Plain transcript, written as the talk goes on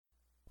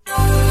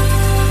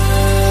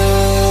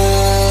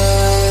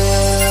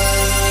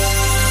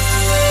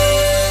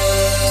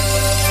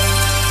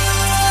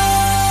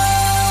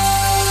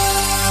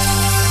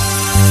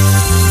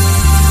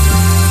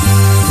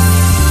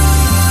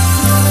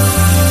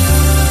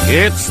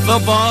It's the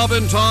Bob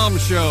and Tom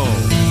Show.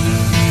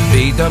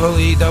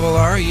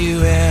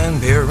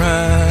 B-double-E-double-R-U-N, beer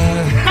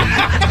run.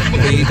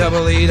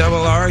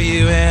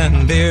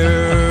 B-double-E-double-R-U-N,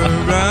 beer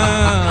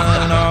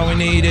run. All we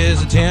need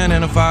is a 10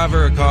 and a 5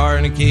 or a car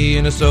and a key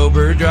and a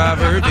sober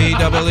driver.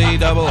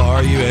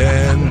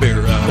 B-double-E-double-R-U-N,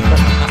 beer run.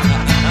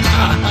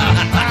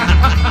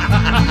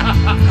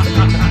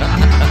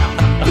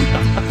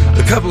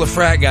 A couple of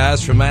frat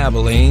guys from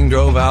Abilene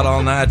drove out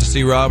all night to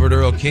see Robert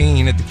Earl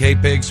Keen at the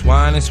K-Pig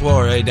Swine and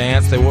Soiree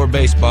dance. They wore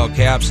baseball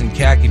caps and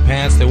khaki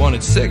pants. They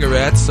wanted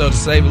cigarettes, so to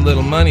save a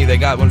little money, they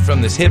got one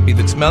from this hippie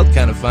that smelled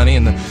kind of funny.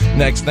 And the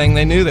next thing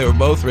they knew, they were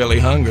both really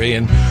hungry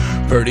and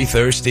pretty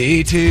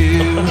thirsty, too.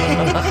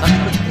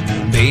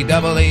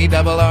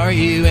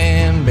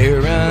 B-double-E-double-R-U-N, beer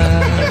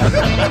run.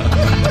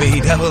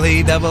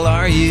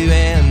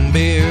 B-double-E-double-R-U-N,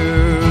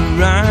 beer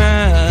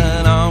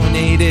run. All we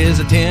need is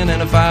a 10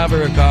 and a 5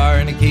 or a car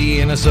and a key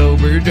and a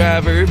sober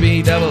driver.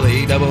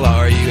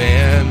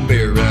 B-double-E-double-R-U-N,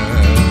 beer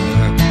run.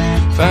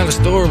 Found a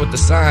store with the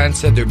sign,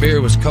 said their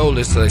beer was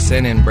coldest, so they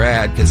sent in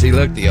Brad, cause he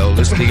looked the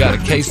oldest. He got a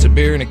case of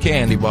beer and a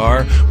candy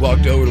bar,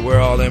 walked over to where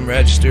all them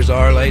registers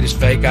are, laid his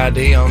fake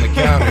ID on the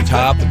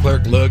countertop. The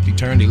clerk looked, he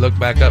turned, he looked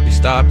back up, he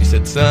stopped, he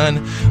said,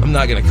 son, I'm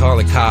not gonna call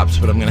the cops,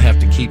 but I'm gonna have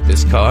to keep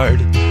this card.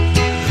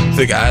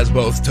 The guys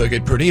both took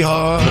it pretty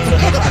hard.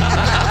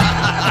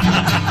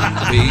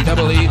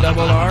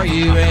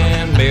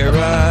 B-double-E-double-R-U-N, beer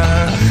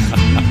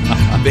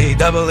run.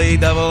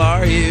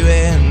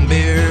 B-double-E-double-R-U-N,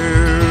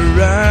 beer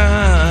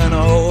run.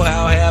 Oh,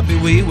 how happy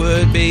we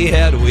would be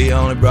had we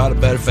only brought a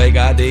better fake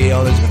ID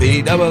on this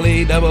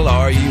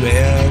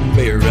B-double-E-double-R-U-N,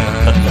 beer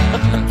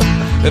run.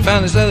 They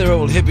found this other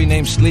old hippie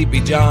named Sleepy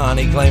John.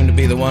 He claimed to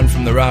be the one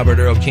from the Robert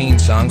Earl Keen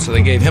song, so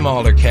they gave him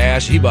all their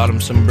cash. He bought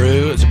them some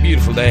brew. It was a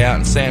beautiful day out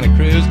in Santa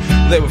Cruz.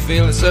 They were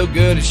feeling so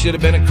good it should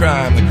have been a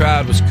crime. The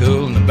crowd was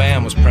cool and the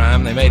band was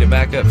prime. They made it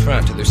back up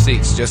front to their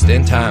seats just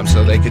in time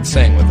so they could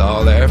sing with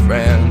all their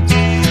friends.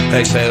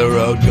 They say the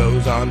road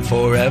goes on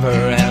forever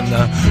and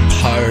the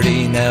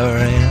party never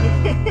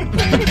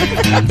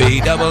ends.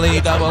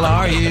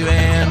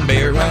 B-double-E-double-R-U-N,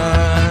 beer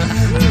run.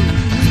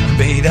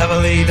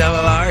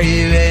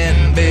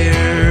 B-double-E-double-R-U-N,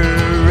 beer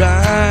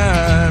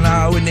run.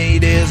 All we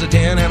need is a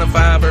 10 and a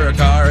 5 or a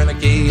car and a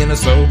key and a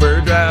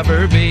sober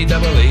driver.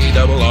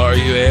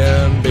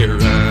 B-double-E-double-R-U-N, beer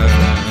run.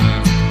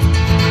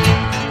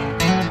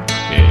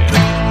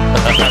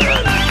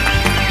 Yeah.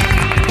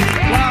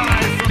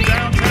 Live from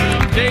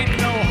downtown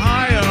Dayton,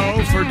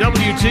 Ohio for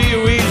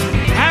WTUE's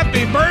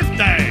Happy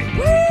Birthday.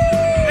 Woo!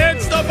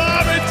 It's the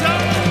Bob and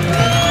Tom.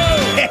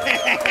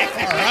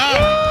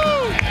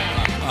 All right.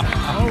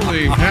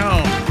 Holy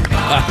hell.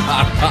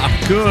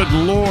 Good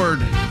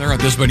Lord. There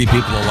aren't this many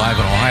people alive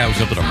in Ohio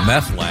except at a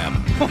meth lab.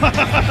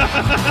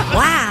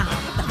 Wow.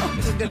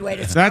 That's a good way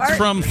to start. That's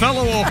from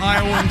fellow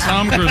Ohioan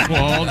Tom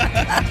Griswold.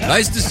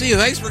 Nice to see you.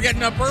 Thanks for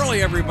getting up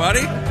early,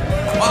 everybody.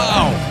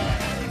 Wow.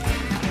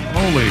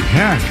 Holy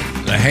heck.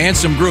 It's a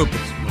handsome group,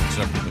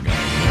 except for the guy.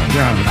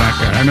 Yeah, the back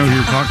guy. I know who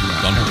you're talking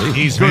about. Unbelievable.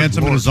 He's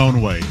handsome in his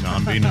own way,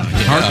 Tom. Be nice.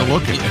 It's hard to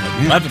look at.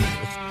 11.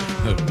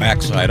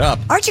 Backside up.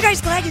 Aren't you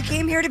guys glad you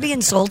came here to be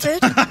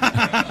insulted? We're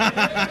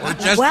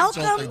just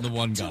Welcome insulting the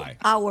one guy.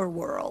 Our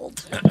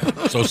world.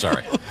 So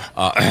sorry. Do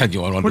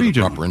you want to do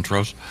the proper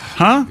intros?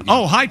 Huh?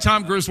 Oh, hi,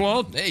 Tom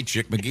Griswold. Hey,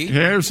 Chick McGee.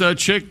 Here's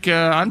Chick.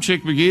 I'm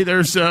Chick McGee.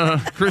 There's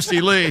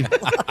Christy Lee.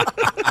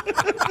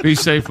 Be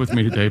safe with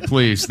me today,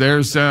 please.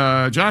 There's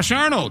Josh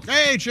Arnold.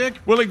 Hey, Chick.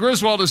 Willie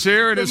Griswold is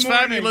here, and his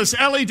morning. fabulous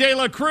Ellie De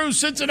La Cruz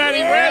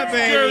Cincinnati Reds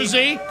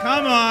jersey.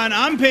 Come on,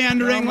 I'm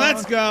pandering.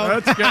 Let's go.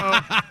 Let's go.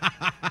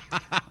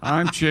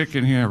 I'm Chick,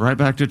 and here, right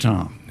back to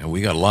Tom. And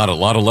we got a lot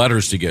of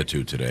letters to get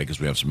to today because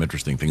we have some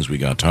interesting things we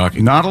got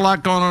talking. Not a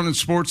lot going on in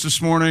sports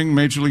this morning.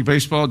 Major League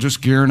Baseball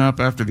just gearing up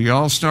after the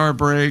All-Star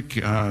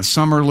break.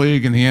 Summer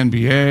League and the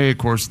NBA. Of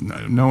course,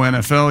 no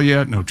NFL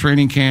yet. No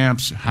training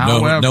camps.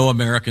 However, no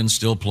Americans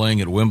still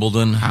playing at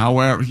Wimbledon.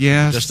 However,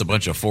 yes. Just a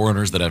bunch of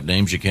foreigners that have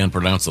names you can't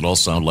pronounce that all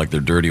sound like they're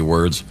dirty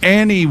words.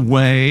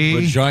 Anyway.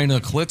 Vagina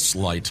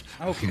Klitzlight.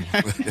 Okay.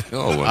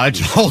 Oh, I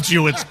told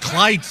you it's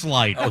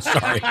Kleitzlight. Oh,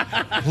 sorry.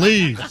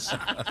 Please.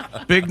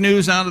 Big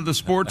news out of the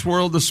sports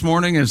world this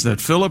morning is that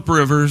Phillip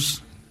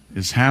Rivers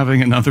is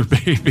having another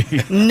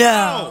baby.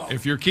 No.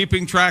 If you're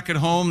keeping track at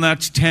home,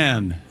 that's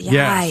 10. Yikes.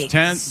 Yes,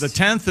 10. The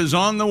 10th is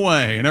on the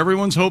way, and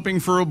everyone's hoping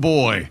for a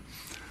boy.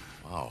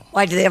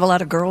 Why, do they have a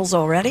lot of girls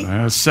already?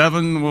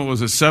 Seven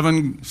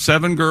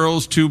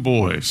girls, 2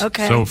 boys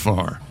Okay. so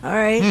far. All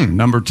right.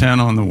 Number 10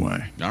 on the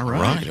way. All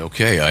right.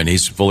 Okay. And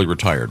he's fully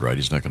retired, right?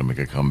 He's not going to make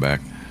a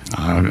comeback.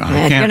 You're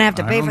going to have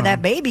to pay for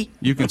that baby.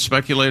 You can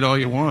speculate all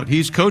you want.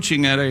 He's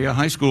coaching at a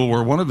high school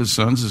where one of his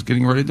sons is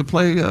getting ready to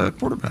play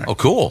quarterback. Oh,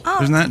 cool.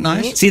 Isn't that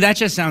nice? See, that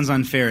just sounds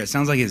unfair. It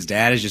sounds like his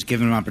dad is just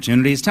giving him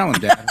opportunities. Tell him,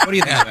 Dad. What do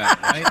you think of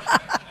that, right?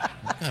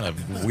 Kind of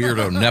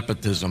weirdo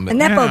nepotism. A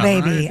Nepo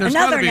baby. Right? There's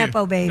Another gotta be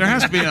Nepo baby. There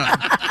has to be a...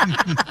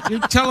 You're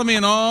telling me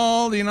in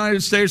all the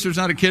United States there's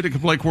not a kid that can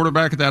play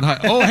quarterback at that high...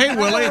 Oh, hey,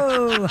 Willie.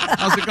 Oh.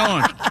 How's it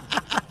going?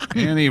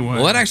 Anyway.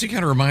 Well, that actually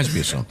kind of reminds me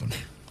of something.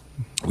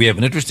 We have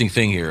an interesting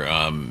thing here.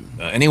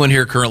 Anyone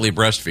here currently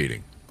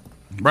breastfeeding?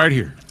 Right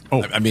here.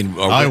 Oh, I mean,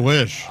 I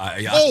wish.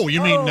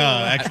 You mean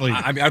actually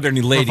I mean, are there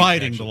any ladies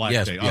providing actually? the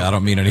Yes, lactate? yeah, I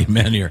don't mean any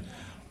men here.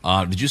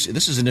 Did you see?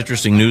 This is an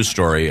interesting news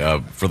story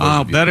for those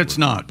I'll of you. bet it's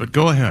not, but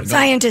go ahead.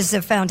 Scientists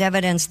have found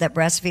evidence that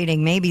breastfeeding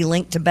may be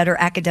linked to better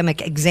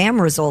academic exam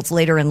results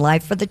later in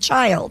life for the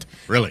child.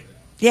 Really?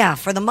 Yeah,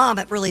 for the mom,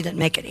 it really didn't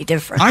make any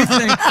difference.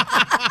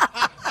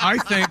 I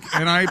think,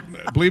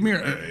 and believe me,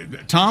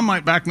 Tom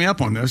might back me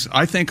up on this.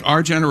 I think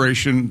our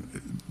generation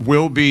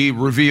will be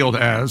revealed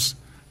as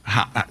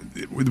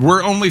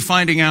we're only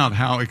finding out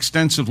how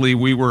extensively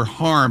we were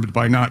harmed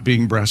by not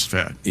being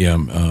breastfed. Yeah,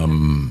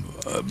 in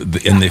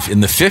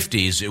the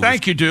 50s.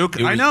 Thank you,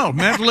 Duke. I know,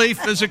 mentally,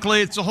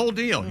 physically, it's a whole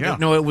deal. Yeah.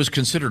 No, it was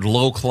considered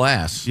low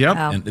class. Yep.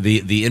 Wow. And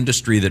the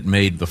industry that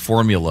made the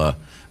formula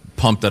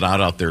pumped it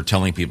out there,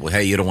 telling people,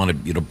 "Hey, you don't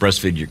want to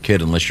breastfeed your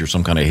kid unless you're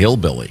some kind of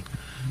hillbilly."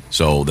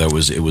 So there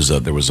was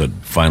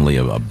finally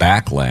a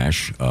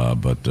backlash,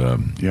 but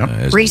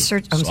as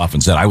Research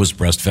often said, I was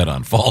breastfed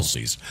on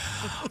falsies.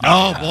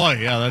 Oh boy,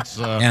 yeah, that's.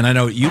 And I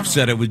know you've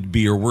said it would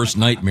be your worst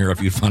nightmare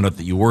if you found out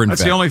that you were in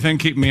That's fact. the only thing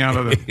keeping me out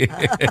of it.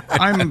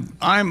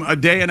 I'm a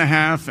day and a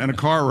half and a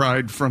car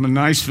ride from a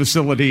nice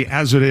facility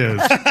as it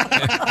is.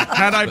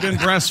 Had I been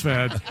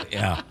breastfed,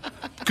 Yeah.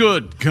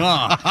 good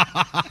God.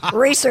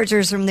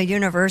 Researchers from the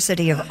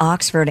University of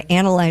Oxford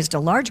analyzed a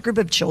large group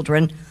of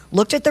children,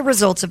 looked at the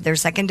results of their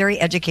secondary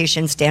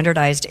education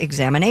standardized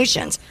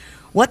examinations.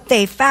 What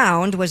they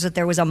found was that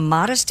there was a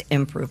modest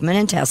improvement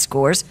in test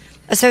scores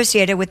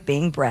associated with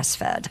being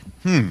breastfed.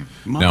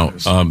 Now,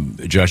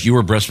 Josh, you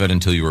were breastfed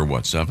until you were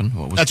what, 7?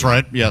 What was That's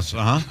right. Yes.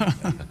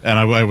 And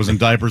I was in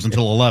diapers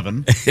until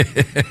 11.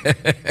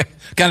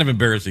 Kind of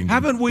embarrassing.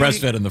 Haven't we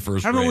breastfed in the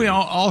first grade? Haven't we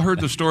all heard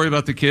the story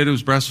about the kid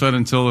who's breastfed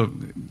until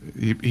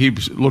he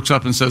looks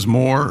up and says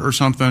more or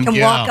something? Can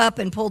Yeah. walk up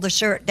and pull the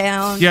shirt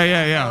down.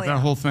 Yeah. Oh, That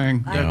whole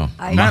thing. I-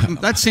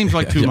 That seems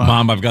like too much.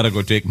 Mom, I've got to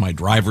go take my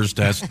driver's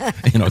test.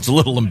 It's a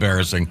little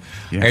embarrassing.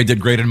 Yeah. I did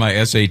great in my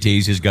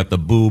SATs. He's got the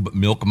boob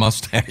milk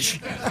mustache.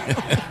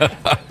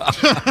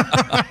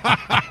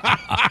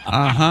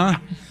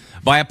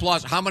 By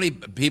applause, how many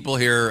people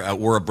here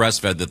were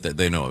breastfed that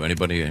they know of?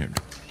 Anybody here?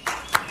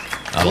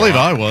 I believe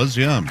I was.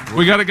 Yeah.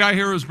 We got a guy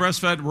here who's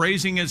breastfed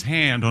raising his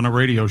hand on a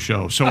radio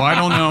show, so I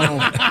don't know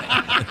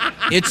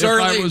It's if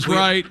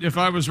early. if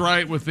I was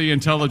right with the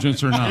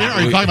intelligence or not.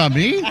 Are you talking about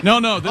me? No,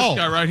 this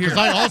guy right here. 'Cause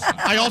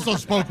I also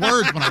spoke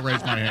words when I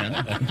raised my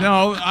hand.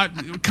 No,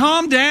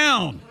 calm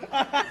down.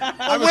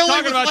 I was Willie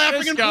talking was about laughing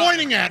this and guy.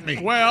 pointing at me.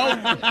 Well,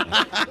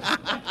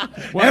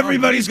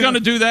 everybody's going to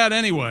do that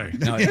anyway.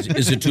 Now,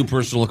 is it too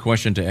personal a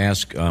question to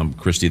ask,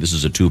 Christy? This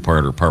is a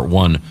two-parter. Part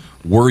 1,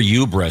 were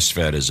you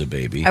breastfed as a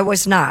baby? I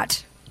was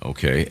not.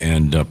 Okay.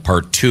 And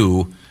part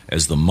 2,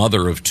 as the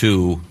mother of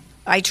 2,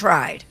 I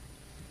tried.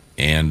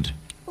 and...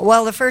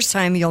 Well, the first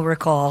time you'll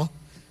recall,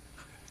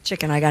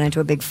 Chick and I got into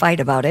a big fight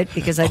about it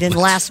because I didn't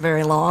last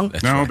very long.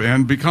 No,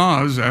 and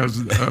because as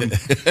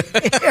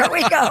Here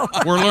we go.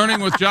 we're learning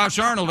with Josh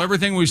Arnold,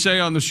 everything we say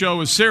on the show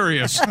is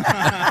serious. So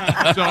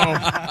I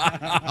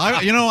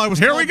was.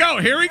 here we go.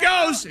 Here he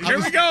goes.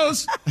 Here he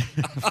goes.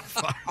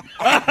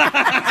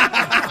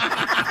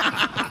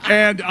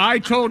 And I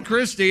told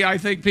Christy, I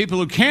think people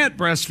who can't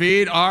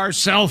breastfeed are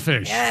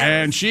selfish. Yes.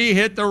 And she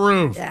hit the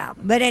roof. Yeah,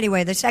 but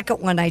anyway, the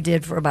second one I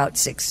did for about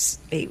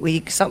 6-8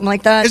 weeks, something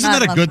like that. Isn't Not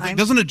that a long good time. thing?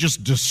 Doesn't it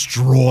just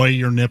destroy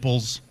your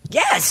nipples?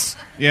 Yes.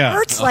 Yeah.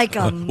 Hurts like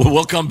a.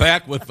 We'll come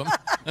back with them.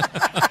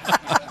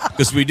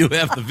 Because we do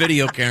have the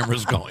video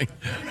cameras going.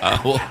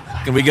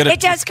 Can we get It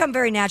does come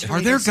very naturally.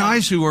 Are there to some.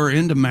 guys who are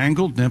into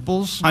mangled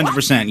nipples?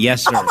 100%.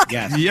 Yes, sir.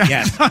 Yes. Yeah.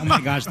 Yes. Oh,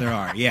 my gosh, there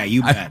are. Yeah,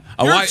 you bet.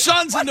 Your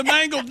son's into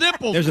mangled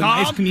nipples, There's a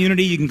Tom. nice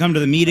community. You can come to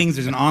the meetings.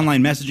 There's an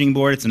online messaging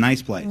board. It's a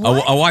nice place.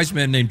 A wise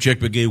man named Chick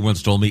McGee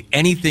once told me,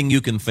 anything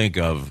you can think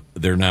of,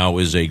 there now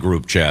is a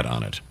group chat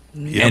on it.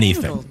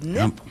 Anything.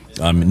 Nipple.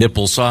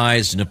 Nipple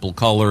size, nipple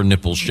color,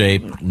 nipple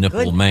shape, nipple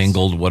goodness.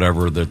 mangled,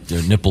 whatever, the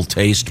nipple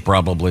taste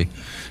probably.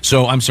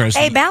 So I'm sorry.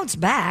 They bounce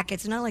back.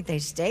 It's not like they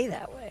stay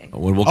that way.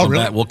 We'll come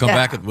really? back. We'll come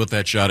Yeah. back with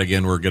that shot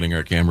again. We're getting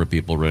our camera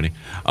people ready.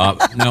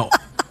 Now,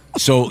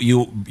 so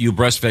you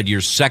breastfed your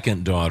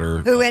second daughter,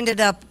 Who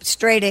ended up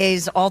straight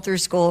A's all through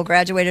school,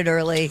 graduated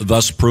early.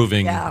 thus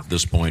proving Yeah.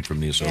 this point from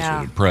the Associated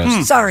Yeah.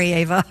 Press. Sorry,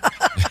 Ava.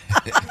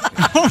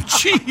 Oh,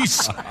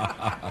 jeez.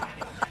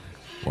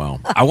 Wow.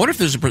 I wonder if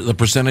there's the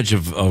percentage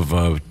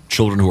of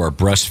children who are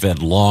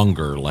breastfed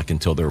longer, like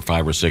until they're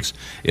 5 or 6,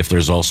 if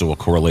there's also a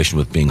correlation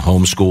with being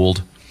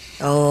homeschooled.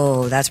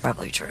 Oh, that's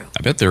probably true.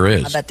 I bet there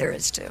is. I bet there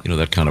is too. You know,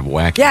 that kind of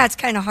wacky. Yeah, it's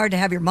kind of hard to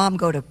have your mom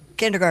go to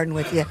kindergarten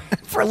with you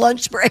for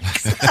lunch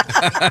breaks.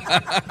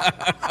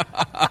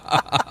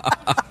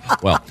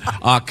 Well,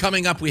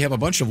 coming up, we have a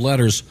bunch of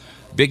letters.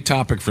 Big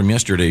topic from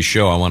yesterday's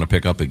show I want to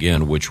pick up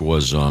again, which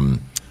was,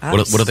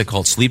 what do they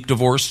call it? Sleep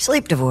divorce?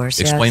 Sleep divorce.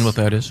 Explain yes. what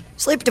that is.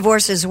 Sleep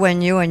divorce is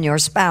when you and your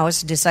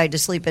spouse decide to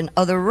sleep in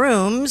other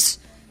rooms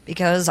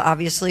because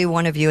obviously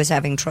one of you is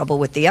having trouble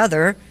with the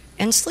other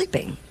and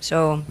sleeping.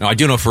 So Now, I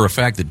do know for a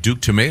fact that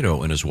Duke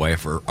Tomato and his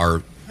wife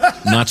are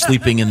not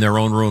sleeping in their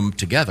own room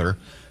together.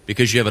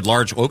 Because you have a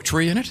large oak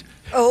tree in it?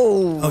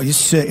 Oh.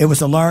 It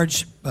was a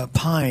large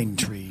pine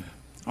tree.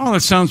 Oh,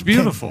 that sounds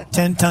beautiful.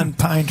 10-ton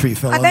pine tree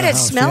fell I on bet the it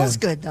house, smells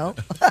yeah. good, though.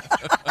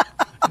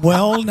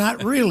 Well,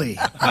 not really.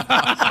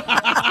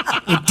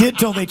 It did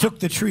till they took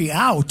the tree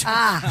out.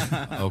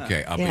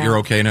 Okay. But Yeah. you're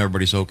okay and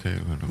everybody's okay?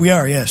 We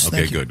are, yes.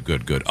 Okay, Thank you.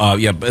 good.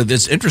 Yeah, but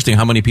it's interesting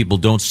how many people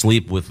don't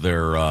sleep with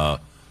their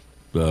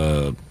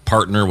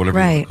partner, whatever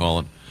you want Right. to call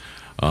it,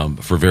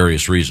 for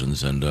various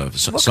reasons. And come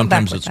sometimes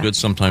back with it's that. good,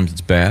 sometimes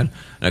it's bad.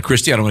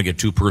 Christy, I don't want to get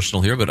too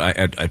personal here, but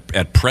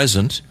at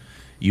present,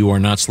 you are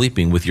not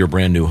sleeping with your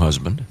brand new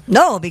husband.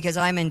 No, because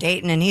I'm in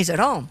Dayton and he's at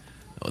home.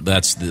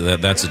 That's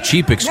a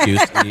cheap excuse.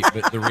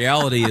 But the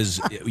reality is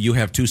you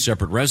have two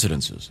separate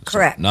residences. So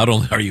Correct. not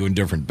only are you in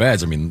different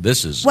beds, I mean,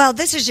 this is... Well,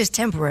 this is just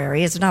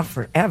temporary. It's not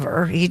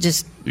forever. He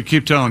just... You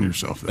keep telling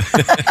yourself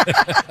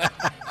that.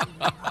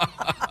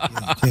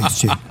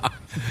 Yes, Chief.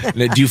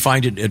 Do you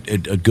find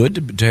it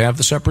good to have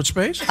the separate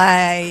space?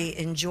 I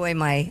enjoy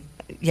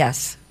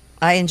Yes.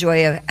 I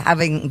enjoy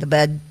having the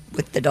bed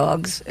with the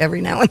dogs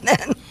every now and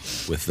then.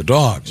 With the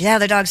dogs? Yeah,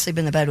 the dogs sleep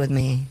in the bed with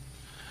me.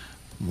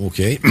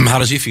 Okay. How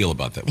does he feel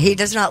about that? He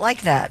does not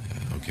like that.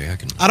 Okay,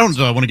 I don't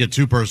want to get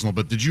too personal,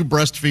 but did you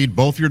breastfeed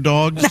both your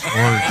dogs? Or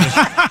just...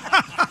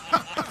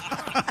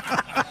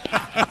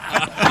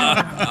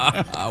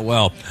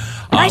 Well,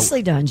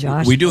 Nicely done,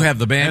 Josh. we do have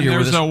the band And here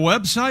with there's a us.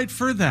 website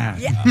for that.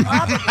 Yeah,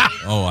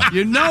 probably.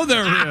 You know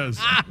there is.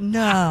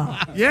 No.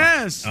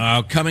 Yes.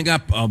 Coming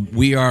up,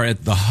 we are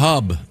at the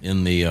Hub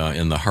in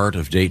the heart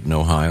of Dayton,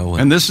 Ohio.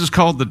 And this is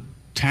called the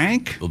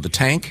Tank? the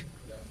Tank?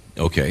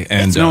 Okay.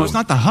 And No, it's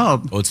not the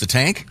Hub. Oh, it's the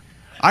Tank?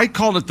 I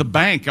called it the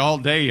Bank all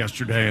day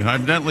yesterday.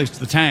 Evidently, it's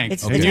the Tank.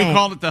 It's the And you Tank.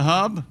 called it the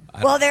Hub?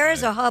 Well, there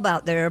is a hub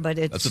out there, but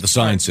it's... That's what the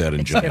sign said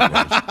in general.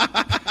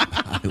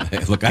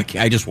 Look,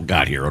 I just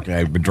got here, okay?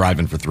 I've been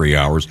driving for 3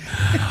 hours.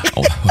 I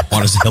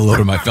want to say hello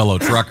to my fellow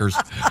truckers.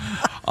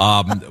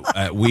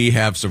 We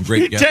have some He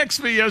great guests.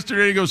 texted me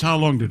yesterday. He goes, "How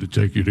long did it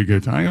take you to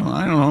get?" I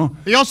don't know.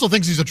 He also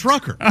thinks he's a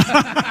trucker.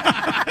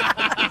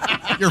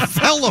 Your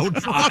fellow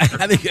trucker.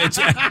 I think it's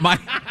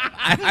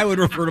I would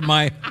refer to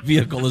my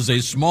vehicle as a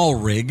small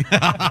rig.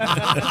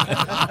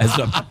 I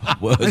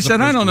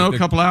said, "I don't know, a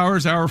couple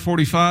hours, hour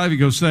 45." He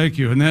goes, "Thank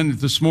you." And then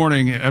this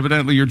morning,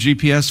 evidently your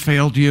GPS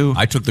failed you.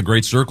 I took the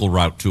Great Circle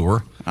Route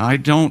tour. I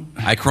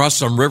I crossed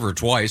some river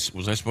twice.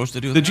 Was I supposed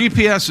to do The that?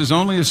 GPS is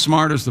only as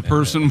smart as the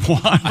person while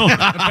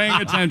paying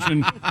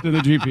attention to the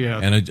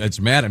GPS. And it's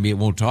mad at me. It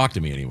won't talk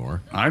to me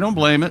anymore. I don't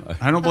blame it.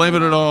 I don't blame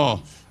it at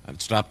all.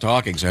 I've stopped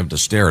talking, so I have to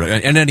stare at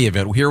it. In any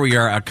event, here we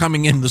are.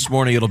 Coming in this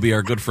morning, it'll be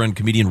our good friend,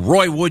 comedian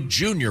Roy Wood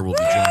Jr. will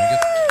be joining us.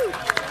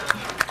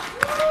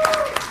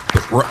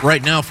 But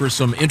right now, for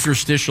some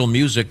interstitial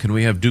music, can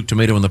we have Duke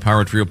Tomato and the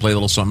Power Trio play a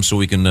little something so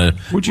we can...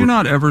 Would you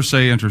not ever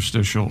say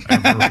interstitial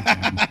ever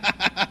again?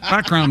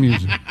 Background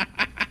music.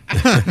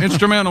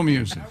 Instrumental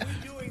music.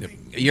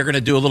 You're going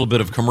to do a little bit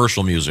of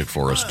commercial music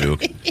for us,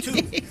 Duke.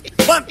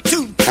 1,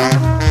 2.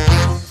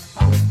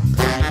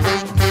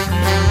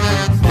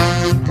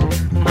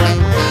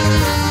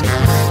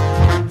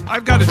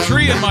 I've got a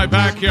tree in my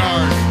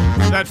backyard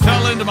that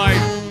fell into my...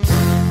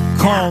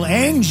 Call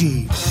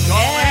Angie.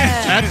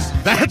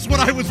 That's what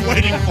I was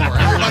waiting for.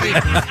 Everybody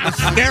was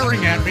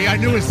staring at me. I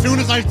knew as soon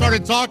as I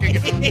started talking,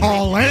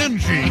 call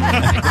Angie.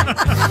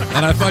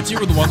 And I thought you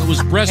were the one that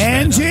was breastfed.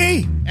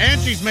 Angie?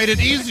 Angie's made it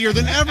easier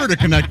than ever to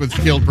connect with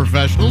skilled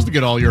professionals to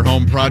get all your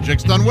home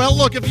projects done. Well,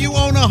 look, if you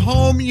own a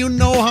home, you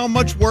know how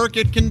much work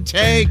it can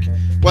take.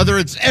 Whether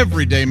it's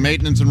everyday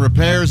maintenance and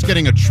repairs,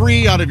 getting a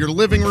tree out of your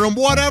living room,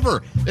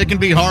 whatever. It can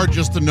be hard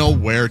just to know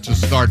where to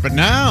start. But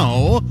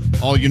now,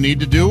 all you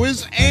need to do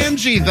is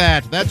Angie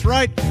that. That's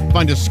right.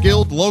 Find a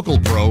skilled local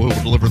pro who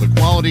will deliver the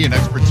quality and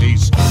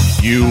expertise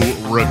you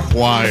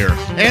require.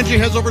 Angie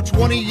has over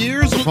 20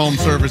 years of home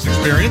service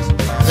experience.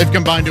 They've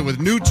combined it with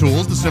new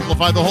tools to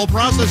simplify the whole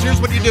process. Here's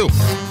what you do.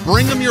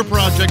 Bring them your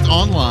project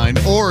online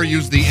or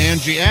use the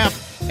Angie app.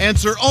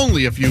 Answer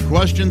only a few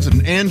questions,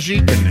 and Angie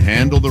can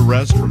handle the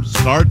rest from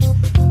start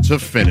to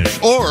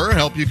finish. Or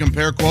help you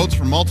compare quotes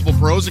from multiple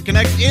pros and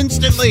connect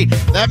instantly.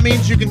 That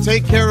means you can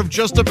take care of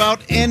just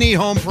about any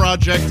home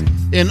project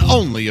in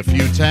only a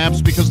few taps.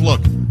 Because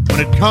look, when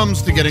it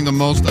comes to getting the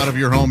most out of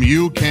your home,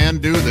 you can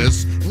do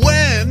this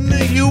when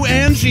you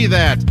Angie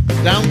that.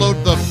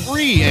 Download the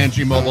free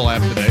Angie mobile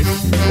app today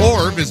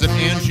or visit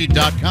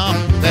Angie.com.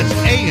 That's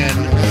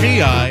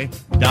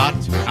ANGI.com.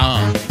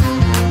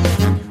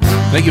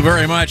 Thank you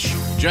very much,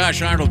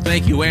 Josh Arnold.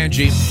 Thank you,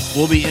 Angie.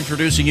 We'll be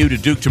introducing you to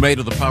Duke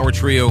Tomato, the Power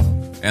Trio,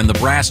 and the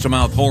Brass to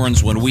Mouth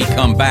Horns when we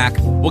come back.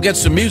 We'll get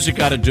some music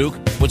out of Duke.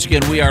 Once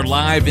again, we are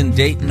live in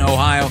Dayton,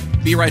 Ohio.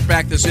 Be right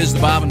back. This is the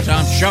Bob and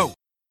Tom Show.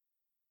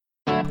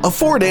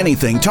 Afford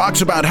Anything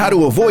talks about how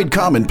to avoid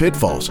common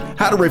pitfalls,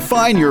 how to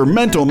refine your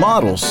mental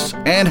models,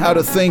 and how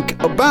to think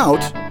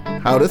about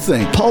how to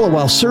think. Paula,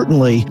 while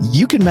certainly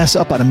you can mess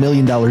up on $1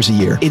 million a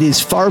year, it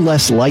is far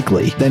less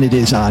likely than it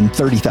is on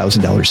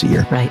 $30,000 a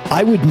year. Right.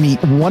 I would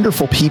meet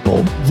wonderful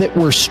people that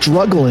were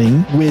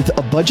struggling with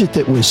a budget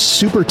that was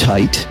super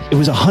tight. It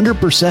was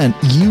 100%.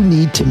 You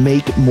need to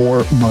make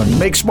more money.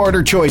 Make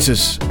smarter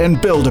choices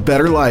and build a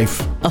better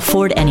life.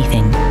 Afford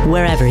anything,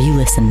 wherever you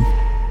listen.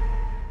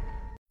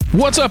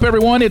 What's up,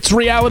 everyone? It's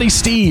Reality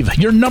Steve,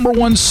 your number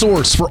one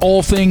source for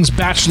all things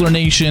Bachelor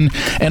Nation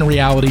and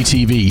reality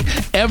TV.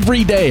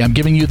 Every day, I'm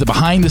giving you the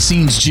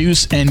behind-the-scenes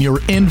juice and your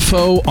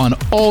info on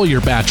all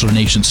your Bachelor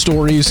Nation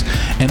stories,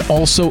 and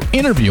also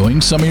interviewing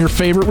some of your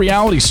favorite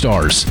reality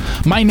stars.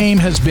 My name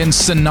has been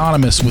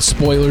synonymous with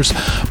spoilers,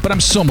 but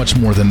I'm so much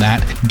more than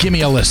that. Give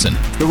me a listen.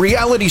 The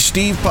Reality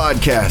Steve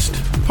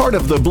Podcast, part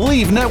of the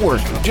Believe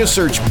Network. Just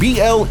search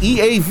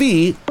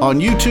BLEAV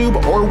on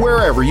YouTube or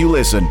wherever you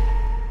listen.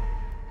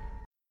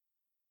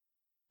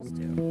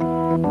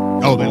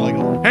 Oh, they like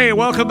it. Hey,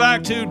 welcome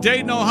back to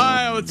Dayton,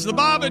 Ohio. It's the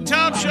Bob and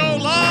Tom Show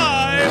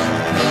live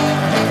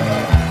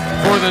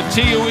for the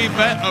TUE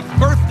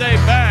birthday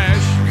bash.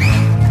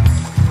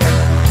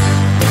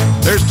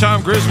 There's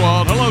Tom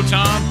Griswold. Hello,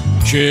 Tom.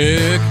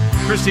 Chick.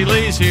 Christy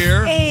Lee's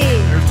here.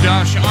 Hey. There's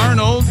Josh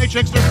Arnold. Hey,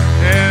 Chickster.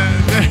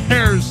 And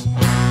there's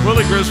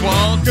Willie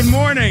Griswold. Good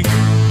morning.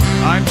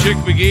 I'm Chick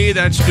McGee.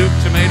 That's Duke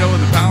Tomato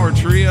and the Power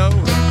Trio.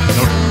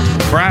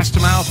 Brass to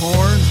Mouth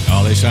Horn.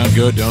 Oh, they sound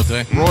good, don't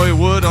they? Roy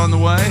Wood on the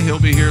way. He'll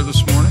be here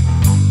this morning.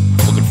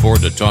 Looking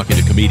forward to talking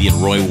to comedian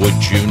Roy Wood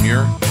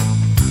Jr.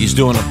 He's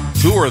doing a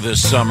tour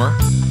this summer,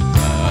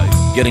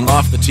 getting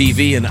off the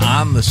TV and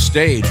on the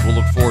stage. We'll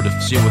look forward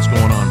to see what's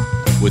going on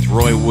with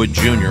Roy Wood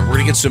Jr. We're going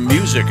to get some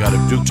music out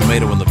of Duke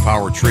Tomato and the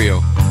Power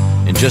Trio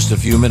in just a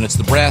few minutes.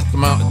 The Brass,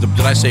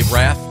 did I say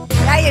Brass?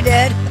 Yeah, you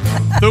did.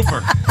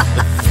 Super.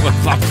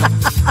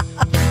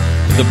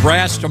 The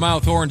Brass to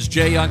Mouth Horns,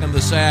 Jay Young on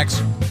the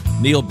sax,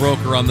 Neil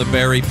Broker on the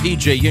bari,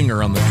 P.J.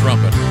 Yinger on the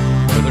trumpet.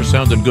 Well, they're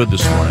sounding good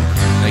this morning.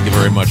 Thank you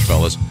very much,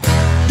 fellas.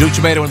 Duke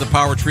Tomato and the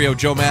Power Trio,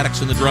 Joe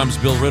Maddox on the drums,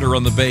 Bill Ritter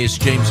on the bass,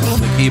 James Hill on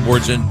the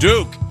keyboards, and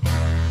Duke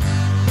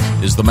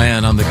is the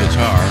man on the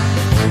guitar.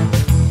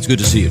 It's good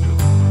to see you, Duke.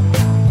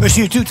 Good to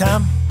see you too,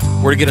 Tom.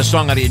 We're going to get a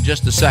song out of you in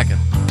just a second.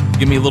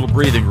 Give me a little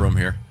breathing room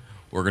here.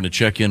 We're going to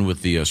check in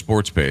with the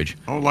sports page.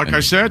 Oh, like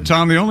I said,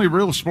 Tom, the only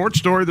real sports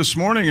story this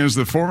morning is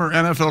the former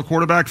NFL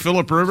quarterback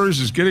Phillip Rivers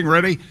is getting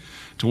ready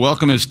to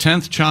welcome his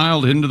 10th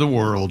child into the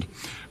world.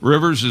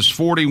 Rivers is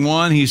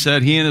 41. He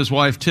said he and his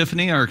wife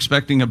Tiffany are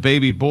expecting a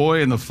baby boy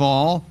in the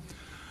fall.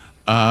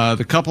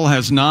 The couple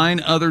has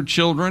 9 other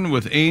children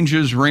with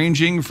ages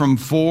ranging from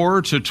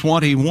 4 to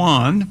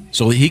 21.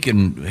 So he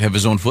can have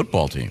his own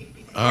football team.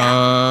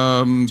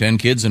 10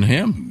 kids and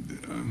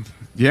him.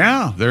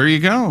 Yeah, there you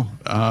go.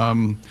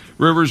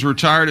 Rivers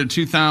retired in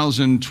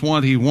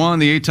 2021.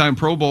 The 8-time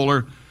Pro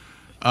Bowler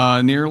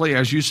nearly,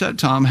 as you said,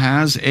 Tom,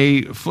 has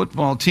a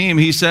football team.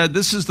 He said,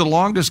 this is the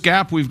longest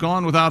gap we've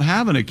gone without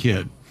having a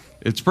kid.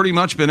 It's pretty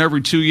much been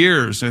every 2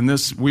 years. And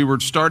we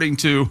were starting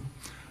to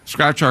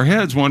scratch our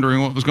heads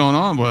wondering what was going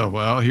on.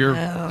 Well, here.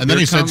 And then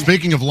he said,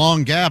 speaking of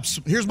long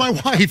gaps, here's my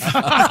wife.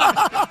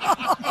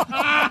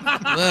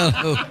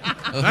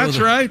 That's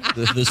right.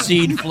 The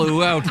seed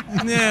flew out.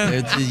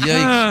 Yeah.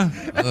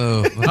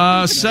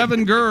 Yikes.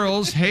 7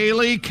 girls,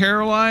 Haley,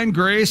 Caroline,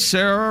 Grace,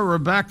 Sarah,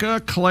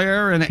 Rebecca,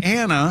 Claire, and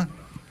Anna.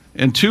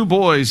 And 2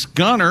 boys,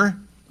 Gunnar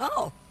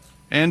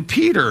and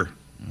Peter.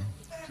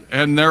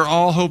 And they're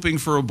all hoping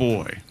for a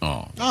boy.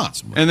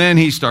 And then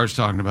he starts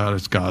talking about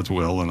it's God's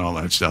will and all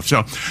that stuff.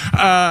 So,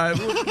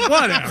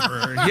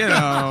 whatever, you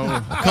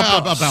know.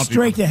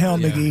 Straight to hell,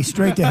 McGee.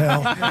 Straight to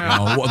hell.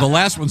 No, the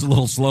last one's a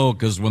little slow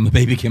because when the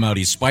baby came out,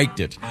 he spiked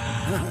it.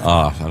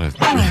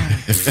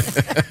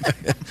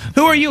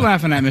 Who are you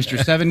laughing at,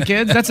 Mr. 7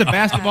 Kids? That's a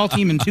basketball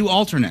team and 2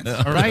 alternates,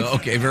 all right?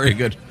 Okay, very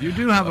good. You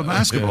do have a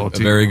basketball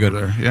team. Very good.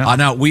 There. Yeah.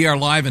 Now, we are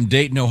live in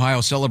Dayton,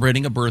 Ohio,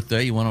 celebrating a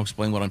birthday. You want to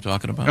explain what I'm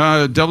talking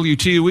about?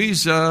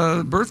 WTUE's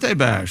birthday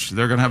bash.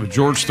 They're going to have a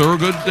George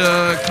Thorogood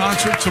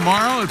concert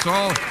tomorrow. It's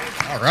all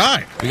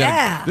right.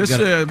 This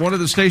one of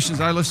the stations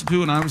I listened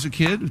to when I was a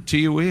kid,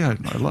 TUE.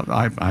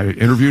 I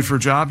interviewed for a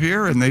job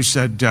here, and they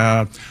said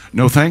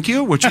no, thank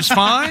you, which is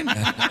fine.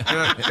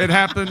 It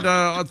happened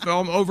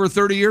over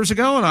 30 years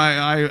ago, and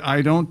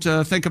I don't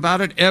think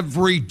about it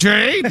every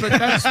day, but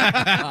that's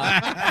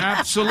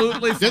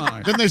absolutely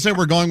fine. Didn't they say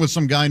we're going with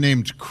some guy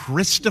named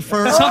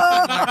Christopher?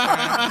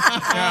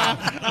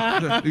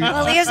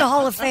 Well, he is a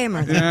Hall of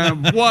Famer. Yeah,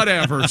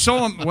 whatever.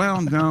 So, they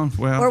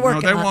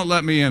won't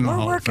let me in the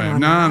Hall of Fame.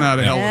 No, not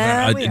a hell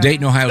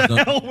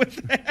with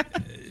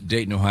that.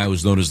 Dayton, Ohio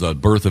is known as the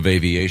birth of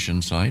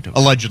aviation site.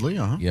 Allegedly,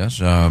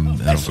 Yes,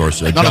 and of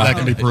course, none of that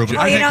can be proven.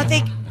 Oh, you don't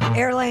think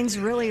airlines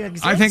really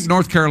exist? I think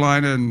North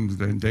Carolina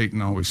and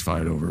Dayton always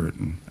fight over it.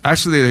 And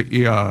actually,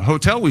 the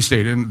hotel we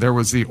stayed in, there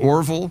was the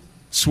Orville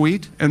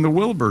Suite and the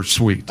Wilbur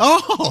Suite.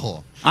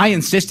 Oh! I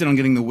insisted on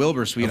getting the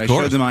Wilbur Suite. I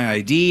showed them my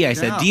ID. I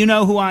said, do you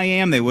know who I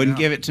am? They wouldn't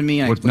give it to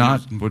me. Would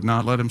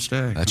not let him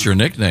stay. That's your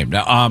nickname.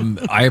 Now,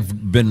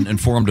 I've been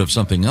informed of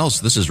something else.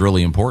 This is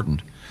really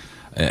important.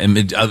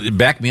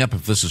 Back me up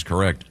if this is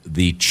correct.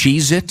 The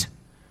Cheez-It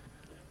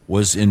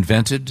was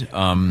invented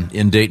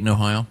in Dayton,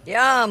 Ohio.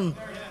 Yum.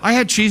 I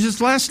had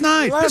Cheez-Its last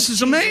night. Love This is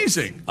Cheez-Its.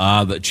 amazing.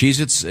 The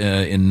Cheez-Its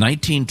in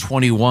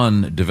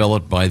 1921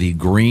 developed by the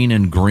Green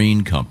and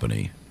Green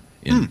Company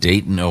in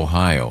Dayton,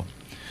 Ohio.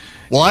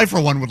 Well, I,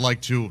 for one, would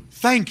like to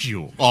thank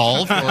you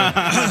all for...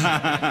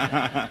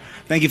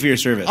 Thank you for your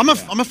service. I'm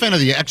a fan of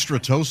the extra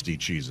toasty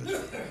Cheez-It.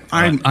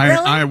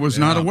 I was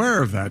not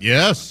aware of that.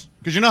 Yes.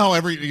 Because you know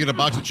how you get a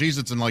box of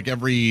Cheez-Its and like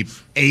every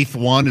eighth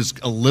one is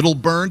a little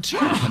burnt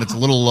and it's a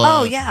little...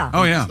 Oh, yeah.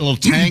 Oh, yeah. A little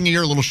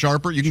tangier, a little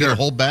sharper. You can get a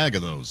whole bag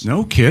of those.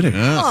 No kidding.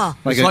 Yes. Huh.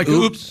 It's like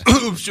oops,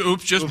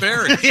 just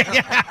buried.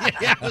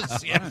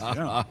 Yes.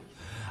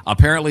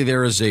 Apparently,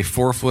 there is a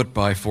 4-foot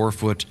by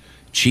 4-foot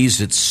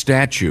Cheez-It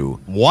statue.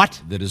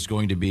 What? That is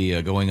going to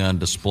be going on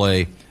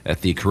display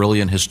at the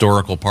Carilion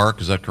Historical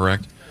Park. Is that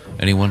correct?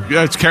 Anyone?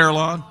 Yeah, it's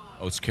Carillon.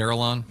 Oh, it's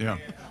Carillon? Yeah.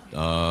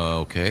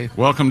 Okay.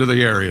 Welcome to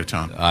the area,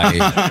 Tom.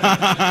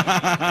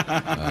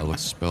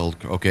 Looks spelled...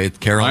 Okay,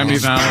 Carillon. Miami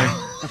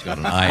Valley. It's got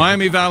an I.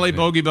 Miami Valley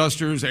Bogey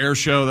Busters Air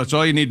Show. That's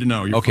all you need to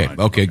know. You're Okay, fine.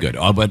 okay, good.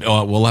 But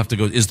we'll have to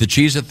go... Is the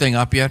Cheez-It thing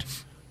up yet?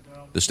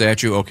 The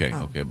statue? Okay,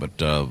 okay. But,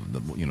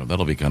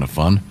 that'll be kind of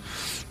fun.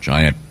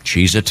 Giant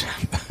Cheez-It.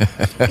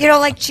 You don't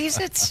like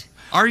Cheez-Its?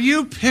 Are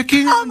you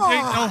picking on Come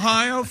Dayton, on.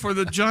 Ohio for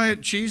the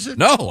giant Cheez-It?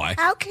 No,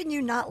 How can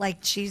you not like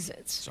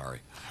Cheez-Its? Sorry.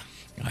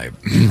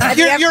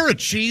 You're a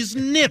cheese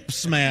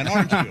nips man,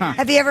 aren't you?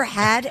 Have you ever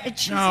had a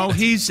Cheez-It? No,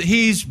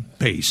 he's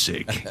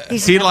basic.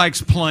 He's he not-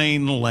 likes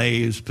plain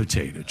Lay's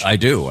potato chips. I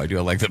do. I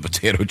like the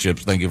potato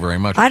chips. Thank you very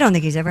much. I don't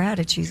think he's ever had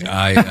a Cheez-It.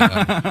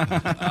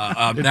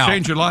 It'd now,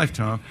 change your life,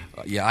 Tom.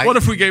 yeah, What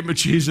if we gave him a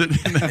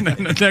Cheez-It and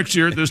then next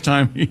year at this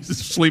time he's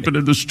sleeping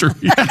in the street?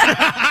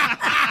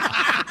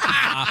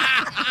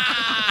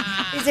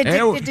 He's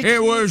addicted to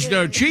It was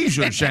the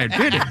Cheez-It. Cheez-Its that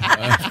did it.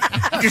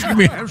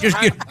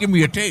 give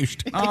me a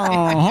taste.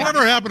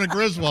 Whatever happened to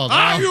Griswold?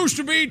 I used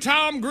to be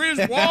Tom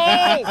Griswold.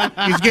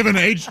 He's giving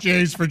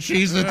HJs for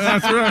Cheez-Its.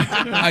 That's right.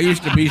 I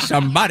used to be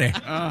somebody.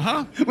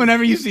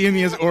 Whenever you see him,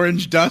 he has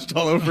orange dust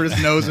all over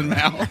his nose and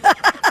mouth.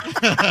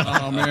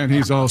 Oh, man,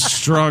 he's all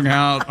strung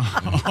out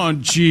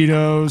on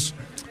Cheetos.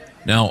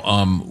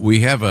 Now,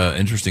 we have an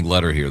interesting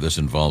letter here. This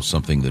involves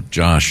something that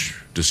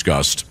Josh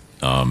discussed,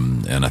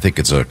 and I think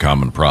it's a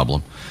common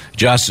problem.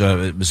 Josh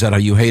said how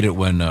you hate it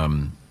when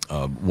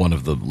one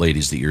of the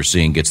ladies that you're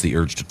seeing gets the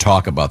urge to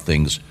talk about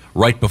things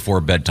right before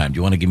bedtime. Do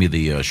you want to give me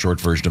the short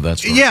version of that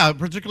story? Yeah,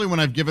 particularly when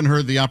I've given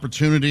her the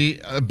opportunity,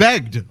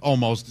 begged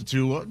almost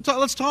to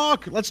let's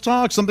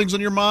talk. Something's on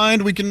your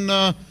mind. We can.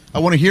 I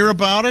want to hear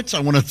about it.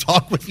 I want to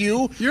talk with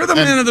you. You're the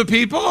man of the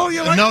people.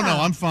 You like No, that?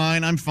 I'm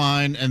fine.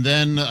 And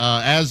then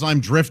as I'm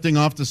drifting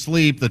off to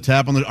sleep, the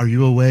tap on the. Are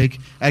you awake?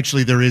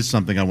 Actually, there is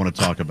something I want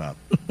to talk about.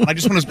 I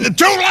just want to.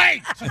 Too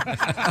late.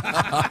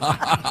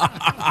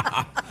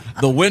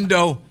 The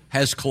window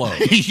has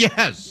closed.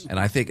 Yes. And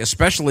I think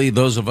especially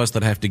those of us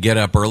that have to get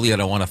up early,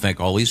 and I want to thank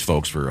all these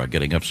folks for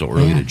getting up so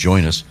early to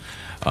join us.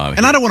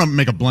 And I don't want to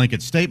make a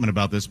blanket statement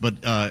about this, but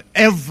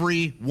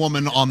every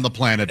woman on the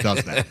planet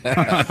does that.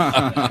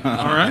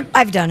 All right.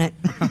 I've done it.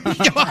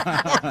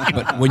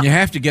 But when you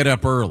have to get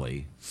up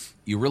early,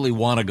 you really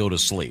want to go to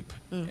sleep.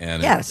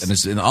 And,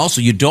 Yes. and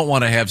also, you don't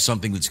want to have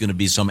something that's going to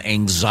be some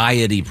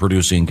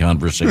anxiety-producing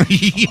conversation.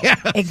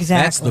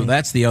 Exactly.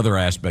 That's the other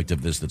aspect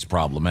of this that's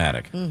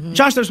problematic.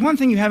 Josh, there's one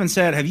thing you haven't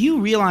said. Have you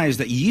realized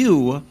that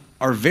you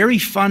are very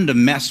fun to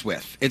mess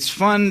with? It's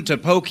fun to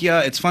poke you.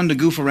 It's fun to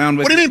goof around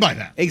with. What do you mean by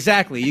that?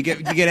 Exactly. You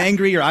get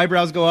angry. Your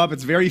eyebrows go up.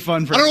 It's very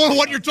fun for. I don't know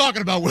what you're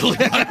talking about, Willie.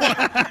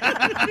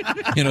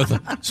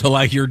 So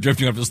like you're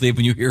drifting off to sleep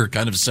and you hear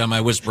kind of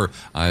semi-whisper,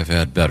 "I've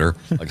had better."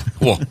 Like,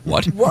 whoa,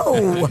 what?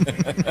 Whoa.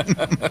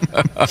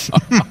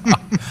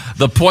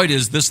 The point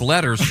is, this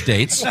letter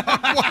states. Is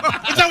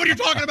that what you're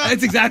talking about?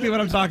 That's exactly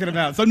what I'm talking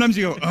about. Sometimes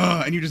you go,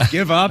 ugh, and you just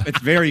give up. It's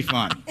very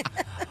fun.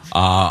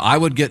 I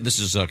would get,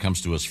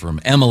 comes to us from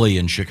Emily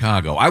in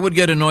Chicago. I would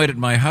get annoyed at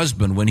my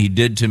husband when he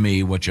did to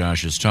me what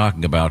Josh is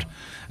talking about,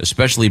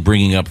 especially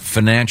bringing up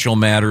financial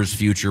matters,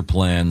 future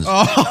plans.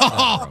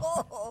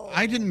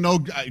 I didn't know.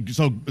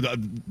 So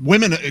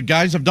women,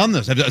 guys have done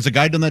this. Has a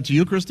guy done that to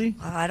you, Christy?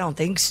 I don't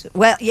think so.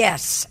 Well,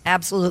 yes,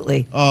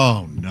 absolutely.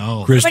 Oh,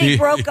 no. But he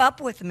broke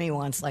up with me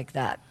once like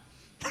that.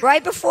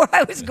 Right before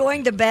I was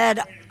going to bed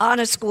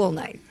on a school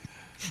night.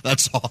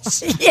 That's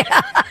awesome.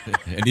 Yeah.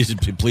 And he said,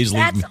 "Please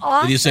leave me."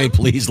 Awesome. Did he say,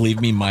 "Please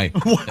leave me my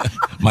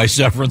my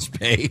severance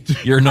pay"?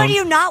 You're known. do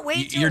you not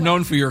wait till You're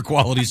known for your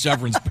quality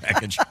severance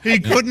package. He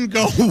couldn't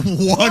go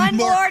one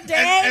more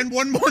day? and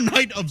one more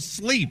night of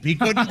sleep. He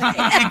couldn't.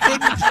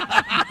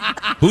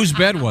 Whose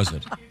bed was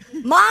it?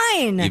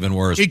 Mine. Even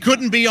worse. He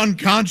couldn't be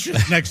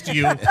unconscious next to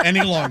you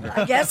any longer.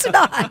 I guess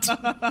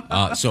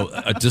not. So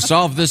to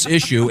solve this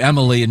issue,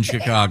 Emily in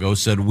Chicago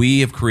said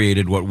we have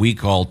created what we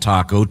call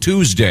Taco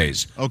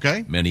Tuesdays.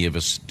 Okay. Many of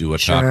us do a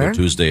Sure. Taco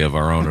Tuesday of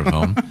our own at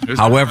home.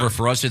 However,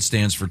 for us, it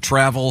stands for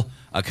travel,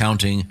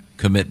 accounting,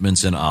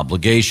 commitments, and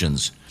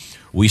obligations.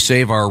 We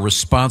save our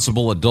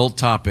responsible adult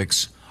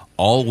topics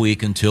all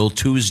week until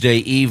Tuesday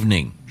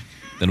evening.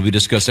 Then we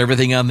discuss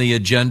everything on the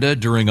agenda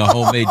during a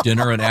homemade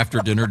dinner and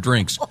after-dinner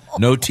drinks.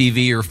 No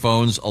TV or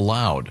phones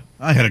allowed.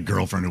 I had a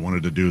girlfriend who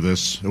wanted to do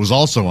this. It was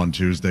also on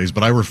Tuesdays,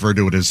 but I referred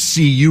to it as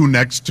 "See you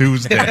next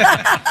Tuesday." Yep.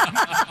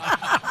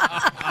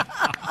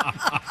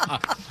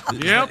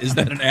 Is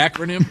that an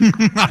acronym?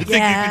 I think you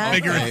can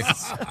figure it.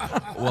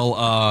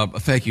 Well,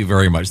 thank you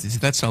very much.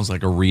 That sounds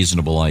like a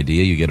reasonable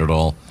idea. You get it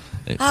all.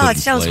 Oh, it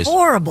sounds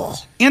horrible.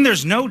 And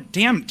there's no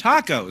damn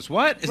tacos.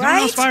 What? Is no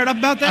one else fired up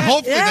about that?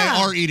 Hopefully they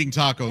are eating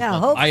tacos. Yeah, though.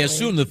 hopefully. I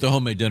assume that the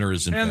homemade dinner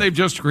is in And they've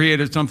just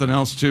created something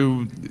else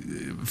to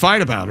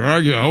fight about or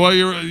argue. Oh, well,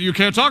 you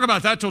can't talk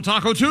about that till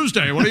Taco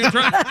Tuesday. What are you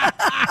trying?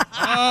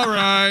 All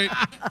right.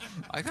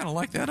 I kind of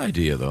like that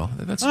idea, though.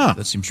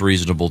 That seems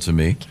reasonable to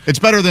me. It's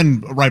better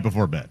than right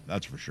before bed.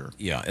 That's for sure.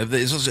 Yeah,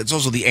 it's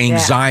also the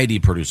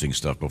anxiety-producing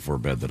stuff before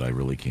bed that I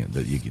really can't.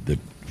 That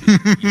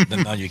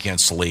now you can't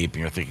sleep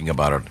and you're thinking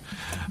about it.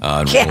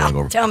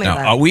 Tell me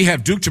about it. We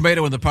have Duke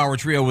Tomato and the Power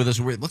Trio with us.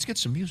 Let's get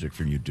some music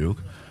from you, Duke.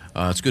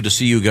 It's good to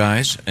see you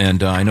guys,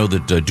 and I know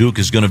that Duke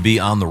is going to be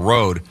on the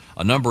road.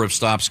 A number of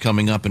stops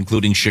coming up,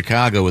 including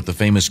Chicago at the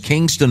famous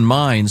Kingston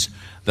Mines.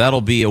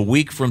 That'll be a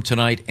week from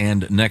tonight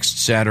and next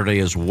Saturday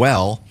as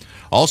well.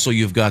 Also,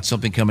 you've got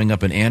something coming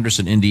up in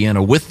Anderson,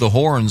 Indiana with the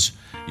Horns.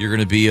 You're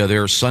going to be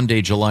there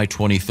Sunday, July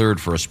 23rd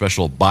for a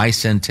special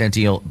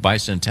bicentennial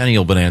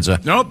bonanza.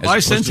 Nope,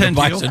 bicentennial.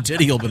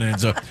 Bicentennial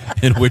bonanza.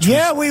 In which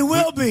we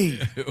will be.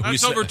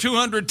 That's over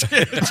 200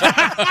 tickets.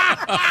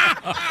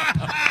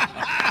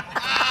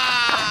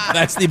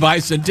 That's the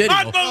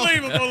bicentennial.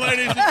 Unbelievable,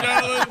 ladies and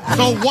gentlemen.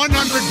 So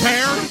 100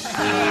 pairs?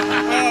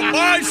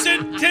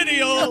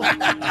 Bicentennial.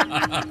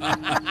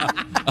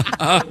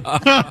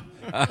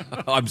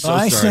 I'm so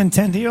sorry.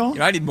 Bicentennial?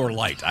 I need more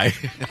light.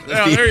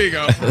 There you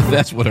go.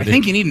 That's what it is. I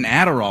think you need an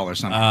Adderall or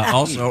something.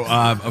 Also,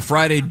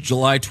 Friday,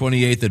 July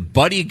 28th at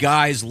Buddy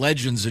Guy's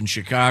Legends in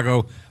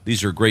Chicago.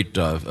 These are great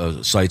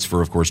sites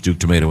for, of course, Duke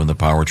Tomato and the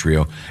Power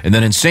Trio. And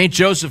then in St.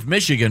 Joseph,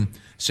 Michigan,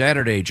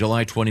 Saturday,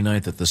 July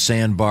 29th at the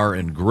Sandbar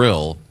and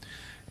Grill.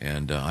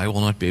 And I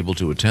will not be able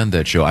to attend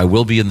that show. I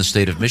will be in the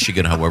state of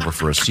Michigan, however,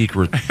 for a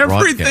secret broadcast.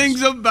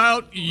 Everything's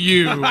about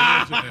you, isn't it?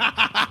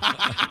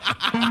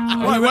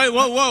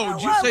 Whoa.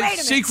 Did you say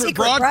secret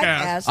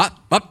broadcast?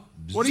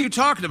 What are you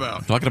talking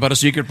about? Talking about a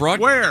secret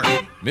broadcast.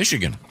 Where?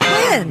 Michigan.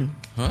 When?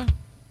 Huh?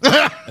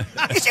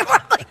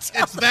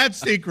 It's that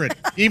secret.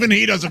 Even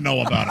he doesn't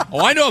know about it.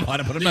 Oh, I know about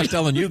it, but I'm not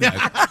telling you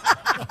guys.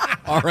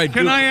 All right.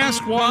 Can I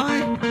ask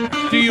why?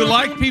 Do you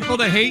like people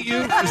to hate you?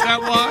 Is that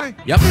why?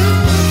 Yep.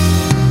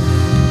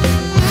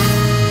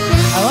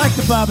 I like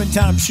the Bob and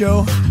Tom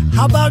Show.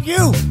 How about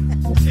you?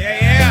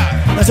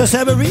 Yeah. Let's just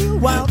have a real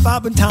wild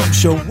Bob and Tom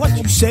Show. What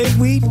you say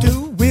we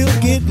do, we'll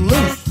get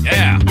loose.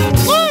 Yeah.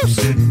 Loose.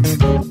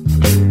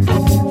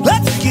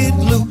 Let's get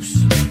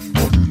loose.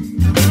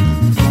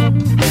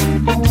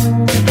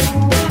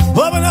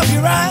 Open up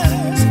your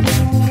eyes.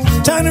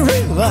 Time to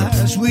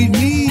realize we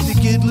need to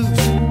get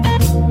loose.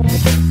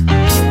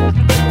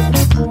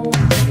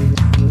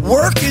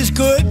 Work is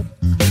good,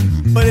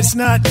 but it's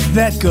not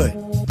that good.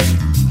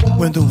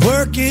 When the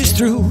work is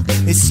through,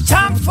 it's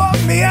time for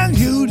me and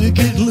you to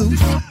get loose.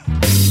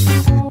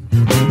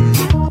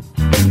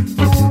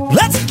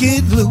 Let's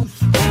get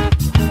loose.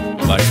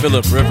 Like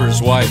Philip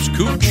Rivers' wife's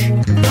cooch.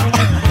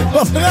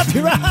 Open up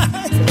your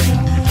eyes.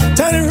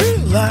 Time to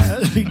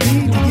realize we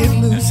need to get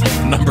loose.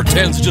 Number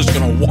 10's just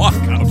going to walk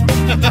out.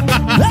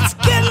 Let's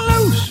get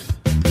loose.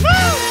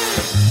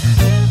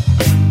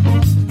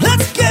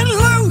 Let's get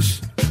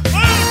loose.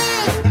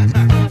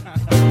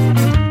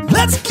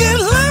 Let's get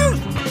loose.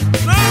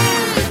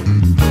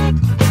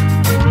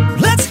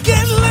 Let's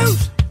get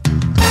loose.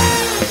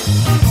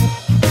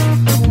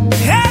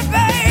 Yeah,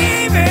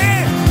 baby.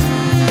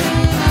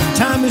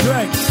 Time is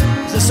right.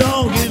 The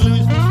song get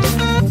loose.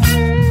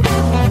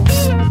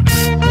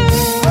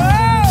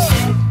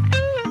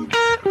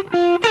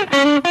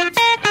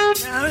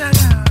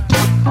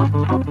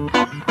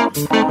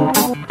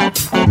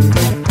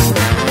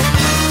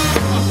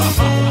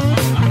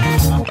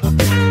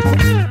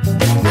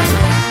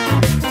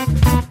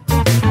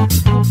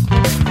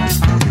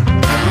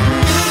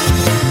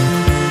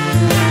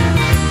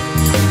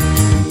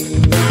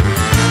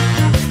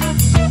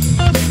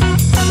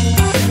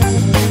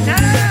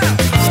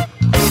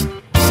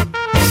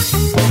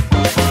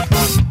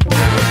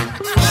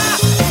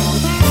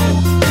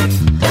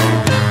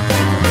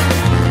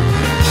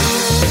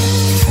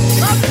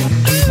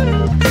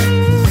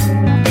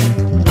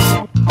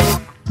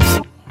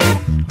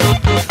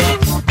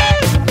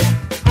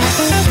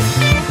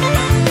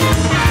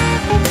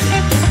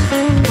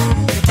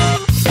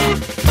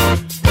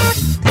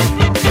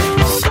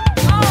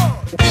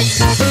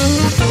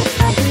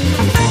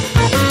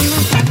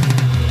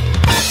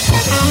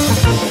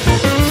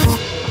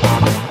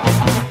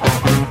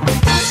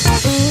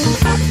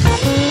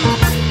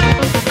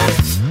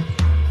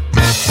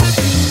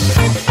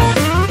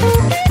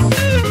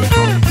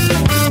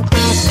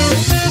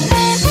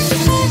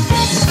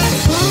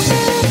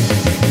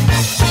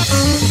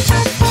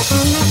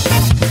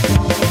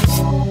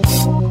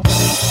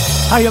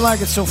 How you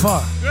like it so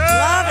far?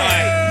 Love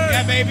it.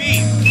 Yeah, baby.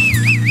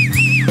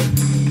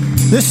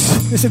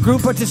 This is a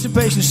group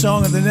participation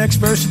song, and the next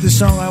verse of the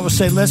song I will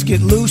say, let's get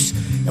loose.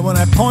 And when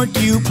I point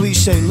to you, please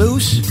say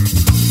loose.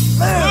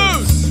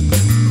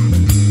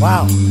 Loose!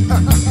 Wow.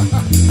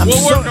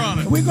 We'll work on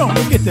it. We'll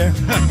get there.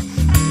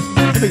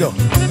 Here we go.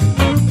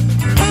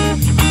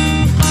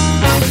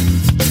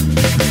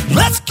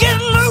 Let's get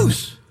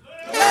loose.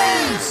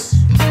 Loose.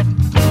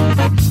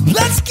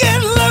 Let's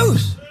get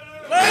loose.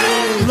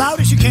 Loose. Loud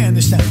as you can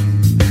this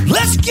time.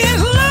 Let's get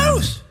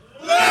loose.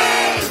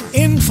 Loose.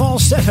 In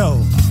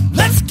falsetto.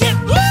 Let's get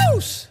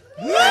loose.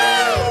 Loose.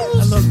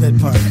 I love that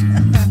part.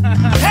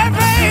 Hey,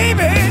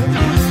 baby.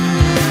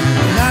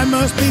 Tonight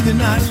must be the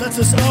night. Let's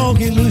us all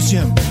get loose,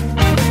 Jim.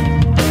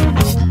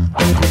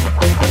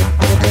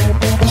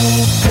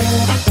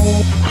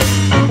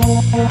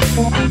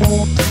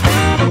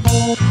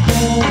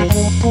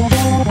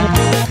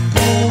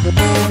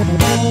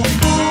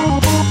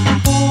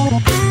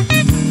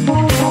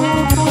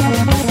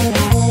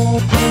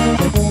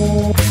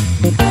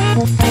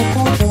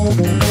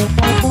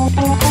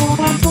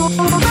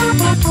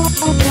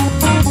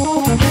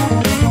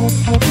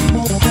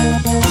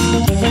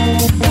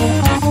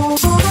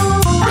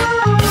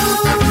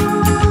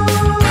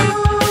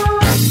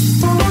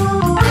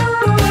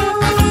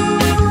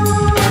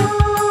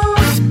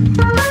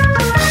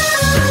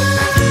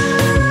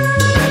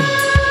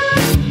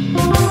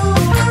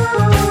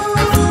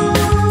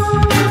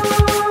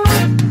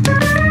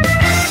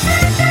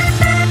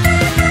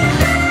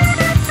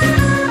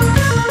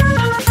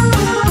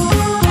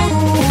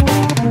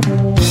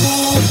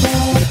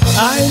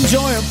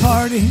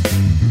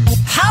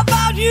 How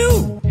about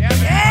you? Yeah.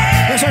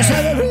 Yes, I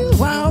said a real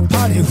wild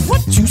party.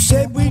 What you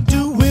said we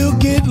do, we'll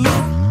get loose.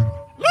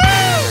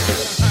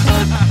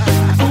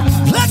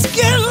 Let's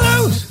get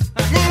loose.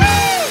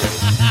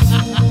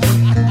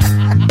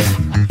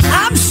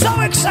 I'm so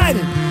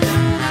excited.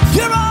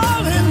 You're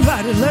all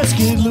invited. Let's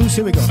get loose.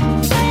 Here we go.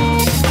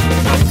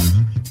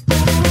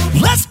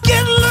 Let's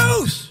get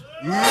loose.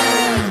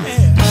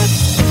 Yeah.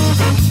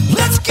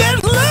 Let's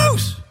get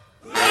loose.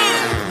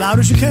 Loud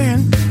as you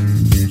can.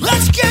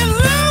 Let's get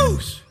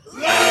loose.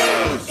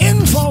 Loose.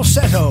 In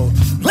falsetto.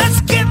 Let's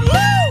get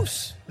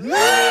loose.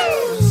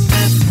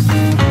 Loose.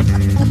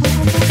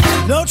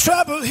 No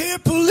trouble here,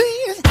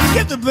 police.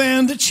 Give the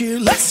band a cheer.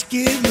 Let's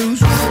get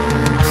loose.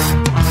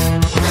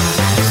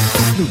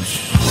 Loose. Loose.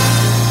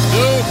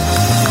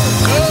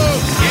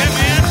 Loose. Yeah,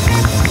 man.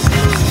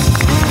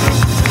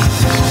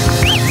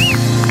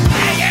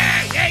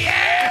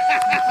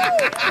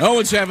 No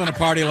one's having a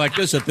party like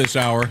this at this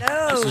hour.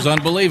 No. This is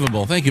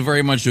unbelievable. Thank you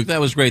very much, Duke. That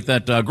was great.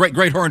 That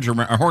great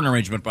horn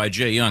arrangement by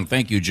Jay Young.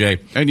 Thank you, Jay.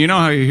 And you know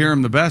how you hear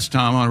him the best,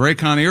 Tom, on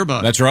Raycon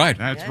earbuds. That's right.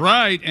 That's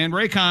right. And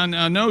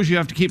Raycon knows you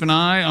have to keep an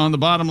eye on the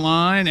bottom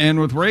line.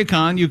 And with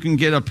Raycon, you can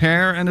get a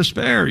pair and a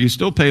spare. You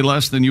still pay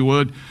less than you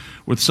would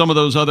with some of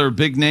those other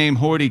big-name,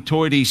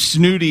 hoity-toity,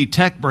 snooty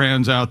tech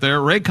brands out there.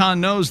 Raycon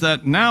knows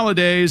that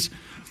nowadays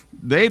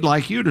they'd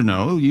like you to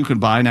know you can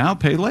buy now,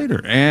 pay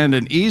later, and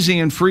an easy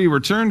and free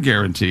return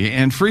guarantee,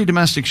 and free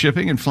domestic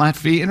shipping and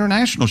flat-fee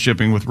international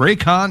shipping with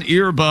Raycon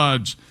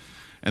earbuds.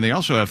 And they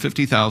also have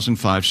 50,000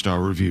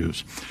 five-star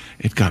reviews.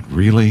 It got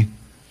really,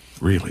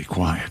 really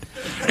quiet.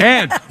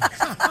 And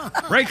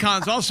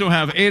Raycons also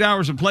have 8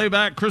 hours of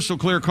playback, crystal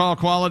clear call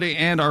quality,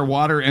 and are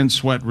water and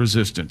sweat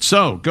resistant.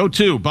 So go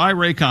to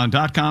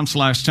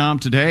buyraycon.com/Tom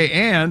today,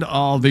 and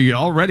all the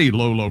already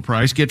low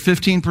price, get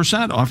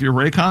 15% off your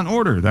Raycon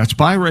order. That's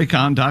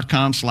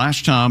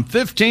buyraycon.com/Tom.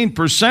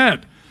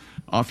 15%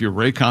 off your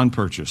Raycon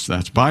purchase.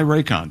 That's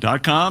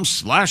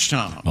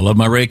buyraycon.com/Tom. I love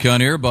my Raycon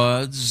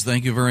earbuds.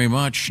 Thank you very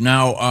much.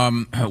 Now,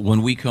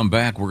 when we come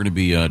back, we're going to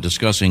be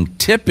discussing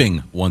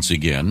tipping once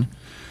again.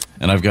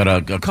 And I've got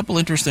a couple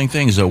interesting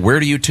things. Where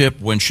do you tip?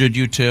 When should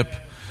you tip?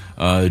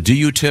 Do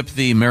you tip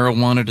the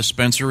marijuana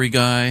dispensary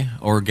guy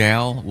or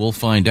gal? We'll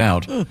find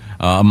out.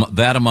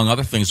 That, among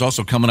other things.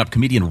 Also coming up,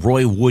 comedian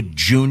Roy Wood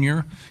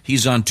Jr.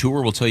 He's on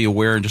tour. We'll tell you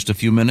where in just a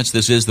few minutes.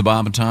 This is The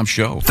Bob and Tom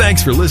Show.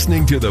 Thanks for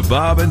listening to The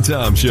Bob and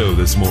Tom Show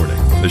this morning.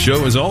 The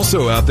show is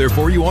also out there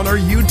for you on our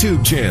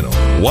YouTube channel.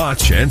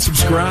 Watch and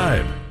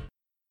subscribe.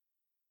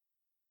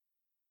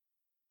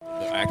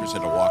 The actors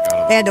had to walk out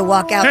of They had to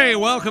walk out. Hey,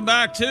 welcome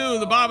back to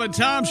the Bob and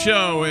Tom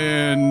Show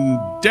in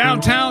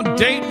downtown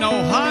Dayton,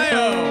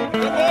 Ohio.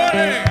 Good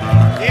morning.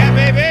 Yeah,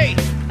 baby.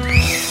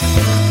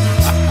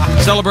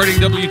 Celebrating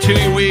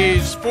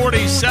WTUE's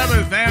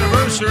 47th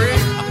anniversary.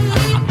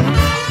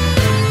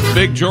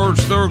 Big George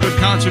Thorogood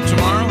concert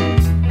tomorrow.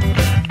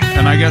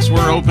 And I guess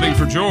we're opening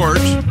for George.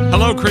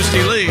 Hello,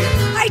 Christy Lee.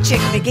 Hi, Chick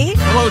McGee.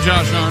 Hello,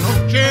 Josh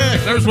Arnold.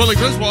 Chick. There's Willie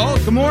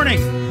Griswold. Good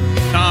morning.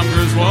 Tom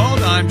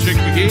Griswold. I'm Chick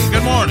McGee.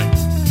 Good morning.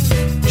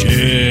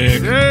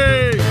 Chick.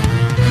 Hey.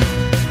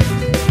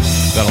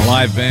 Got a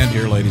live band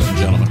here, ladies and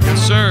gentlemen.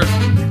 Yes, sir.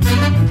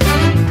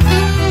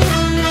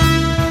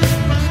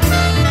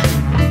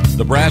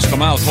 The Brass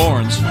Mouth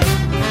Horns.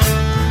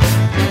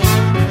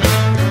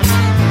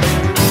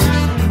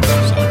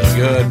 Sounding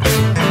good.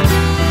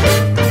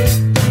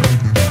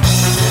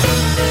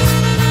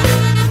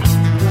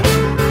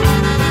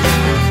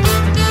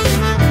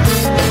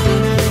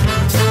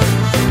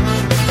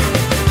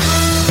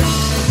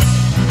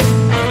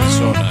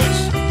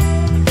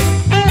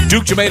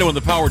 Duke Tomato and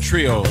the Power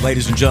Trio,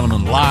 ladies and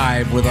gentlemen,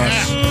 live with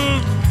us.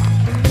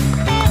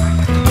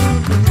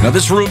 Now,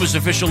 this room is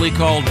officially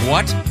called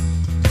what?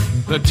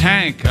 The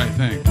Tank, I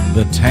think.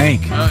 The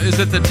Tank. Is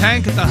it the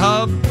Tank at the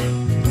Hub?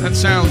 That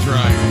sounds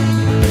right.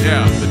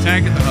 Yeah, the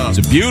Tank at the Hub.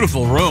 It's a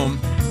beautiful room.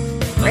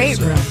 Great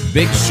room.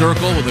 Big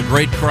circle with a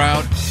great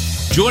crowd.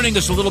 Joining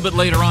us a little bit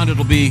later on,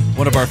 it'll be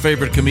one of our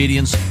favorite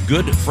comedians,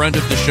 good friend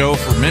of the show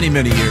for many,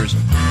 many years.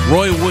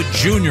 Roy Wood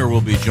Jr.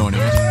 will be joining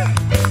us.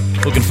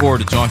 Looking forward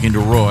to talking to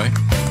Roy.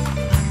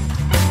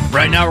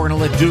 Right now, we're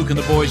going to let Duke and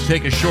the boys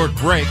take a short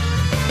break.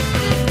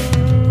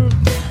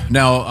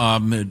 Now, I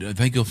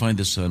think you'll find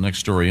this next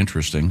story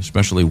interesting,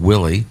 especially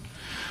Willie.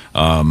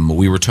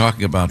 We were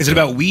talking about... Is it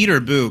about weed or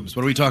boobs?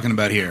 What are we talking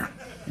about here?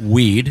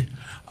 Weed.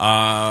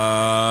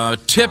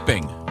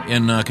 Tipping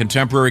in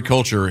contemporary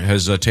culture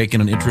has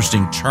taken an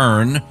interesting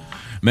turn.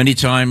 Many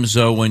times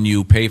when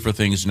you pay for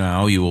things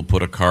now, you will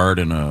put a card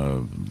in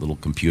a little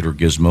computer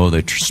gizmo.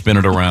 They spin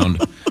it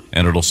around,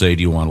 and it'll say,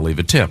 do you want to leave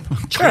a tip?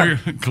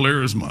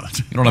 Clear as mud.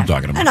 You know what I'm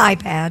talking about? An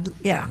iPad,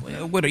 yeah.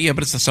 Yeah,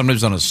 but it's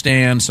sometimes on a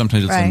stand,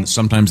 sometimes it's Right.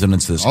 sometimes then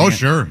it's this.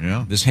 Sure,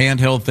 yeah. This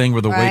handheld thing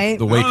where the Right.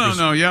 waitress.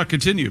 No, yeah,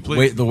 continue,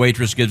 please. The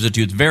waitress gives it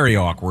to you. It's very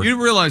awkward.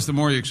 You realize the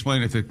more you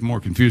explain it, the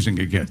more confusing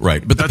it gets.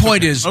 Right, but That's the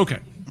point okay. is, Okay.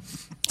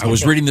 I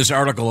was reading this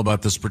article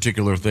about this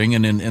particular thing,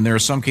 and there are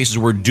some cases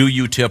where do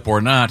you tip or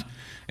not.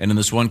 And in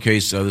this one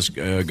case, this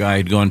guy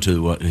had gone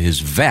to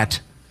his vet,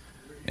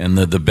 and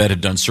the vet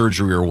had done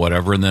surgery or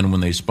whatever, and then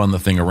when they spun the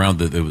thing around,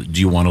 do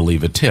you want to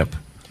leave a tip?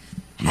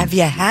 Have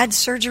you had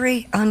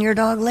surgery on your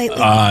dog lately?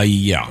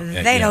 Yeah.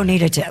 They don't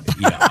need a tip.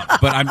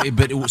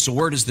 So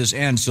where does this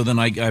end? So then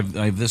I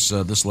have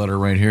this letter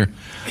right here.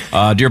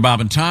 Dear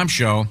Bob and Tom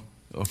Show,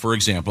 for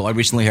example, I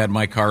recently had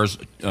my car's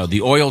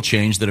the oil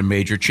changed at a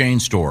major chain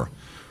store.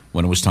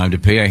 When it was time to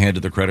pay, I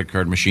handed the credit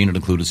card machine. It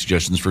included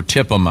suggestions for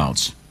tip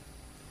amounts.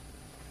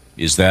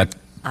 Is that...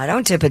 I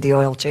don't tip at the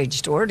oil change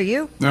store, do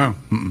you? No.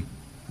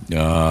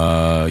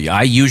 Yeah,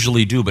 I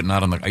usually do, but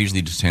not on the... I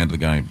usually just hand the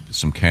guy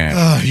some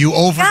cash. You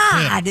over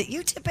God,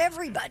 you tip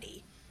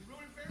everybody.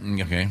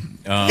 Okay.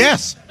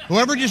 Yes.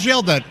 Whoever just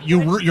yelled that,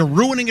 you're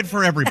ruining it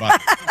for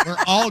everybody. We're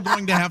all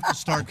going to have to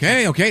start.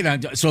 Okay. Now,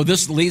 so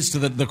this leads to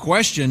the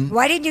question.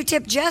 Why didn't you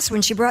tip Jess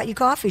when she brought you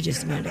coffee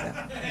just a minute ago?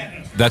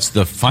 That's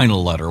the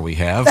final letter we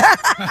have.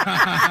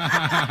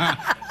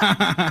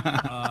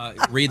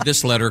 Read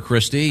this letter,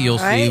 Christy. You'll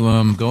see.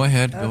 Go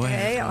ahead. Go ahead.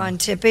 Okay, on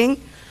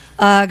tipping.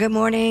 Good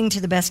morning to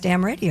the best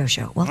damn radio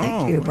show. Well,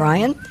 thank you,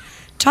 Brian.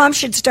 Tom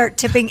should start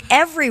tipping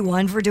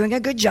everyone for doing a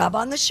good job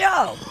on the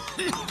show.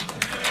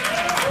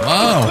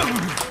 Wow.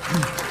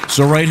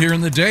 So right here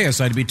in the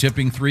dais, I'd be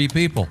tipping 3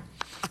 people.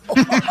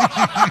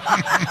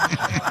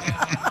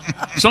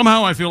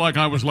 Somehow I feel like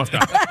I was left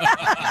out.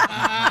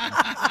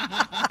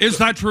 Is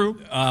that true?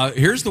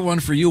 Here's the one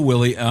for you,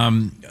 Willie.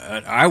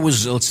 I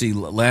was,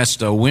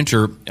 last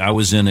winter, I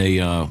was in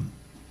a,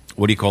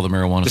 what do you call the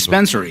marijuana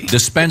Dispensary. store?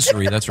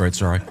 Dispensary, that's right,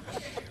 sorry.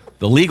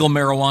 The legal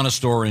marijuana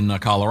store in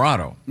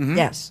Colorado. Mm-hmm.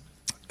 Yes.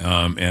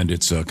 And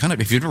it's kind of,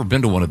 if you've ever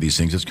been to one of these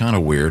things, it's kind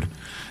of weird.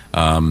 They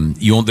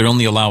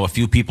only allow a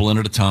few people in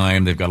at a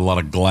time. They've got a lot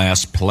of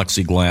glass,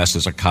 plexiglass.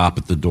 There's a cop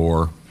at the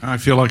door. I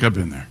feel like I've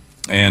been there.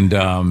 And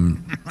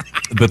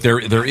but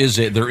there is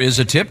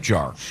a tip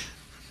jar.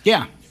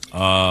 Yeah.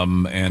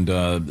 And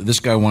this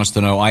guy wants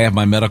to know, I have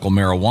my medical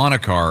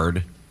marijuana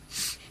card,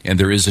 and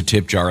there is a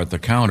tip jar at the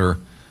counter,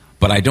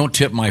 but I don't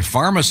tip my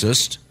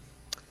pharmacist.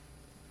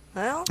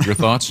 Well, your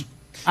thoughts?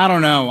 I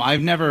don't know.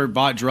 I've never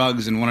bought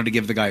drugs and wanted to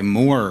give the guy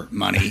more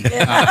money.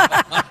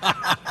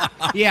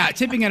 Yeah,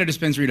 tipping at a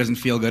dispensary doesn't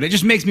feel good. It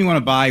just makes me want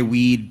to buy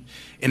weed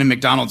in a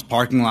McDonald's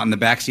parking lot in the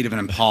backseat of an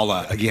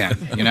Impala again,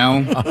 you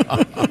know?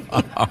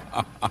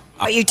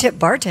 But you tip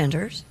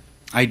bartenders.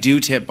 I do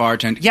tip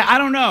bartenders. Yeah, I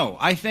don't know.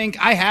 I think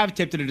I have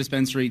tipped at a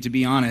dispensary, to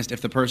be honest,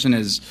 if the person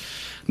is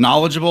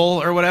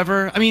knowledgeable or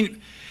whatever. I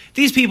mean,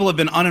 these people have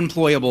been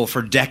unemployable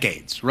for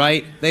decades,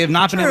 right? They have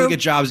not been able to get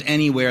jobs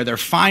anywhere. They're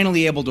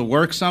finally able to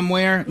work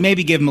somewhere.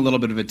 Maybe give them a little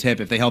bit of a tip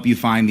if they help you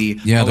find the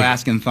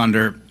Alaskan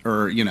Thunder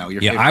or, your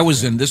favorite. I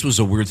was in, this was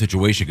a weird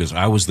situation because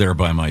I was there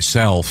by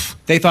myself.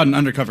 They thought an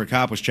undercover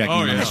cop was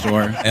checking in the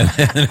store.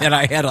 And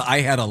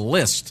I had a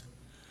list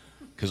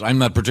because I'm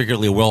not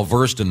particularly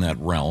well-versed in that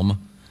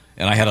realm.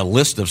 And I had a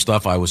list of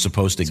stuff I was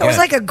supposed to get. So it was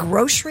like a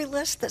grocery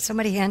list that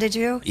somebody handed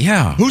you?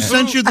 Yeah. Who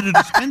sent you to the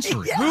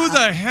dispensary? Yeah. Who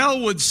the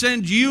hell would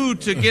send you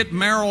to get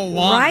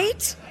marijuana?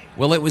 Right?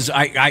 Well, it was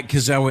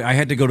because I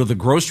had to go to the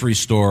grocery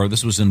store.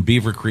 This was in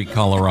Beaver Creek,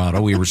 Colorado.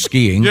 We were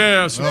skiing.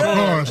 Yes, of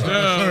course.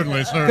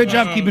 Certainly. Good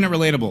job keeping it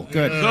relatable.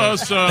 Good.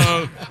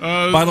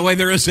 By the way,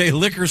 there is a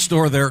liquor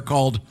store there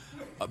called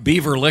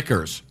Beaver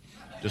Liquors.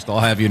 Just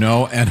I'll have you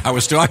know. And I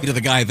was talking to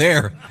the guy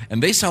there,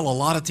 and they sell a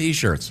lot of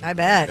T-shirts. I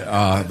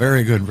bet.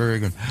 Very good, very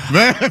good.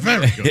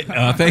 Very good.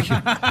 Thank you.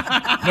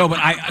 No, but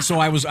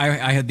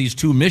I had these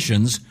 2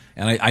 missions,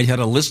 and I had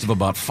a list of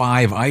about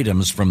 5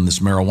 items from this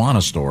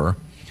marijuana store,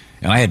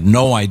 and I had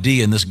no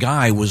idea. And this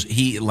guy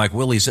like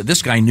Willie said,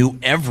 this guy knew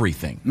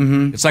everything.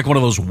 Mm-hmm. It's like one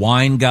of those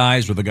wine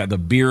guys or the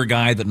beer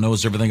guy that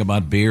knows everything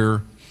about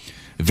beer.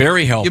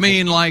 Very helpful. You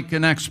mean like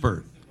an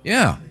expert?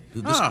 Yeah.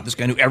 This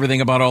guy knew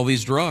everything about all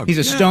these drugs. He's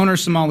a stoner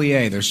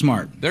sommelier. They're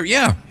smart.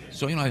 Yeah.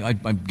 So, I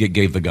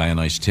gave the guy a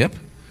nice tip.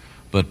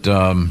 But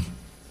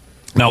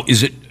now,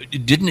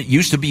 didn't it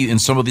used to be in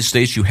some of these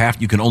states you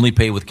can only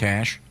pay with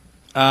cash?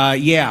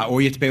 Yeah,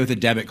 or you have to pay with a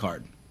debit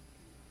card.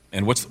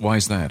 And why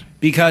is that?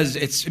 Because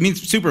it's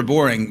super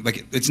boring.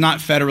 Like, it's not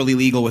federally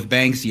legal with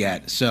banks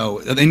yet. So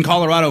in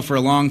Colorado, for a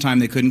long time,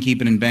 they couldn't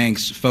keep it in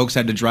banks. Folks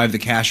had to drive the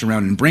cash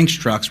around in Brinks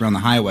trucks around the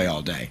highway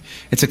all day.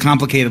 It's a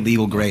complicated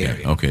legal gray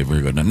area. Okay,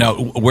 very good. Now,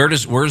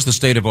 where's the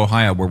state of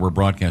Ohio where we're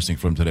broadcasting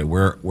from today?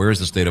 Where is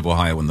the state of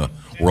Ohio in the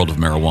world of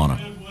marijuana?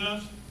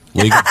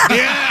 Legal?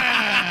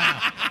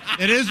 Yeah,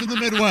 it is in the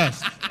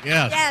Midwest.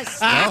 Yes.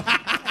 Well,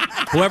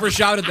 whoever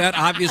shouted that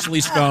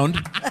obviously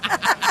stoned.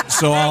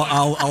 So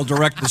I'll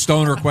direct the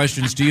stoner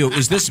questions to you.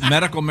 Is this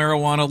medical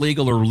marijuana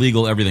legal or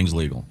legal? Everything's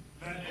legal.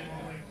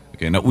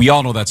 Okay. Now we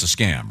all know that's a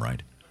scam,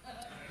 right?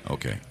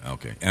 Okay.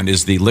 And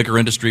is the liquor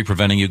industry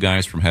preventing you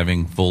guys from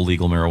having full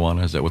legal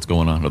marijuana? Is that what's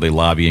going on? Are they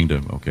lobbying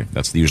to? Okay,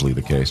 that's usually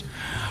the case.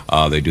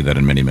 They do that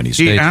in many states.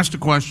 He asked a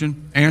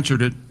question,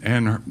 answered it,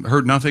 and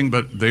heard nothing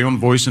but the own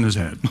voice in his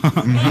head.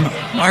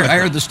 I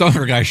heard the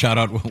stoner guy shout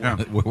out.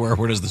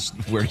 Where does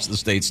the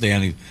state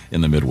stand in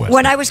the Midwest?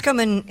 When I was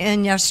coming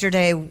in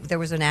yesterday, there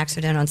was an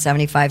accident on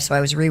 75, so I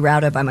was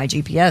rerouted by my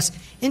GPS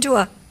into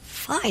a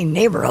fine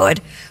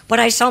neighborhood. But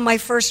I saw my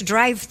first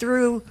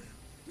drive-through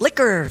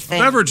liquor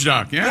thing. Beverage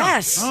dock, yeah.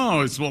 Yes.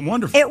 Oh, it's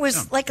wonderful. It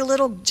was like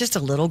just a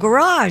little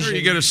garage. Sure,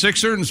 you get a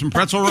sixer and some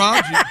pretzel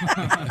rods.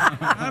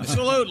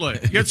 Absolutely.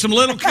 You get some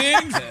Little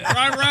Kings.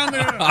 Drive around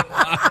there.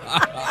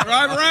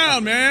 Drive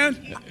around,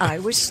 man. I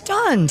was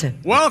stunned.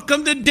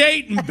 Welcome to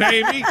Dayton,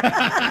 baby.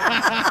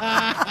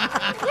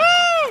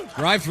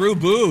 Drive-through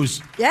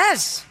booze.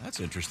 Yes. That's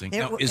interesting.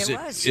 It was.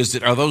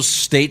 Are those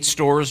state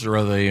stores or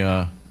are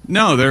they?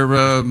 No, they're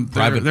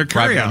private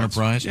carry-outs.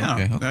 enterprise.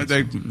 Yeah,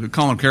 Okay. They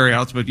call them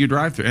carry-outs, but you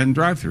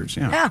drive-throughs.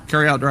 Yeah,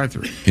 carry-out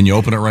drive-through. Can you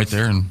open it right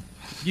there? And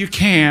you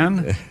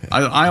can.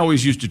 I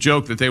always used to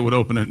joke that they would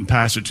open it and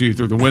pass it to you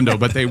through the window,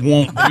 but they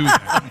won't do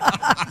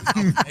that.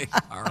 Okay.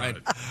 All right.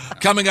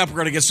 Coming up, we're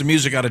going to get some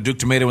music out of Duke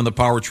Tomato and the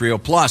Power Trio.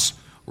 Plus,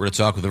 we're going to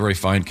talk with a very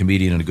fine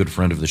comedian and a good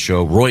friend of the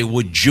show, Roy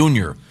Wood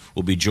Jr.,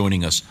 will be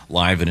joining us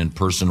live and in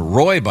person.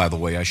 Roy, by the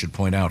way, I should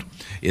point out,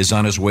 is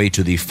on his way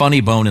to the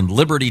Funny Bone in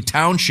Liberty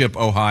Township,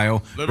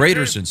 Ohio,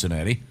 Greater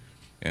Cincinnati.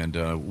 And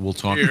we'll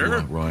talk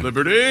to Roy.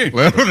 Liberty.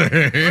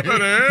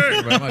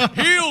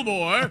 Heel,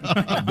 boy.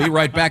 Be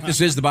right back.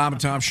 This is the Bob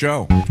and Tom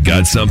Show.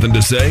 Got something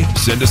to say?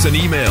 Send us an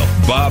email,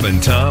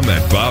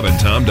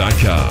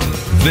 bobandtom@bobandtom.com.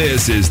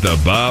 This is the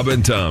Bob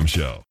and Tom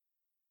Show.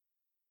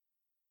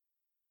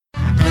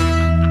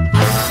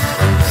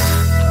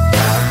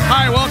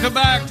 Hi, welcome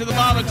back to the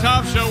Bob and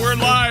Tom Show. We're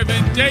live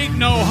in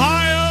Dayton,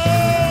 Ohio,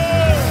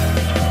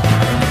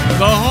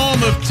 the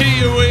home of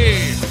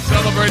TUE,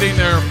 celebrating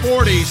their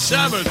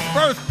 47th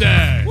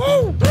birthday.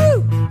 Woo!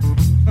 Woo!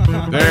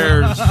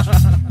 There's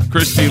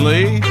Christy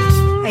Lee.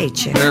 Hey,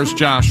 Chick. There's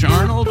Josh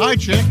Arnold. Hi,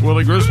 Chick.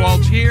 Willie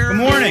Griswold's here. Good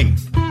morning.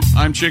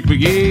 I'm Chick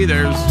McGee.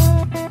 There's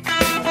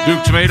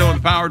Duke Tomato and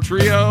the Power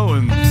Trio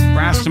and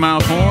Brass to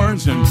Mouth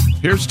Horns. And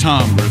here's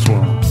Tom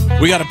Griswold.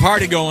 We got a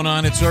party going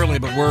on. It's early,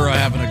 but we're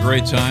having a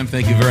great time.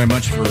 Thank you very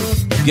much for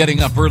getting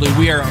up early.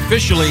 We are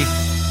officially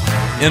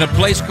in a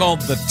place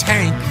called The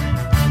Tank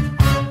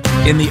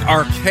in the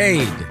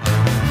Arcade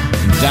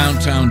in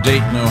downtown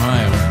Dayton,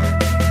 Ohio.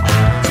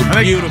 It's a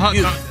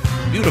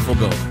beautiful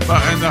building.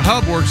 And the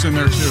hub works in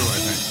there, too, I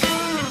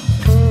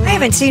think. I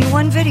haven't seen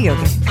one video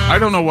game. I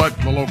don't know what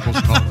the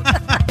locals call it.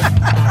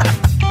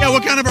 Yeah,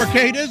 what kind of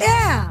arcade is it?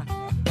 Yeah.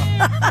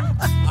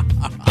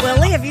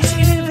 Willie, have you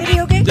seen any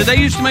video games? Did they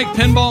used to make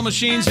pinball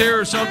machines here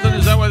or something?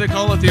 Is that why they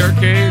call it the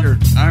arcade? Or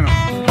I don't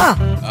know.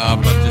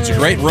 But it's a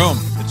great room.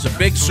 It's a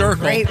big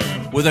circle Great.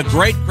 with a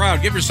great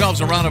crowd. Give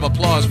yourselves a round of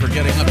applause for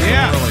getting up so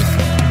early.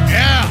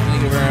 Yeah.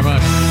 Thank you very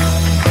much.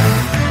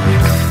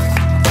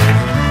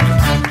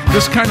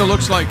 This kind of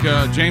looks like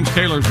James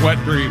Taylor's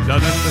Wet Dream,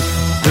 doesn't it?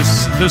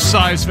 This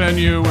size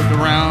venue with the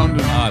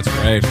round. Oh, it's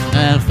great.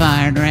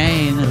 Fire and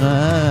rain.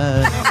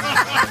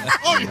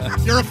 Oh,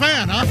 you're a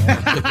fan, huh?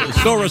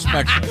 So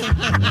respectful.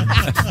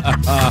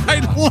 I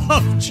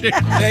love James.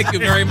 Thank you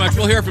very much.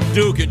 We'll hear from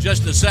Duke in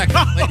just a second,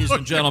 ladies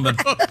and gentlemen.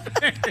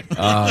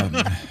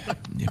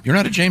 You're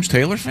not a James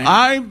Taylor fan?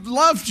 I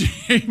love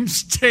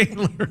James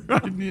Taylor.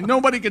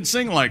 Nobody can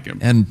sing like him.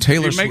 And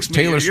Taylor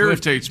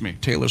irritates me.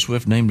 Taylor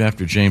Swift named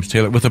after James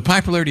Taylor. With the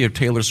popularity of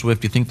Taylor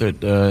Swift, do you think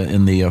that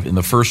in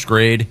the first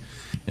grade,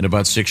 in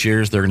about 6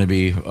 years, they're going to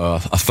be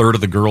a third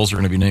of the girls are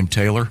going to be named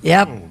Taylor?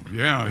 Yep. Oh,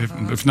 yeah,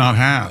 if not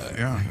half.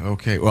 Yeah.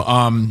 Okay.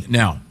 Well,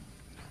 now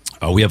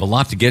we have a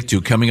lot to get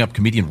to. Coming up,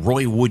 comedian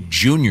Roy Wood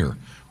Jr.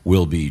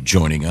 will be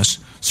joining us.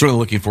 Certainly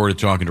looking forward to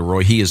talking to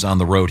Roy. He is on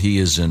the road. He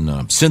is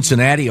in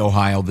Cincinnati,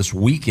 Ohio this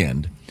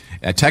weekend,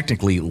 at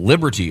technically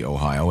Liberty,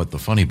 Ohio, at the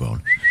Funny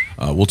Bone.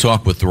 We'll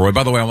talk with Roy.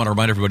 By the way, I want to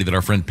remind everybody that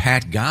our friend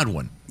Pat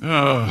Godwin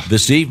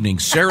this evening,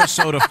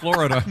 Sarasota,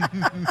 Florida.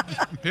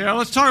 Yeah,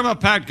 let's talk about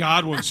Pat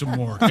Godwin some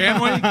more,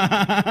 can we?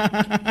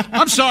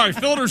 I'm sorry,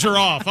 filters are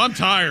off. I'm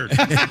tired.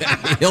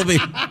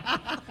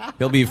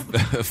 He'll be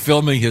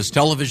filming his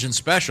television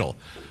special,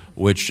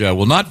 which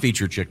will not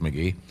feature Chick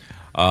McGee.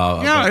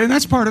 And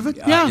that's part of it.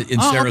 Yeah, in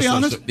I'll Sarasota. be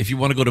honest. So if you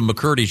want to go to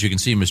McCurdy's, you can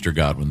see Mr.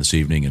 Godwin this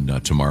evening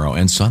and tomorrow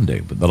and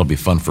Sunday. But that'll be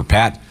fun for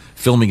Pat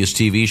filming his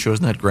TV show.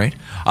 Isn't that great?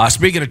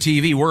 Speaking of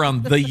TV, we're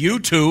on the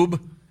YouTube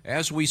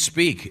as we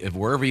speak. If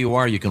wherever you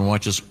are, you can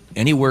watch us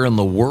anywhere in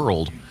the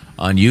world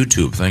on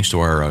YouTube. Thanks to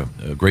our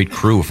great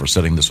crew for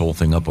setting this whole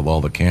thing up with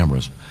all the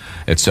cameras,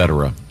 et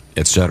cetera,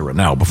 et cetera.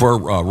 Now, before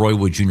Roy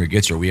Wood Jr.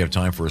 gets here, we have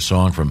time for a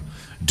song from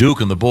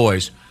Duke and the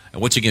Boys.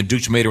 And once again,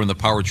 Duke Mader and the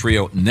Power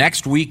Trio.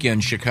 Next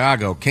weekend,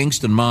 Chicago,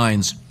 Kingston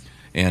Mines,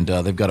 and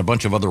they've got a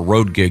bunch of other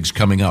road gigs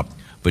coming up.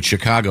 But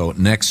Chicago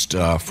next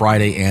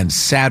Friday and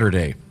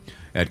Saturday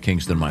at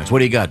Kingston Mines. What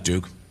do you got,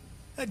 Duke?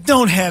 I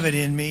don't have it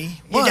in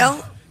me. You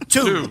don't?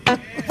 2.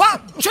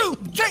 1, 2,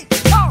 3,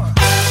 4.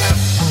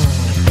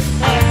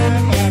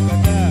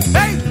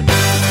 Hey!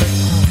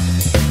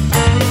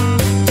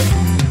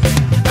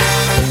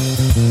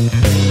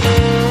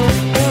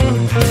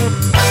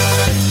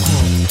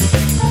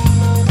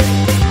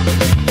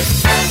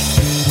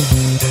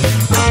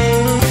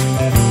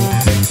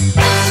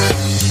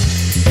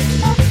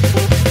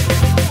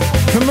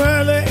 From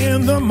early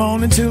in the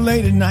morning till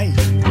late at night,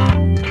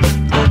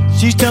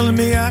 she's telling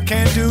me I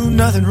can't do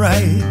nothing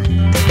right.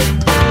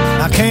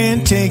 I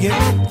can't take it.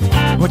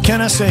 What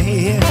can I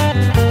say?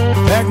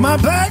 Pack my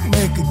bag,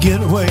 make a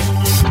getaway.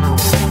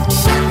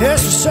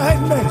 Yes, for sight,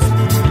 baby.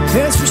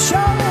 Yes, for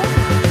sure.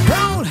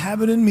 Don't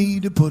have it in me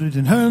to put it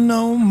in her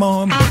no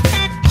more.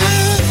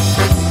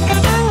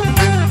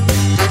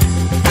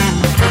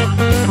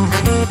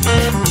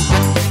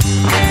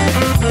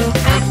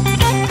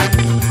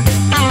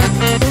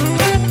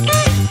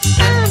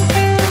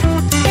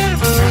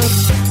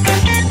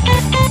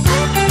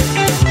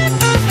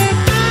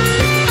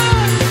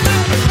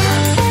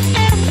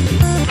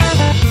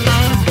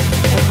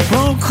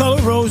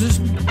 Color roses,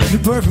 the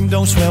perfume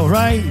don't smell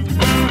right.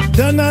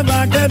 Does not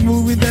like that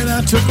movie that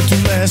I took her to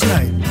last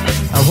night.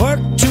 I work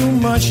too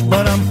much,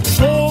 but I'm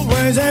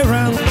always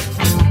around.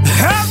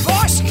 Her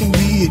voice can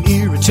be an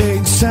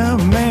irritating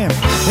sound, man.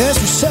 That's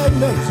for certain,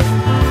 baby.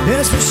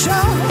 That's for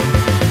sure.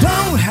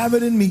 Don't have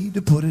it in me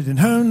to put it in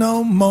her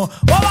no more.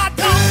 Well, I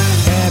don't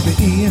have it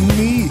in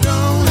me.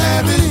 Don't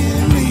have it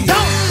in me.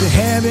 Don't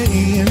have it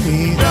in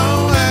me.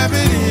 Don't have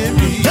it in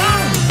me.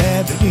 Don't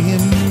have it in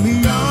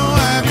me. Don't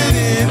have it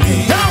in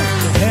me. Don't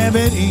have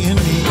it in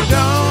me.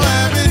 Don't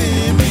have it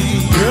in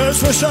me. Yes,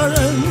 for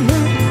certain.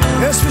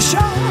 Yes, for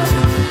sure.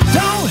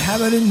 Don't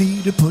have it in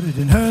me to put it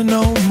in her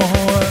no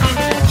more.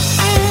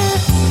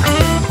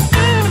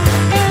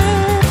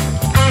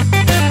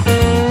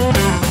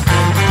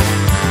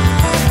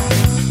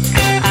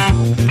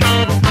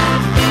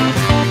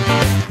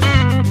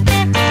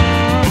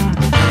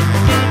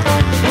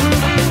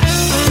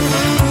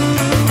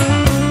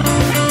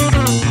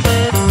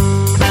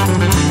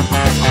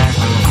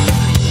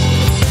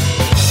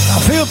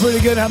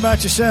 Pretty good. How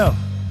about yourself?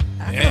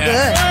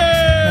 Yeah.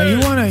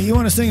 Now you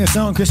wanna sing a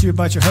song, Chrissy,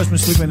 about your husband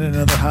sleeping in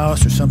another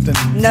house or something?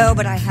 No,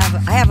 but I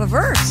have a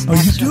verse. Oh,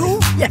 actually. You do?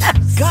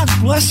 Yes. God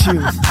bless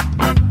you.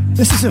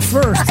 This is a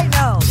first. I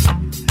know.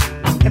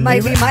 It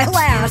might be my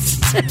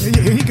last.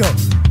 Here you go.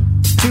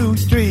 2,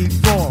 3,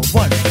 4,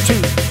 1,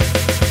 2.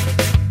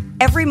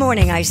 Every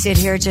morning I sit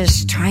here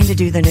just trying to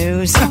do the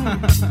news.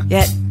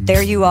 Yet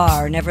there you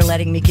are, never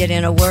letting me get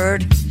in a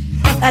word.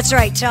 That's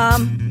right,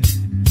 Tom.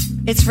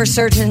 It's for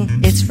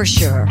certain, it's for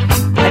sure.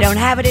 I don't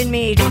have it in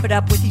me to put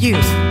up with you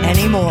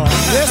anymore.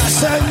 Yes, for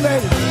certain,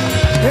 baby.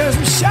 Yes,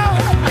 for sure.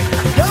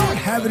 Don't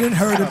have it in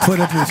her to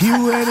put up with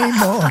you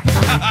anymore.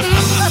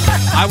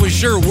 I was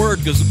sure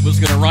word was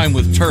going to rhyme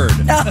with turd.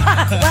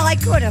 Well, I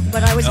could have,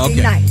 but I was being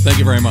nice. Thank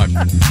you very much.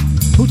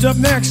 Who's up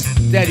next?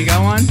 Dad, you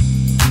got one?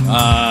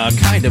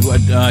 Kind of.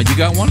 You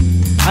got one?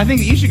 I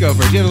think you should go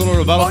first. You had a little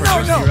rebuttal for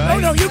Chrissy, right?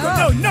 No, you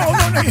go. No.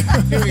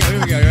 Here we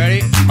go. You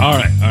ready? All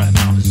right.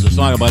 Now, this is a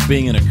song about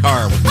being in a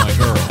car with my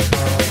girl.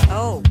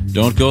 Oh.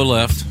 Don't go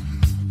left,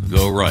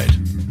 go right.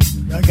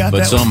 I got but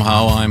that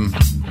somehow I'm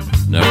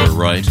never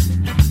right.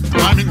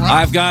 Rhyming right.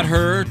 I've got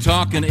her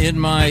talking in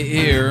my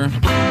ear.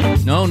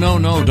 No,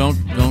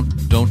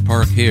 don't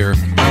park here.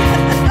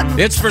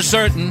 It's for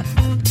certain.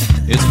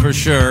 It's for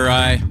sure.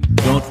 I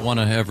don't want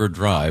to ever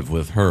drive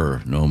with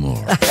her no more.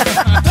 Don't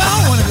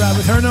want to drive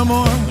with her no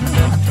more.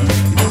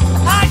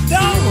 I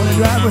don't want to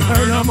drive with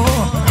her no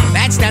more.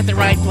 That's not the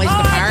right place to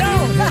park.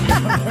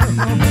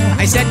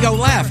 I said go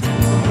left.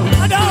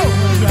 I don't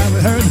want to drive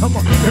with her no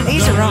more.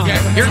 These are wrong.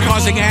 You're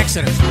causing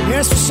accidents.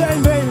 Yes, for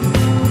certain, baby.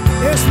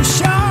 Yes, for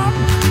sure.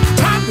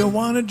 Time to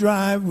want to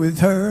drive with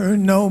her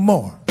no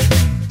more.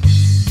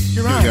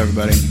 You're right. Here we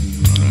go, everybody.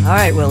 All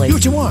right, Willie. Do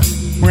what you want.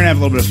 We're going to have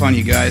a little bit of fun,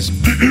 you guys.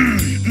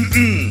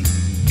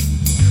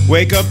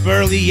 Wake up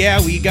early,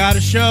 yeah, we got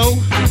a show.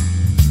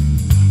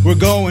 We're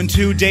going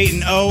to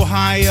Dayton,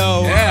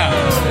 Ohio. Yeah.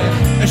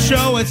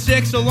 show at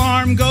 6,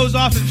 alarm goes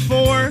off at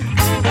 4.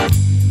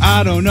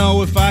 I don't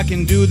know if I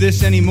can do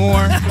this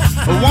anymore. 1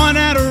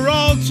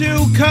 Adderall,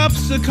 2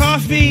 cups of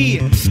coffee,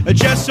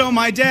 just so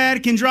my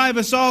dad can drive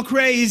us all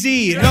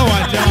crazy. No,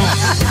 I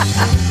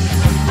don't.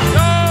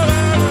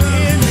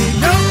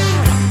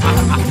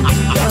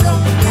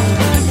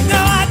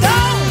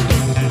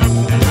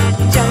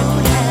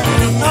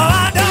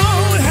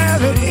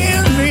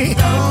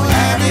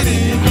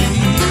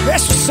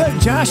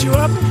 Josh, you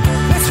up?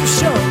 That's your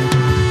show.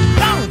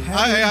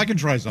 I can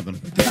try something.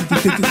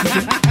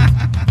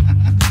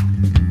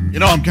 You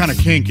know, I'm kind of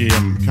kinky.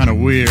 I'm kind of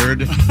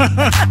weird.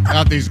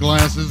 Got these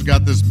glasses,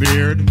 got this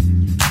beard.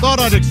 Thought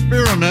I'd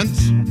experiment.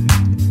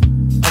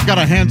 I've got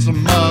a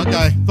handsome mug.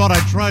 I thought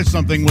I'd try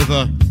something with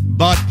a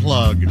butt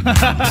plug.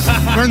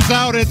 Turns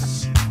out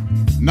it's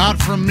not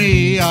from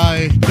me.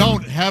 I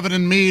don't have it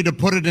in me to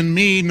put it in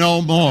me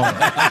no more. Don't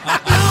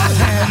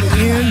have it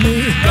in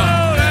me.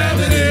 Don't have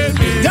it in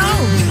me.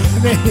 Don't.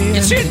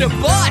 It's in the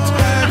butt.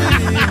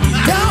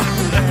 Don't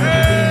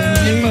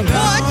have it in the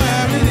butt.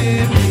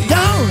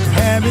 Don't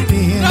have it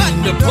in. Not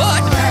in the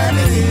butt.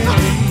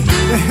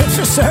 That's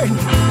for certain.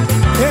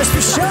 That's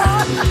for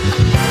sure.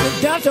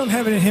 But don't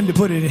have it in him to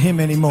put it in him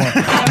anymore.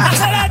 I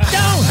said I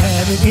don't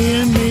have it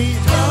in me.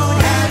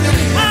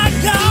 I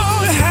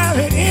don't have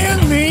it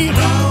in me. No,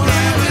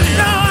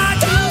 I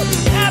don't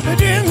have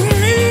it in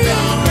me.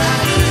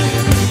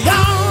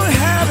 Don't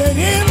have it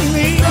in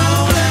me.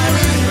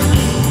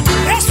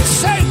 That's for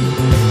certain.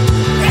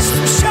 That's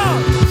for sure.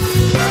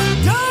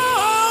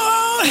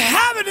 Don't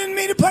have it in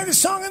me to play the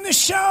song on the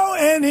show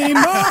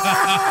anymore.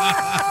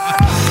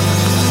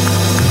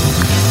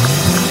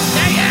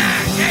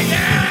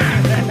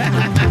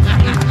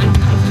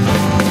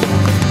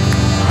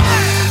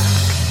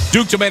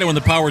 Duke Tomato and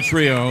the Power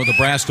Trio, the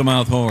Brass to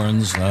Mouth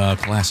Horns,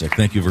 classic.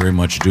 Thank you very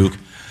much, Duke.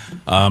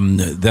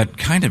 That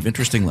kind of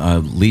interesting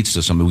leads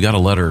to something. We got a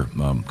letter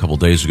a couple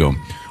days ago.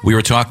 We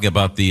were talking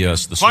about the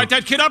Fight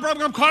that kid up, or I'm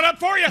going to call up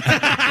for you.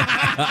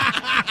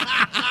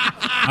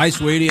 Hi,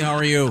 sweetie. How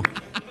are you?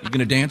 You going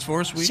to dance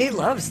for us, sweetie? She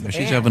loves that.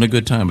 She's having a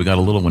good time. We got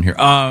a little one here.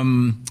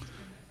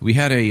 We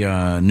had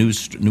a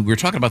we were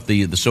talking about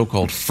the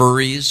so-called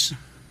furries.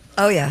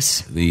 Oh,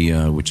 yes.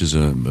 Which is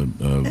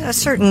a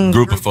certain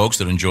group of folks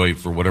that enjoy,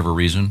 for whatever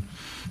reason,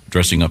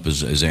 dressing up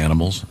as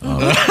animals.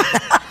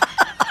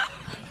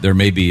 There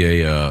may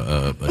be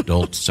a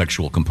adult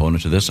sexual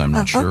component to this. I'm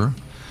not sure.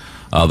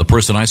 The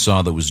person I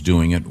saw that was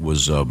doing it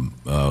was in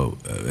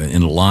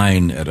a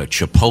line at a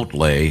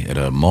Chipotle at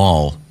a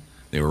mall.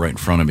 They were right in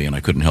front of me, and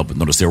I couldn't help but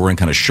notice they were wearing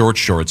kind of short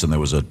shorts, and there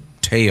was a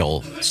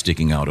tail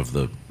sticking out of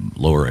the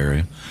lower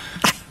area.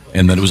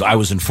 And then I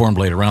was informed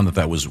later on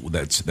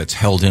that's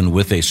held in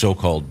with a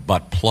so-called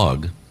butt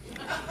plug.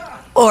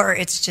 Or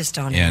it's just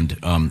on. And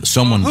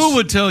someone who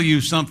would tell you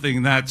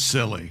something that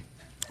silly?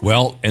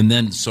 Well, and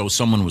then so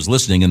someone was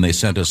listening, and they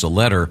sent us a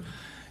letter,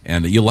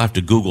 and you'll have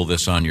to Google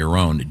this on your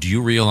own. Do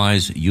you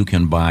realize you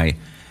can buy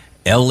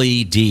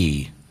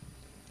LED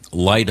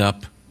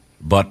light-up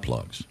butt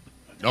plugs?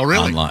 Oh,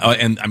 really? Online.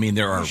 And I mean,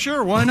 there are.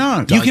 Sure, why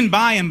not? You can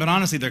buy them, but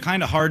honestly, they're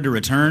kind of hard to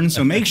return.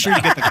 So make sure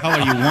you get the color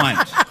you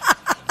want.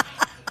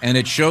 And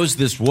it shows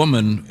this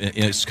woman.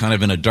 It's kind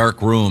of in a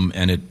dark room,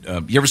 and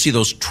you ever see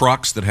those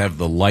trucks that have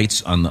the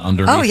lights on the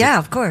underneath? Oh yeah,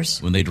 of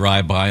course. When they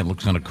drive by, it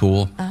looks kind of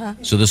cool.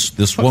 So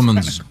this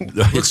woman's,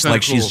 it's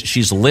like cool.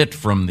 she's lit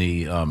from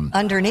the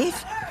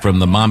underneath, from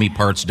the mommy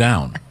parts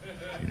down.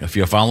 If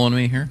you're following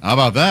me here, how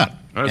about that?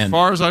 As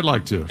far as I'd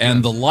like to.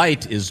 And the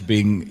light is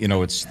being,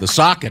 it's the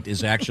socket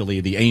is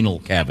actually the anal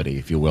cavity,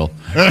 if you will,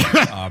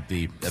 at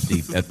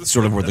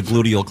sort of where the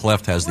gluteal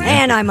cleft has the.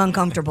 And I'm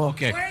uncomfortable.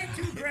 Okay.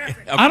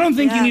 I don't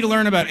think you need to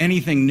learn about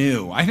anything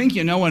new. I think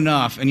you know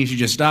enough, and you should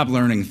just stop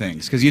learning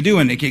things because you do,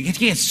 and it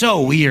gets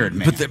so weird,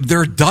 man. But there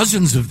are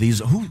dozens of these.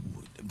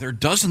 There are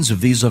dozens of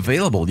these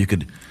available. You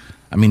could.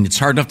 I mean, it's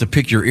hard enough to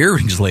pick your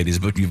earrings, ladies,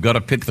 but you've got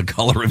to pick the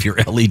color of your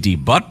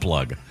LED butt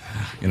plug.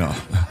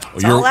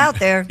 It's all out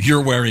there.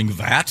 You're wearing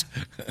that.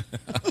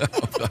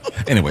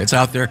 Anyway, it's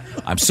out there.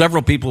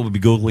 Several people will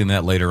be Googling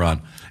that later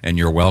on, and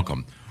you're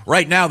welcome.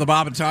 Right now, the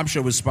Bob and Tom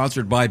Show is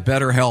sponsored by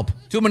BetterHelp.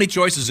 Too many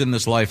choices in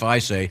this life, I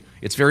say.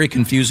 It's very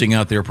confusing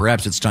out there.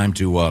 Perhaps it's time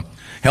to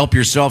help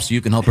yourself so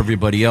you can help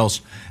everybody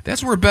else.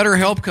 That's where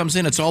BetterHelp comes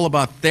in. It's all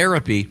about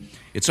therapy.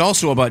 It's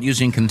also about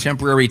using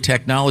contemporary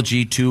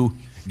technology to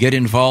get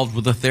involved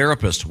with a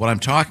therapist. What I'm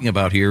talking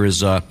about here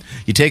is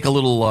you take a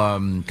little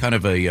kind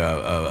of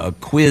a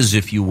quiz,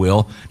 if you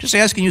will, just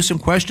asking you some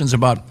questions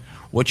about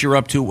what you're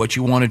up to, what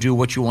you want to do,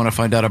 what you want to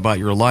find out about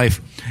your life.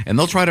 And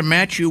they'll try to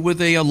match you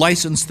with a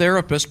licensed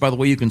therapist. By the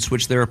way, you can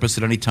switch therapists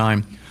at any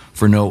time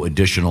for no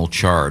additional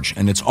charge.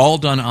 And it's all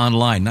done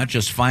online, not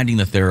just finding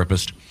the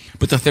therapist,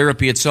 but the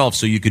therapy itself.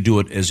 So you could do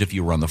it as if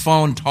you were on the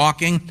phone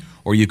talking,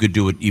 or you could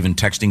do it even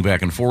texting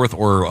back and forth,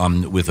 or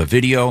with a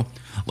video,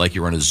 like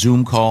you're on a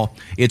Zoom call.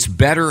 It's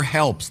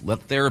BetterHelp. Let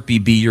therapy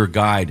be your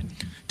guide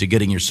to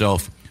getting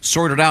yourself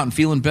sorted out and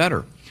feeling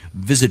better.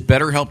 Visit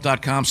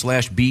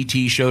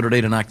BetterHelp.com/BT Show today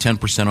to knock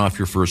 10% off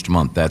your first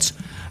month. That's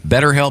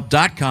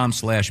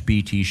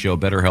BetterHelp.com/BT Show.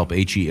 BetterHelp,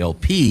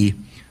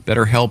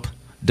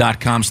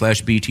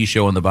 BetterHelp.com/BT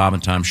Show and the Bob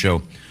and Tom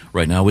Show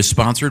right now is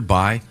sponsored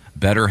by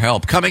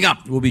BetterHelp. Coming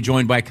up, we'll be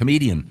joined by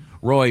comedian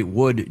Roy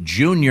Wood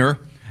Jr.,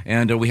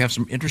 and we have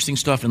some interesting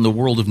stuff in the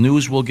world of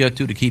news we'll get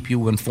to keep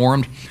you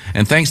informed.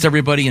 And thanks to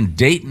everybody in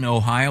Dayton,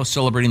 Ohio,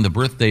 celebrating the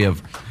birthday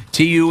of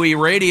TUE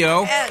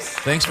Radio. Yes.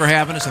 Thanks for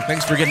having us, and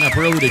thanks for getting up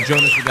early to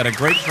join us. We've got a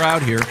great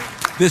crowd here.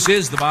 This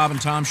is the Bob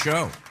and Tom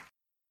Show.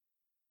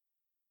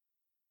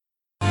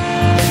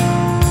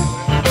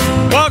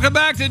 Welcome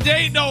back to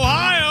Dayton,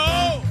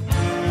 Ohio.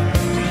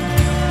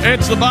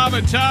 It's the Bob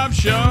and Tom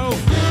Show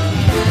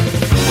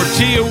for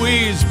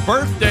TUE's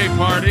birthday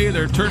party.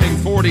 They're turning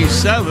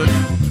 47.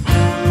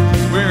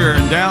 We're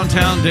in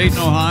downtown Dayton,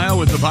 Ohio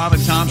with the Bob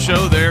and Tom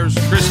Show. There's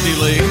Christy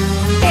Lee.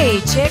 Hey,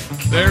 Chick.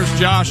 There's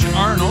Josh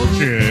Arnold.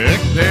 Chick.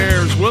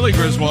 There's Willie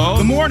Griswold.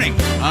 Good morning.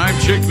 I'm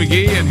Chick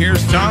McGee, and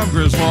here's Tom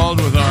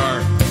Griswold with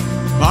our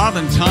Bob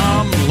and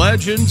Tom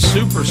legend,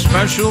 super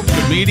special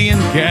comedian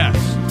guest.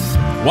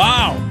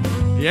 Wow.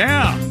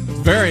 Yeah.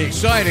 Very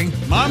exciting.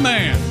 My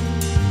man.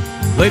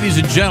 Ladies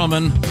and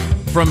gentlemen,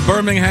 from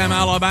Birmingham,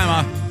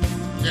 Alabama,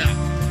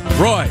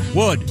 Roy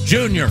Wood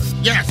Jr.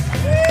 Yes.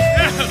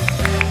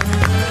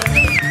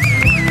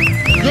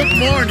 Good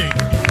morning.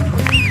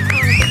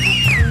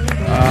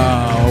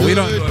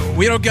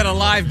 We don't get a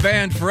live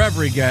band for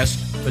every guest,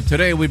 but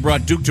today we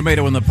brought Duke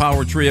Tomato and the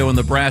Power Trio and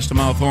the Brass to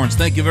Mouth Horns.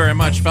 Thank you very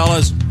much,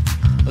 fellas.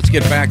 Let's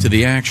get back to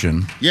the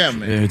action. Yeah,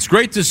 man. It's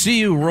great to see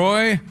you,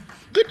 Roy.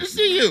 Good to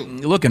see you.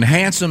 Looking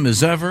handsome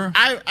as ever.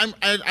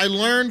 I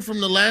learned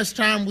from the last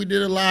time we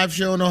did a live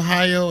show in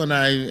Ohio, and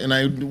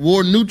I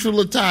wore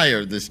neutral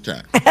attire this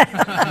time.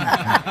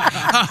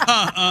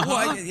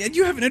 Well,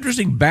 you have an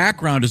interesting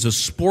background as a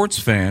sports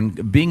fan,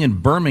 being in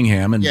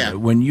Birmingham,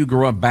 and when you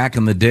grew up back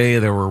in the day,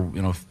 there were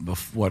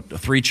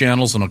 3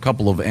 channels and a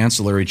couple of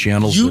ancillary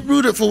channels. You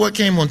rooted for what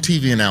came on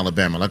TV in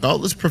Alabama, like all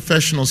this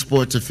professional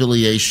sports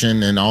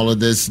affiliation and all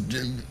of this.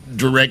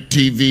 Direct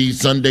TV,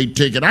 Sunday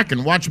Ticket. I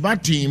can watch my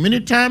team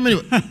anytime,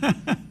 anyway.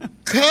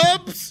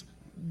 Cubs,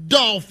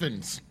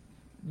 Dolphins.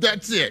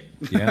 That's it.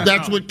 Yeah.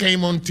 That's what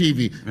came on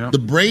TV. Yep. The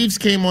Braves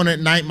came on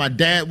at night. My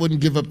dad wouldn't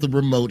give up the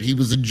remote. He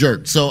was a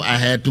jerk. So I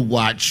had to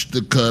watch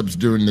the Cubs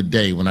during the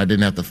day when I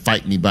didn't have to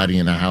fight anybody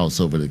in the house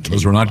over the cable.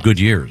 Those were not good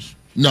years.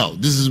 No,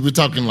 we're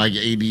talking like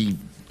 80,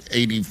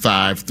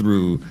 85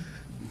 through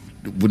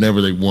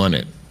whenever they won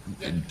it.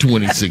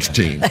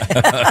 2016. So,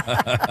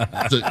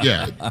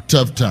 yeah,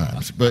 tough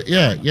times. But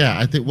yeah,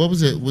 I think, what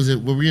was it?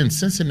 Were we in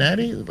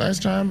Cincinnati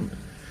last time?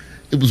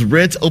 It was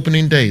Reds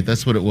opening day.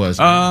 That's what it was.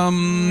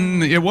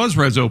 It was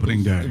Reds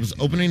opening day. It was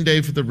opening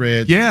day for the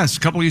Reds. Yes, a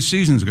couple of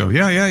seasons ago.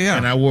 Yeah.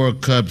 And I wore a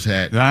Cubs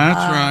hat. That's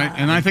right.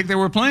 And I think they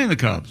were playing the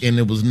Cubs. And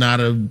it was not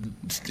an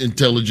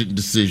intelligent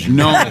decision.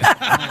 No.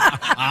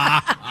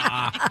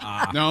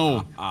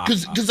 No.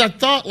 Because I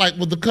thought,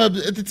 the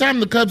Cubs, at the time,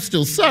 the Cubs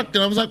still sucked.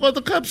 And I was like, well,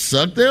 the Cubs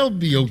suck. They'll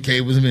be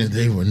okay with me.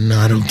 They were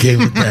not okay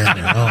with that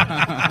at all.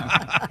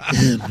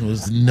 It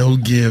was no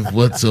give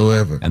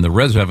whatsoever. And the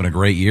Reds are having a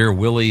great year.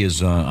 Willie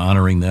is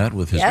honoring that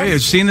with his... Yes. Hey, have you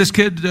seen this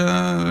kid,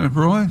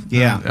 Roy?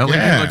 Yeah. Ellie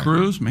De La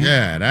Cruz, man.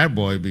 Yeah, that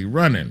boy be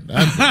running.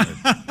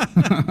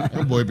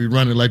 That boy be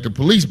running like the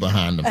police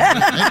behind him. Can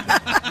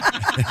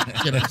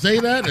I say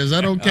that? Is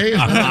that okay?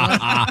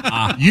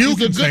 You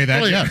can say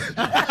that, yeah.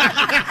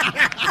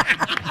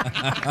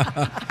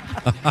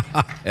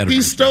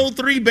 He stole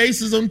 3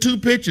 bases on 2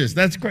 pitches.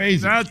 That's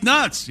crazy. That's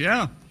nuts,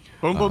 yeah.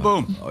 Boom, boom,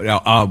 boom.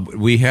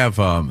 We have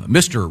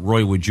Mr.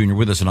 Roy Wood Jr.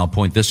 with us, and I'll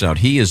point this out.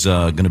 He is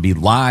going to be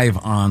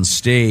live on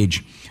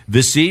stage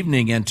this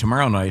evening and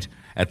tomorrow night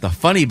at the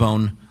Funny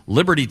Bone,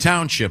 Liberty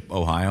Township,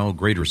 Ohio,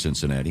 Greater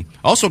Cincinnati.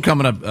 Also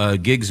coming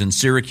up, gigs in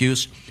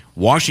Syracuse,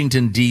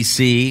 Washington,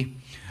 D.C.,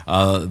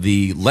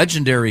 the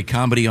legendary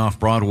Comedy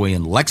Off-Broadway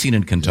in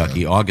Lexington,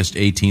 Kentucky, August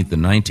 18th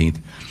and 19th,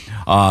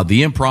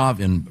 the Improv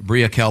in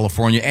Brea,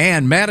 California,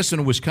 and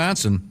Madison,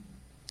 Wisconsin.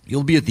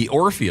 You'll be at the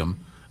Orpheum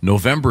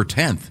November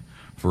 10th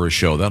for a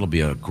show. That'll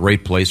be a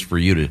great place for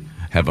you to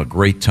have a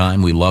great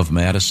time. We love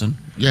Madison.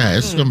 Yeah,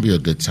 it's going to be a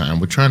good time.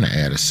 We're trying to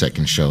add a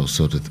second show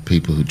so that the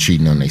people who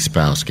cheating on their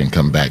spouse can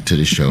come back to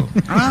the show.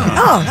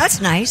 Oh, that's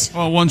nice.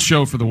 Well, one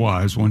show for the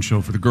wives, one show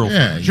for the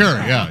girlfriend. Yeah, sure,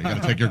 yeah. You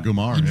got to take your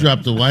Gumar. You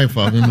drop the wife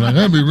off and be like,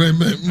 I'll be right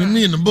back.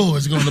 Me and the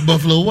boys going to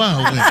Buffalo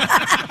Wild Wings.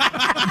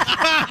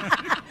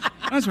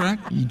 That's right.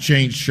 You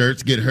change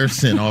shirts, get her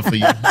sent off of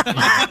you.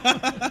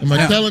 Am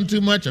I telling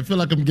too much? I feel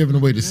like I'm giving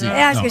away the secret.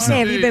 Yeah, I was going to say,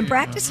 have you been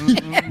practicing?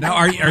 Now,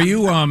 are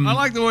you... I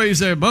like the way you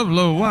say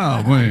Buffalo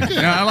Wild Wings.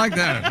 Yeah, I like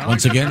that.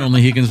 Once again,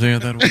 only he can say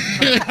it that way.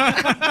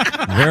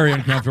 Very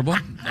uncomfortable.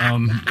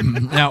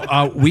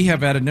 Now, we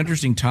have had an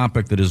interesting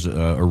topic that has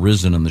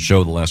arisen in the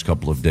show the last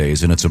couple of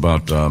days, and it's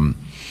about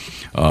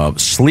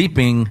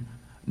sleeping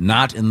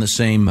not in the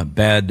same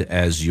bed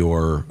as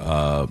your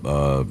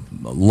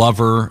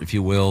lover, if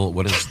you will.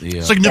 What is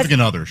the...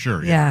 significant other,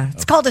 sure. Yeah.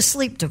 It's called a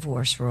sleep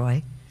divorce,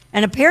 Roy.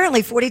 And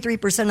apparently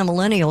 43% of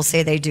millennials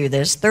say they do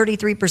this,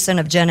 33%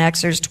 of Gen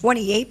Xers,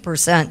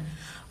 28%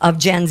 of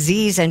Gen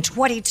Zs and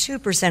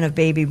 22% of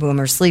baby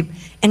boomers sleep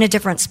in a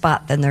different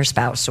spot than their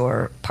spouse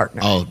or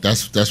partner. Oh,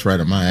 that's right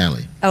up my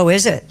alley. Oh,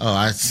 is it?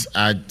 Oh,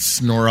 I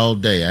snore all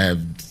day. I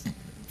have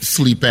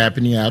sleep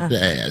apnea out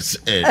the ass.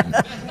 And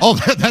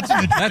that's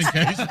an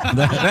interesting case.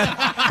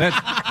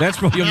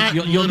 That's what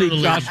you'll need.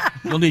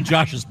 You'll need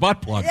Josh's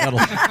butt plug.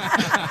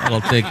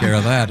 That'll take care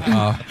of that.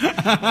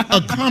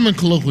 A common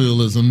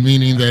colloquialism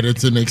meaning that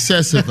it's an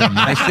excessive amount.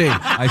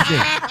 I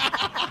see.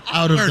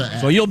 Out of the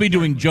ass. So you'll be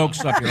doing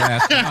jokes up your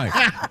ass tonight.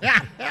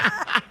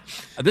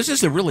 This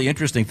is a really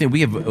interesting thing.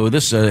 We have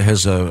this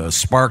has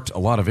sparked a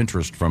lot of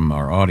interest from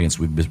our audience.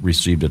 We've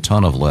received a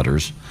ton of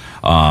letters.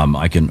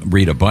 I can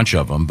read a bunch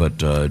of them, but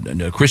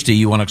Christy,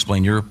 you want to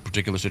explain your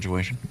particular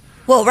situation?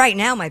 Well, right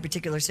now, my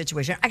particular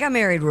situation, I got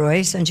married,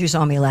 Roy, since you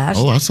saw me last.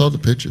 Oh, I saw the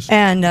pictures.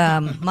 And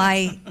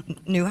my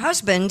new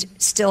husband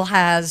still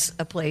has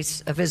a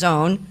place of his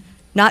own.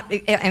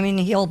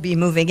 He'll be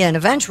moving in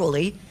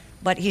eventually,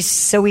 but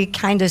we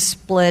kind of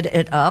split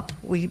it up.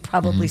 We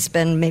probably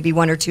spend maybe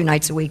 1 or 2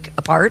 nights a week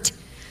apart.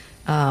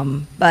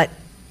 And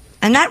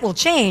that will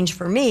change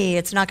for me.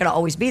 It's not going to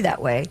always be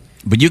that way.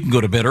 But you can go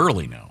to bed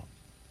early now.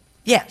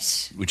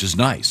 Yes. Which is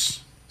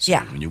nice. So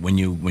yeah. When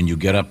you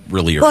get up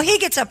really early. Well, he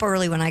gets up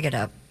early when I get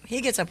up.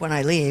 He gets up when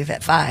I leave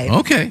at 5.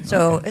 Okay.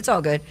 So it's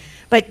all good.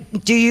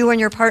 But do you and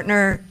your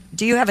partner,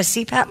 do you have a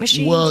CPAP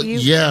machine? Well,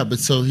 yeah, but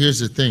so here's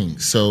the thing.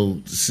 So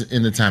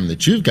in the time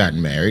that you've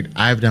gotten married,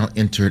 I've now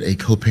entered a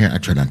co-parent. I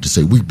try not to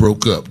say we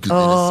broke up because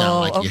it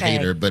sounds like you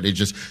hate her, but it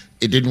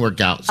didn't work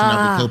out. So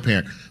now we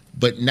co-parent.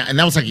 But now, and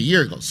that was like a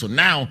year ago. So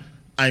now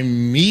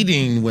I'm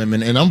meeting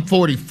women, and I'm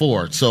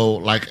 44. So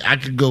like I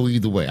could go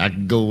either way. I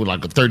could go with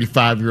like a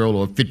 35-year-old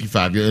or a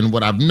 55-year-old. And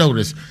what I've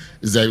noticed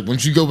is that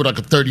once you go with like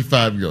a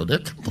 35-year-old, they're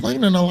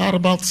complaining a lot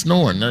about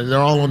snoring. They're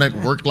all on that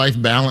work-life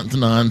balance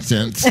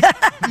nonsense. Yeah,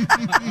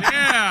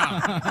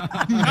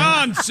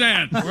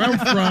 nonsense. Where I'm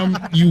from,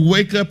 you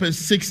wake up at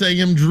 6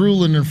 a.m.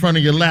 drooling in front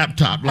of your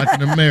laptop like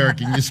an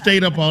American. You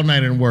stayed up all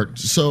night and worked.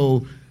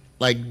 So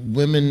like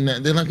women,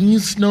 they're like, you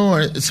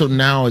snore. So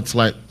now it's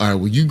like, all right,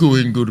 well, you go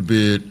ahead and go to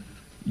bed.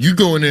 You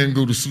go in there and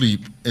go to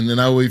sleep, and then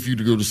I'll wait for you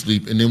to go to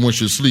sleep. And then once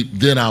you're asleep,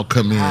 then I'll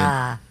come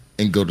in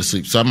and go to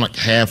sleep. So I'm like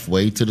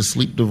halfway to the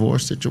sleep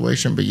divorce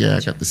situation. But yeah, I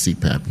got the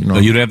CPAP. You know,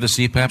 you'd have the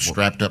CPAP?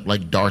 Strapped up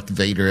like Darth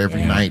Vader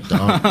every night,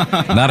 dog.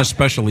 Not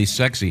especially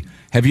sexy.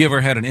 Have you ever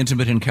had an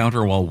intimate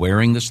encounter while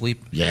wearing the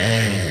sleep?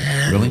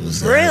 Yeah. Really?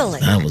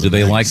 That was Do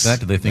they nice. like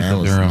that? Do they think that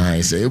was they're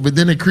nice? But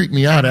then it creeped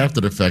me out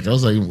after the fact. I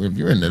was like, if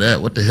you're into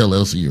that, what the hell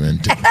else are you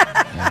into?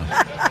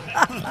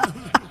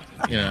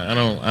 Yeah, I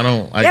don't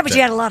like yeah, but that.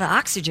 you had a lot of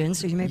oxygen,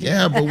 so you maybe.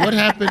 Yeah, but what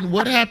happened?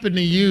 What happened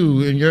to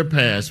you in your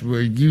past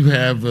where you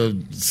have a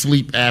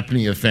sleep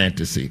apnea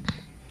fantasy?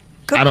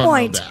 Good I don't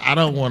point. know that. I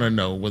don't want to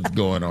know what's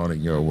going on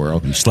in your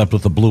world. You slept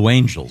with the Blue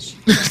Angels.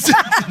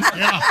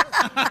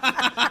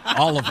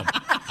 All of them.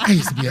 I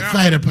used to be a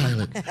fighter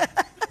pilot. Oh,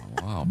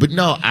 wow. But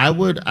no, I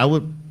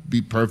would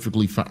be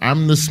perfectly fine.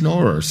 I'm the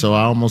snorer, so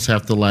I almost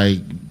have to like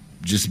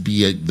just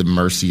be at the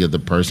mercy of the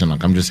person.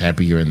 Like I'm just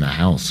happy you're in the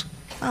house.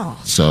 Oh.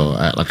 So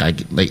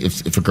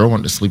if a girl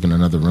wanted to sleep in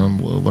another room,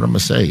 well, what am I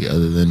say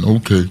other than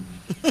okay?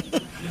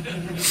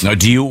 Now,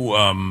 do you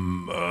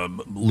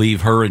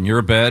leave her in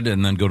your bed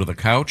and then go to the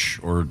couch,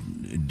 or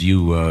do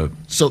you?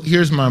 So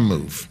here's my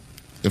move,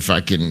 if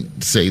I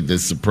can say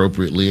this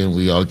appropriately, and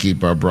we all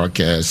keep our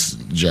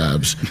broadcast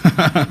jobs.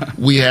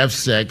 We have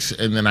sex,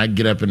 and then I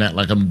get up and act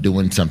like I'm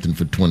doing something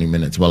for 20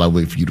 minutes while I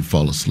wait for you to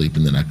fall asleep,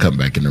 and then I come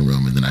back in the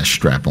room, and then I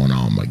strap on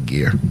all my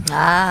gear.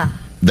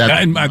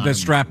 The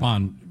strap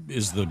on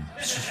is the.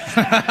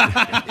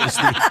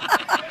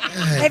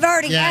 They've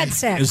already had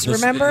sex,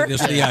 remember?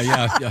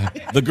 Yeah.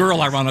 The girl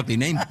ironically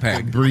named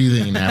Peg.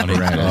 Breathing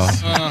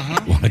apparatus.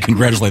 I want to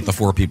congratulate the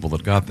 4 people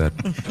that got that.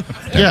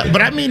 Yeah,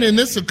 but I mean, in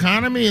this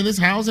economy, in this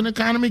housing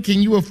economy,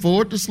 can you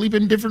afford to sleep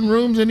in different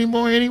rooms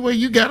anymore? Anyway,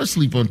 you got to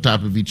sleep on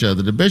top of each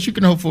other. The best you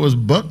can hope for is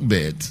bunk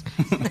beds.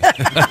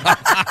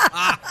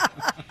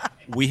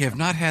 We have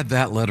not had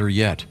that letter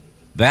yet.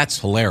 That's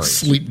hilarious.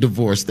 Sleep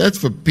divorce. That's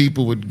for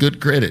people with good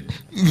credit.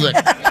 Like,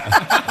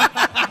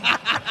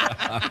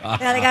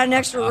 Yeah, they got an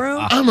extra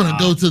room. I'm going to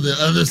go to the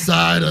other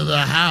side of the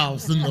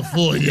house in the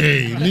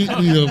foyer. Meet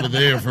me over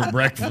there for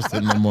breakfast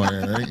in the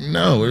morning. Like,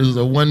 no, it was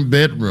a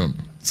 1-bedroom.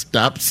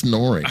 Stop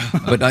snoring.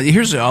 But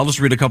I'll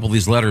just read a couple of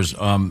these letters.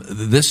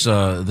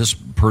 This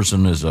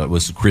person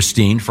was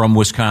Christine from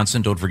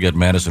Wisconsin. Don't forget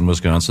Madison,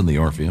 Wisconsin, the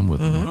Orpheum.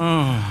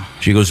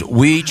 She goes,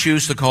 we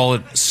choose to call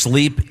it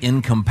sleep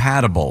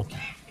incompatible.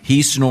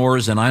 He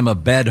snores and I'm a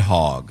bed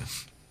hog.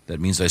 That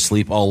means I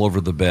sleep all over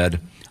the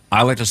bed.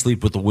 I like to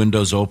sleep with the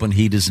windows open.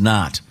 He does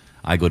not.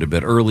 I go to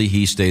bed early.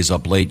 He stays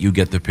up late. You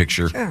get the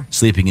picture. Sure.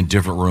 Sleeping in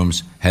different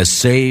rooms has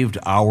saved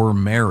our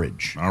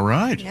marriage. All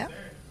right. Yep.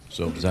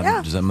 So does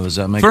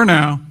that make For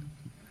now.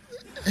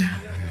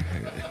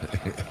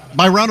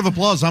 By round of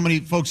applause, how many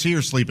folks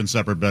here sleep in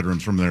separate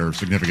bedrooms from their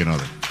significant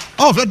other?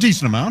 Oh, a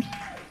decent amount.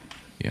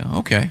 Yeah,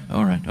 okay.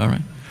 All right.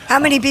 How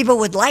many people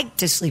would like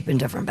to sleep in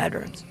different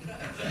bedrooms?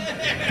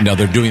 No,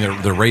 they're doing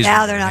they're raising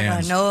Now they're not going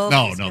hands. to know.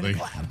 No, they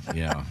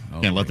Yeah.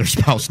 Okay. Can't let their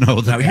spouse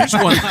know that. Now, here's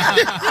one.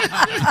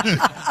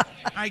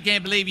 I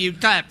can't believe you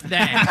typed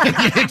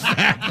that.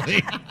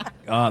 Exactly.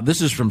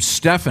 This is from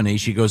Stephanie.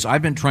 She goes,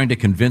 I've been trying to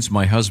convince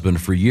my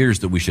husband for years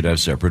that we should have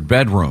separate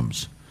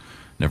bedrooms.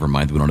 Never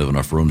mind that we don't have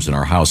enough rooms in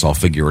our house. I'll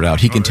figure it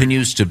out. He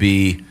continues to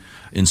be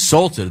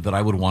insulted that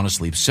I would want to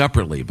sleep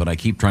separately, but I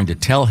keep trying to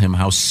tell him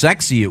how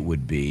sexy it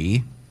would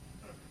be.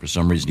 For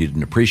some reason, he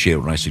didn't appreciate it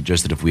when I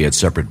suggested if we had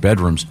separate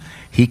bedrooms,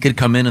 he could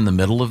come in the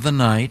middle of the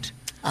night,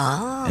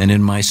 and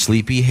in my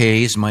sleepy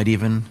haze, I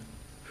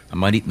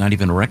might not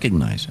even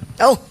recognize him.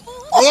 Oh.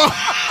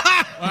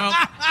 Well,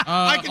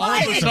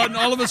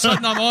 all of a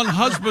sudden, I'm on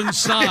husband's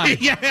side.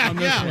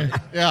 Yeah.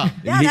 Yeah,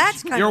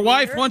 that's kind Your of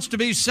wife weird. wants to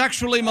be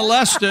sexually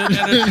molested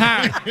and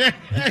attacked.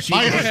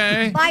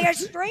 Okay. By a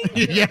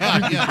stranger.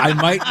 Yeah. I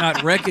might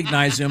not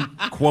recognize him,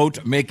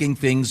 quote, making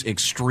things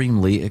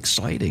extremely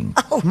exciting.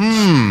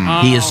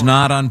 He is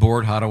not on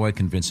board. How do I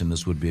convince him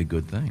this would be a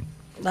good thing?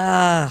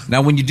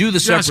 Now, when you do the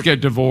Just separate,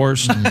 get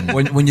divorced.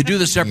 when you do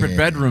the separate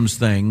bedrooms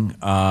thing,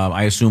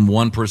 I assume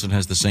one person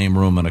has the same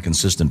room on a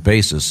consistent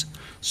basis.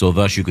 So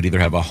thus, you could either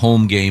have a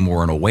home game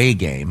or an away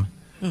game.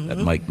 That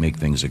might make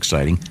things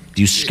exciting.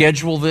 Do you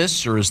schedule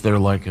this, or is there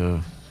like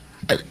a...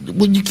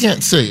 Well, you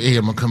can't say, hey,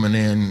 I'm going to come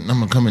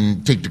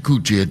and take the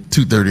coochie at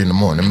 2:30 in the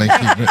morning. Make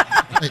sure,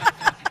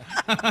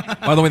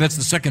 By the way, that's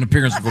the second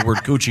appearance of the word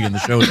coochie in the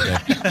show today.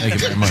 Thank you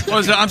very much.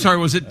 I'm sorry,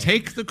 was it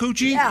take the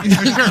coochie? Yeah.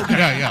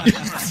 Yeah.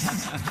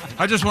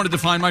 I just wanted to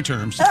find my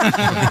terms.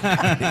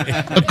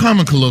 a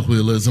common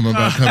colloquialism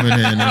about coming in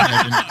and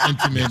having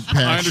intimate,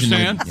 passionate. I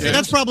understand. See,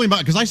 that's probably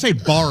because I say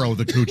borrow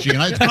the coochie,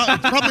 and it's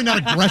probably not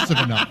aggressive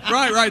enough.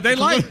 Right. They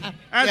like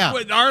Yeah.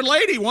 Our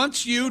lady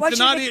wants you Wants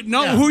to you not to-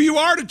 know who you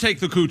are to take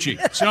the coochie.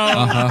 So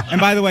And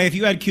by the way, if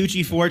you had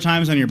coochie 4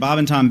 times on your Bob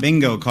and Tom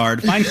bingo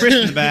card, find Chris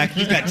in the back.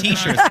 He's got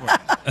T-shirts for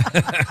it.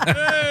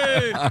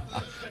 hey.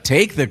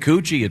 Take the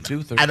coochie at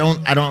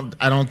 2:30.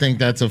 I don't think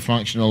that's a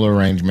functional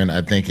arrangement.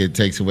 I think it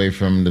takes away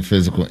from the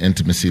physical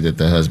intimacy that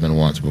the husband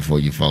wants before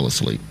you fall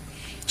asleep.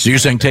 So you're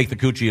saying take the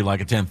coochie like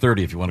at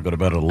 10:30 if you want to go to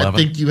bed at 11? I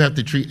think you have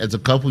to treat, as a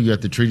couple, you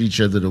have to treat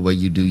each other the way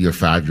you do your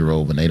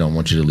 5-year-old when they don't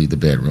want you to leave the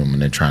bedroom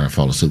and they're trying to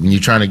fall asleep. When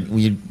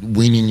you're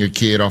weaning your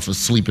kid off of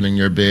sleeping in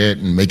your bed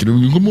and making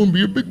them, come on,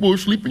 be a big boy,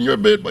 sleep in your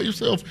bed by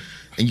yourself.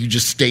 And you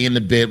just stay in the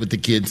bed with the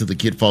kid until the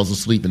kid falls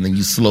asleep, and then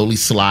you slowly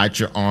slide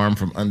your arm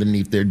from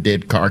underneath their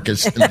dead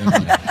carcass and then you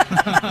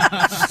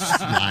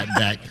slide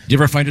back. Do you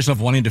ever find yourself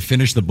wanting to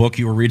finish the book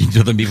you were reading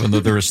to them even though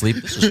they're asleep?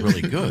 This is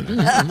really good.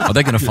 Are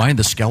they going to find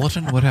the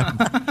skeleton? What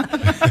happened?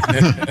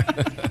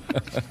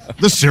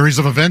 This series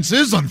of events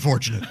is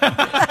unfortunate.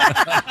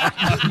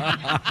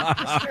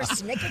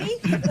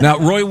 Now,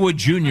 Roy Wood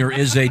Jr.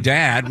 is a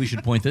dad. We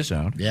should point this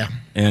out. Yeah.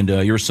 And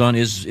your son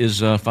is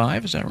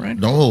 5, is that right?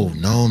 No,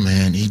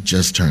 man. He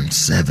just turned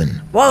 7.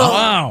 Whoa.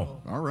 Wow.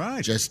 All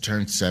right. Just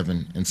turned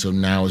 7. And so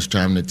now it's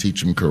time to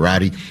teach him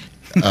karate.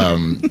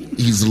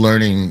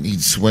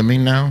 He's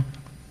swimming now.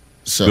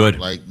 So, Good.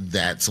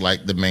 that's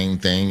the main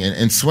thing.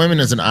 And swimming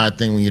is an odd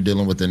thing when you're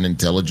dealing with an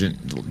intelligent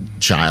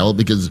child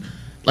because,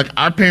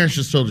 our parents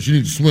just told us, you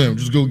need to swim.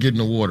 Just go get in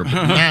the water.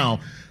 But now,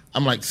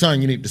 I'm like,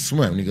 son, you need to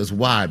swim. And he goes,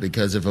 why?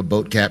 Because if a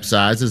boat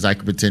capsizes, I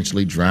could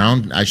potentially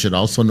drown. I should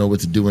also know what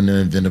to do in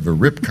the event of a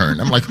rip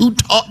current. I'm like, who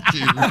taught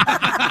you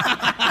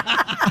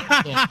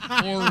the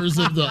horrors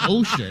of the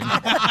ocean?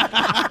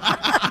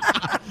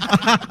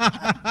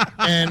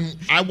 And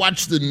I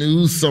watch the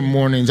news some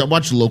mornings. I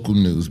watch local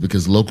news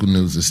because local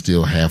news is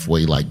still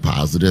halfway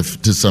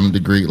positive to some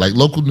degree.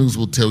 Local news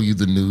will tell you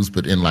the news,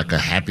 but in a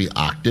happy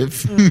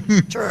octave.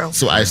 True.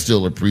 So I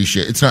still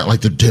appreciate. It's not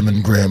like the Dim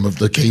and Graham of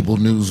the cable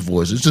news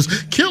voice. It's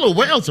just killer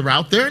whales are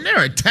out there and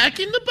they're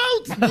attacking the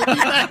boats. We'll be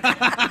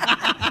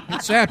back.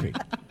 It's happy.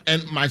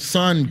 And my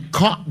son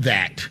caught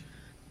that.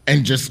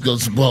 And just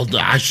goes, well,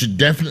 I should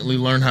definitely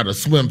learn how to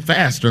swim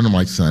faster. And I'm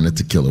like, son, it's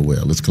a killer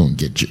whale. Let's go and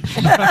get you.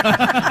 Good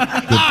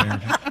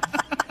parenting.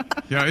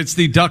 Yeah, it's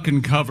the duck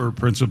and cover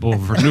principle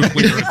for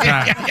nuclear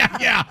attack.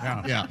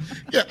 Yeah.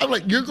 I'm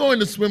like, you're going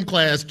to swim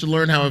class to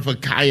learn how if a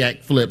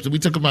kayak flips. And we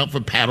took them out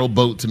for paddle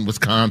boats in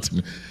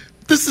Wisconsin.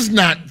 This is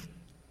not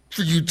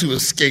for you to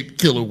escape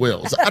killer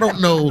whales. I don't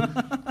know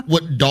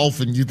what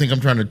dolphin you think I'm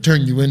trying to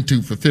turn you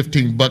into for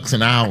 $15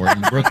 an hour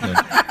in Brooklyn.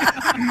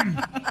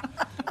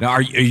 Now,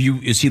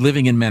 is he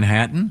living in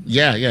Manhattan?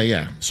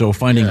 Yeah. So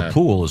finding a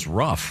pool is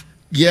rough.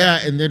 Yeah,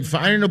 and then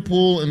finding a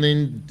pool, and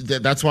then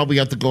that's why we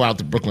have to go out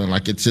to Brooklyn.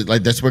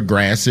 That's where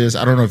grass is.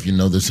 I don't know if you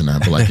know this or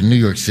not, but in New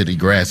York City,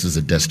 grass is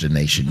a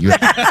destination. You have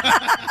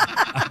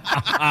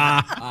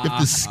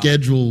to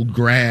schedule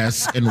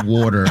grass and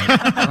water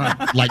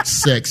like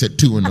sex at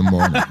 2 a.m.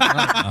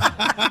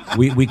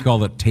 We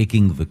call it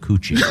taking the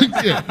coochie.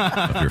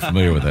 If you're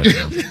familiar with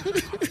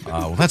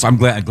that. I'm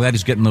glad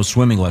he's getting those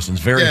swimming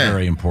lessons.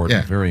 Very important.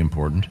 Yeah. Very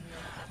important.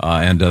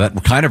 And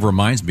that kind of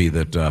reminds me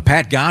that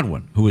Pat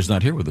Godwin, who is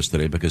not here with us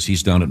today because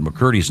he's down at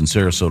McCurdy's in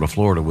Sarasota,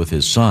 Florida with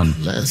his son.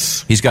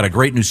 Yes. He's got a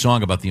great new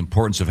song about the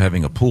importance of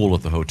having a pool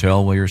at the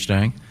hotel where you're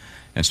staying.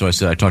 And so I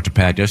talked to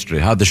Pat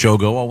yesterday. How'd the show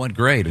go? Oh, it went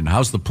great. And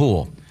how's the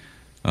pool?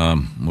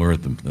 We're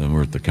at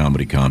the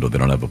comedy condo. They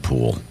don't have a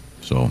pool,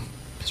 so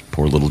this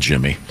poor little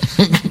Jimmy.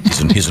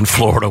 He's in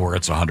Florida where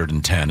it's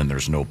 110 and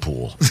there's no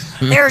pool.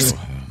 There's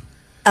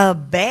a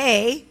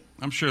bay.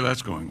 I'm sure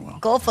that's going well.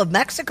 Gulf of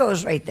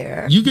Mexico's right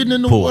there. You getting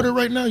in the water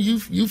right now?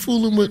 You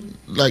fooling with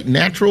like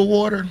natural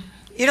water?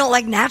 You don't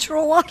like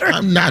natural water?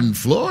 I'm not in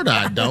Florida.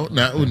 I don't.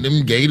 Not with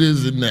them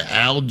gators and the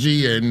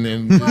algae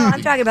and Well,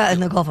 I'm talking about in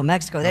the Gulf of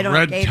Mexico. They don't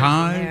have gators in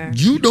there.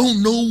 You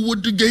don't know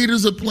what the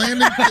gators are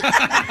planning.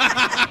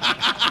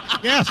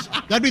 Yes,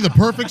 that'd be the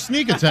perfect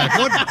sneak attack,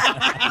 wouldn't it?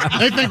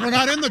 They think we're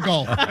not in the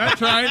Gulf.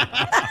 That's right.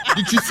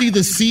 Did you see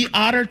the sea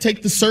otter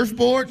take the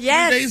surfboard?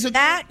 Yes, 3 days ago?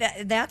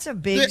 that's a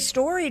big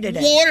story today.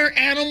 Water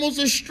animals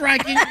are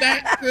striking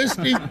back,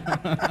 Christy.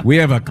 We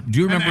have a. Do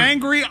you remember? An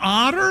angry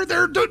otter?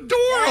 They're adorable.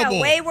 Yeah,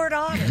 wayward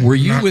otter. Were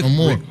you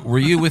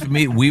with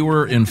me? We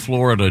were in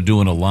Florida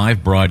doing a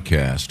live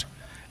broadcast,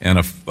 and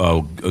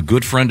a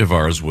good friend of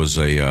ours was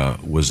a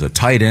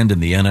tight end in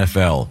the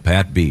NFL,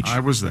 Pat Beach. I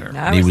was there.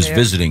 And he was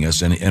visiting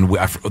us, and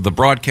the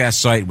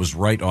broadcast site was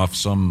right off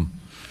some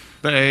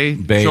bay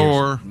or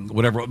shore,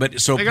 whatever.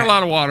 But so they got a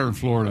lot of water in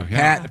Florida.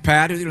 Yeah.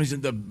 Pat, he's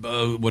in the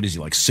what is he,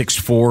 like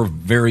 6'4",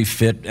 very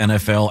fit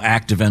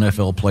active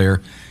NFL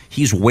player.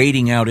 He's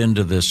wading out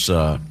into this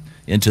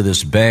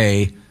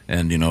bay.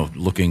 And,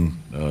 looking,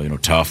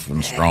 tough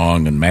and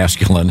strong and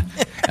masculine.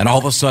 And all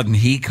of a sudden,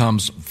 he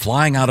comes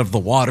flying out of the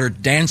water,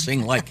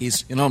 dancing like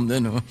he's, he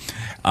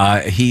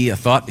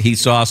thought he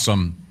saw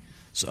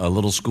a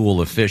little school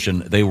of fish,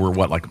 and they were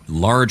like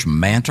large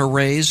manta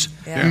rays?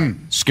 Yeah.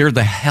 Scared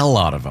the hell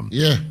out of him.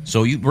 Yeah.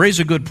 So you raise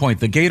a good point.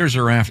 The gators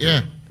are after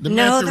Yeah, him. the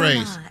No, manta they're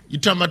rays. not. You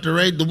talking about the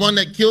raid, the one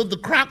that killed the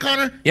croc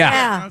hunter?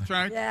 Yeah. That's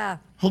right. Yeah.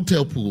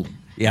 Hotel pool.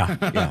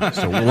 Yeah.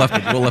 So we'll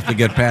have to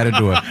get Pat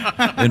into a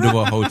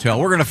hotel.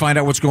 We're going to find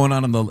out what's going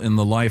on in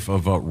the life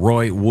of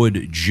Roy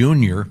Wood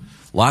Jr.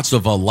 Lots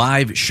of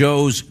live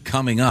shows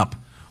coming up.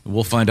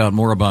 We'll find out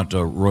more about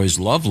Roy's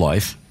love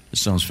life. This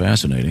sounds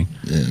fascinating.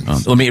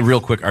 Yes. Let me real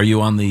quick. Are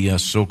you on the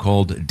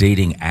so-called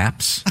dating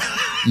apps?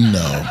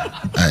 No,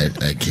 I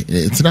can't.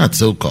 It's not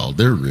so-called.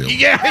 They're real.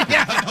 Yeah.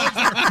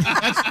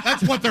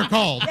 That's what they're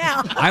called.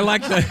 Yeah. I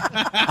like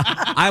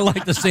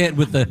to say it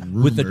with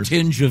the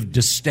tinge of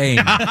disdain.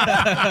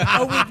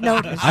 Oh, we've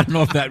noticed. I don't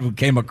know if that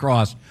came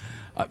across.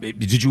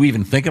 Did you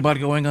even think about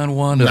going on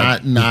one?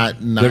 Not.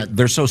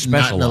 They're so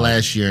special. Not in the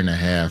last year and a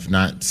half.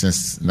 Not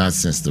since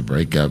the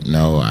breakup.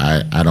 No,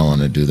 I don't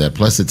want to do that.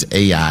 Plus, it's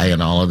AI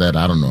and all of that.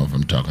 I don't know if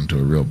I'm talking to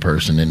a real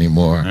person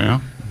anymore. Yeah.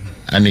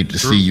 I need to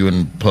see you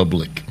in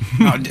public.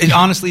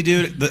 Honestly,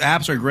 dude, the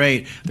apps are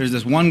great. There's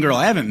this one girl,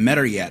 I haven't met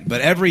her yet,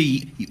 but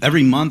every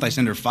month I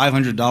send her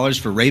 $500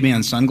 for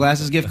Ray-Ban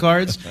sunglasses gift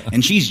cards,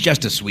 and she's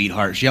just a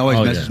sweetheart. She always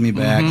messages me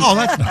back. Oh,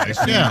 that's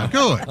nice. Yeah,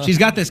 good. She's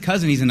got this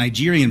cousin, he's a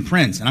Nigerian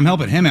prince, and I'm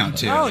helping him out,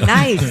 too. Oh,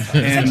 nice.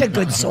 Such a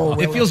good soul.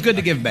 It feels good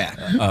to give back.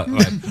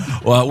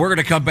 Well, we're going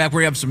to come back.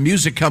 We have some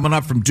music coming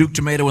up from Duke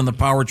Tomato and the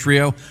Power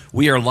Trio.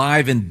 We are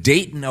live in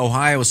Dayton,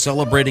 Ohio,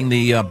 celebrating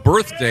the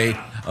birthday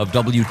of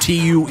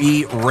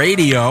WTUE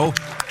Radio.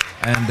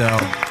 And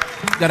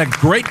got a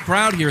great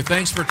crowd here.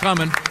 Thanks for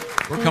coming.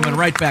 We're coming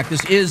right back.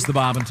 This is the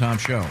Bob and Tom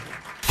Show.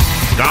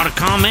 Got a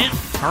comment?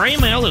 Our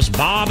email is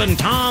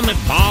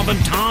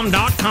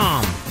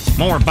bobandtom@bobandtom.com.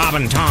 More Bob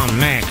and Tom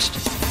next.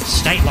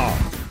 State law.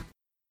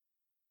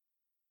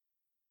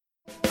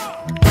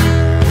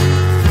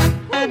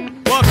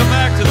 Welcome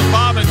back to the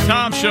Bob and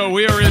Tom Show.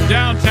 We are in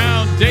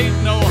downtown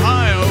Dayton,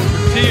 Ohio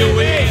for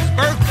TOE's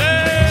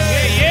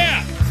birthday.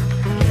 Yeah.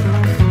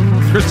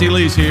 Christy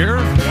Lee's here.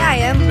 Yeah, I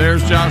am.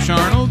 There's Josh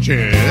Arnold.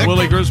 Chick.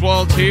 Willie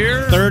Griswold's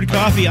here. Third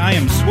coffee, I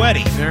am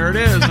sweaty. There it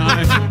is.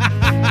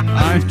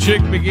 I'm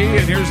Chick McGee,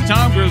 and here's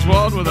Tom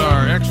Griswold with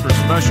our extra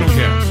special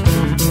guest.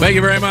 Thank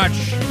you very much.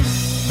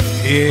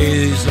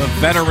 He's a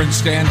veteran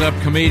stand-up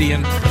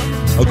comedian,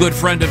 a good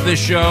friend of this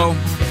show.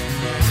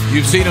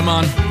 You've seen him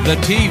on the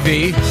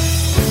TV.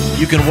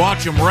 You can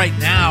watch him right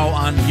now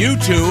on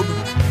YouTube.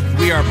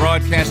 We are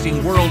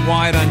broadcasting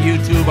worldwide on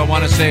YouTube. I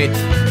want to say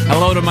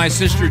hello to my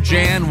sister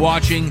Jan,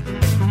 watching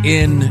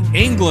in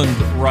England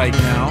right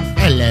now.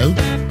 Hello.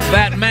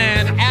 That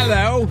man,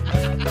 hello.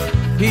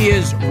 He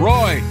is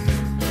Roy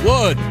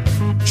Wood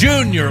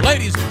Jr.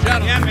 Ladies and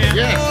gentlemen. Yeah, man.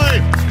 Yes.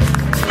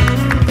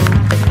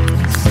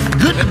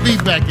 Good to be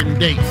back in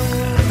Dayton.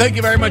 Thank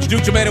you very much,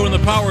 Duke Tomato and the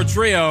Power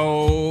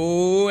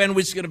Trio. And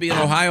it's going to be an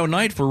Ohio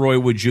night for Roy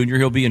Wood Jr.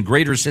 He'll be in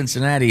Greater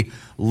Cincinnati.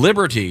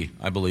 Liberty,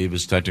 I believe,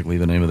 is technically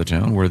the name of the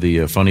town where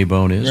the Funny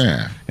Bone is.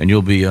 Yeah. And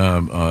you'll be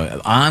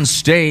on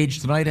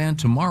stage tonight and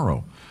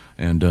tomorrow.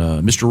 And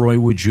Mr. Roy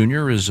Wood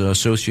Jr. is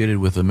associated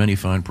with many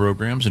fine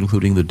programs,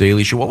 including The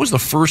Daily Show. What was the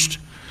first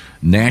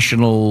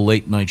national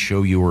late-night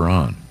show you were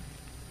on?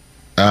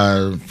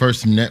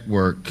 First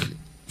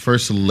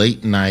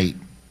late-night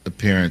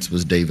appearance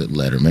was David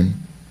Letterman.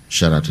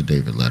 Shout out to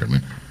David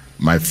Letterman.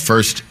 My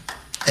first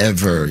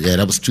ever,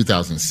 that was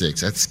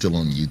 2006. That's still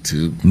on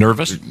YouTube.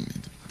 Nervous?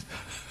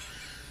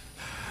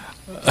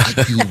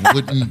 like you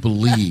wouldn't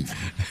believe.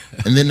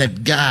 And then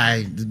that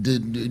guy,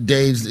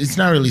 Dave's, it's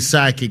not really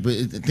sidekick, but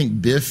I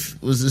think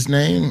Biff was his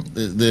name.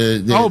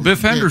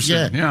 Biff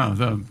Henderson.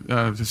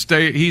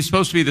 He's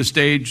supposed to be the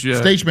stage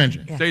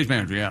manager. Yeah. Stage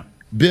manager, yeah.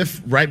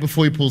 Biff, right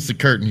before he pulls the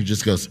curtain, he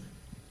just goes,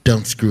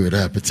 "Don't screw it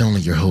up. It's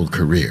only your whole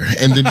career."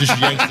 And then just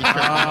yanks the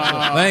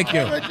curtain. Thank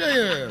you.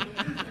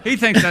 He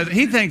thinks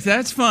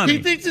that's funny.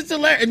 He thinks it's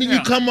hilarious. And then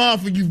you come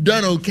off and you've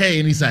done okay,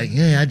 and he's like,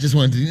 "Yeah, I just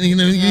wanted to, you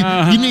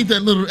need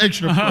that little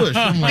extra push."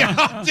 I'm like,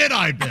 "How did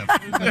I, Biff?"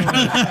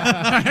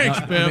 Thanks,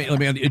 Biff.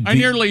 I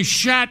nearly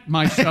shat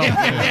myself.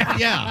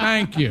 Yeah.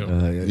 Thank you.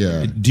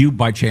 Do you,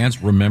 by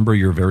chance, remember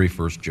your very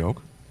first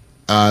joke?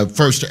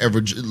 First ever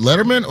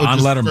Letterman, or on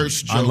just Letterman?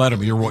 First joke? On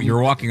Letterman. You're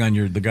walking on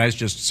the guys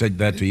just said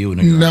that to you.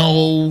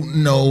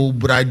 No,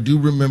 but I do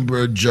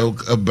remember a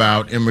joke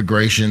about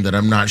immigration that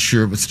I'm not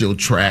sure would still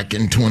track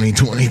in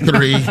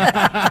 2023.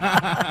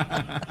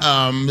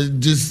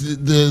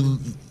 Just the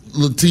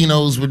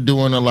Latinos were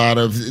doing a lot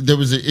of. There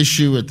was an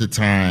issue at the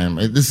time.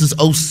 This is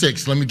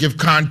 2006. Let me give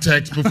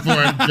context before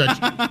I judge.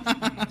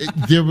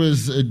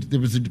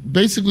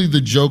 Basically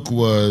the joke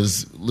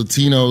was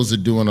Latinos are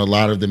doing a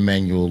lot of the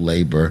manual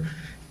labor.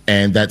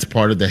 And that's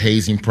part of the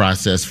hazing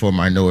process for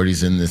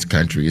minorities in this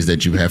country, is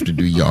that you have to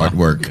do yard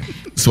work.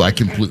 So I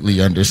completely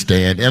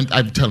understand. And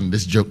I'm telling you,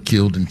 this joke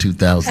killed in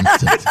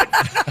 2006.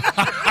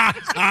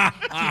 It's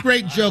a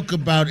great joke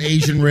about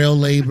Asian rail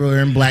labor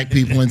and black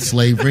people in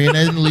slavery, and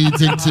then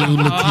leads into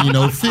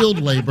Latino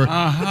field labor.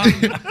 I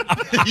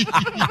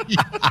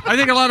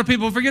think a lot of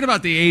people forget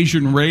about the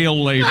Asian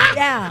rail labor.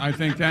 Yeah. I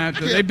think that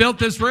they built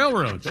this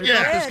railroad. They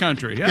built this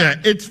country. Yeah,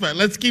 it's fine.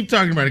 Let's keep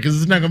talking about it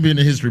because it's not going to be in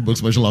the history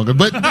books much longer.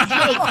 But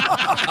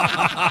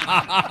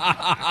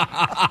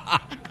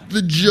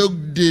the joke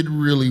did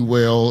really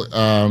well.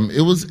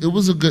 It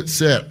was a good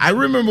set. I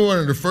remember one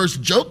of the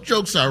first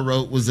jokes I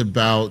wrote was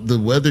about the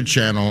Weather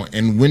Channel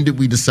and when did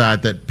we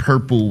decide that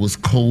purple was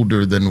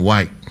colder than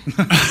white?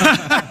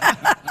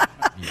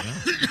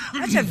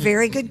 That's a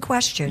very good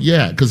question.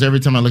 Yeah, because every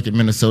time I look at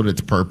Minnesota,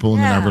 it's purple,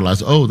 and then I realize,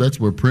 that's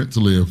where Prince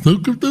lived.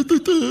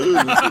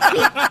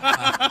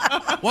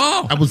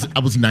 Wow. I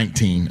was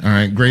 19, all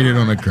right, graded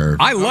on a curve.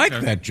 I like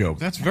that joke.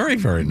 That's very,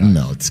 very nice.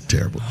 No, it's a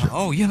terrible joke.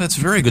 Oh, yeah, that's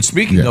very good.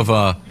 Speaking of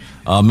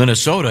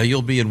Minnesota,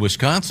 you'll be in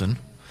Wisconsin.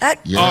 All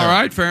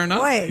right, fair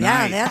enough. Boy,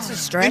 that's a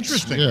stretch.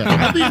 Interesting.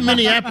 Yeah, I'll be in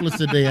Minneapolis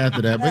the day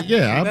after that, but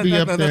I'll be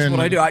up there. That's what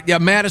I do.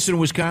 Madison,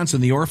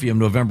 Wisconsin, the Orpheum,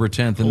 November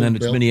 10th, and then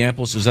it's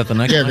Minneapolis. Is that the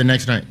next night? Yeah, the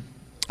next night.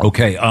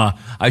 Okay,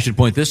 I should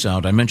point this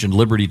out. I mentioned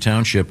Liberty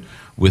Township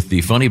with the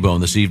Funny Bone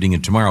this evening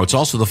and tomorrow. It's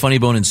also the Funny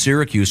Bone in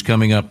Syracuse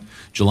coming up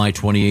July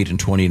 28 and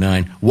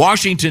 29.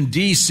 Washington,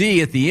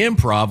 D.C. at the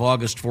Improv,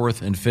 August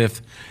 4th and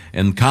 5th.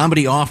 And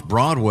Comedy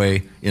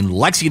Off-Broadway in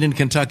Lexington,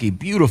 Kentucky.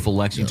 Beautiful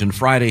Lexington,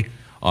 Friday,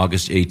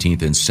 August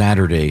 18th, and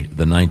Saturday,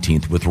 the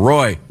 19th, with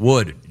Roy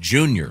Wood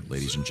Jr.,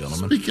 ladies and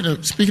gentlemen.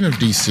 Speaking of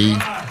D.C.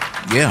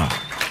 Yeah.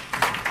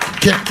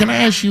 Can I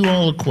ask you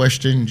all a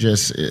question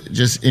just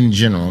in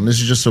general? And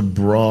this is just a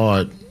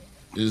broad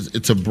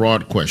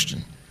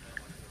question.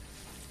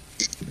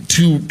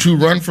 To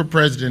run for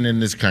president in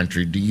this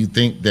country, do you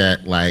think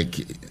that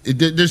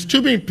there's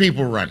too many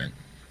people running?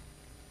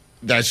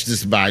 That's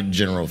just my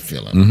general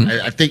feeling.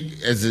 Mm-hmm. I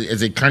think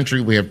as a country,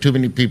 we have too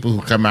many people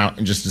who come out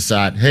and just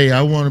decide, hey,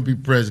 I want to be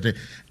president.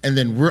 And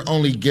then we're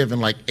only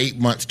given 8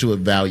 months to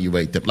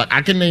evaluate them.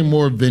 I can name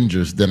more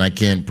Avengers than I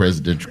can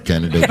presidential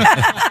candidates.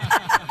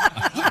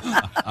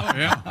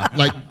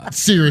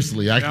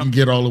 Seriously, I can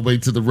get all the way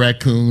to the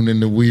raccoon and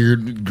the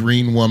weird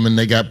green woman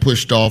they got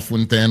pushed off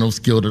when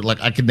Thanos killed her.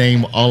 I could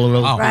name all of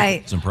those. Oh,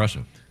 right. It's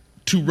impressive.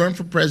 To run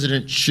for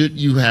president, should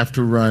you have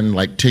to run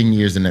 10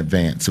 years in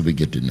advance so we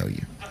get to know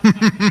you?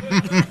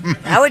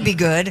 That would be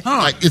good.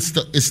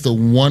 It's the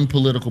one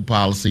political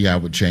policy I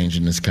would change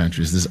in this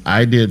country is this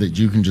idea that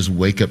you can just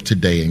wake up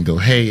today and go,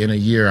 hey, in a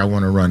year I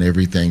want to run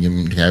everything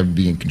and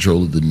be in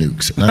control of the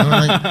nukes.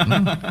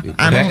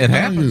 And It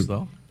happens,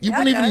 though. You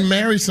wouldn't even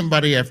marry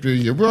somebody after a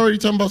year. We're already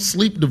talking about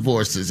sleep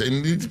divorces,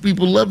 and these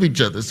people love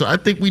each other. So I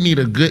think we need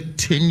a good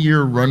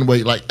 10-year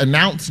runway,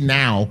 announce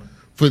now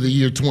for the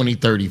year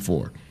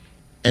 2034.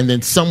 And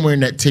then somewhere in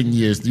that 10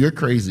 years, your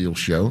crazy will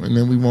show, and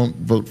then we won't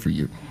vote for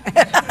you.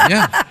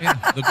 Yeah.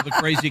 The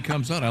crazy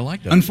comes out. I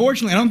like that.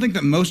 Unfortunately, I don't think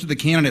that most of the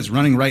candidates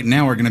running right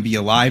now are going to be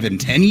alive in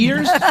 10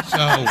 years.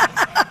 So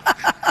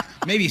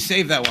maybe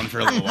save that one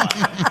for a little while.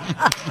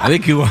 I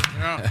think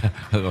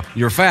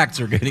your facts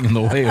are getting in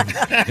the way of.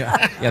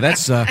 Yeah,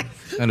 that's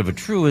kind of a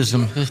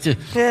truism.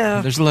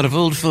 There's a lot of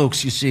old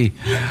folks, you see.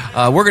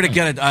 We're going to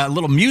get a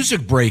little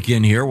music break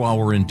in here while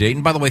we're in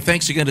Dayton. By the way,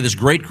 thanks again to this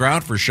great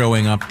crowd for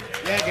showing up.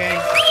 Yeah, gang.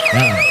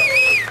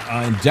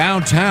 In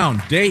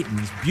downtown Dayton,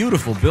 this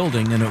beautiful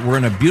building, and we're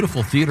in a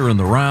beautiful theater in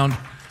the Round.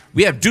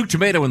 We have Duke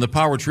Tomato and the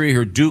Power Trio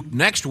here. Duke,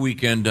 next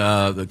weekend,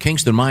 the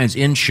Kingston Mayans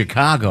in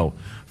Chicago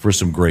for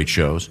some great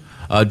shows.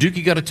 Duke,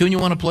 you got a tune you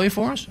want to play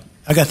for us?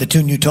 I got the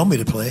tune you told me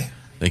to play.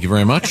 Thank you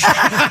very much.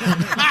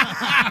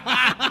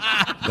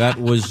 That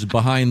was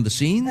behind the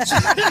scenes.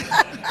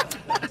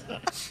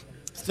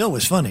 Still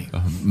was funny.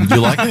 You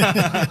like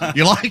it?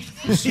 You like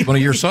It's one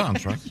of your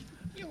songs, right?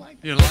 You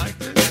like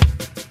it?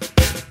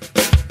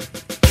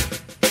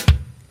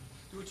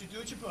 Do what you do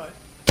with your butt.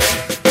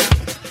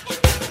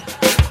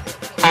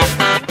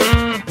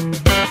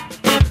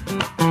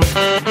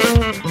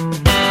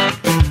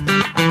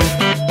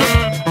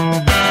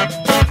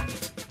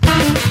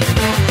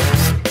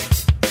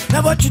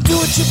 Now what you do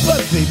with your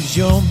butt, baby's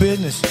your own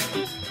business.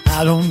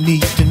 I don't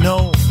need to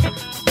know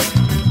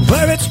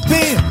where it's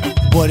been,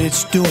 what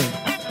it's doing,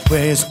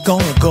 where it's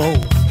gonna go.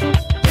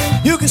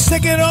 You can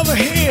stick it over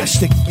here,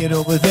 stick it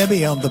over there,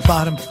 be on the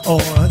bottom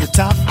or the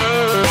top.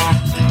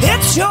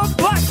 It's your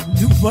butt,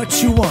 do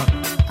what you want.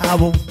 I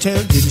won't tell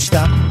you to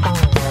stop.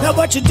 Now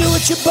what you do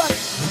with your butt,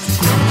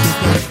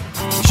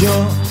 it's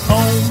your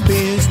own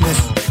business.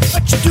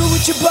 What you do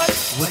with your butt,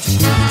 what you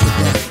do with your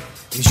butt,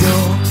 is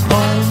your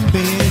own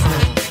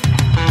business.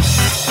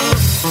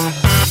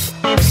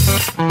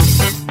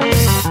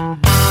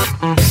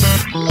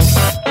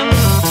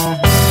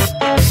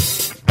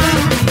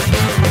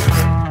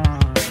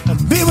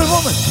 Be with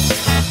woman,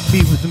 be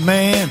with the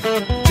man,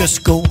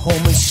 just go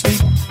home and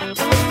sleep.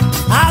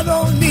 I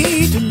don't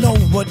need to know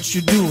what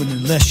you're doing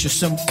unless you're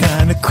some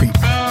kind of creep.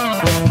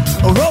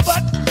 A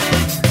robot,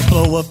 a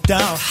blow-up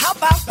doll, how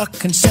about a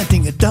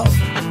consenting adult?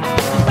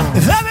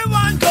 If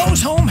everyone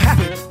goes home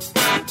happy,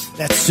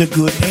 that's a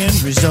good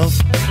end result.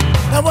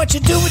 Now what you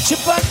do with your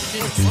butt,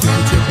 what you do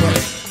with your butt,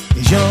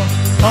 is your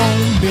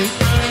own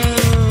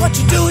business. What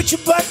you do with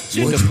your butt, what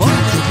you do with your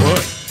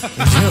butt,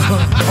 is your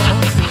own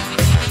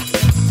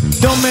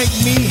business. Don't make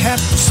me have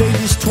to say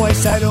this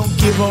twice. I don't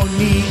give or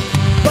need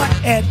but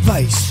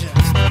advice.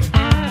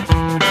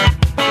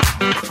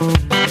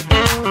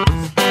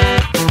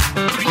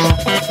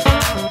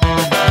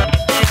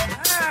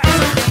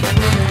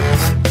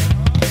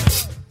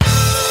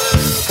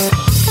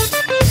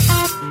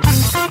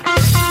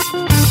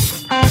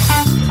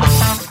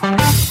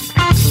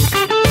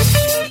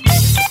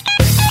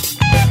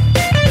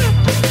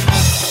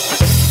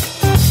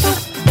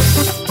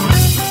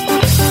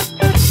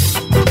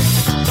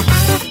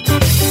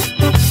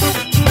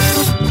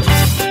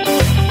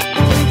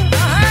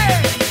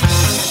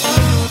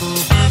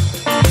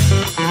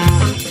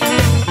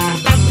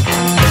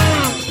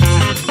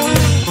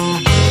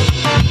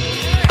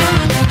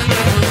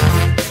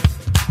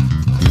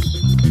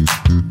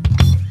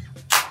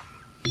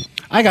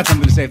 I got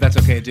something to say if that's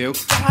okay, Duke.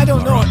 I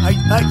don't know.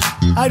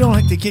 I don't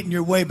like to get in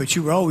your way, but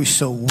you were always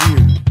so weird.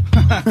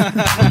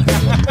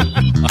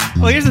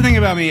 Well, here's the thing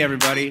about me,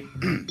 everybody.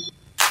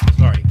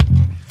 Sorry.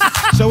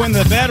 So in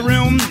the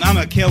bedroom, I'm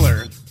a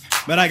killer.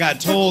 But I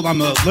got told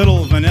I'm a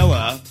little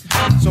vanilla.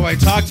 So I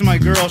talked to my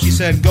girl. She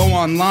said, go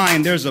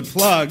online. There's a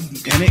plug,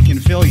 and it can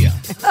fill you.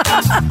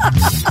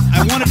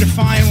 I wanted to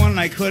find one, and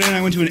I couldn't.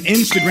 I went to an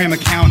Instagram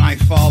account I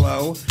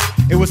follow.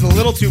 It was a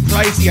little too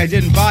pricey. I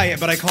didn't buy it,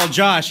 but I called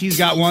Josh. He's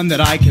got one that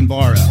I can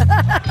borrow.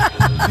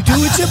 You do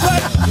with your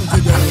butt.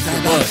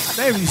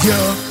 Baby's your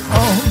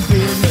own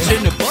business.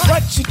 In the butt.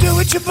 What you do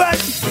with your butt?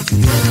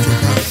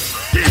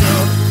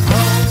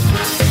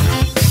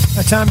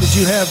 What time did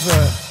you have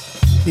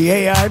the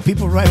AI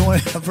people write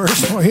a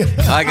verse for you?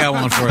 I got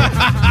one for you.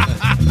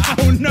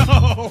 Oh,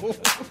 no.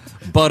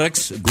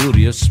 Buttocks,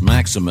 gluteus,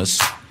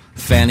 maximus,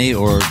 fanny,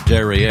 or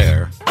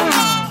derriere.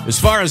 As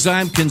far as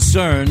I'm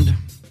concerned,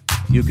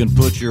 you can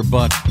put your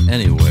butt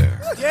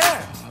anywhere.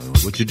 Yeah.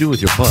 What you do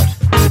with your butt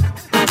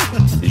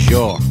is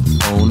your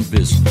own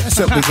business. That's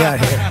what we got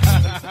here.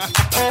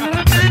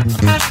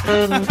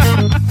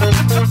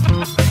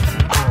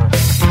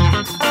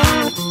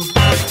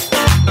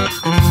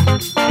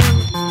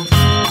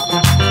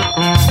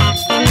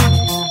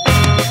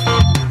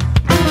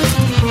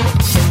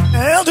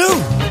 Eldu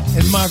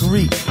and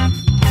Marguerite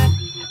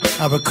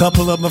are a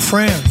couple of my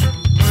friends.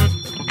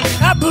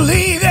 I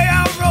believe they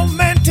are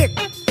romantic,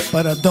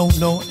 but I don't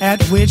know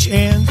at which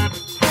end.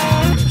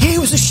 He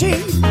was a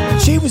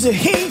she was a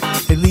he,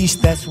 at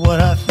least that's what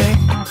I think.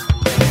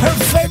 Her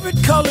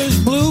favorite color's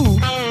blue,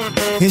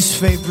 his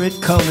favorite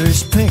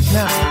color's pink.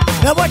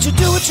 Now what you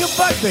do with your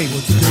butt, baby?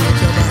 What you do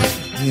with your butt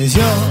is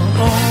your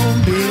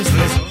own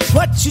business.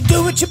 What you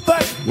do with your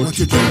butt? What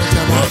you do with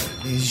your butt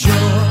is your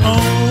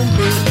own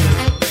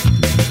business.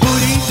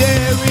 Booty,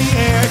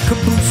 derriere,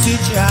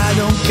 caboosage, I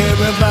don't care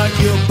about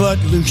your butt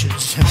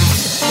lucius.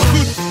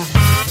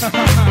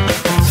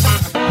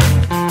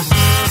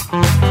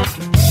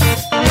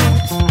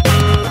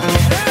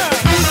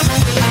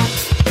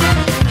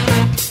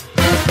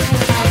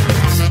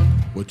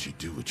 What you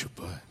do with your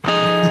butt?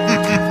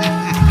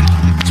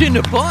 It's in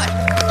the butt.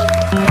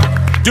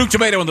 Duke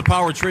Tomato and the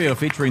Power Trio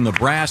featuring the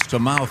brass to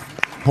mouth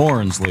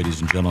horns,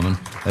 ladies and gentlemen.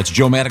 That's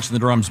Joe Maddox on the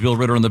drums, Bill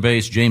Ritter on the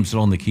bass, James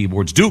Hill on the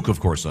keyboards, Duke, of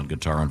course, on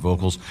guitar and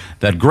vocals.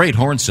 That great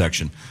horn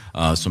section.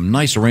 Some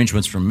nice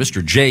arrangements from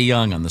Mr. Jay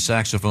Young on the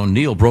saxophone,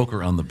 Neil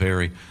Broker on the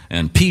bari,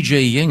 and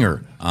P.J.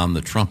 Yinger on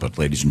the trumpet,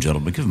 ladies and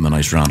gentlemen. Give him a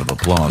nice round of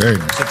applause. Very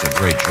nice. Such a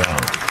great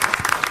job.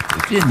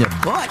 It's in the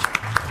butt.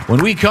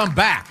 When we come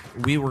back,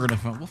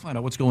 we'll find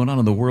out what's going on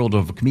in the world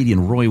of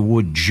comedian Roy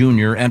Wood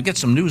Jr. and get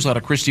some news out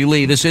of Christy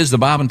Lee. This is the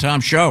Bob and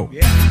Tom Show.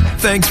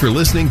 Thanks for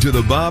listening to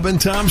the Bob and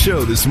Tom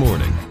Show this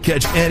morning.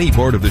 Catch any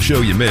part of the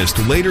show you missed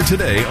later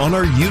today on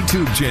our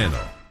YouTube channel.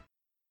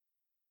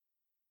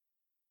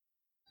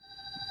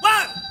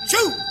 1, 2,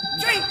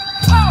 3,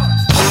 4.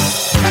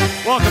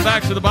 Welcome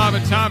back to the Bob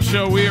and Tom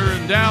Show. We are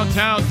in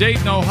downtown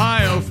Dayton,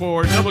 Ohio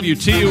for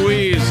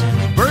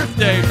WTOE's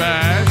birthday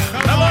bash.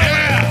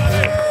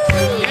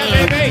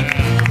 Yeah, baby.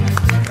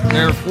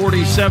 Their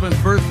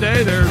 47th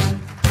birthday. There's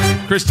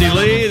Christy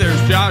Lee.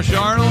 There's Josh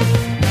Arnold.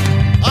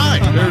 Hi.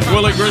 There's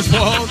Willie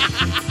Griswold.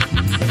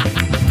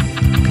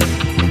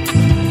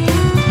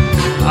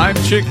 I'm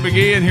Chick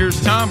McGee, and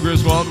here's Tom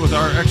Griswold with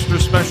our extra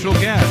special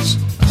guest.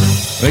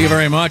 Thank you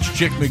very much,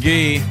 Chick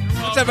McGee.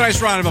 Let's have a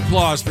nice round of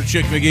applause for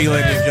Chick McGee,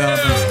 ladies and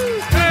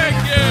gentlemen. Thank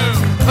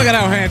you. Look at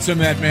how handsome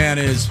that man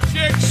is.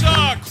 Chick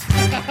sucks.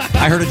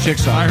 I heard a chick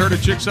suck. I heard a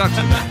chick sucks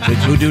in that.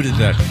 Who did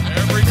that?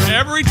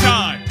 Every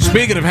time.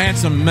 Speaking of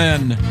handsome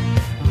men,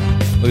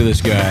 look at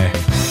this guy.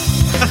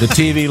 The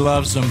TV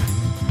loves him.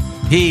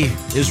 He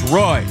is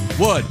Roy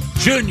Wood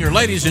Jr.,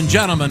 ladies and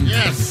gentlemen.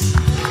 Yes.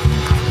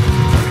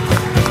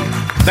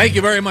 Thank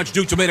you very much,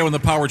 Duke Tomato and the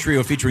Power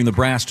Trio featuring the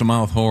brass to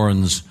mouth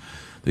horns.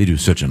 They do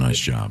such a nice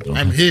job. Don't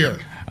I'm they? here.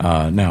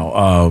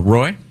 Now,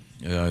 Roy,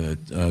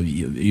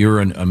 you're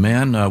a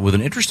man with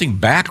an interesting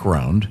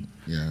background.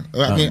 Yeah.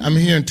 I mean, I'm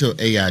here until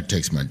AI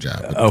takes my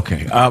job.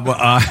 Okay.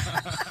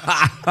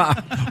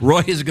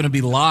 Roy is going to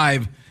be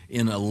live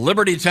in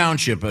Liberty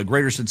Township,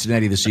 Greater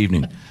Cincinnati, this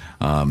evening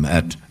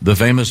at the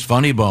famous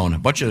Funny Bone. A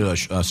bunch of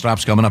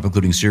stops coming up,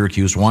 including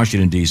Syracuse,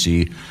 Washington,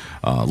 D.C.,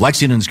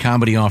 Lexington's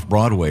Comedy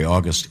Off-Broadway,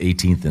 August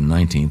 18th and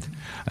 19th.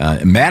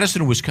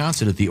 Madison,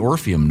 Wisconsin at the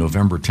Orpheum,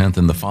 November 10th,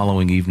 and the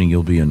following evening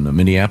you'll be in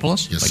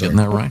Minneapolis. Yes, Am I sir. getting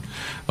that right?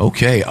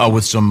 Okay,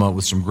 with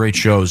some great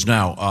shows.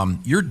 Now,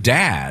 your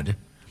dad,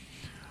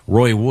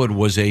 Roy Wood,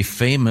 was a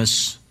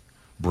famous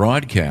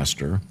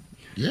broadcaster.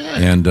 Yeah.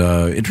 And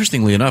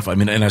interestingly enough, I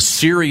mean, and a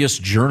serious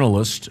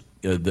journalist.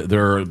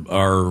 There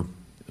are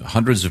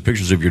hundreds of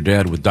pictures of your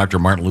dad with Dr.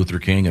 Martin Luther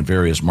King and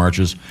various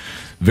marches.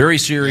 Very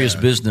serious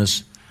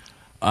business.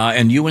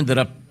 And you ended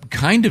up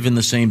kind of in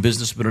the same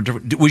business, but a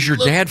different. Was your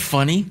dad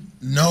funny?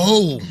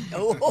 No.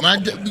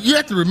 You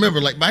have to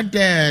remember, like, my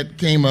dad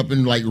came up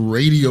in, like,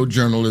 radio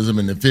journalism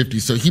in the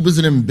 50s, so he was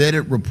an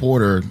embedded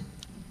reporter.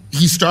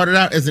 He started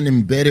out as an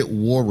embedded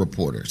war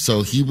reporter.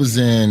 So he was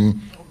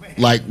in,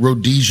 like,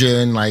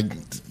 Rhodesia and, like,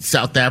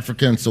 South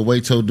Africa and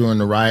Soweto during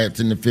the riots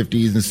in the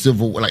 50s and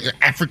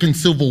African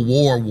Civil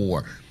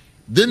War.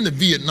 Then the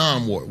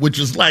Vietnam War, which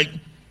is, like,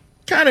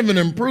 kind of an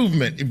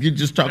improvement if you're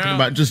just talking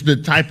about just the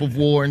type of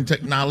war and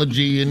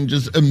technology and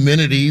just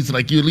amenities.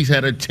 Like, you at least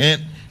had a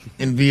tent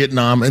in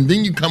Vietnam, and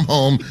then you come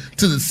home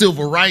to the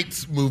civil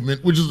rights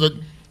movement, which is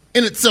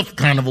in itself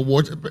kind of a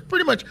war.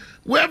 Pretty much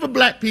wherever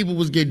black people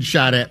was getting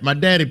shot at, my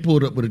daddy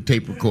pulled up with a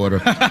tape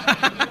recorder.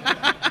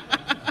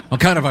 Well,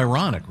 kind of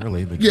ironic,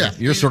 really. Yeah.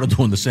 You're sort of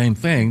doing the same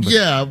thing. But.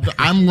 Yeah,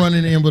 I'm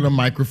running in with a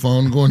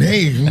microphone going, hey,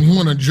 you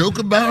want to joke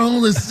about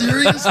all this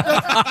serious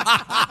stuff?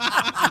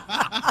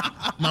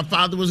 My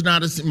father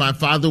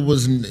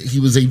was he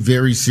was a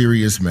very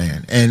serious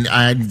man. And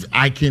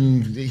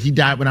he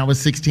died when I was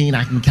 16.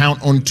 I can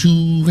count on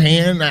two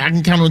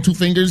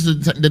fingers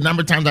the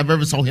number of times I've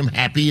ever saw him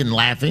happy and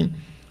laughing.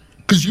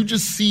 Because you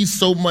just see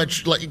so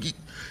much, like,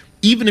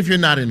 even if you're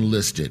not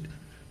enlisted,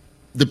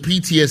 the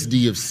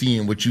PTSD of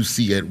seeing what you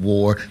see at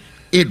war,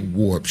 it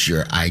warps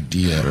your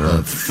idea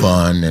of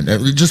fun. And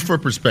just for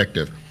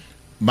perspective,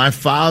 my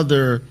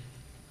father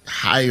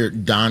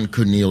hired Don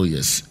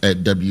Cornelius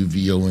at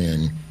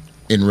WVON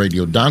in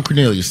radio. Don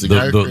Cornelius,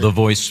 the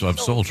voice of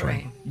Soul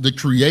Train. The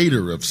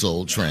creator of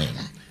Soul Train.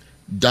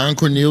 Don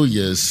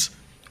Cornelius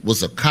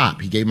was a cop.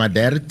 He gave my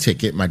dad a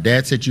ticket. My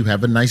dad said, you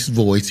have a nice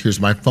voice.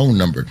 Here's my phone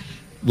number,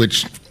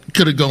 which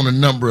could have gone a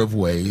number of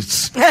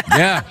ways.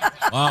 Yeah.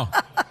 Wow.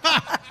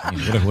 I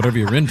mean, whatever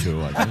you're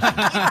into, I guess.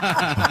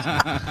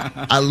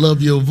 I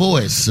love your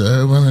voice,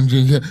 sir.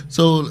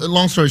 So,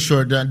 long story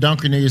short, Don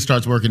Cornelius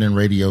starts working in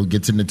radio,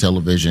 gets into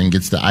television,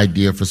 gets the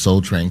idea for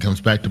Soul Train,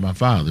 comes back to my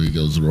father. He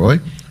goes,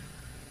 Roy,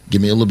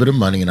 give me a little bit of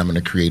money and I'm going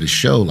to create a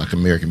show like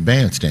American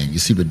Bandstand. You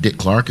see what Dick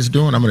Clark is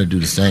doing? I'm going to do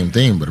the same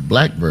thing, but a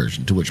black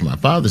version. To which my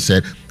father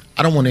said,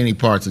 I don't want any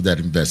parts of that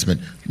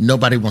investment.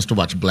 Nobody wants to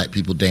watch black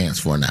people dance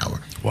for an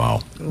hour.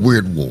 Wow.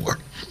 Weird war.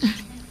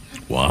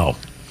 Wow.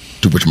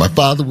 To which my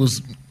father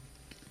was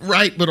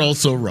right, but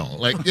also wrong.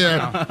 Like,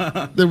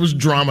 yeah, there was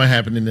drama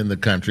happening in the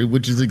country,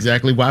 which is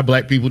exactly why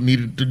black people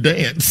needed to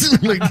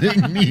dance. Like, they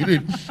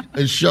needed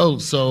a show.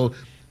 So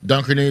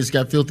Don Cornelius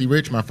got filthy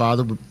rich. My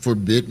father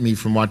forbid me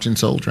from watching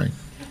Soul Train.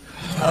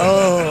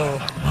 Oh.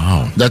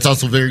 Wow. That's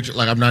also very,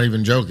 like, I'm not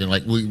even joking.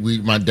 Like,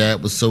 my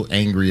dad was so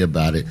angry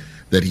about it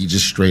that he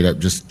just straight up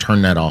just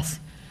turned that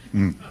off.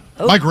 Mm.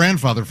 Oh. My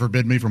grandfather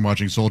forbid me from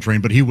watching Soul Train,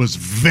 but he was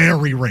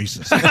very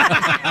racist.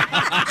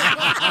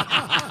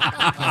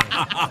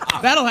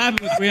 That'll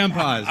happen with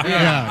grandpas.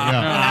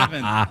 Yeah. That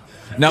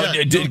happens. Now,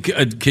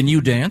 can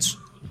you dance?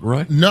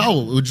 Roy?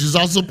 No, which is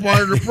also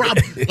part of the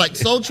problem. Like,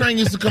 Soul Train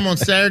used to come on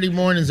Saturday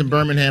mornings in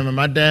Birmingham, and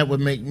my dad would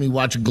make me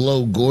watch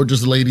Glow,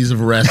 Gorgeous Ladies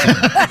of Wrestling.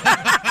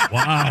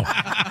 Wow.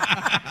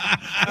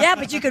 Yeah,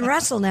 but you can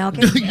wrestle now,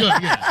 can't you?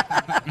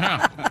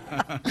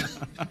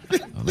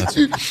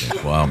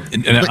 Wow.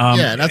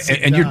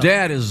 And your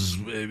dad is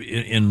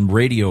in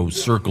radio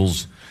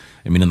circles.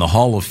 I mean, in the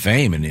Hall of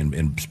Fame,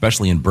 and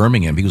especially in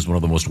Birmingham, he was one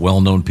of the most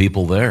well-known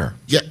people there.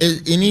 Yeah,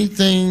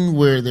 anything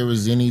where there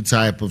was any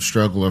type of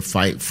struggle or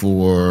fight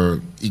for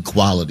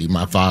equality,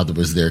 my father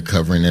was there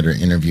covering it or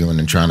interviewing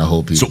and trying to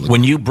hold people. So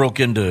when you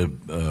broke into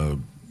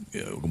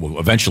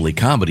eventually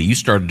comedy, you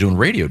started doing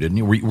radio, didn't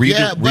you? Were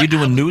you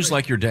doing news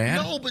like your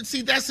dad? No, but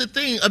see, that's the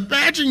thing.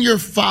 Imagine your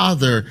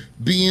father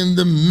being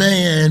the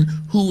man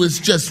who is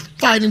just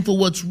fighting for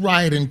what's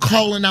right and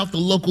calling out the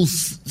local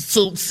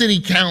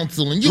city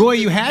council. And Roy,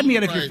 you had me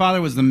at if your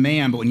father was the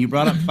man, but when you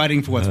brought up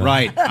fighting for what's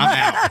right,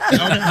 I'm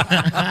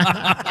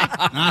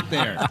out. Not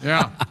there.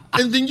 Yeah.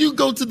 And then you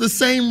go to the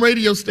same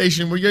radio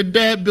station where your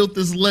dad built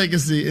this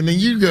legacy, and then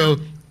you go,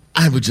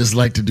 I would just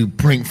like to do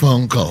prank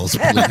phone calls,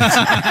 please.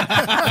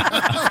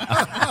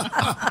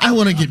 I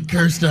want to get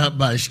cursed out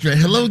by a stray.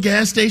 Hello,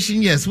 gas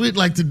station? Yes, we'd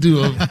like to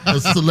do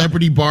a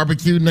celebrity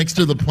barbecue next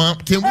to the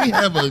pump. Can we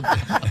have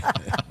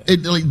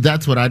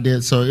that's what I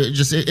did. So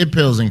it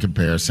pales in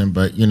comparison.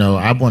 But,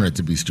 I wanted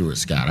to be Stuart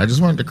Scott. I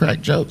just wanted to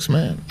crack jokes,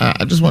 man.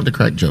 I just wanted to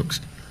crack jokes.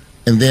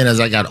 And then as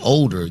I got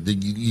older,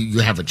 you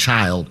have a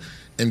child,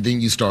 and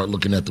then you start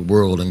looking at the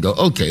world and go,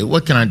 okay,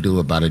 what can I do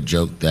about a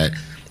joke that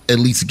at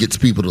least gets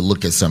people to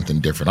look at something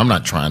different? I'm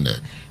not trying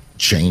to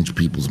change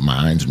people's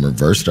minds and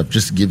reverse stuff,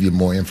 just to give you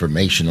more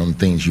information on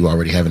things you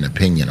already have an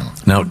opinion on.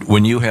 Now,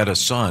 when you had a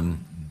son,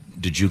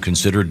 did you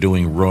consider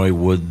doing Roy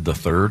Wood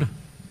III?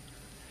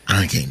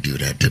 I can't do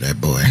that to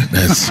that boy.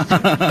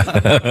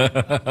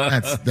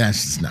 That's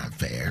just not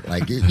fair.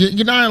 Like,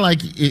 like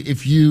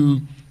if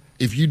you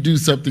do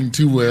something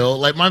too well,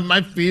 like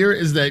my fear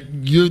is that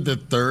you're the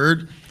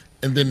third,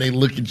 and then they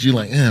look at you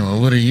like,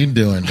 well, what are you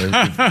doing?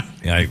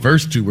 The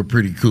first two were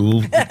pretty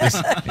cool.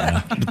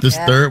 But this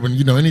third one,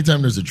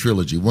 anytime there's a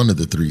trilogy, one of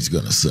the three is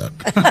going to suck.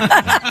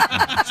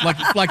 It's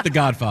like The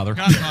Godfather.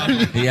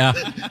 Yeah.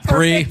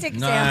 Perfect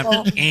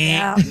example.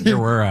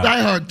 We're out.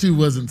 Die Hard 2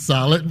 wasn't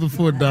solid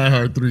before Die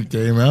Hard 3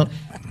 came out.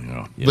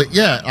 Yeah. But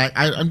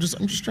I'm just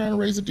trying to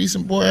raise a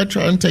decent boy. I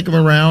try and take him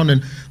around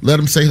and let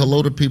him say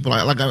hello to people.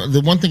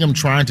 The one thing I'm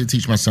trying to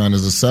teach my son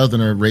as a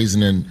Southerner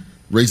raising a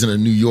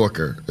New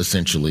Yorker,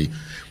 essentially,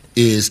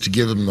 is to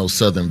give him those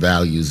Southern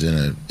values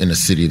in a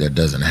city that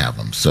doesn't have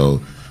them.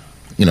 So,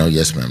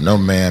 yes, ma'am, no,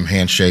 ma'am,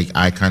 handshake,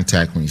 eye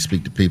contact when you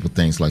speak to people,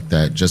 things like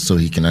that, just so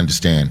he can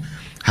understand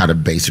how to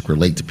basic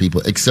relate to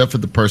people, except for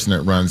the person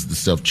that runs the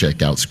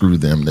self-checkout. Screw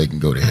them. They can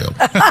go to hell.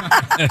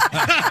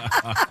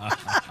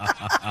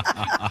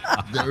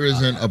 There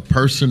isn't a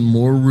person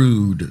more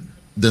rude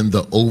than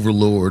the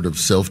overlord of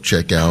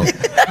self-checkout.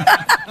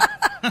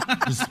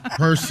 This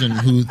person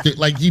who,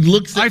 he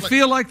looks at... I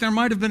feel like there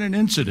might have been an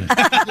incident.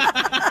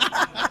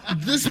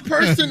 This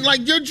person,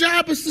 your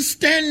job is to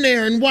stand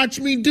there and watch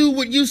me do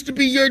what used to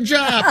be your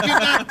job. You're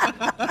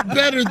not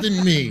better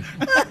than me.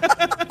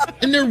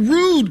 And they're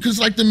rude because,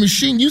 the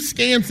machine, you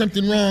scan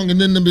something wrong and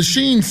then the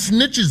machine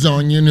snitches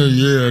on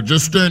you.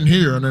 Just stand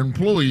here. An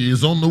employee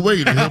is on the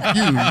way to help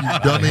you, you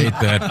dummy. I hate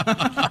that.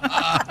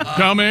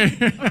 Dummy.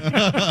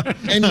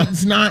 And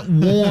it's not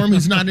warm.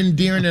 It's not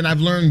endearing. And I've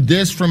learned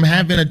this from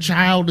having a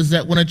child, is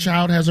that when a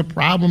child has a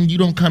problem, you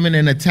don't come in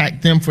and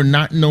attack them for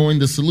not knowing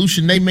the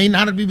solution. They may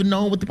not have even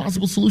known what the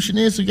possible solution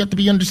is, so you have to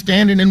be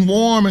understanding and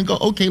warm and go,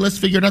 okay, let's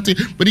figure it out.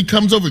 But he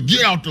comes over,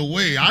 get out the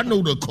way. I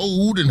know the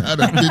code and how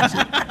to fix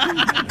it.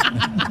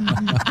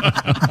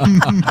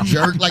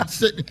 Jerk.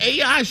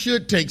 AI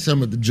should take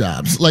some of the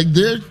jobs. We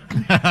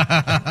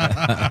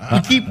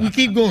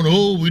keep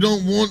going, we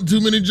don't want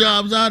too many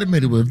jobs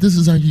automated. Well, if this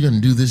is how you're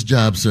going to do this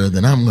job, sir,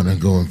 then I'm going to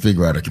go and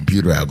figure out a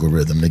computer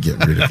algorithm to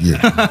get rid of you.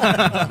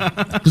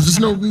 Because there's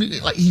no,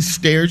 he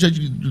stares at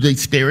you. They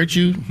stare at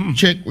you,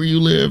 check where you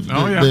live.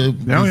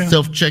 The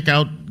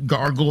self-checkout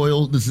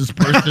gargoyle. This is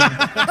person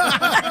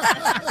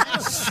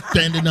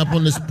standing up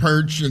on this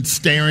perch and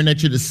staring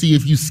at you to see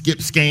if you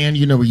skip scan,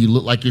 where you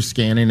look like you're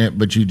scanning it,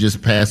 but you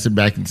just pass it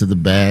back into the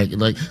bag.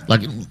 Like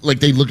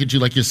they look at you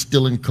like you're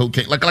stealing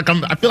cocaine. I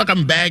feel like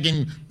I'm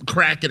bagging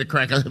crack at a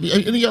crack house. Have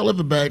any of y'all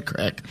ever bagged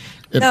crack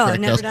at a crack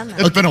never house? done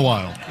that. It's been a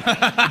while.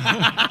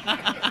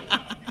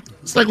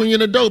 It's like when you're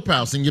in a dope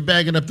house and you're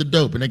bagging up the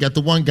dope, and they got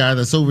the one guy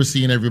that's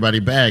overseeing everybody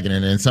bagging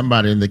it, and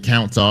somebody in the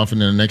counts off,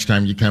 and then the next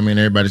time you come in,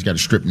 everybody's got to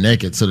strip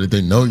naked so that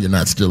they know you're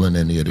not stealing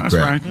any of the That's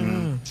crack.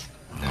 right.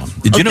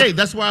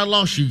 That's why I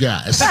lost you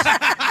guys.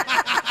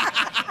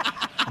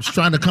 I was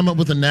trying to come up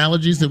with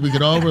analogies that we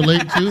could all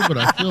relate to, but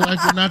I feel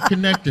like we're not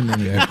connecting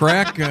anymore.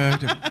 Crack.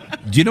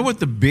 Do you know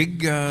what the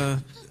big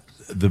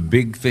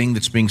thing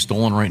that's being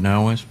stolen right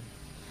now is?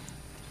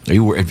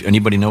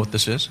 Anybody know what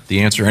this is?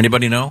 The answer,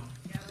 anybody know?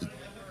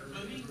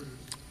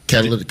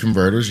 Catalytic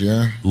converters,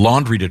 yeah.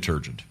 Laundry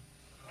detergent.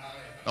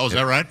 Oh, is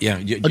that right? Yeah.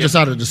 Just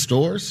out of the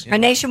stores? A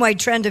nationwide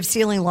trend of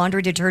stealing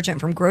laundry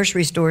detergent from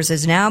grocery stores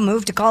has now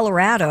moved to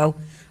Colorado.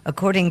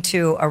 According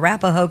to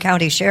Arapahoe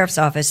County Sheriff's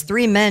Office,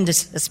 3 men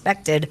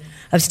suspected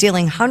of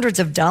stealing hundreds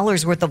of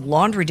dollars worth of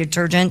laundry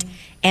detergent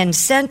and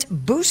scent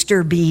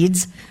booster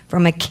beads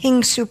from a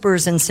King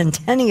Soopers in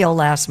Centennial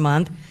last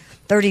month.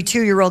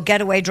 32-year-old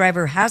getaway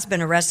driver has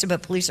been arrested,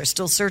 but police are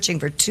still searching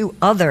for 2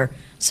 other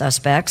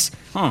suspects.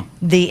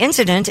 The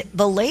incident,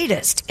 the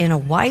latest in a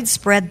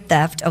widespread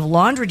theft of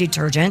laundry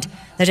detergent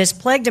that has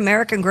plagued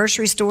American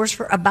grocery stores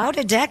for about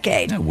a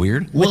decade. Isn't that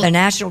weird? With the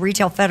National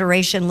Retail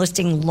Federation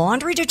listing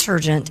laundry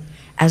detergent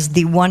as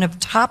the one of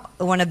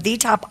the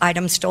top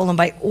items stolen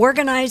by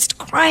organized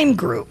crime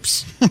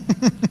groups.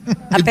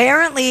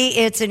 Apparently,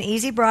 it's an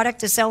easy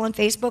product to sell on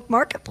Facebook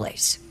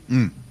Marketplace.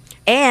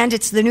 And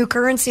it's the new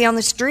currency on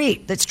the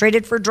street that's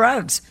traded for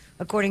drugs,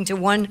 according to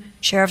one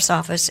sheriff's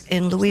office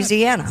in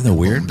Louisiana. Isn't that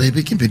weird? Oh,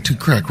 baby, give me 2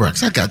 crack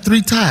rocks. I got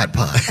 3 Tide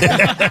Pods.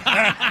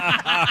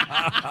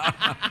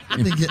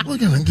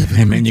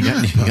 Hey, man, you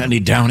got any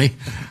Downy?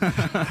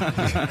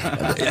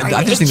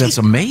 I just think that's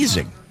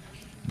amazing.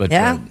 But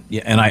yeah,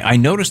 and I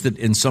noticed that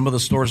in some of the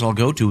stores I'll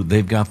go to,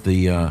 they've got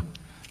the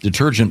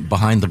detergent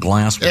behind the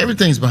glass.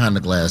 Everything's behind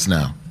the glass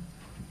now.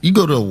 You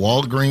go to a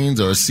Walgreens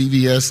or a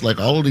CVS, like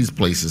all of these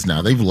places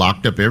now, they've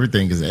locked up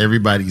everything because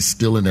everybody's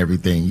stealing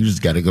everything. You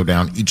just got to go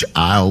down each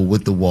aisle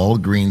with the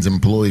Walgreens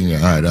employee.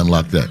 All right,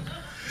 unlock that.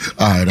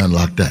 All right,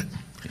 unlock that.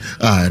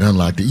 All right,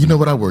 unlock it. You know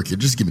what? I work here.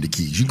 Just give me the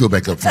keys. You go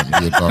back up front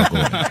and be a cargo.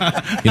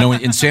 You know,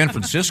 in San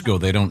Francisco,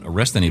 they don't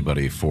arrest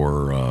anybody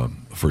for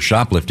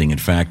shoplifting. In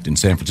fact, in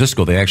San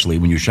Francisco, they actually,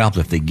 when you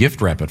shoplift, they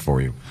gift wrap it for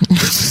you,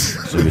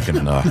 so you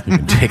can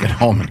take it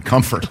home in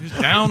comfort.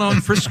 Down on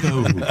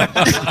Frisco.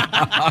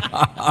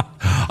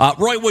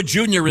 Roy Wood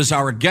Jr. is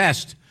our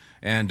guest.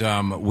 And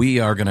we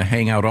are going to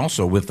hang out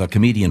also with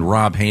comedian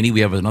Rob Haney.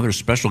 We have another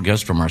special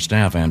guest from our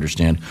staff, I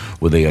understand,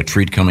 with a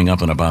treat coming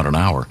up in about an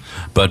hour.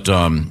 But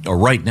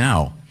right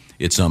now,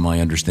 it's my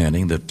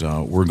understanding that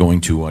we're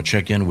going to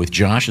check in with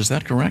Josh. Is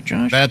that correct,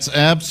 Josh? That's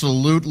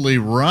absolutely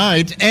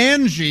right.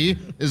 Angie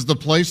is the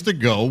place to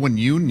go when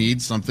you need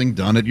something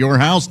done at your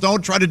house.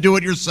 Don't try to do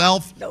it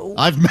yourself. No.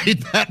 I've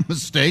made that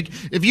mistake.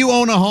 If you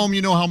own a home,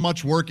 you know how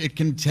much work it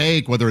can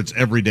take, whether it's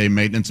everyday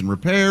maintenance and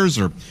repairs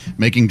or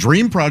making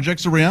dream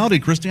projects a reality.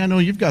 Christy, I know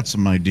you've got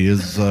some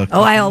ideas.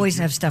 I always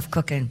have stuff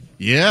cooking.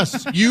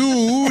 Yes,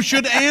 you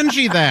should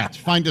Angie that.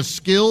 Find a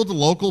skilled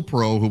local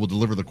pro who will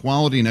deliver the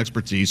quality and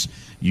expertise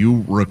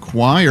you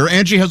require.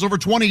 Angie has over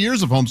 20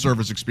 years of home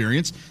service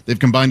experience. They've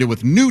combined it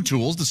with new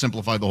tools to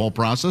simplify the whole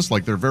process,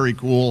 like their very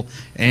cool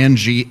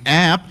Angie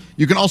app.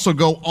 You can also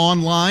go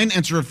online,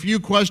 answer a few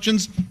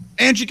questions.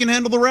 Angie can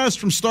handle the rest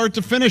from start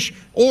to finish.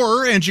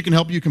 Or Angie can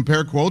help you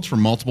compare quotes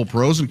from multiple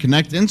pros and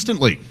connect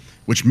instantly,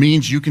 which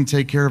means you can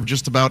take care of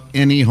just about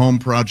any home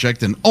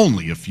project in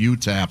only a few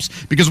taps.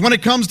 Because when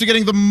it comes to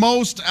getting the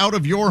most out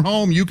of your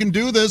home, you can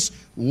do this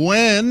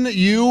when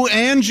you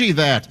Angie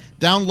that.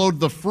 Download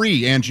the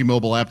free Angie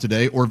mobile app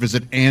today or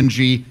visit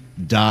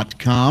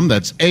Angie.com.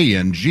 That's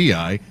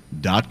ANGI.com.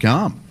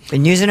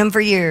 Been using them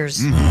for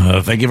years.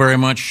 Thank you very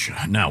much.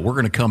 Now, we're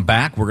going to come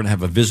back. We're going to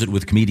have a visit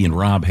with comedian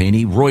Rob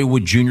Haney. Roy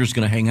Wood Jr. is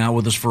going to hang out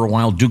with us for a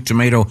while. Duke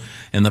Tomato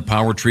and the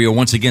Power Trio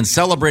once again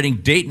celebrating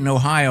Dayton,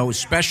 Ohio,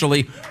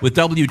 especially with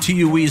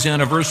WTUE's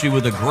anniversary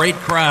with a great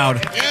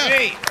crowd.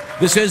 Yeah.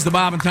 This is the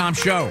Bob and Tom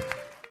Show.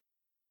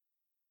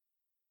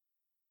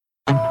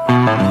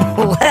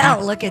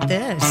 Well, look at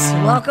this.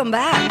 Welcome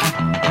back.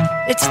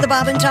 It's the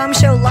Bob and Tom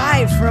Show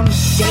live from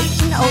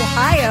Dayton,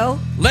 Ohio.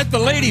 Let the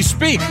ladies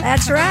speak.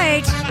 That's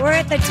right. We're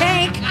at the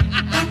Tank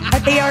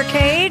at the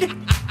arcade.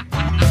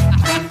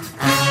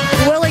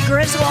 Willie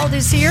Griswold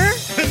is here.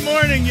 Good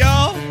morning,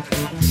 y'all.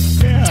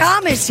 Yeah.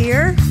 Tom is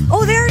here.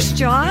 Oh, there's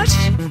Josh.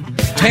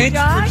 Thanks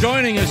for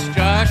joining us,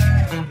 Josh.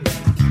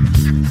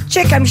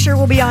 Chick, I'm sure,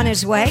 will be on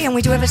his way, and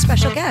we do have a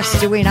special guest,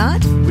 do we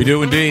not? We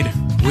do indeed.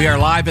 We are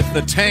live at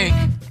the Tank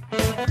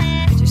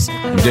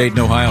in Dayton,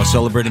 Ohio,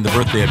 celebrating the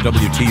birthday of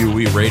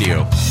WTUE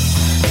Radio.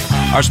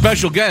 Our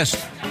special guest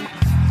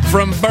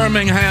from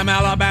Birmingham,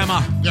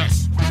 Alabama.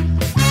 Yes.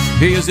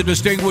 He is a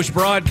distinguished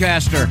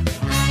broadcaster.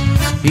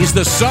 He's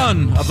the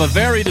son of a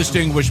very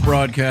distinguished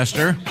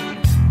broadcaster,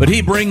 but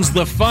he brings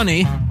the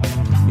funny.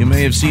 You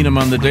may have seen him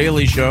on The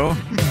Daily Show.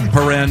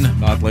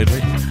 Not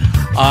lately.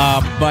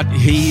 But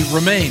he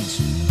remains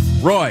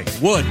Roy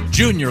Wood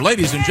Jr.,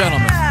 ladies and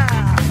gentlemen.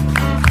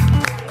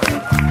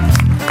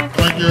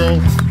 Thank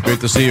you. Great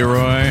to see you,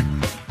 Roy.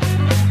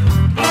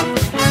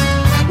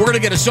 We're going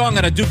to get a song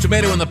out of Duke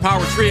Tomato and the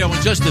Power Trio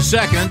in just a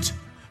second.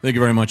 Thank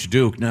you very much,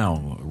 Duke.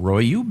 Now, Roy,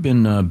 you've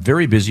been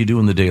very busy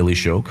doing The Daily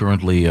Show,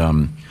 currently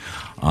on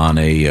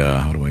a,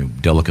 how do I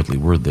delicately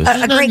word this?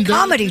 A great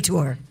comedy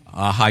tour.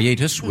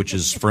 Hiatus, which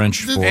is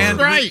French for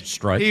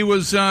strike. He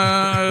was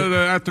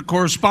at the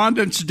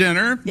correspondence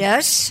dinner.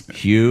 Yes.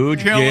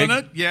 Huge Killing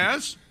gig. it,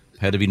 yes.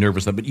 had to be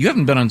nervous. But you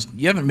haven't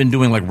been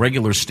doing like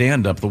regular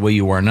stand up the way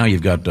you are now.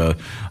 You've got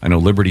I know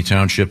Liberty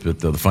Township at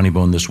the Funny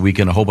Bone this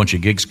weekend, a whole bunch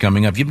of gigs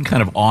coming up. You've been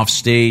kind of off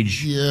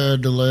stage. Yeah,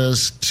 the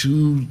last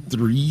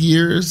 2-3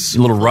 years.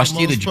 A little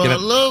rusty. Did you get a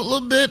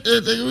little bit?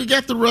 We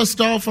got the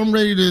rust off. I'm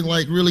ready to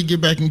like really get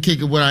back and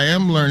kick it. What I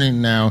am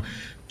learning now,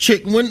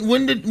 Chick.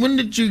 When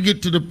did you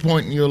get to the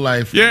point in your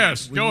life?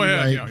 Yes, go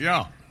ahead. Like,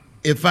 yeah.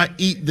 If I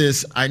eat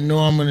this, I know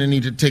I'm going to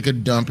need to take a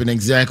dump in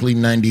exactly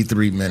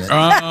 93 minutes.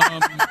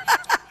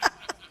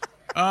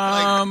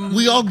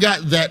 We all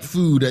got that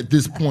food at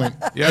this point,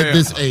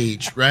 this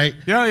age, right?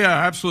 Yeah,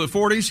 absolutely.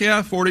 40s,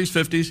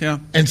 50s, yeah.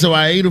 And so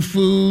I ate a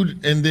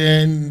food, and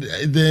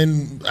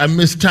then I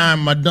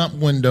mistimed my dump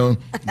window.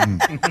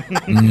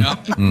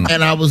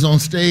 And I was on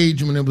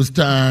stage when it was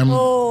time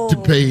to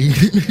pay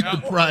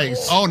the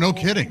price. Oh, no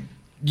kidding.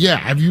 Yeah,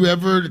 have you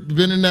ever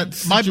been in that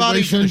situation? My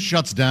body just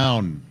shuts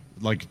down.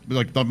 Like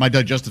my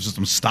digestive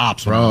system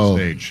stops when I'm on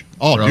stage.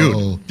 Oh,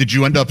 dude. Did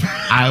you end up?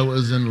 I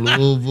was in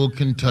Louisville,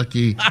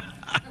 Kentucky.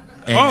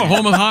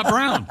 Home of Hot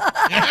Brown.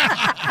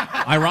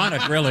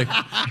 Ironic, really.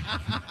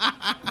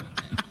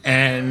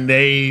 And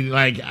they,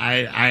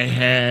 I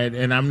had,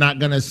 and I'm not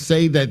going to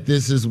say that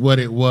this is what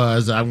it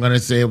was. I'm going to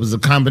say it was a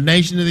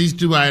combination of these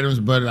two items,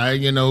 but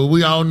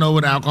we all know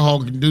what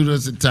alcohol can do to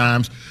us at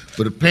times.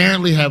 But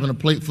apparently having a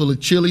plate full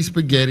of chili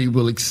spaghetti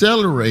will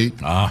accelerate.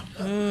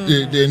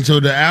 And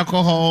so the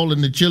alcohol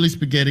and the chili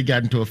spaghetti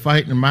got into a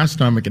fight in my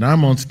stomach, and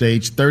I'm on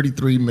stage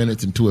 33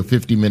 minutes into a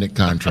 50-minute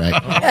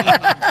contract.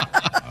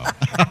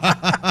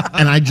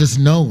 And I just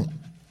know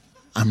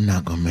I'm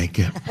not going to make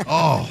it.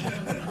 I'm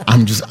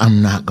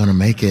not going to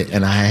make it.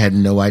 And I had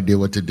no idea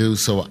what to do.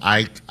 So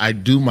I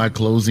do my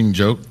closing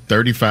joke,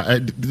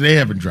 35. They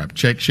haven't dropped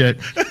checks yet.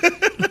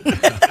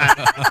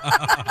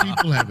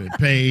 People haven't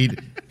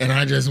paid. And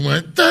I just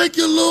went, thank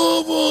you,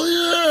 Louisville.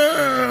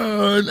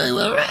 Yeah. And they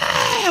went,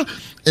 ah.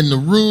 And the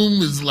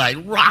room is like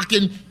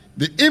rocking.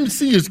 The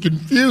MC is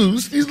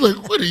confused. He's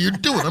like, what are you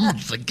doing? I'm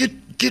just like, get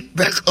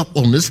back up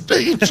on this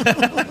stage.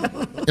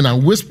 And I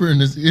whisper in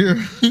his ear.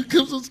 He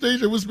comes on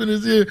stage, I whisper in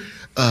his ear,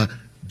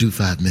 do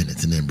 5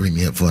 minutes and then bring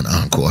me up for an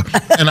encore.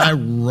 And I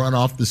run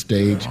off the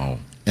stage,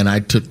 and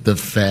I took the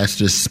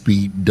fastest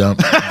speed dump.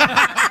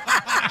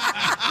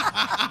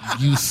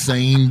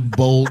 Usain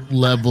Bolt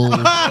level.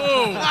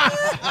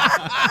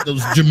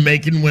 Those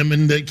Jamaican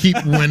women that keep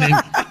winning.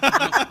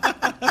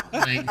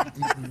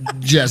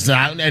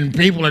 And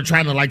people are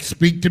trying to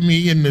speak to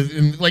me and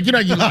you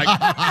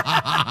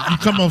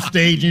come off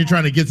stage and you're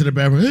trying to get to the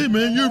bathroom. Hey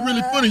man, you're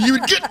really funny. You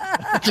would get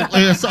your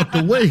ass out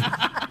the way.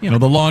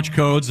 The launch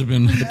codes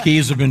the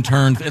keys have been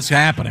turned. It's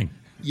happening.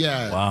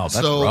 Yeah. Wow,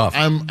 that's rough.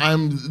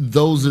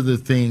 Those are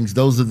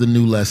the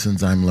new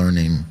lessons I'm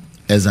learning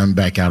as I'm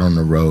back out on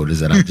the road,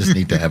 is that I just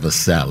need to have a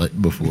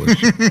salad before.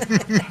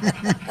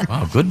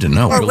 Wow, good to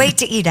know. Or wait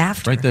to eat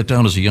after. Write that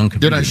down as a young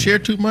comedian. Did I share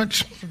too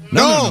much?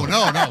 No,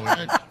 not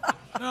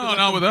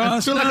with us.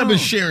 I feel like I've been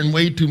sharing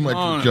way too much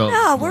with y'all.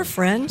 No, we're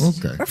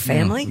friends. Okay. We're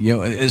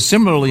family.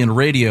 Similarly in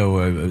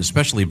radio,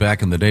 especially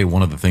back in the day,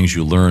 one of the things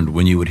you learned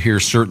when you would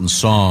hear certain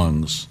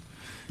songs,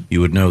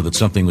 you would know that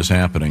something was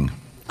happening.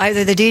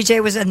 Either the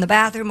DJ was in the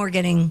bathroom or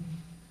getting...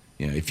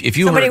 Yeah, if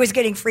you somebody was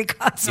getting free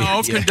concerts.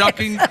 No,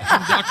 conducting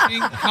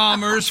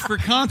commerce for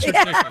concert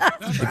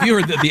tickets. If you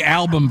were the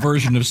album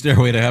version of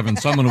Stairway to Heaven,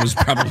 someone was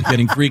probably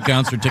getting free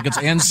concert tickets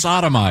and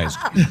sodomized.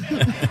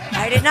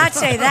 I did not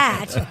say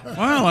that.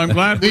 Well, I'm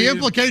glad the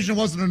implication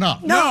wasn't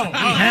enough. No, he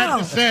had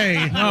to say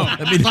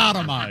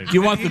sodomized. Do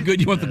you want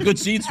the good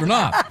seats or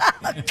not?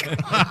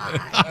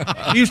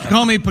 He used to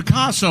call me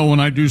Picasso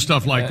when I do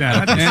stuff like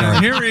that,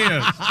 and here he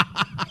is.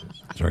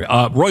 Sorry,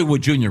 Roy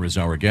Wood Jr. is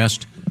our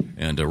guest.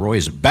 And Roy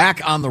is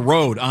back on the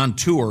road on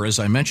tour, as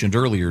I mentioned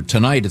earlier.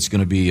 Tonight it's going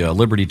to be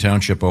Liberty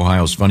Township,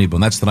 Ohio's Funny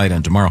Bone. That's tonight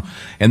and tomorrow.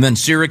 And then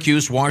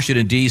Syracuse,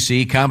 Washington,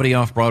 D.C., Comedy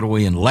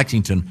Off-Broadway in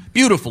Lexington.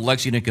 Beautiful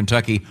Lexington,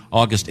 Kentucky,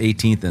 August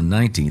 18th and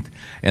 19th.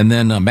 And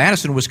then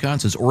Madison,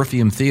 Wisconsin's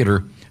Orpheum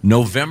Theater,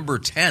 November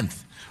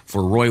 10th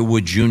for Roy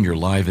Wood Jr.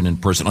 live and in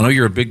person. I know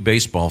you're a big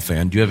baseball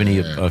fan. Do you have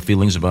any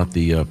feelings about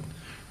the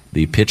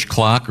pitch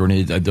clock? Or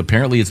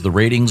apparently it's the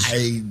ratings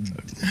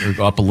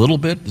are up a little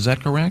bit. Is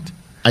that correct?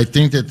 I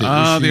think that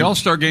the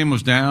All-Star game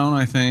was down,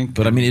 I think.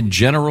 But, I mean, in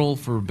general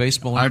for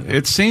baseball?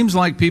 It seems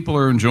like people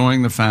are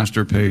enjoying the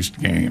faster-paced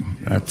game.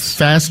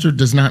 Faster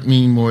does not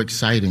mean more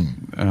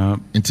exciting.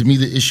 And to me,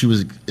 the issue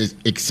is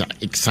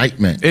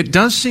excitement. It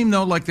does seem,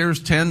 though, like there's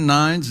 10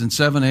 9s and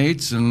 7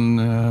 8s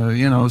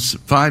and,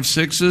 5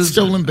 6s.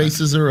 Stolen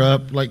bases are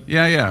up,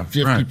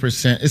 50%.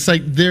 Right. It's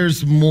like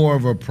there's more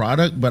of a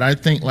product, but I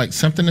think,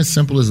 something as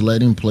simple as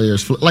letting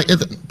players...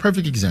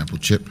 perfect example,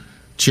 Chip.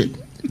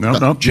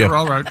 No, Chip. You're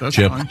all right. That's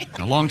fine.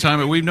 A long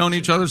time. We've known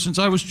each other since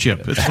I was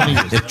Chip. It's 20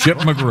 years. Chip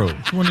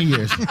McGrew. 20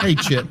 years. Hey,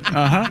 Chip.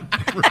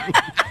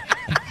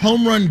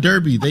 Home Run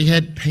Derby, they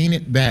had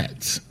painted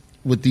bats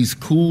with these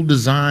cool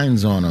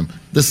designs on them.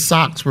 The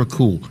socks were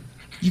cool.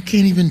 You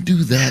can't even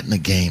do that in a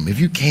game. If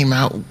you came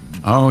out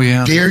Oh,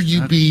 yeah. Dare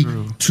you be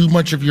too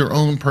much of your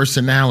own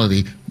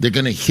personality, they're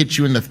going to hit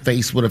you in the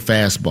face with a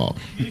fastball.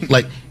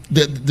 Like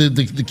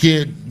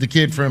the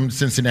kid from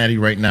Cincinnati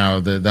right now,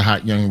 the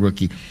hot young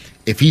rookie,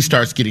 if he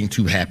starts getting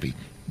too happy,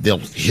 they'll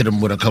hit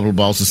him with a couple of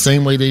balls the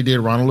same way they did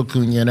Ronald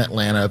Acuna in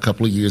Atlanta a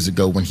couple of years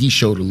ago when he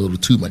showed a little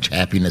too much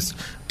happiness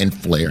and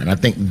flair. And I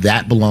think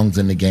that belongs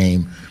in the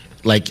game.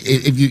 Like,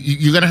 if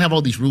you're going to have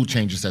all these rule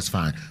changes, that's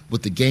fine.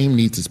 What the game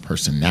needs is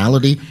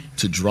personality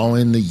to draw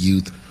in the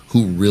youth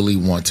who really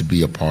want to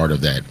be a part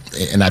of that.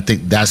 And I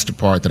think that's the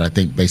part that I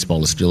think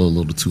baseball is still a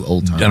little too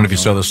old time. I don't know if you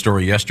saw the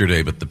story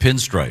yesterday, but the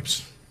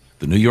Pinstripes,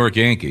 the New York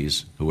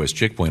Yankees, who, as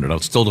Chick pointed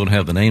out, still don't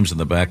have the names in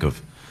the back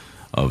of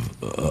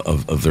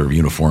their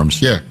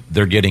uniforms. Yeah.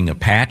 They're getting a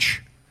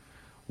patch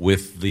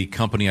with the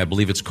company, I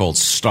believe it's called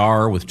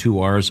Star with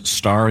 2 R's,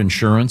 Star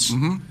Insurance.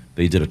 Mm-hmm.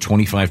 They did a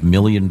 $25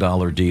 million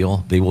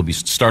deal. They will be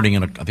starting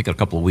in, I think, a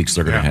couple of weeks.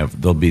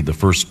 They'll be the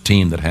first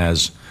team that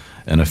has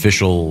an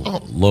official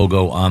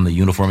logo on the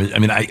uniform. I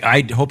mean,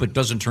 I hope it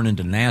doesn't turn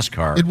into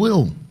NASCAR. It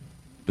will.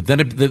 But then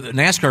the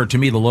NASCAR, to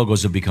me, the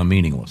logos have become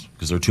meaningless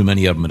because there are too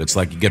many of them, and it's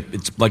like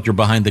you're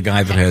behind the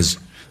guy that has,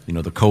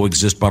 the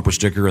Coexist bumper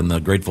sticker and the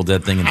Grateful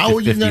Dead thing and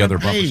 50 other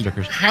bumper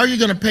stickers. How are you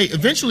going to pay?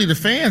 Eventually, the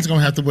fans going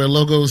to have to wear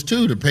logos,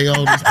 too, to pay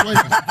all these players.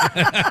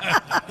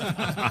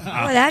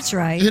 Oh, that's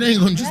right. It ain't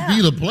going to just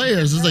be the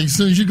players. It's like as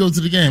soon as you go to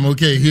the game,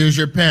 okay, here's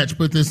your patch.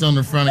 Put this on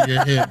the front of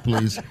your head,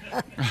 please.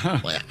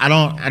 I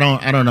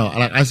don't know.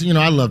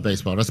 I love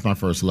baseball. That's my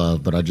first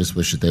love, but I just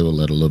wish that they would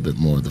let a little bit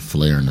more of the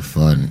flair and the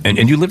fun.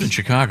 And you lived in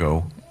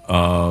Chicago.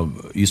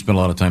 You spent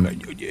a lot of time there.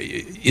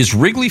 Is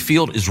Wrigley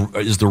Field,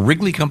 is the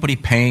Wrigley Company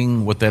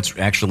paying what that's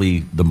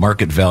actually the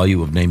market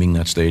value of naming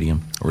that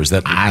stadium? Or is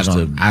that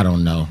I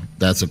don't know.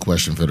 That's a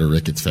question for the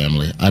Ricketts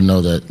family. I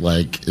know that,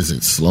 is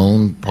it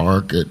Sloan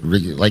Park at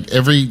Wrigley?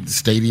 Every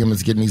stadium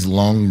is getting these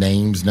long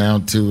names now,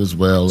 too, as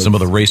well. Some of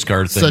the race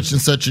car things. Such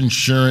and such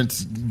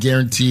insurance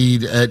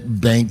guaranteed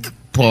at Bank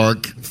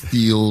Park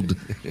Field.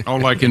 Oh,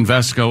 like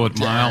Invesco at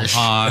Mile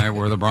High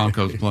where the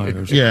Broncos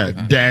players. Yeah,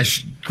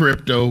 Dash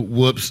Crypto.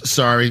 Whoops,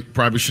 sorry.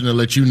 Probably shouldn't have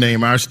let you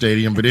name our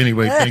stadium, but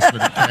anyway, thanks for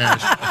the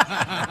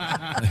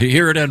cash.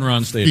 Here at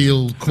Enron Stadium.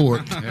 Field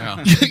Court.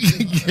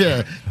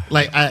 Yeah.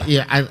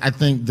 Yeah. I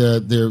think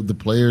the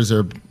players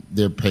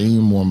they're paying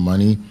more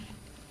money.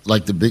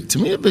 To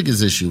me the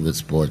biggest issue with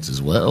sports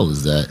as well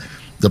is that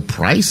the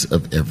price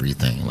of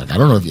everything. I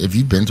don't know if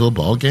you've been to a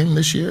ball game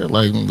this year.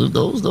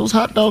 Those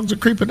hot dogs are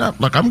creeping up.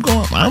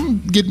 I'm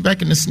getting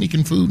back into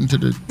sneaking food into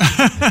the.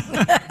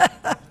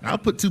 I'll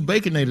put 2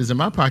 Baconators in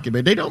my pocket,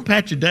 but they don't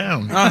pat you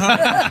down.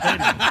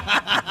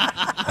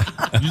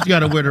 You just got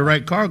to wear the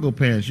right cargo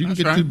pants. You can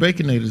get 2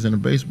 Baconators in a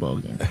baseball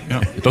game.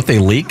 Yeah. Don't they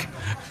leak?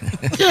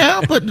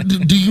 Yeah, but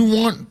do you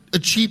want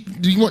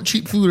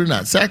cheap food or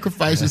not?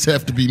 Sacrifices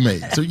have to be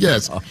made. So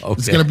yes,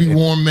 It's going to be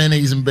warm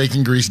mayonnaise and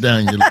bacon grease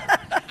down your.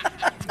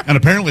 And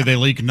apparently they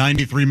leak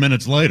 93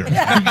 minutes later. Boom.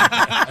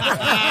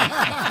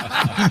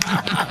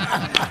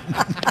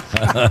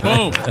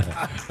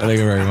 Thank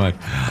you very much.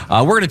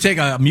 We're going to take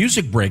a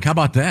music break. How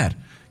about that?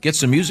 Get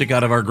some music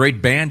out of our great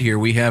band here.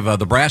 We have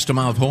the Brass to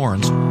Mouth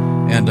Horns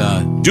and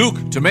Dr.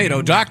 Duke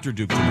Tomato,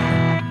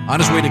 on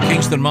his way to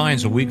Kingston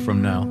Mines a week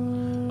from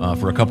now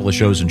for a couple of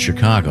shows in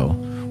Chicago.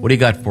 What do you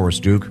got for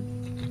us, Duke?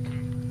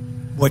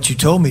 What you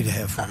told me to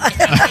have for me.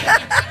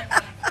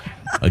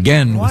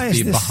 Again,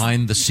 with the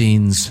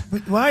behind-the-scenes.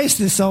 Why is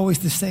this always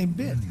the same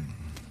bit?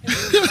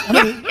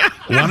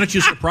 Why don't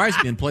you surprise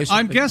me and play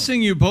something? I'm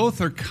guessing you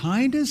both are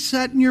kind of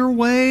set in your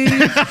ways.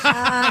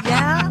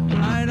 Yeah.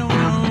 I don't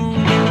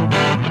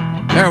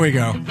know. There we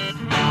go.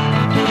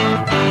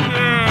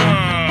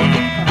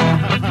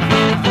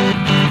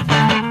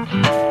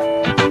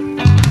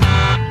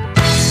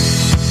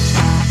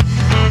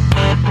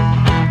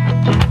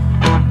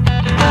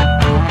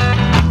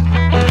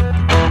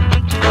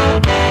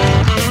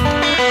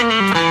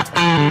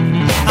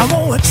 I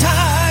want to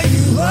tie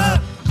you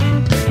up.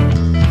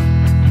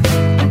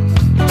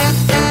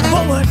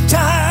 I want to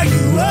tie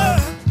you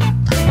up.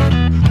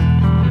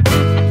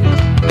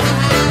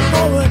 I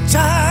want to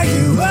tie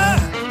you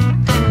up.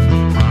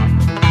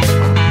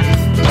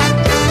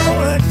 I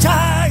want to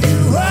tie you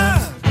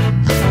up.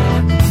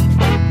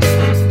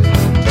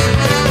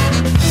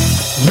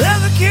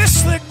 Leather gets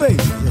slick,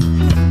 baby.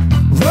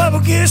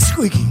 Rubber gets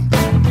squeaky.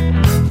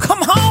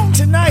 Come home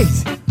tonight.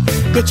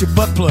 Get your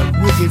butt plug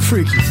wicked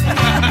freaky.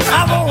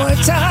 I wanna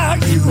tie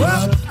you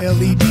up.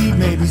 LED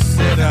maybe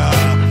said,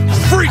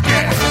 freaky.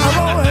 I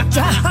wanna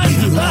tie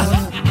you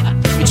up.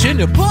 It's in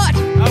the butt.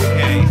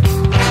 Okay.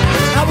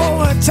 I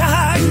wanna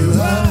tie you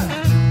up.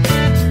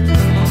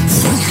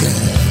 Freaky.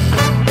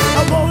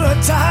 I wanna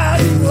tie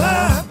you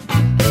up.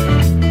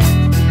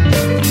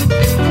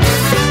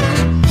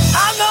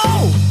 I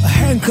know a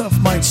handcuff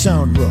might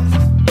sound rough.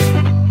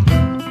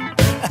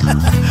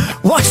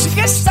 Once you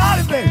get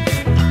started, baby,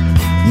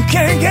 you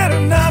can't get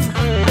enough.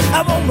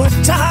 I wanna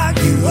tie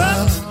you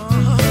up.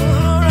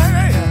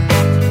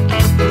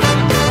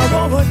 I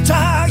wanna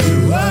tie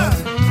you up.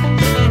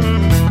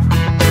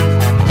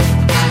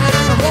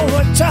 I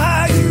wanna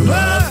tie you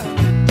up.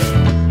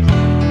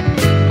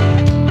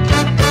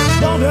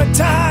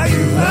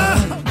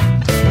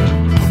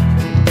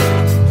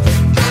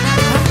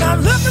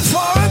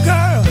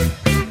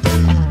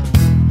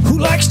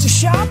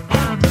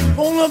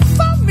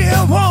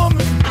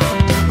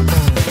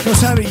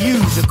 knows how to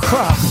use a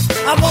crop.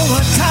 I'm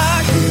gonna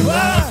tie you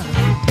up.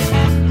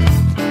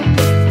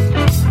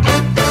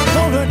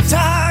 Gonna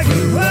tie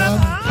you up.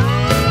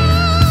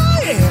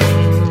 Yeah.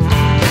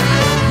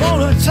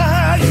 Gonna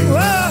tie you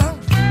up.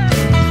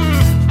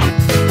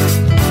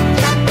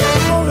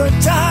 Gonna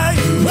tie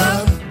you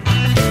up.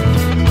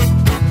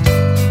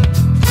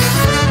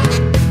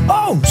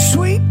 Oh,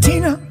 sweet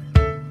Tina,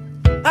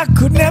 I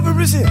could never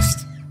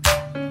resist.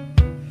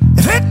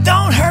 If it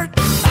don't hurt,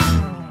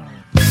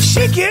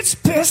 she gets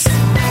pissed.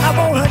 I'm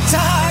gonna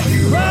tie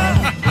you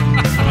up.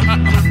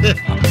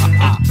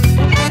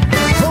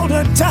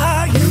 Gonna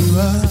tie you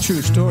up.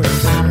 True story.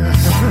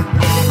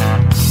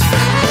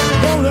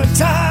 Gonna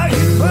tie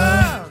you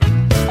up.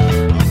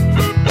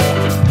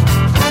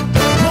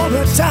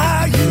 Gonna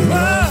tie you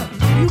up.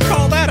 You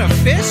call that a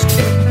fist?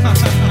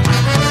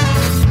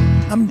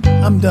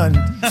 I'm done.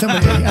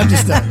 I'm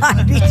just done.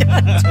 I'd be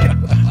done too.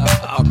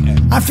 Okay.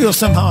 I feel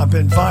somehow I've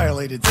been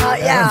violated.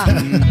 Yeah.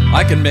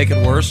 I can make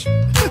it worse.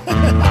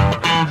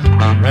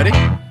 Ready?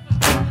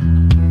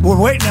 We're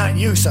waiting on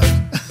you,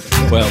 son.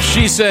 Well,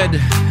 she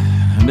said,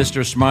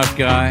 Mr. Smart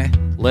Guy,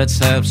 let's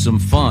have some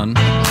fun.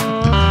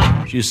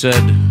 She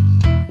said,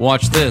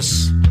 watch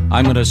this.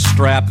 I'm going to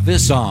strap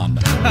this on.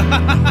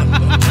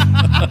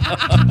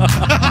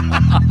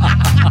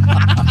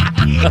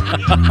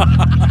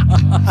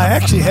 I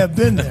actually have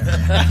been there.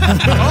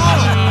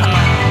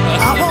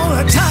 I'm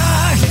gonna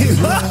tie you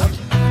up.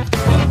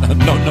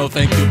 No,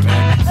 thank you,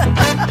 Peg.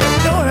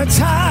 Gonna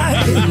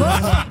tie you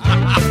up.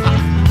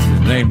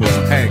 His name was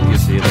Peg, you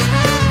see that?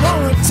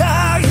 Gonna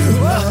tie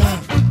you up.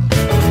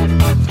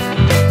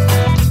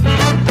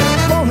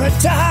 Gonna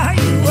tie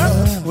you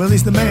up.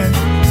 Willie's the man.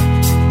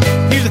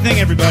 Here's the thing,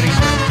 everybody.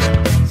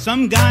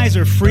 Some guys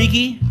are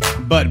freaky,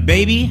 but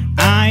baby,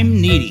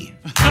 I'm needy.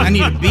 I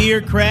need a beer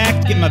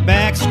cracked, get my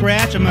back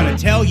scratched. I'm gonna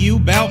tell you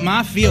about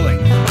my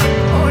feelings.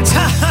 Gonna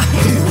tie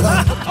you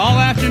up. All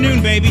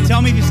afternoon, baby.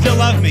 Tell me if you still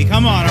love me.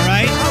 Come on, all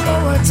right? I'm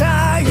gonna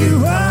tie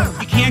you up.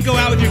 You can't go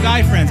out with your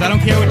guy friends. I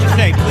don't care what you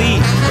say,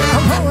 please.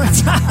 I'm gonna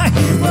tie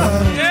you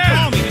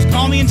up. Just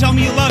call me and tell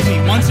me you love me.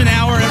 Once an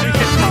hour, every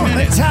 15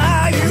 minutes.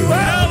 Tie you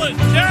up.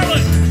 Tell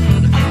it.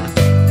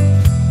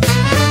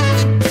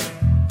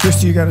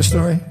 Christy, you got a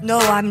story? No,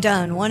 I'm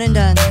done. One and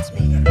done. That's me.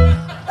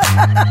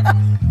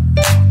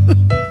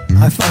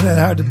 I find that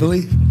hard to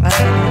believe.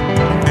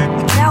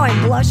 Now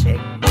I'm blushing.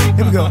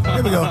 Here we go.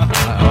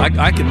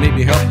 I can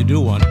maybe help you do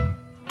one.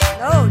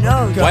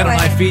 No. Why don't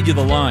I feed you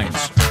the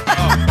lines?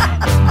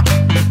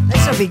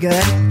 This will be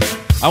good.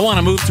 I want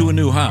to move to a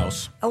new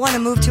house. I want to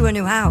move to a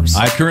new house.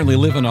 I currently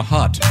live in a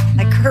hut.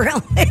 I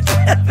currently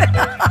live in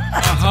a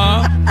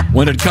hut.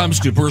 When it comes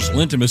to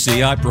personal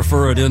intimacy, I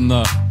prefer it in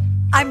the...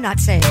 I'm not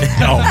saying that.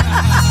 No.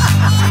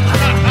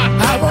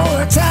 I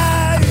wanna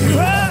tie you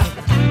up.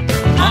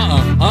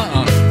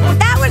 Well,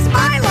 that was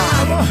my I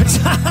line. wanna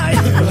tie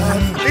you up.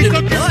 He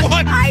took your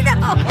one. I know.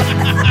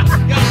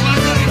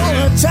 I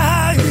wanna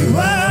tie you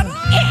up.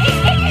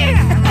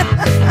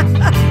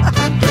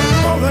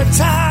 I wanna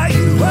tie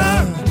you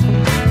up.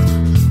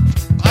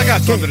 I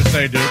got something to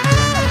say, dude.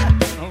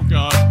 Oh,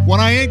 God. When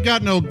I ain't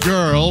got no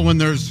girl, when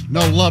there's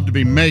no love to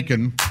be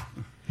making,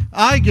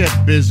 I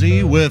get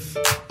busy with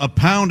 1.5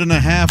 pounds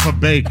of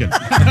bacon.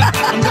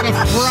 I'm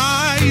gonna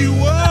fry you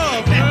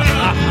up.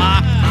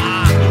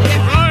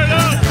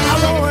 I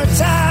wanna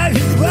tie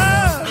you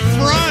up.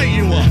 Fry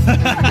you up.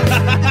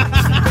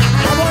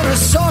 I wanna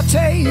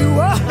saute you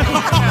up.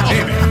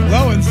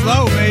 Low and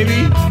slow,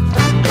 baby.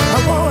 I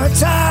wanna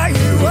tie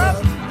you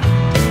up.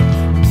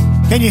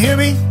 Can you hear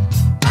me?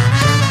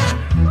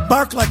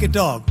 Bark like a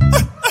dog.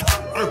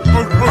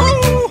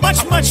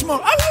 Much more.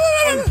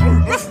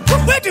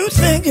 What do you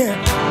think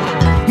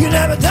you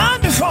never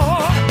done before?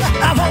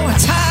 I wanna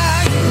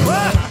tie you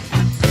up.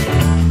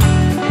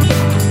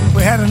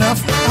 We had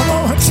enough. I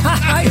wanna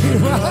tie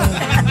you up.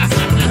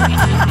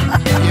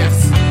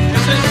 Yes.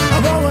 I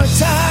wanna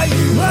tie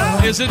you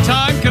up. Is it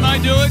time? Can I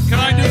do it? Can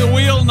I do the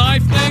wheel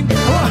knife thing? I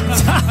wanna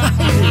tie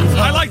you up.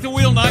 I like the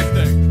wheel knife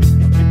thing.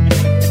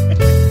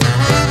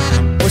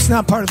 Well, it's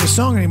not part of the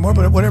song anymore,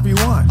 but whatever you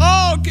want.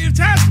 Oh, it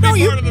has to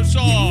be part of the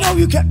song. No,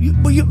 you can't.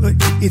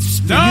 It's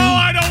for No, you.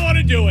 I don't want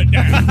to do it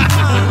now.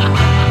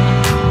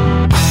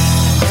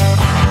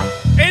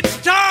 It's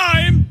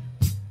time.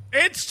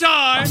 It's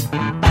time to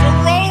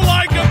roll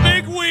like a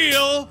big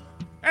wheel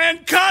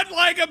and cut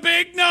like a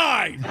big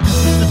knife.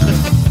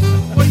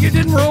 Well, you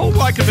didn't roll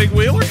like a big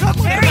wheel or cut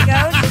like There he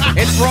goes.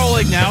 It's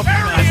rolling now.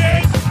 There he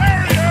is.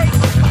 There he is.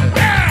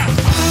 Yeah.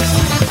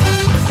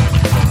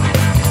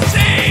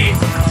 See?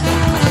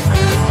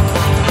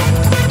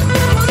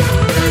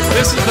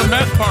 This is the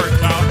meth part,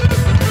 Tom.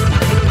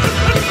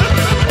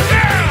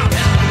 Yeah.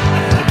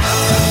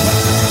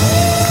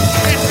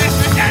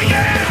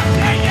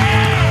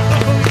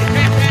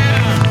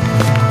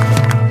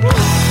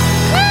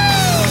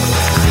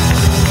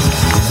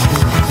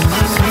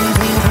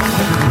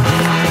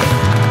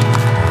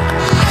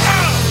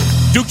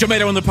 Duke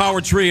Tomato and the Power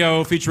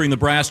Trio featuring the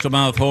Brass to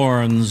Mouth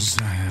Horns.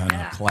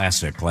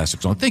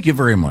 classic song. Thank you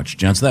very much,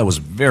 gents. That was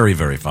very,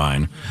 very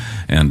fine,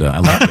 and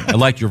I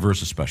liked your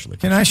verse especially.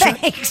 Can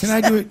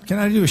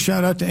I do a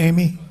shout out to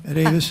Amy at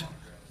Avis?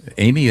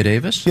 Amy at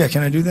Avis? Yeah,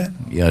 can I do that?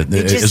 Yeah,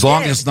 as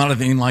long as it's not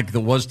anything like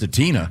it was to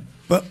Tina.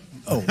 But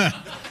okay.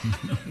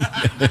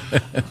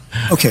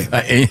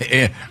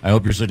 I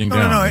hope you're sitting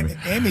down. No, Amy.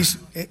 Amy's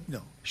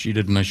no. She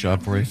did a nice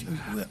job for you.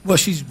 Well,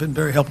 she's been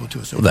very helpful to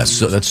us. Well,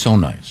 that's so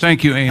nice.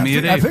 Thank you,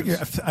 Amy. I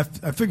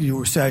figured you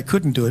were saying I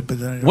couldn't do it, but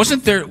then was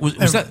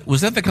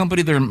that the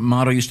company? Their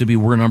motto used to be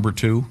 "We're number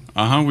 2."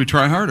 We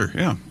try harder.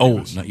 Yeah.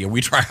 Oh, we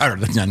try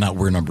harder. Not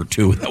we're number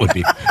 2. That would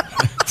be.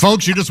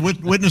 Folks, you just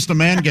witnessed a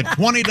man get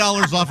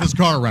 $20 off his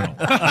car rental.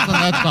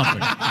 That's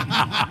something.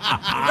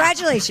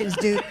 Congratulations,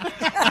 dude.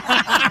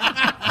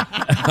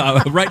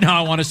 Right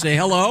now, I want to say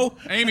hello.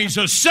 Amy's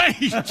a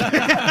saint.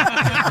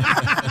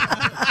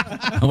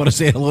 I want to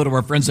say hello to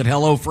our friends at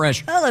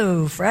HelloFresh.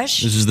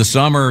 HelloFresh. This is the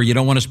summer. You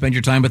don't want to spend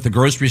your time at the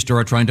grocery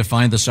store trying to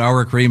find the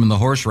sour cream and the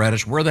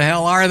horseradish. Where the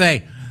hell are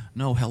they?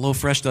 No,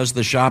 HelloFresh does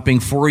the shopping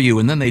for you,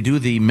 and then they do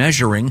the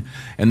measuring,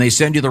 and they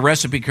send you the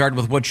recipe card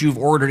with what you've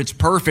ordered. It's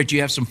perfect.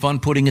 You have some fun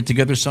putting it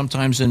together,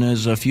 sometimes in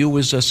as few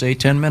as, say,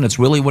 10 minutes.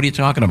 Willie, what are you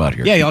talking about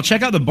here? Yeah, y'all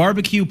check out the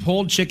barbecue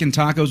pulled chicken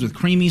tacos with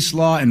creamy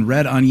slaw and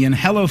red onion.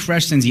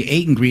 HelloFresh sends you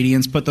 8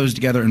 ingredients. Put those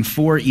together in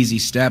 4 easy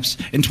steps.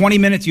 In 20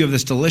 minutes, you have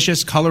this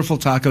delicious, colorful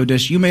taco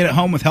dish you made at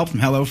home with help from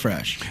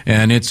HelloFresh.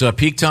 And it's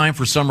peak time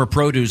for summer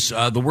produce.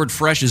 The word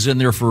fresh is in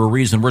there for a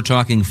reason. We're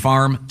talking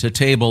farm to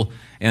table.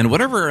 And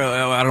whatever,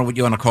 I don't know what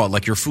you want to call it,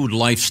 like your food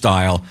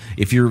lifestyle.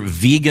 If you're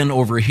vegan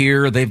over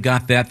here, they've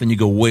got that. Then you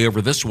go way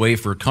over this way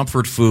for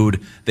comfort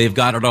food. They've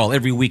got it all.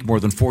 Every week, more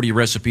than 40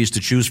 recipes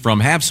to choose from.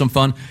 Have some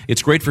fun.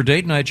 It's great for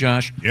date night,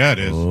 Josh. Yeah, it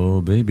is.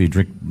 Oh, baby,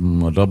 drink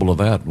a double of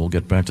that. We'll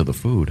get back to the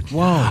food.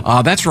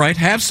 Wow. That's right.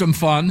 Have some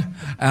fun.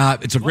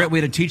 It's a great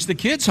way to teach the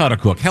kids how to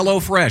cook.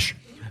 HelloFresh.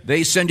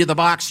 They send you the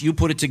box, you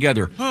put it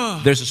together.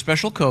 There's a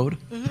special code.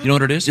 You know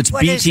what it is? It's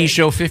What is BT it?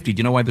 Show 50. Do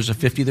you know why there's a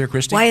 50 there,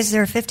 Christy? Why is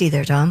there a 50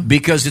 there, Tom?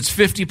 Because it's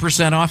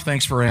 50% off.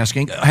 Thanks for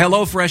asking.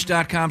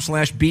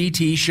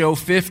 HelloFresh.com/BT Show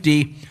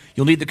 50.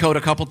 You'll need the code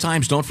a couple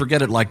times. Don't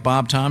forget it, like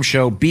Bob Tom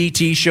Show,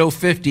 BT Show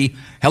 50.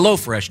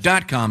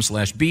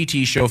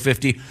 HelloFresh.com/BT Show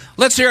 50.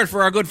 Let's hear it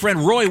for our good friend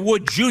Roy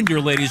Wood Jr.,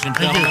 ladies and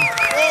gentlemen.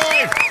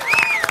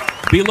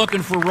 Be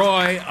looking for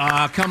Roy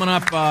coming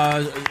up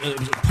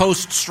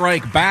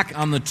post-strike back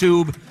on the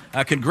tube.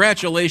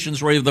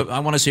 Congratulations, Roy. I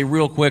want to say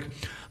real quick,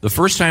 the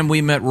first time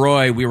we met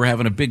Roy, we were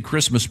having a big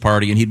Christmas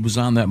party, and he was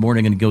on that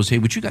morning, and he goes, hey,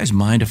 would you guys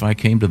mind if I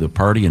came to the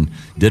party and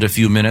did a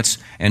few minutes?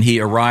 And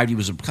he arrived. He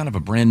was kind of a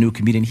brand-new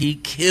comedian. He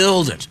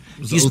killed it.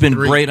 He's been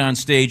great on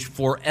stage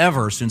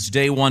forever since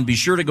day one. Be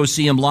sure to go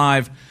see him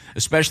live,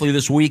 especially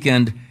this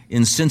weekend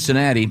in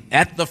Cincinnati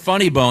at the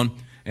Funny Bone.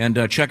 And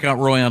check out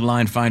Roy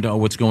online, find out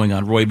what's going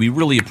on. Roy, we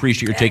really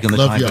appreciate you taking the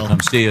time to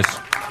come see us.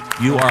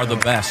 You are the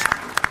best.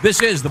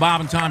 This is the Bob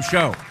and Tom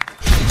Show.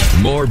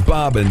 More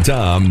Bob and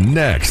Tom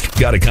next.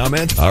 Got a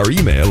comment? Our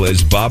email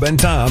is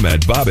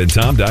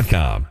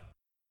bobandtom@bobandtom.com.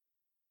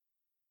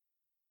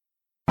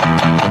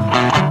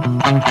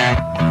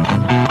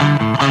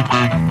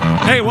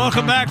 Hey,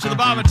 welcome back to the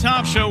Bob and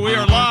Tom Show. We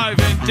are live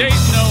in Dayton,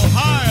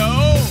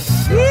 Ohio.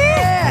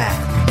 Yeah.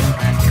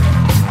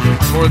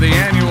 For the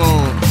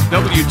annual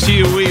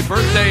WTOE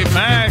Birthday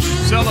Bash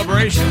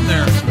celebration.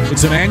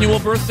 It's an annual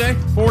birthday?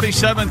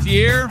 47th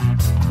year.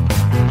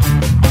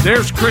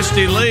 There's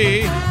Christy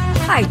Lee.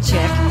 Hi,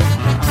 Chick.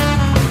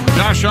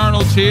 Josh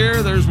Arnold's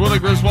here. There's Willie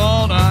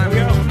Griswold. I'm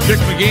Chick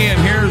McGee, and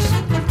here's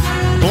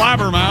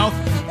Blabbermouth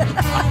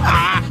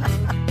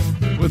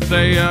with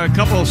a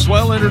couple of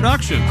swell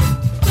introductions.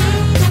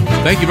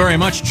 Thank you very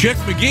much, Chick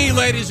McGee,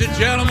 ladies and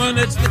gentlemen.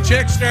 It's the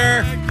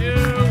Chickster. Thank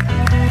you.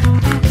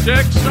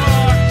 Chick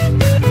Sock.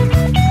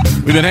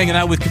 We've been hanging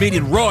out with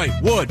comedian Roy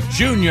Wood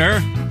Jr.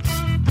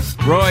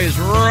 Roy is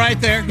right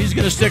there. He's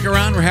going to stick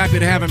around. We're happy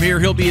to have him here.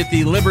 He'll be at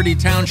the Liberty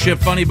Township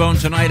Funny Bone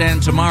tonight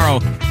and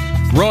tomorrow.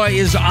 Roy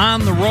is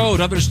on the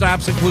road. Other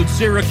stops include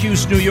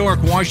Syracuse, New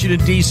York,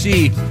 Washington,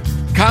 D.C.,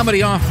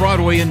 Comedy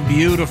Off-Broadway in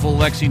beautiful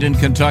Lexington,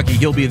 Kentucky.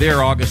 He'll be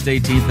there August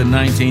 18th and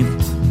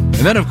 19th.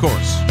 And then, of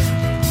course,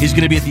 he's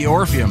going to be at the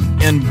Orpheum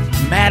in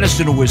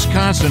Madison,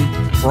 Wisconsin,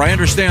 where I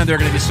understand they're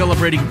going to be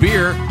celebrating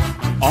beer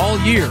all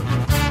year.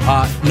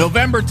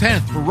 November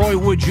 10th for Roy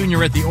Wood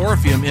Jr. at the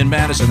Orpheum in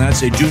Madison.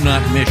 That's a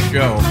do-not-miss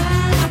show.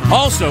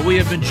 Also, we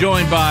have been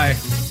joined by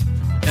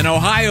an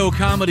Ohio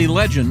comedy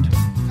legend.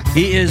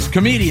 He is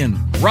comedian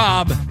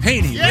Rob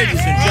Haney,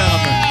 ladies and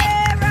gentlemen.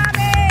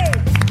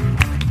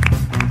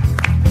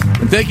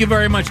 And thank you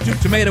very much, Duke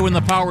Tomato and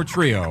the Power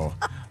Trio.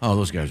 Oh,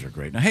 those guys are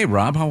great. Now, hey,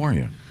 Rob, how are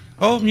you?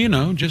 Oh, you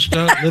know, just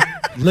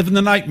living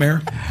the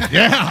nightmare.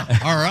 Yeah,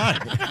 all right.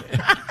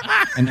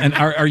 And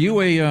are you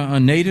a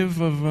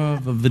native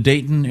of the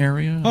Dayton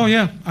area? Oh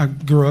yeah, I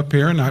grew up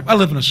here, and I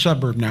live in a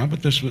suburb now.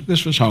 But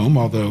this was home.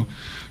 Although,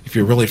 if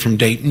you're really from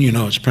Dayton, you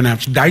know it's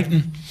pronounced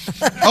Dayton.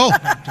 Oh,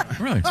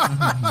 really?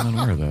 I'm not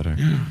aware of that.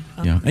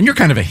 Yeah. And you're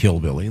kind of a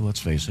hillbilly. Let's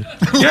face it.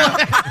 Yeah.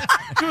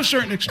 To a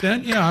certain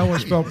extent, yeah. I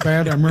always felt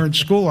bad. I remember in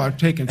school I'd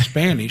taken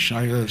Spanish.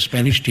 The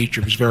Spanish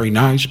teacher was very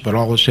nice, but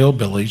all us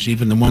hillbillies,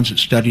 even the ones that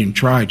studied and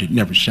tried, it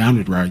never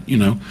sounded right, you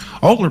know.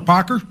 Hola,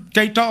 Parker.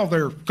 ¿Qué tal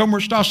there? ¿Cómo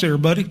estás there,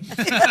 buddy?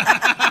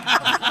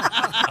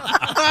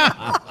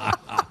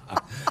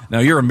 Now,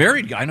 you're a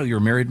married guy. I know you're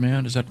a married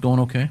man. Is that going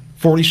okay?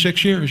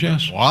 46 years,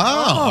 yes.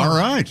 Wow, all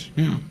right.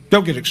 Yeah.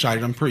 Don't get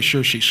excited. I'm pretty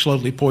sure she's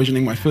slowly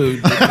poisoning my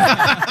food.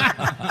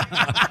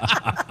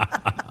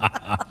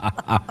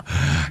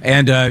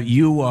 And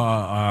you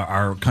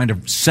are kind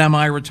of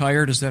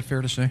semi-retired, is that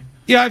fair to say?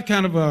 Yeah, I've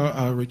kind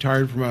of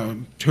retired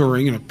from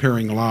touring and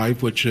appearing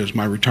live, which is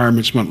my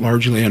retirement's went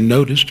largely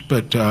unnoticed.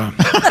 But yeah,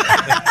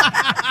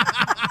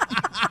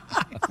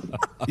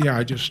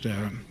 I just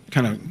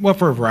kind of, well,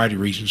 for a variety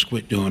of reasons,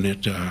 quit doing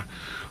it.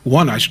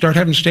 One, I started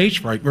having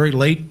stage fright very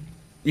late.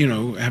 You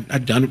know,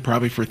 I'd done it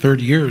probably for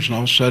 30 years, and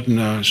all of a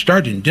sudden,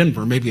 started in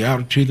Denver, maybe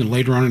altitude, and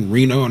later on in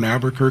Reno and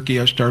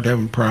Albuquerque, I started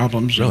having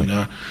problems. Really?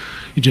 And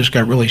it just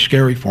got really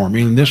scary for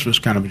me. And this was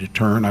kind of a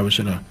deterrent. I was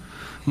in a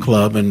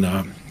club, and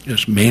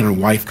this man and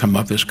wife come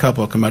up, this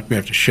couple come up to me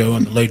after the show,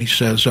 and the lady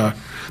says,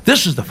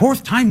 "This is the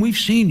fourth time we've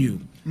seen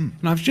you." And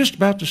I was just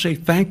about to say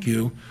thank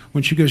you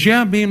when she goes,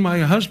 "Yeah, me and my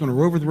husband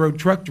are over-the-road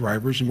truck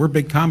drivers, and we're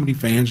big comedy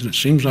fans, and it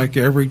seems like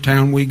every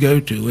town we go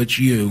to, it's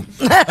you."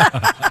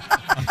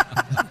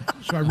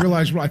 So I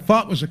realized what I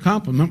thought was a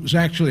compliment was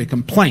actually a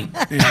complaint.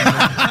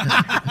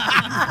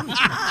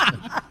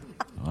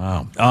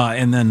 Wow.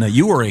 And then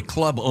you were a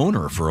club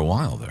owner for a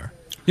while there.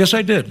 Yes,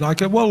 I did.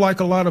 Like a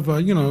lot of,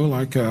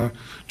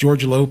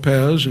 George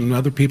Lopez and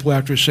other people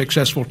after a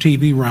successful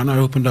TV run, I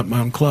opened up my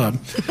own club.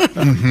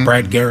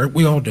 Brad Garrett,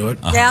 we all do it.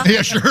 Yeah.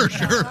 Yeah, sure.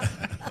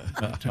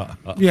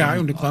 Yeah, I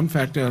owned a club. In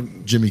fact,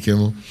 Jimmy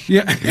Kimmel.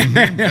 Yeah.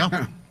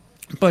 Yeah.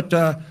 But,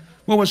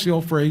 what's the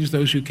old phrase?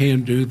 Those who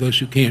can do, those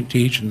who can't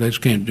teach, and those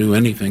who can't do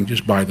anything,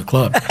 just buy the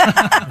club.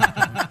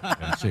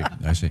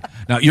 I see.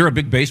 Now, you're a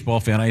big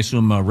baseball fan. I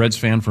assume a Reds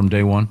fan from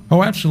day one?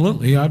 Oh,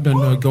 absolutely. I've been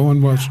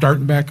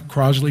starting back at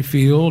Crosley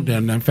Field.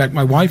 And, in fact,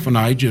 my wife and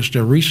I just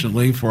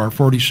recently, for our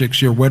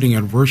 46-year wedding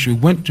anniversary,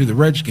 went to the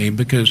Reds game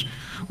because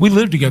we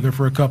lived together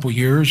for a couple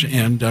years.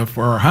 And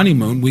for our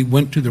honeymoon, we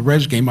went to the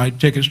Reds game. I had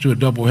tickets to a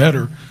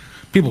doubleheader.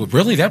 People go,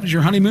 "Really? That was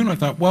your honeymoon?" I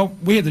thought, well,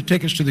 we had the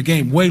tickets to the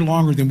game way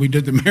longer than we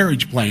did the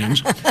marriage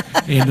plans.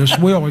 And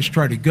so we always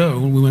try to go.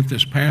 And we went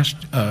this past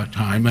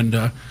time. And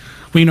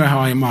you know how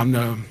I am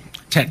on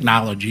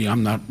technology.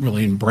 I'm not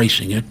really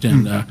embracing it.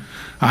 And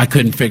I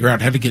couldn't figure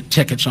out how to get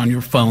tickets on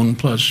your phone.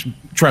 Plus,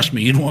 trust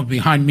me, you don't want to be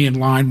behind me in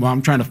line while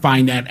I'm trying to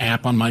find that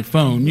app on my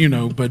phone, you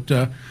know. But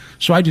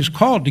so I just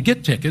called to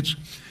get tickets.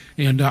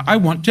 And I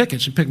want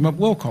tickets and pick them up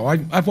will call.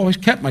 I've always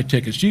kept my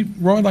tickets. Do you,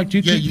 Roy, like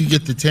you? Yeah, you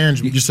get the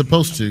tangible. You're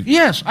supposed to.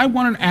 Yes, I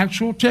want an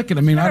actual ticket.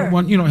 I mean, I don't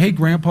want, hey,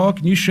 Grandpa,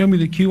 can you show me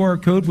the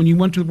QR code when you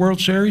went to the World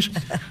Series?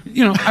 I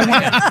want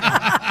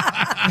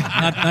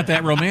not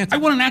that romantic. I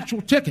want an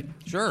actual ticket.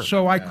 Sure.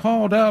 So I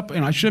called up,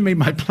 and I should have made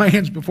my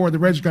plans before the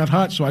Reds got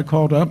hot. So I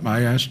called up.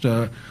 I asked,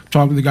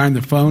 talking to the guy on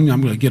the phone, I'm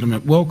going to get him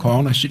at will call.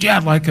 And I said, yeah,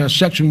 I'd like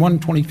section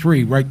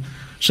 123, right?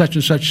 Such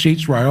and such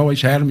seats where I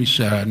always had them. He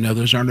said, no,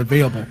 those aren't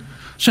available.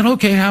 I said,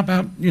 okay, how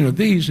about,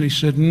 these? And he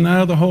said,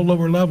 no, the whole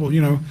lower level,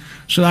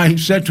 So I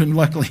said to him,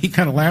 luckily, he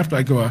kind of laughed.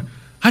 I go,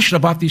 I should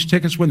have bought these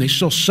tickets when they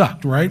still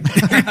sucked, right?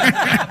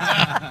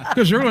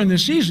 Because earlier in the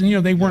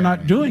season, they were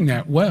not doing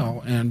that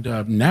well. And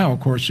now, of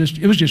course,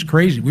 it was just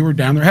crazy. We were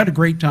down there, had a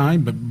great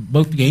time, but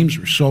both games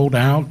were sold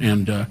out.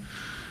 And,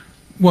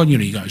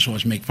 you guys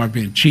always make fun of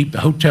being cheap. The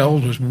hotel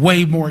was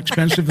way more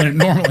expensive than it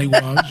normally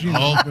was.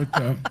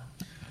 But,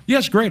 yeah,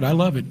 it's great. I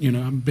love it.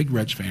 I'm a big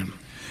Reds fan.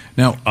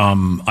 Now,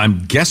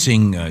 I'm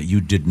guessing you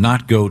did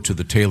not go to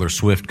the Taylor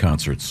Swift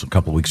concerts a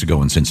couple weeks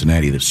ago in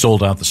Cincinnati that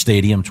sold out the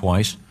stadium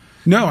twice.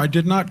 No, I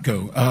did not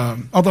go.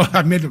 Although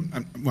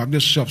I'm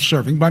just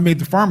self-serving, but I made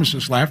the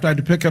pharmacist laugh. I had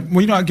to pick up,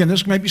 again,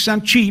 this may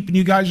sound cheap, and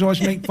you guys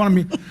always make fun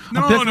of me.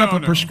 I'm picking up a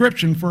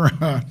prescription for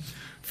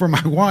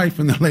my wife,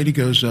 and the lady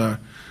goes,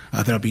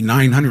 that'll be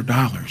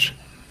 $900.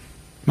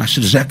 I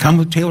said, does that come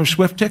with Taylor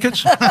Swift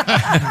tickets?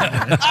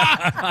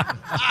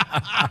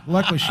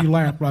 Luckily, she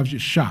laughed, but I was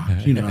just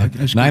shocked.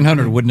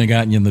 900 wouldn't have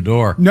gotten you in the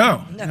door.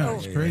 No,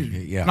 it's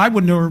crazy. Yeah. And I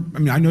wouldn't know her. I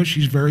mean, I know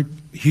she's very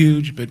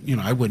huge, but,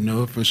 I wouldn't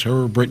know if it was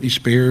her or Britney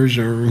Spears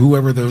or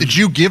whoever those. Did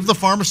you give the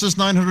pharmacist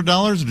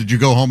 $900, or did you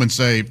go home and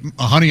say,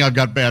 honey, I've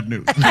got bad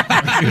news?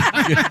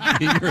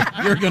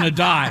 You're going to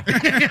die.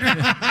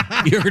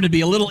 You're going to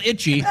be a little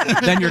itchy,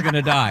 then you're going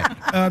to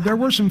die. There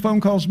were some phone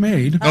calls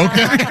made.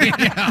 Okay.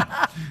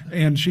 Yeah.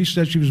 And she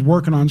said she was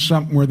working on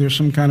something where there's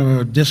some kind of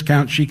a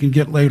discount she can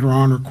get later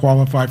on or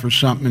qualify for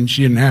something, and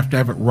she didn't have to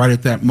have it right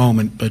at that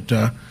moment. But,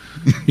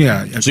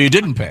 yeah. So you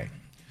didn't pay?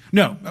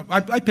 No,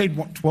 I paid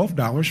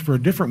 $12 for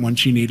a different one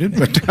she needed,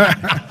 but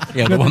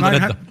yeah, the one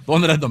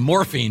that had the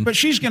morphine. But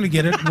she's going to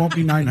get it. It won't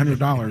be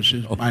 $900,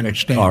 is my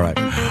understanding. All right.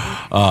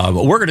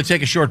 We're going to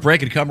take a short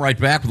break and come right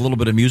back with a little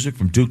bit of music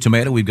from Duke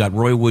Tomato. We've got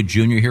Roy Wood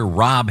Jr. here,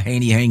 Rob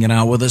Haney hanging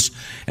out with us,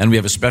 and we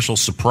have a special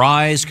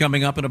surprise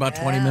coming up in about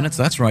 20 minutes.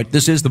 That's right.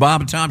 This is the Bob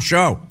and Tom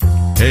Show.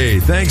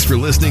 Hey, thanks for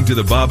listening to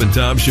the Bob and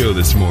Tom Show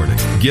this morning.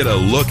 Get a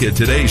look at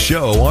today's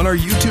show on our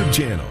YouTube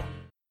channel.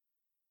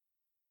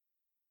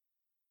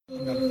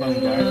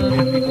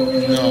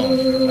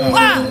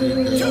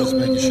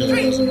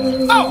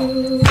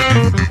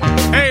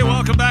 Hey,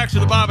 welcome back to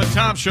the Bob and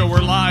Tom Show.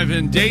 We're live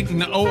in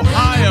Dayton,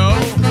 Ohio.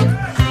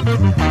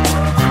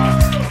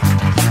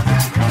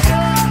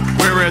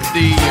 We're at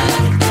the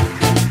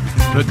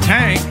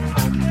Tank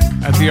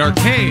at the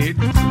arcade,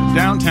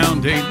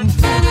 downtown Dayton.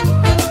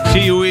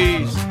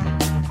 TUE's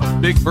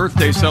big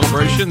birthday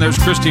celebration. There's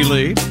Christy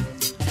Lee.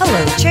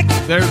 Hello, Chick.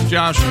 There's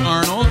Josh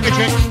Arnold. Hey,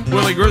 Chick.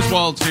 Willie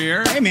Griswold's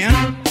here. Hey,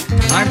 man.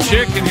 I'm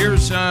Chick, and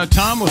here's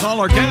Tom with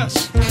all our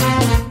guests.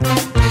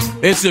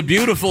 It's a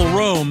beautiful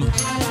room.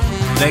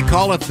 They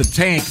call it the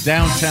Tank,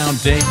 downtown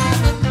Dayton.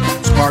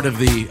 It's part of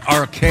the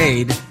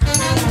arcade.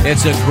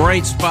 It's a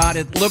great spot.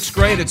 It looks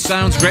great. It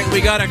sounds great.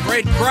 We got a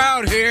great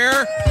crowd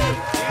here.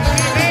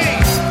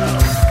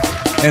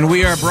 And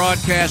we are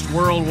broadcast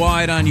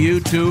worldwide on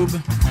YouTube.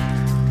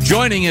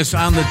 Joining us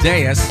on the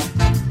dais,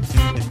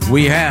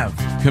 we have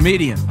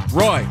comedian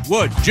Roy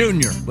Wood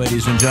Jr.,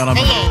 ladies and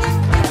gentlemen. Hello,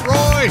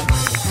 Roy.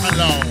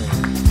 Hello.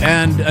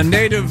 And a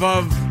native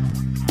of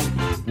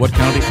what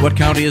county? What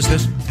county is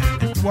this?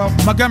 Well,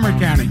 Montgomery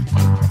County.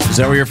 Is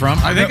that where you're from?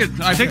 I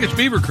think it's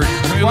Beaver Creek.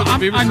 Well,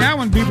 I'm now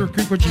in Beaver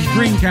Creek, which is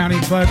Greene County,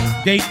 but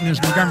Dayton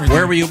is Montgomery.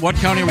 Where were you? What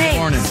county were you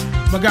born in?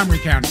 Montgomery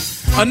County.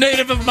 A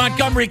native of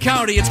Montgomery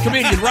County, it's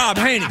comedian Rob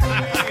Haney.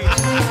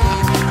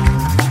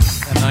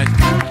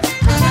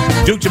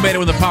 And Duke Tomato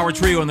and the Power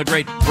Trio in the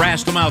great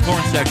Brass to Mouth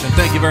horn section.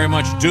 Thank you very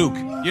much, Duke.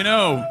 You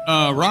know,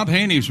 Rob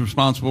Haney's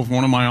responsible for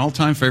one of my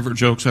all-time favorite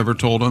jokes ever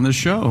told on this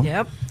show.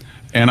 Yep.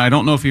 And I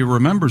don't know if he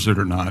remembers it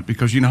or not,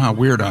 because you know how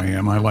weird I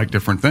am. I like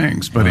different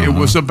things. But it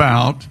was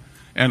about,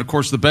 and of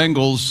course the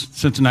Bengals,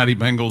 Cincinnati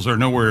Bengals are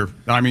nowhere.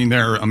 I mean,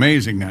 they're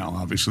amazing now,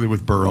 obviously,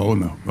 with Burrow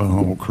and the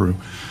whole crew.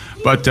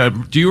 But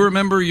do you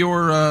remember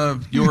your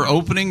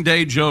opening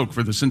day joke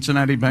for the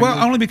Cincinnati Bengals?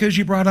 Well, only because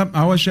you brought up,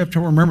 I always have to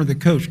remember the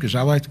coach, because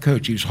I like the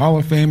coach. He's Hall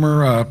of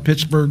Famer,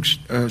 Pittsburgh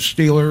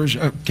Steelers,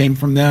 came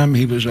from them.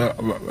 He was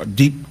a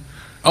deep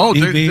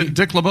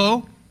Dick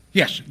LeBeau?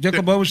 Yes, Dick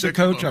LeBeau was the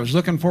coach. I was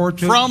looking forward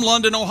to it. From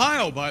London,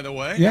 Ohio, by the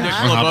way. Yeah. Dick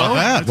How LeBeau. about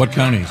that? What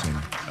county is he?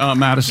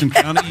 Madison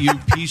County, you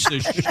piece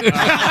of shit.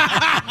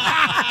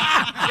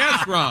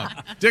 Yes, Rob.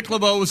 Dick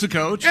LeBeau was the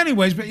coach.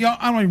 Anyways, but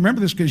I don't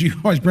remember this because you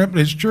always bring it, but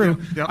it's true.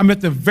 Yep. I'm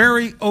at the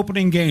very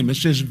opening game.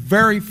 It's his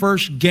very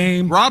first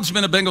game. Rob's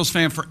been a Bengals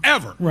fan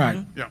forever. Right.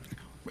 Mm-hmm. Yeah.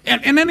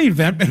 And in any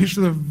event, it was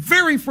the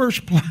very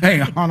first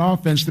play on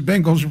offense. The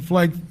Bengals were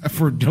flagged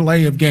for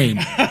delay of game.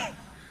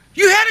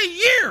 You had a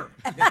year.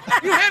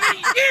 You had a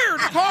year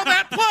to call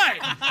that play.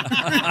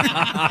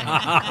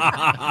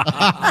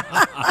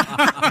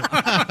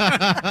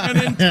 An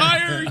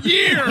entire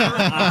year.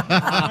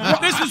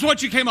 This is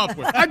what you came up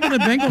with. I've been a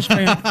Bengals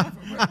fan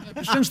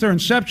since their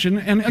inception.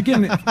 And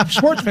again,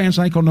 sports fans,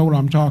 I think, will know what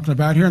I'm talking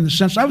about here in the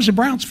sense I was a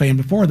Browns fan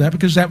before that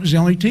because that was the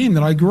only team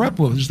that I grew up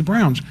with, was the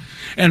Browns.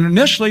 And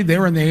initially, they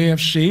were in the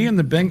AFC, and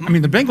the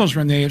Bengals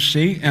were in the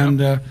AFC.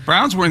 And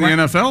Browns were in the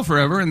NFL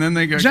forever, and then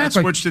they got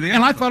switched to the NFL.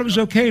 And I thought it was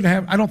okay to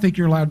have, I don't think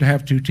you're allowed to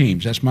have two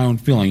teams. That's my own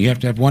feeling. You have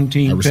to have one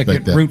team, pick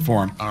it, root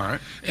for them. All right.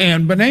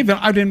 But anyway,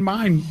 I didn't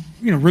mind,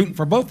 rooting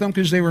for both of them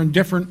because they were in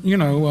different,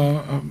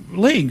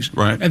 leagues.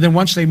 Right. And then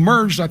once they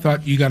merged, I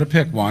thought, you got to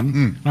pick one.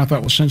 And I thought,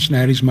 well,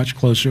 Cincinnati's much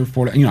closer.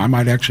 I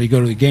might actually go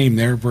to the game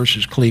there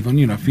versus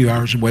Cleveland, a few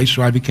hours away.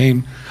 So I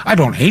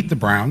don't hate the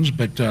Browns,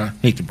 but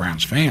hate the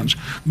Browns fans.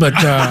 But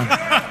I'm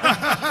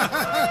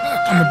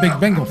a big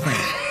Bengal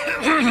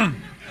fan.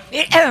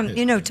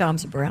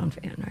 Tom's a Brown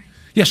fan, right?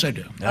 Yes, I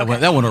do. That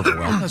went over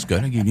well. That's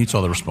good. He needs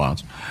all the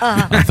response.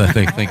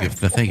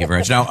 Thank you very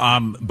much.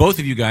 Now, both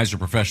of you guys are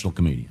professional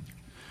comedians,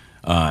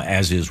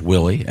 as is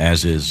Willie,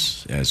 as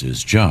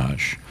is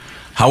Josh.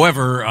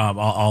 However,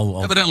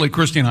 I'll evidently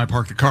Christy and I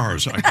parked the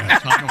cars. I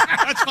guess.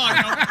 That's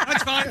fine.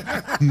 That's fine.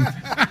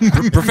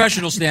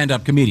 Professional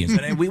stand-up comedians.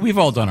 And we've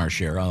all done our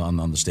share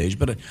on the stage,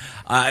 but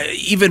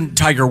even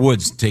Tiger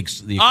Woods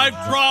takes the. I've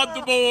trod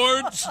the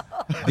boards.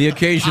 The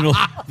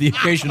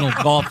occasional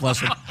golf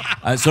lesson.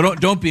 So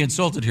don't be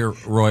insulted here,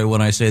 Roy,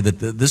 when I say that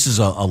this is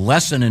a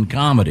lesson in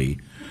comedy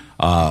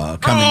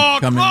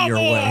coming your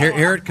way.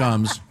 Here it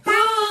comes.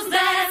 Who's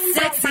that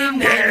sexy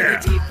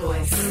melody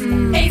voice?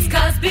 Ace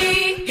Cosby,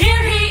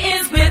 here he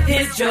is with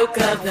his joke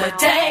of the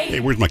day. Hey,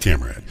 where's my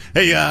camera at?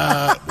 Hey,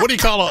 what do you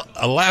call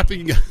a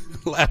laughing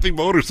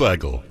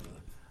motorcycle?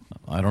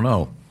 I don't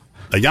know.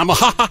 A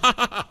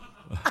Yamaha.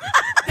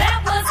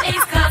 That was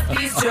Ace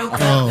Cosby's joke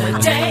of the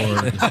day.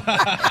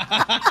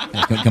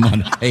 Come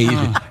on. Hey,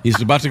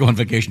 he's about to go on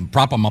vacation.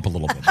 Prop him up a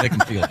little bit. Make him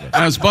feel good.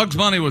 As Bugs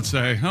Bunny would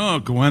say,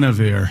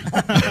 Guinevere.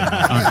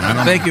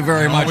 Thank you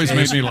very much. Always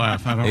made me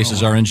laugh. Ace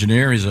is our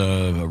engineer. He's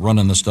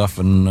running the stuff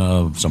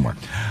and somewhere.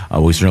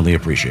 We certainly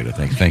appreciate it.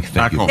 Thank you.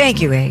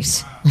 Thank you,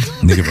 Ace.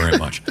 Thank you very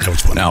much. That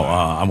was fun. Now,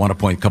 I want to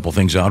point a couple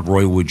things out.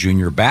 Roy Wood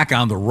Jr. back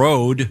on the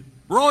road.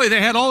 Roy,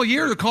 they had all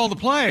year to call the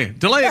play.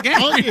 Delay a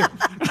game. All year.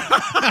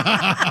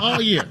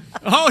 All year.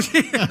 All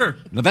year.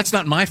 Now, that's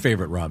not my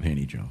favorite Rob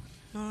Haney joke.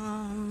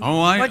 Oh,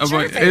 What's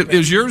your favorite?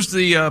 is yours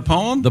the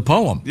poem? The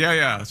poem.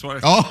 Yeah. That's what.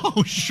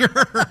 Oh, sure.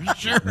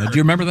 Do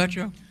you remember that,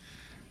 Joe?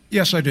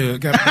 Yes, I do.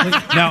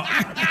 Now,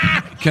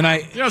 can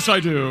I? Yes,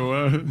 I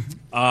do.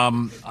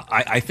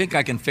 I think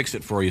I can fix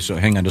it for you. So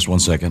hang on just one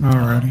second. All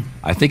righty.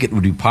 I think it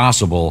would be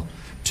possible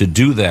to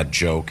do that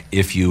joke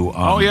if you.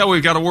 Oh yeah,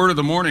 we've got a word of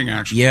the morning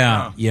actually.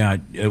 Yeah.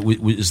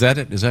 Is that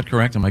it? Is that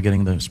correct? Am I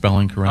getting the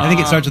spelling correct? I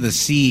think it starts with a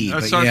C. That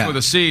but starts yeah. with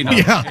a C. No.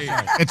 Yeah,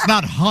 it's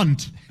not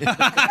hunt.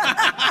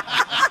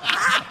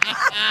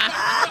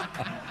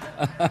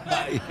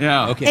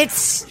 Yeah. Okay.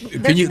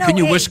 Can you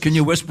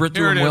whisper it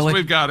to Here him, it is. Willie?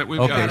 We've got it. We've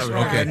got it.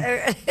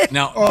 Okay.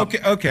 Now,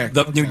 Okay.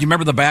 do you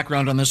remember the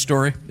background on this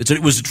story? It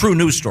was a true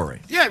news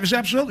story. Yeah, it was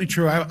absolutely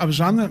true. I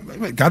was on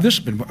the. God, this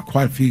has been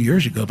quite a few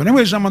years ago. But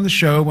anyways, I'm on the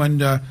show,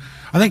 and I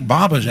think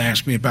Bob has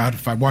asked me about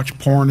if I watch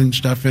porn and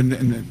stuff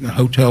in the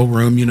hotel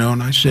room,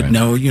 and I said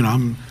no.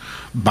 I'm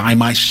by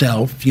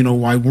myself.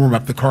 Why warm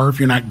up the car if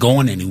you're not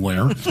going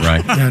anywhere?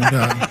 Right. And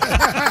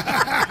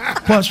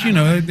plus,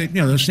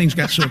 those things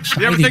got so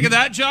exciting. You ever think of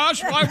that,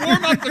 Josh? Why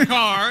warm up the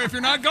car if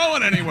you're not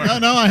going anywhere?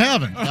 No, I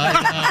haven't.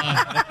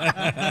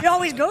 You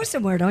always go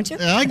somewhere, don't you?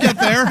 Yeah, I get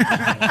there.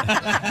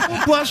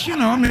 Well, plus,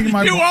 I'm making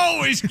my. You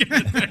always get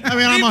there. I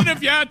mean, even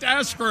if you have to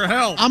ask for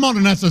help. I'm on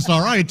an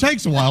SSRI. It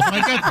takes a while, but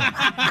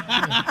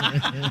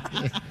I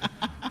get there.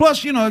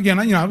 Plus, again,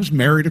 I was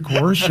married, of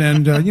course,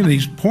 and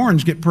these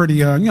porns get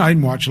pretty. I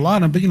didn't watch a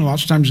lot of them, but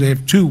lots of times they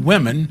have two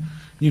women.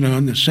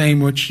 In the same,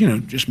 which,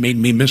 just made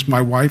me miss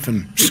my wife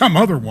and some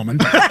other woman.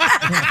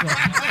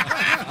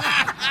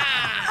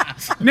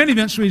 In any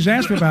event, so he's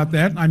asked me about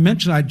that. I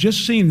mentioned I'd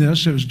just seen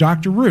this. It was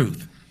Dr.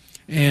 Ruth.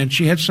 And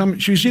she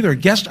was either a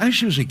guest, I think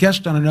she was a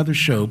guest on another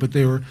show, but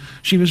people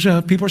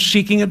were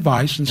seeking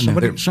advice, and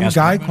some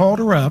guy called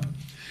her up,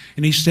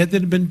 and he said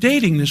that he'd been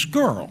dating this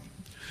girl,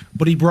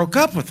 but he broke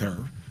up with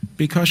her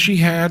because she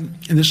had,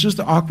 and this is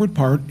the awkward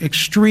part,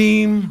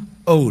 extreme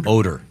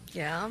odor.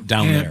 Yeah.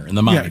 Down there in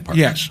the mountain part.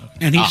 Yes.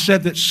 And he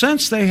said that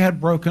since they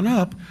had broken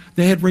up,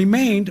 they had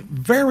remained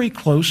very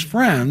close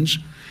friends,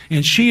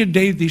 and she had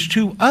dated these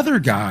two other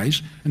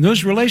guys, and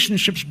those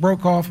relationships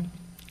broke off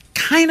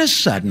kind of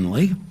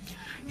suddenly.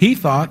 He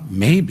thought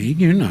maybe,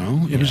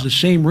 it was the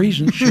same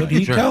reason should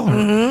he tell her.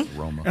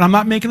 Mm-hmm. And I'm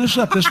not making this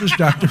up. This was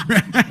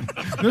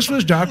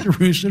Dr.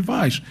 Ruth's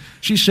advice.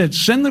 She said,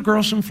 send the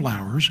girl some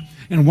flowers,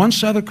 and one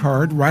side of the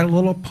card, write a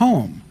little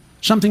poem,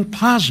 something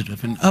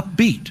positive and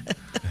upbeat.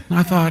 And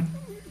I thought,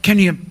 can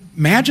you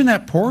imagine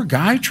that poor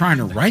guy trying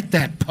to write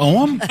that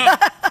poem?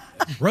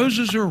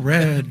 Roses are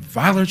red,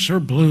 violets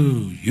are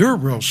blue. You're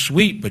real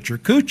sweet, but you're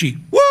coochie.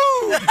 Woo!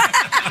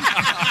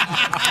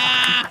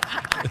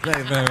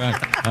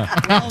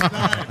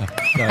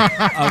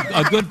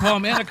 A good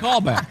poem and a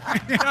callback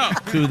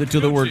to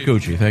the word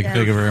coochie. Thank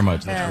you very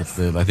much. That's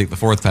I think the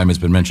fourth time it's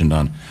been mentioned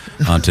on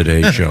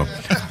today's show.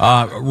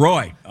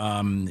 Roy,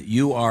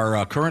 you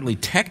are currently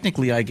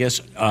technically, I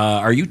guess,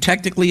 are you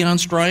technically on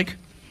strike?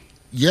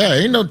 Yeah,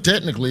 ain't no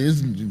technically.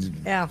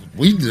 Yeah.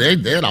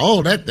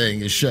 All that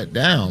thing is shut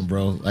down,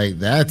 bro. Like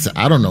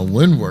I don't know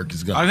when work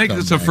is going to I think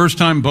it's the first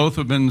time both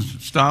have been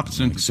stopped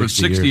for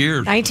 60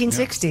 years.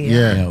 1960.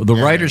 Yeah. The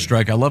writer's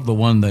strike. I love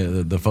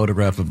the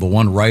photograph of the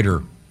one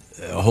writer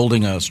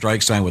holding a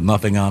strike sign with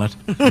nothing on it.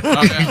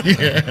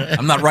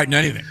 I'm not writing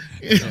anything.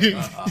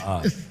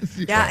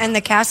 Yeah, and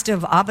the cast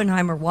of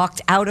Oppenheimer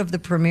walked out of the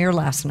premiere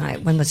last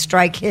night when the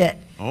strike hit.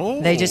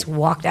 Oh. They just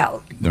walked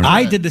out.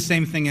 I did the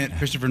same thing at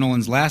Christopher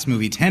Nolan's last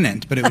movie,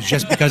 Tenet, but it was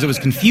just because it was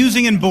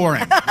confusing and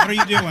boring. What are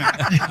you doing?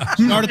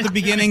 Start at the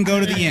beginning, go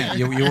to the end.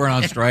 You weren't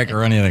on strike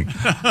or anything.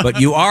 But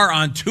you are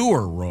on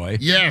tour, Roy.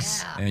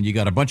 Yes. And you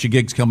got a bunch of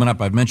gigs coming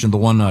up. I've mentioned the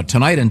one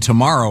tonight and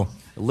tomorrow,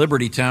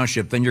 Liberty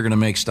Township. Then you're going to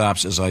make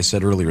stops, as I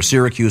said earlier,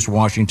 Syracuse,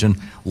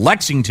 Washington,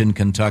 Lexington,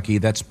 Kentucky.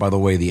 That's, by the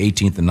way, the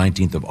 18th and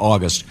 19th of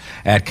August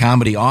at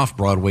Comedy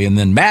Off-Broadway. And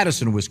then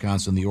Madison,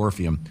 Wisconsin, the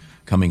Orpheum,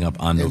 coming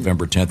up on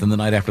November 10th. And the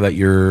night after that,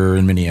 you're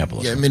in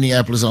Minneapolis. Yeah,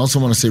 Minneapolis. I also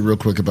want to say real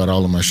quick about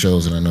all of my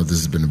shows, and I know this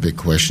has been a big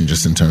question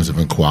just in terms of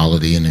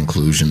equality and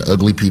inclusion.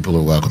 Ugly people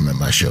are welcome at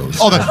my shows.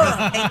 Oh,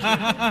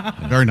 that's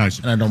very nice.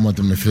 And I don't want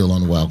them to feel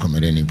unwelcome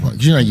at any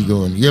point. You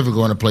ever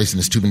go in a place and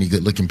there's too many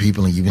good-looking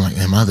people, and you be like,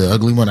 am I the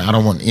ugly one? I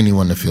don't want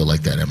anyone to feel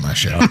like that at my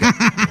show.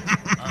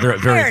 Okay.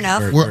 Fair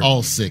enough. We're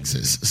all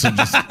sixes, so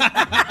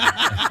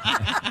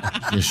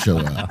just show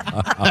up.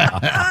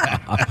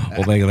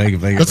 Well, thank you.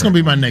 That's going to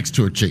be my next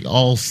tour, chick.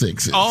 All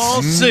sixes.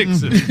 All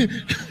sixes.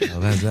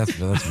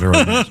 That's very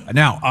nice.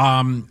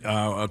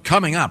 Now,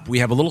 coming up, we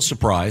have a little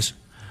surprise.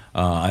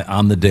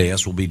 On the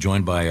dais, we'll be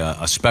joined by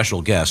a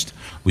special guest.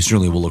 We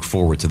certainly will look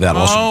forward to that.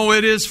 Also,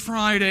 it is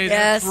Friday.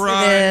 Yes, That's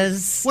right. it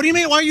is. What do you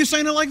mean? Why are you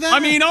saying it like that? I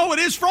mean, it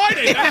is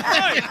Friday. That's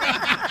right.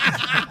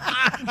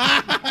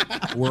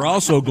 we're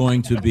also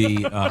going to be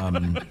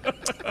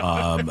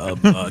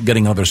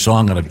getting another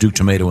song out of Duke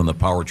Tomato and the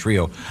Power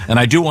Trio. And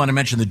I do want to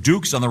mention the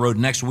Duke's on the road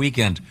next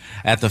weekend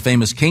at the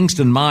famous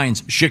Kingston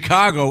Mines,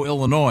 Chicago,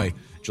 Illinois.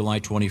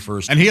 July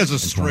 21st and he has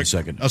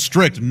a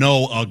strict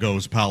no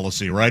uggos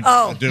policy, right?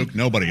 Oh. Duke,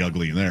 nobody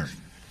ugly in there.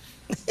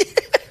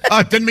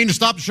 Didn't mean to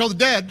stop to show the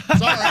dead.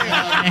 Sorry.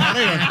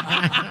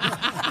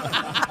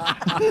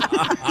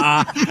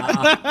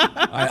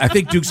 I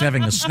think Duke's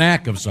having a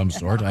snack of some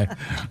sort.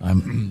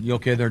 You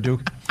okay there,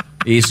 Duke?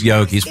 He's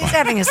fine. He's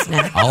having a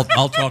snack.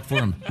 I'll talk for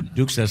him.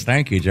 Duke says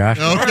thank you, Josh.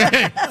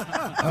 Okay.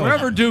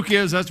 Wherever Duke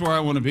is, that's where I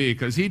want to be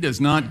because he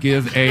does not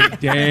give a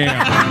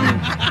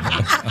damn.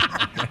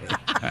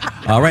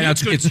 Right now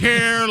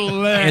care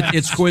less.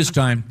 It's quiz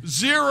time.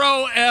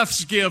 0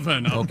 F's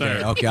given.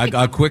 Okay. I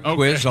got a quick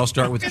quiz. I'll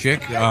start with Chick.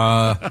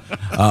 Yes,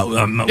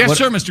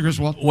 sir, Mr.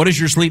 Griswold. What is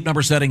your sleep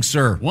number setting,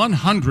 sir?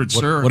 100,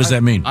 sir. What does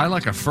that mean? I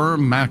like a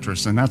firm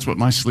mattress, and that's what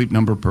my sleep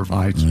number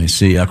provides. I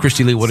see.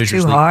 Christy Lee, what is your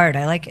Too sleep? hard.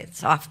 I like it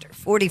softer.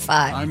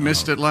 45. I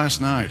missed it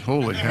last night.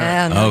 Holy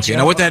heck. Yeah, Okay,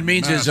 now what that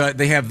means is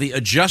they have the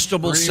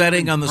adjustable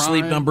setting on the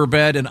Sleep Number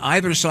bed, and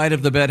either side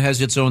of the bed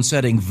has its own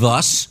setting.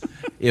 Thus,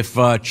 if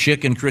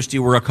Chick and Christy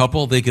were a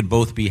couple, they could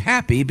both be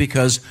happy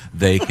because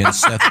they can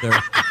set their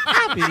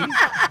happy.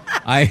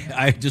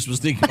 I just was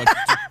thinking about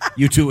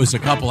you two as a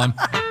couple. I'm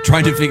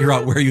trying to figure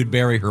out where you'd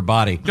bury her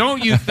body.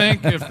 Don't you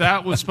think if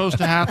that was supposed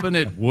to happen,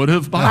 it would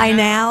have by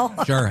now?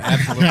 Sure,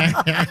 absolutely.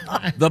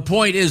 The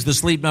point is the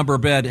Sleep Number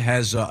bed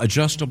has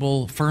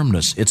adjustable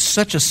firmness. It's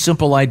such a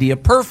simple idea,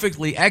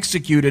 perfectly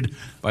executed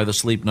by the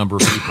Sleep Number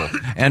people.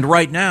 And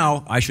right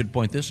now, I should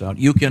point this out,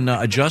 you can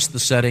adjust the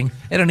setting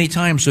at any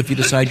time. So if you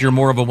decide you're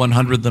more of a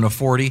 100 than a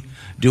 40,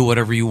 do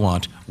whatever you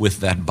want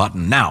with that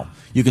button. Now,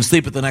 you can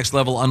sleep at the next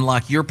level,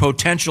 unlock your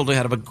potential to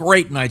have a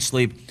great night's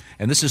sleep.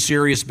 And this is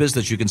serious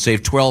business. You can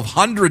save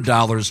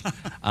 $1,200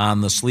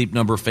 on the Sleep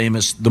Number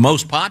the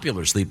most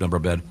popular Sleep Number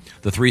bed,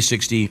 the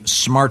 360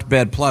 Smart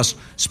Bed Plus.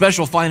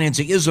 Special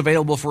financing is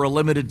available for a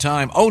limited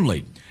time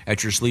only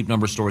at your Sleep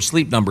Number store,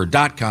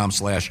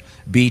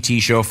 sleepnumber.com/BT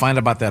show. Find out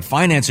about that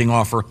financing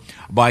offer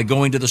by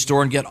going to the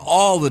store and get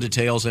all the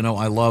details. I know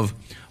I love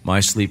my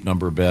Sleep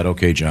Number bed.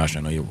 Okay, Josh, I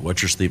know you.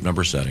 What's your Sleep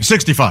Number setting?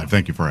 65.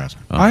 Thank you for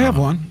asking. I have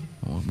one.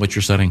 What's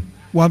your setting?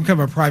 Well, I'm kind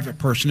of a private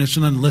person. It's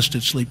an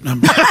unlisted sleep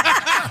number.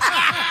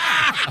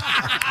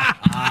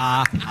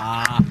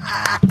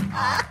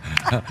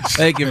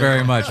 Thank you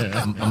very much,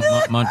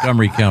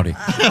 Montgomery County.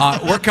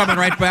 We're coming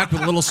right back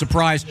with a little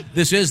surprise.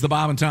 This is the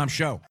Bob and Tom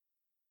Show.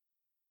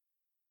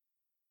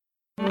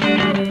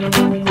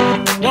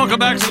 Welcome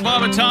back to the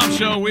Bob and Tom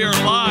Show. We are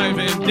live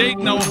in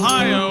Dayton,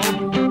 Ohio,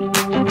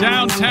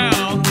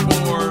 downtown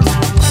for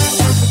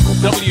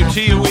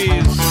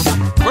WTOE's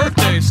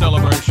birthday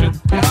celebration.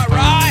 All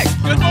right.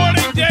 Good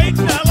morning,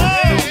 Dayton.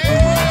 Hello.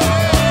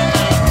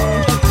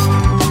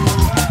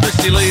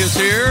 Christy Lee is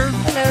here.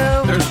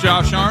 Hello. There's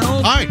Josh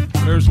Arnold. Hi.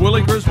 There's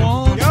Willie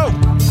Griswold. Yo.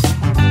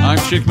 I'm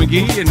Chick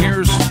McGee, and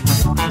here's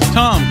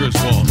Tom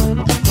Griswold.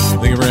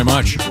 Thank you very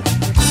much.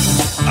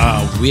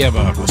 We have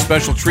a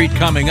special treat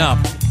coming up,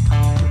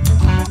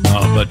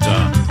 but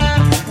I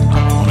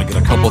want to get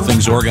a couple of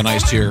things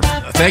organized here.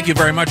 Thank you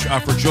very much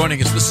for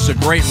joining us. This is a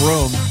great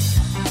room.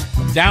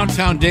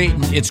 Downtown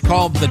Dayton. It's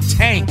called The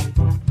Tank,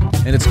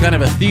 and it's kind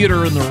of a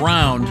theater in the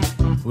round.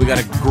 We got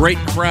a great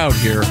crowd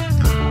here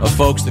of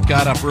folks that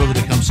got up early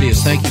to come see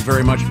us. Thank you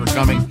very much for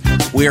coming.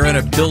 We are in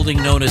a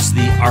building known as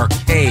the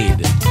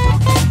Arcade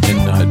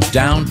in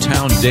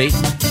downtown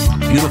Dayton.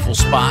 Beautiful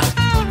spot.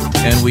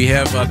 And we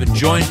have been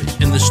joined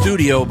in the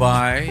studio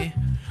by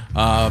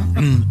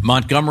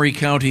Montgomery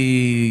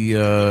County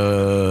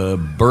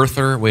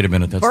birther. Wait a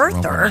minute. That's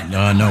birther?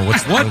 No.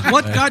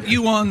 What got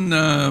you on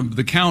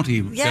the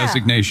county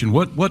designation?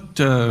 What? Why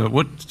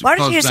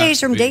did you say he's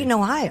from Dayton,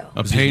 Ohio?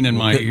 A pain in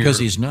my ear. Because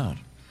he's not.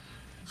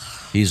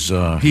 He is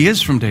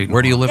from Dayton.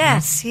 Where do you live now?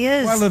 Yes, he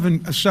is. Well, I live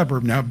in a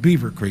suburb now,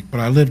 Beaver Creek, but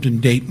I lived in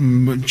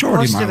Dayton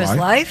majority most of my of his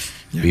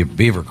life. Yeah.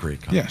 Beaver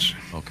Creek. Huh? Yes.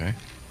 Okay.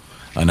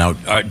 Now,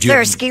 Is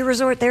there a ski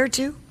resort there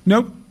too?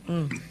 Nope.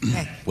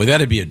 Okay. Well,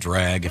 that'd be a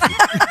drag.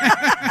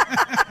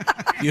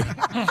 If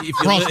you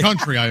Cross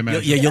country, I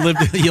imagine. Yeah, you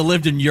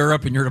lived in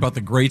Europe and you heard about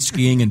the great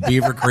skiing in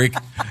Beaver Creek.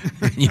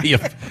 You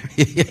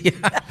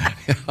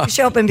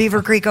show up in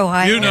Beaver Creek,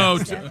 Ohio. You know,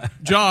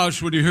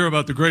 Josh, when you hear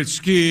about the great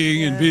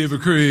skiing in Beaver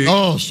Creek,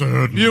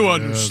 you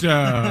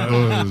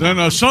understand.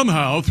 Then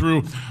somehow,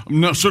 through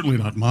certainly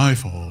not my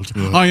fault,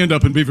 I end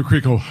up in Beaver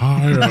Creek,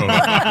 Ohio.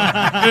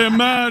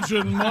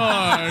 Imagine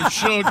my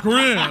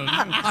chagrin.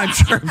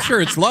 I'm sure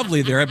it's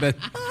lovely there. I bet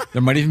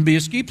there might even be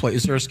a ski place.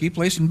 Is there a ski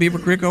place in Beaver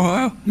Creek,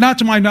 Ohio? Not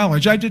to my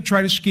knowledge. I did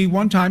try to ski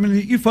one time,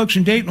 and you folks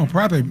in Dayton will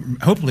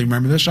hopefully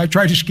remember this. I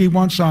tried to ski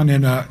once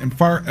in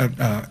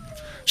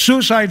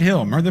Suicide Hill.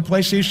 Remember the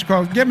place they used to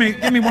call? Give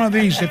me one of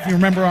these if you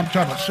remember what I'm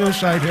talking about.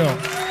 Suicide Hill.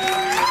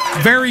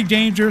 Very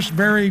dangerous,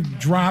 very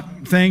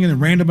drop thing, and it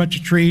rained a bunch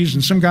of trees,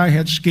 and some guy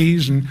had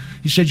skis, and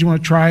he said, "You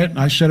want to try it?" And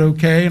I said,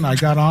 "Okay," and I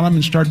got on them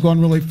and started going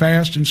really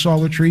fast and saw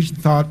the trees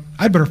and thought,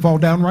 "I better fall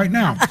down right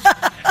now."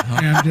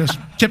 And just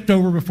tipped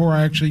over before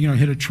I actually,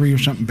 hit a tree or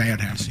something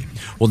bad happened.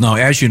 Well, now,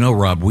 as you know,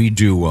 Rob, we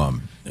do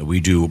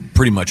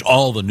pretty much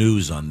all the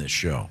news on this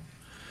show,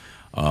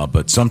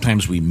 but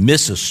sometimes we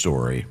miss a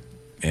story,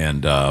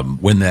 and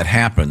when that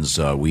happens,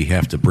 we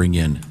have to bring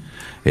in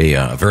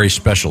a very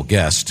special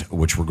guest,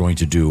 which we're going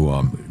to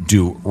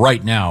do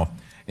right now.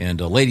 And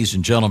ladies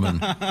and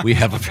gentlemen, we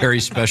have a very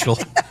special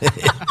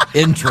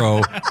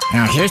intro.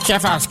 Now, here's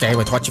Jeff Oskey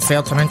with what you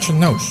failed to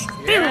mention news.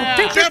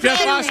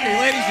 Jeff Oskey,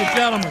 ladies and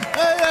gentlemen.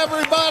 Hey,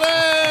 everybody!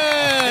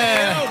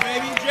 J.O.,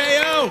 baby,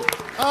 J.O.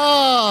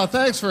 Oh,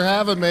 thanks for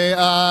having me.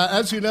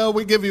 As you know,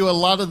 we give you a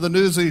lot of the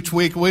news each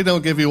week. We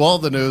don't give you all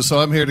the news, so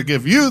I'm here to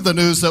give you the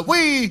news that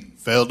we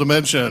failed to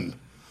mention.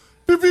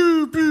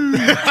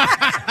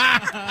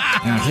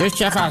 Now, here's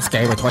Jeff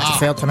Oskey with what you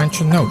failed to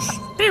mention news.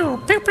 Yeah,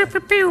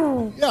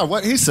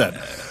 what he said.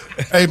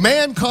 A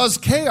man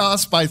caused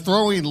chaos by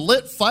throwing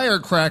lit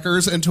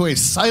firecrackers into a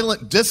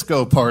silent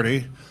disco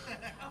party.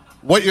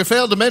 What you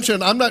failed to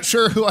mention, I'm not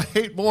sure who I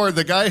hate more,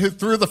 the guy who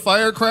threw the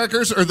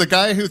firecrackers or the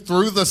guy who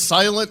threw the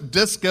silent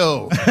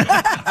disco.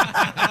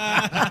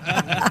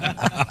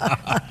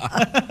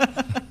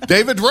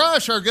 David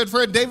Rush, our good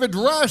friend David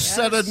Rush,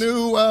 set a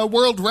new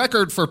world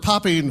record for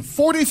popping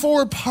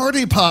 44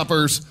 party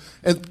poppers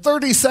in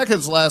 30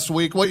 seconds last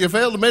week. What you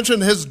failed to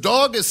mention, his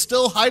dog is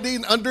still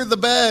hiding under the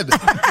bed.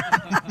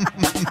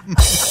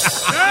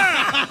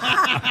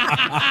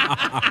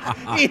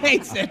 He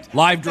hates it.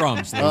 Live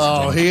drums.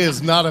 Oh, he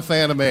is not a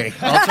fan of me.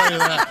 I'll tell you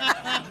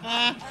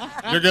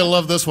that. You're going to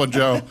love this one,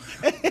 Joe.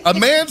 A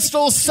man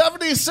stole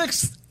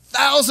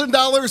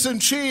 $76,000 in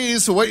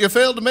cheese. What you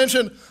failed to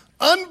mention,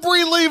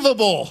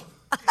 unbelievable.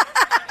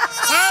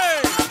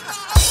 Hey!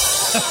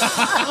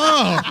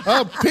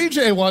 Oh,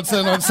 PJ wants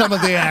in on some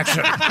of the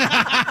action.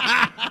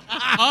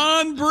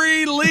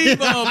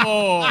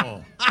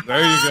 Unbelievable.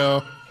 There you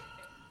go.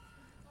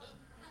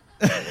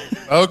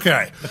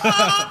 Okay.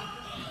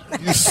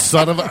 You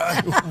son of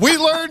a... We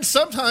learned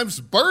sometimes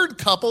bird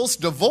couples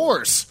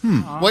divorce.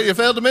 What you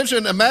failed to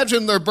mention,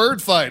 imagine their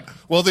bird fight.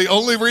 Well, the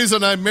only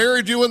reason I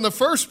married you in the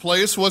first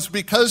place was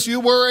because you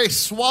were a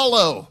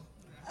swallow.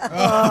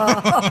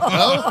 No?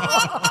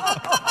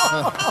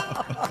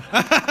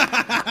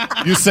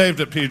 You saved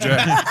it, PJ.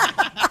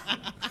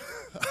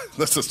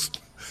 This is...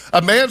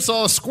 A man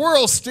saw a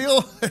squirrel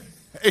steal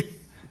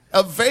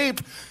a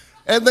vape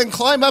and then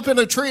climb up in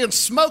a tree and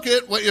smoke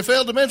it. What you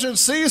failed to mention,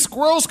 see,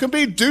 squirrels can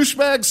be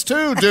douchebags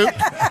too, dude.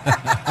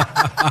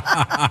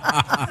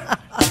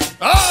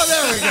 Oh,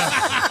 there we go.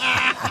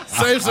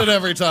 Saves it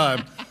every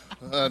time.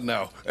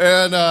 No.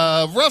 And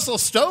Russell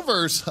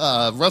Stover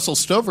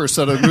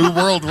set a new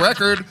world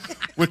record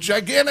with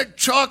gigantic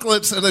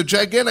chocolates in a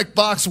gigantic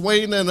box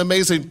weighing an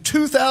amazing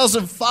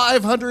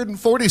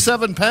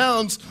 2,547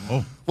 pounds.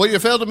 Oh. What you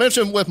failed to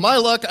mention, with my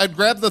luck, I'd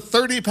grab the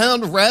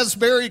 30-pound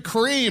raspberry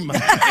cream.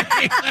 Not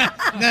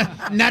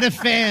a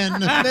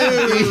fan. No.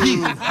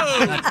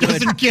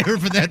 Doesn't care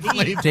for that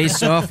flavor.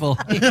 Tastes awful.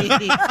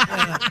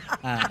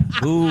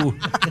 Ooh.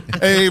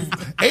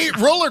 8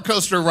 roller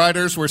coaster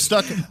riders were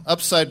stuck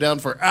upside down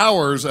for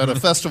hours at a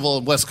festival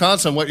in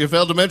Wisconsin. What you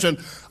failed to mention,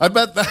 I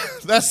bet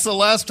that's the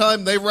last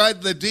time they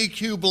ride the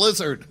DQ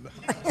Blizzard.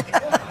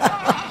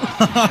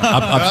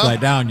 Upside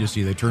down, you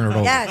see, they turn it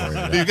over.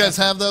 Yes. Do you guys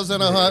have those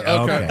in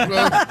Ohio? Okay.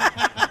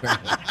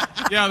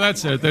 Yeah,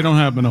 that's it. They don't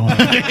have them in Ohio.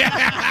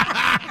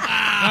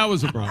 That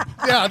was a problem.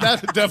 Yeah,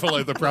 that's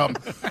definitely the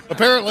problem.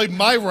 Apparently,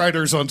 my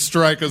rider's on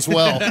strike as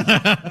well.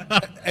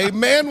 A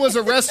man was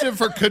arrested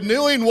for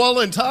canoeing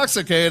while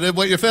intoxicated.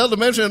 What you failed to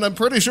mention, I'm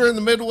pretty sure in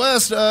the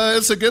Midwest,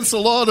 it's against the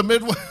law to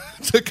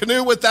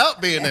canoe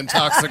without being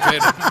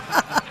intoxicated.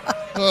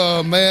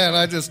 Oh, man,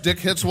 I just Dick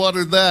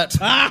Hitswatered that.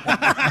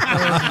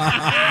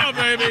 Yeah,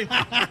 baby.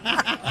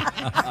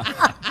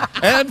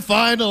 And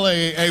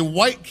finally, a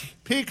white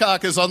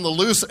peacock is on the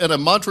loose in a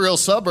Montreal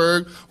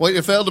suburb. What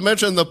you failed to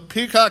mention, the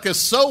peacock is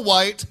so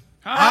white.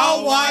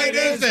 How white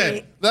is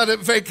it? That it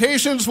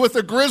vacations with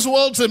the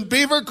Griswolds in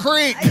Beaver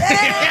Creek. I'm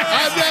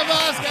Jeff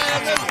Oskey,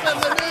 and this has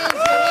been the news for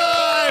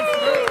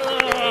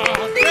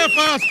life. Jeff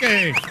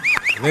Oskey.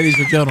 Ladies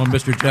and gentlemen,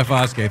 Mr. Jeff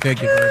Oskey.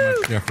 Thank you very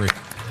much, Jeffrey.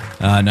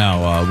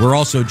 Now, we're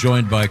also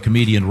joined by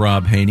comedian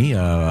Rob Haney,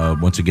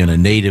 once again a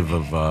native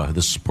of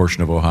this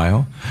portion of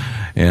Ohio.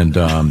 And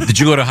did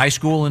you go to high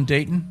school in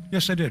Dayton?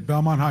 Yes, I did.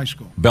 Belmont High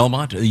School.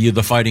 Belmont? You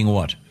the Fighting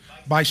what?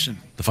 Bison.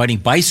 The Fighting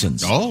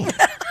Bisons. Oh.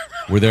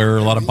 Were there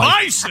a lot of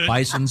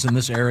bisons in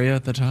this area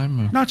at the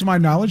time? Not to my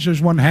knowledge.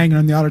 There's one hanging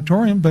in the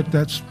auditorium, but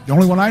that's the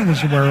only one I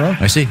was aware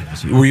of. I see.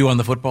 Were you on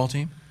the football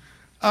team?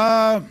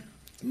 No,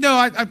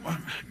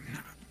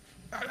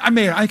 I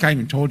think I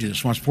even told you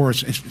this once before.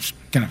 It's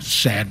kind of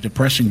sad,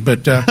 depressing,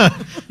 but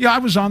yeah, I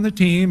was on the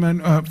team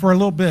and for a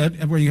little bit.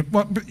 And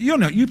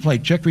you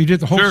played Chick. You did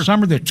the whole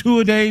summer, the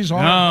 2-a-days.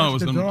 No, it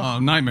was a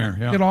nightmare.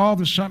 Yeah. Did all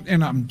this,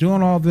 and I'm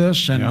doing all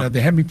this, and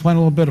they had me playing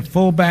a little bit of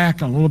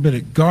fullback and a little bit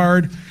of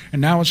guard.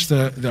 And now it's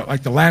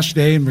the last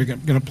day, and we're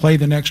going to play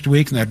the next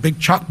week. And that big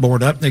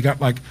chalkboard up, they got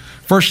like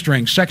first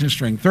string, second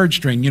string, third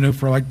string,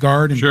 for like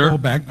guard and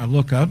fullback. I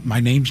look up,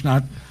 my name's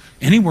not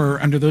anywhere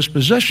under those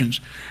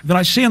positions. Then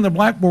I see on the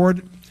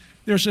blackboard,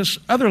 there's this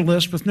other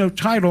list with no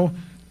title,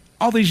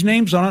 all these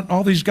names on it,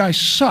 all these guys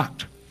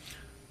sucked.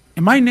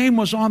 And my name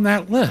was on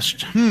that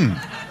list. And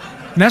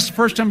that's the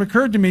first time it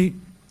occurred to me,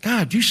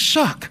 God, you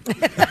suck.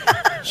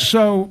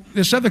 So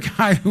this other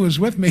guy who was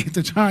with me at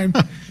the time,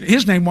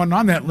 his name wasn't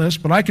on that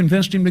list, but I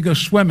convinced him to go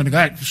swimming. The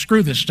guy,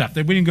 screw this stuff.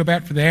 We didn't go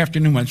back for the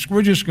afternoon ones.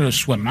 We're just going to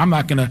swim. I'm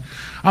not going to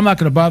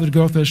bother to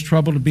go through this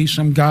trouble to be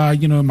some guy,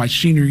 in my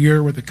senior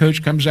year where the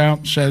coach comes out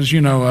and says, a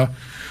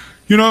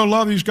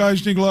lot of these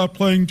guys need a lot of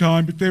playing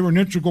time, but they were an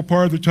integral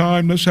part of the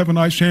time. Let's have a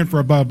nice hand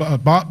for Bob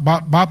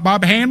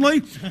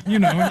Hanley.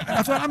 And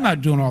I thought, I'm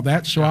not doing all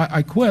that, so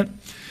I quit.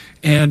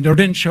 And or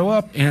didn't show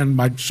up, and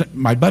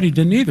my buddy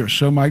didn't either.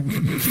 So my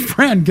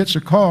friend gets a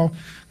call.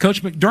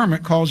 Coach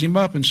McDermott calls him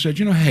up and said,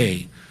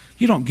 hey,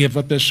 you don't give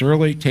up this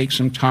early. Take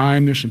some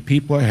time. There's some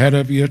people ahead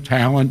of you,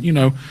 talent.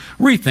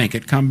 Rethink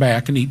it. Come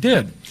back. And he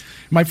did.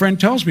 My friend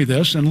tells me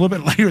this, and a little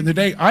bit later in the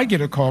day, I get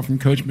a call from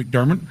Coach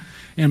McDermott.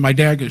 And my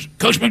dad goes,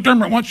 Coach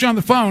McDermott wants you on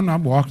the phone.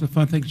 I'm walking the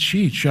phone thinking,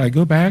 should I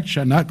go back?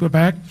 Should I not go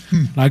back?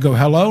 And I go,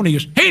 hello. And he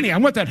goes, Haney, I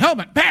want that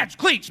helmet, pads,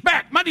 cleats,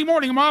 back. Monday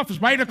morning, I'm off. It's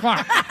by 8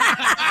 o'clock.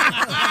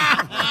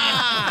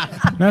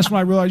 That's when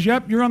I realized,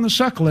 yep, you're on the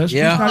suck list.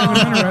 Yeah. He's not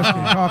even interested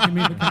in talking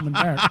me into coming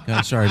back.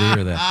 God, sorry to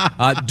hear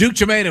that. Duke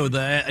Tomato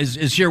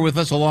is here with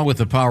us along with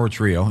the Power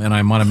Trio. And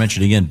I want to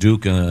mention again,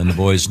 Duke and the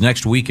boys,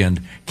 next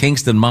weekend,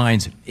 Kingston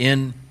Mines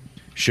in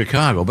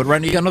Chicago. But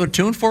right now, you got another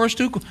tune for us,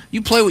 Duke?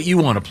 You play what you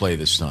want to play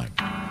this time.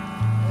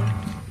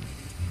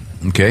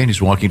 Okay, and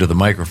he's walking to the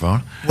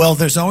microphone. Well,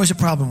 there's always a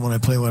problem when I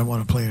play what I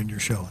want to play on your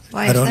show.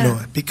 Why I don't is that? know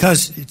it.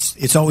 Because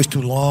it's always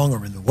too long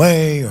or in the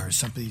way or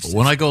something.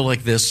 When I go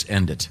like this,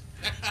 end it.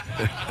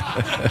 We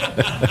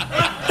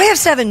have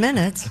 7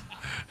 minutes.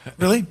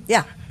 Really?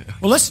 Yeah.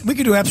 Well, we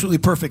can do Absolutely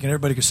Perfect and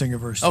everybody can sing a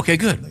verse. Okay,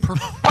 good.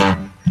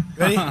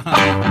 Ready?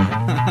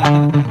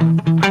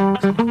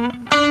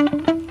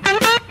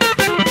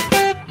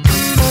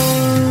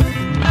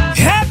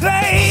 Hey,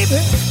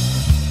 baby,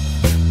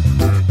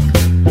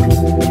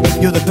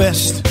 you're the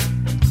best.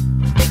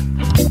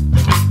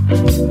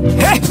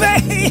 Hey,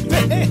 baby,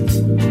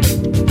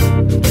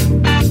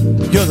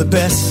 you're the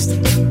best.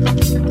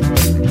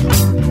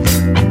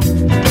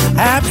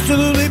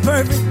 Absolutely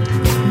perfect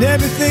in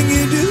everything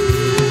you do.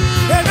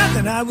 There's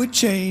nothing I would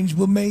change,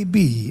 well,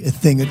 maybe a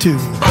thing or two.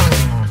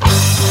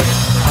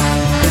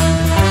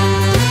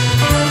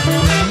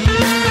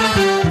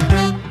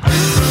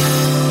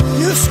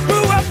 You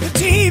screw up the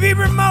TV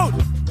remote,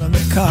 run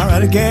the car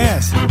out of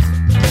gas.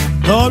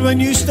 Lord, when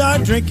you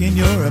start drinking,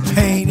 you're a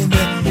pain in the...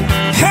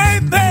 Hey,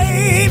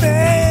 baby,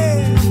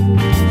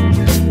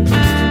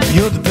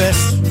 you're the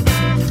best.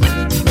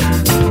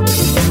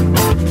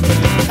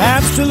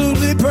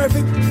 Absolutely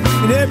perfect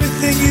in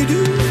everything you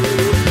do.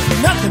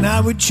 Nothing I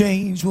would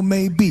change, well,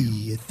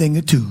 maybe a thing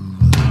or two.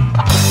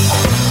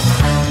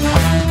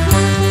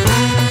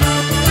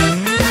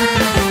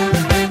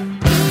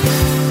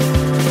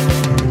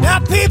 Now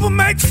people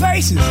make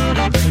faces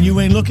when you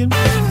ain't looking.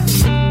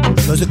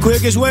 'Cause the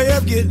quickest way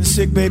of getting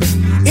sick, baby,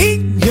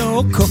 eating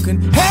your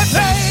cooking. Hey,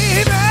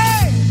 baby,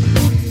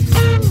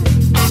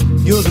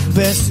 you're the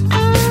best.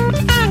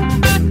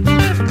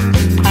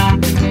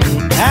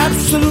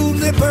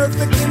 Absolutely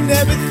perfect in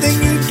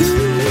everything you do.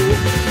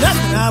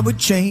 Nothing I would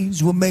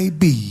change, well,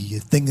 maybe a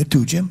thing or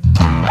two, Jim.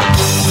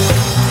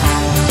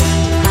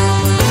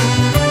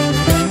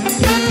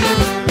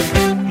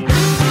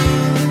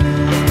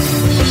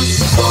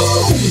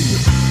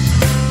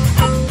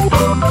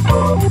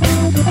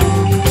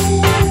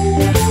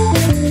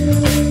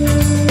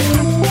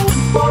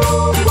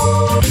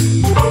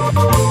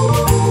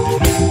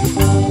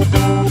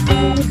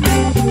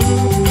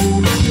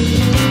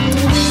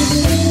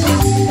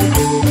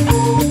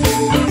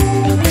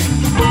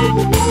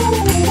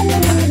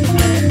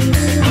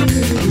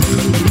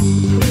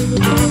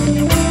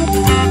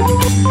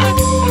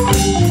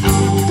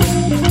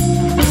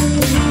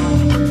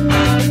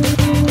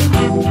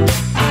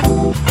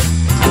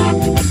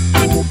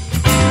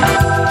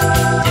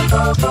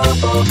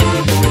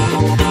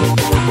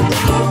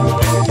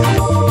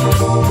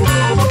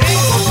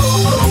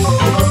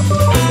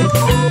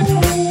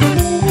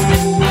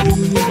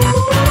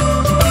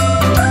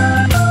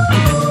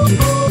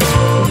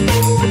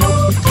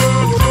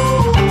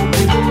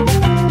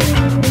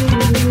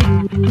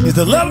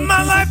 The love of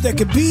my life, there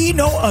could be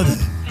no other.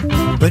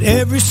 But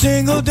every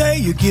single day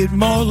you get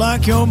more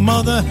like your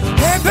mother.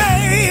 Hey,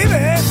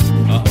 baby,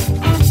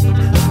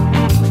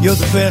 you're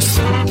the best.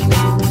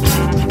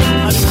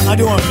 I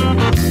do want you.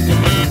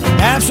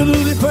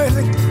 Absolutely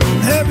perfect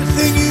in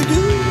everything you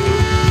do.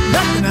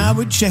 Nothing I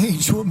would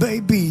change, well,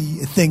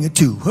 maybe a thing or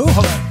two. Oh,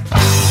 hold on.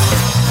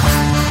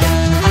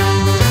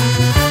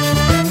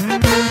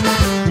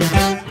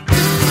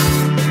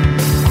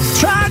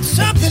 Tried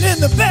something in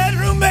the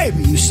bedroom,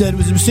 maybe you said it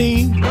was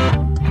obscene.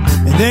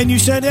 And then you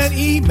sent that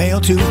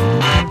email to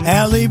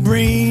Allie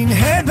Breen.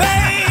 Hey,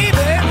 baby,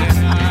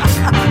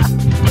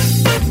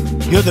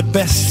 you're the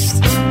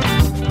best.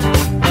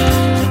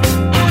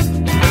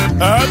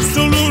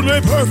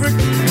 Absolutely perfect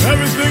in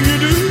everything you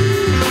do.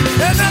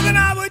 There's nothing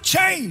I would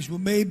change, well,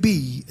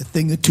 maybe a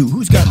thing or two.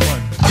 Who's got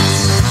one?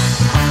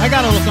 I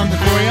got a little something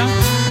for you.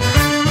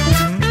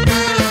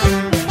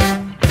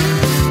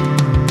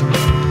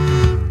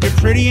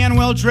 pretty and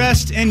well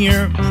dressed in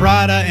your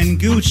Prada and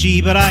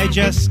Gucci, but I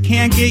just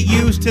can't get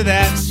used to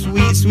that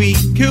sweet, sweet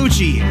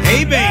coochie.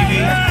 Hey, baby.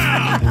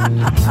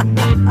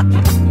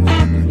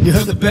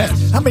 You're the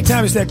best. How many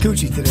times is that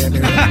coochie today? We're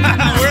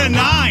at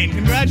 9.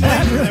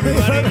 Congratulations,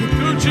 everybody.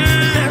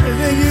 Coochie.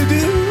 Everything you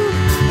do,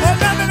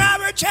 there's nothing I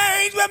would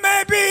change, but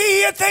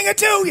maybe a thing or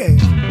two, yeah.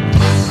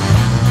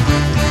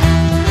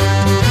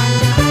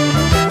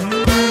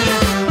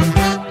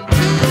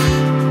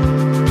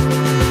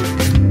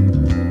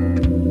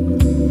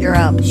 You're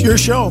up. It's your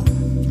show.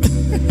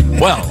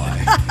 Well,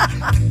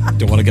 I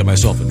don't want to get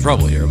myself in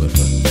trouble here, but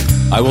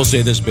I will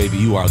say this, baby,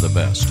 you are the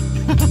best.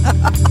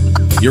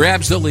 You're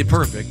absolutely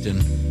perfect in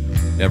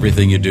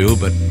everything you do,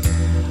 but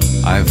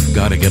I've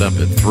got to get up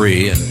at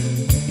 3, and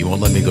you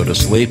won't let me go to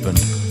sleep, and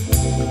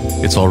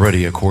it's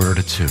already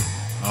 1:45.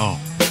 Oh.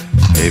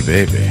 Hey,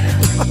 baby.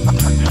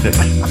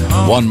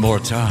 One more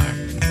time.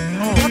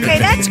 Okay,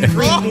 that's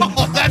creepy.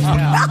 That's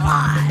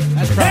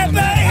Hey,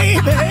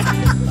 baby.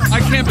 I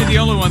can't be the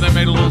only one that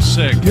made a little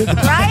sick.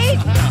 Right?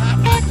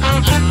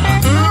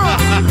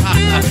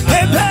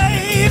 Hey,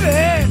 baby.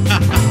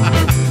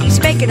 He's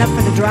making up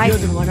for the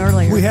driving one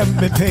earlier. We haven't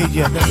been paid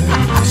yet.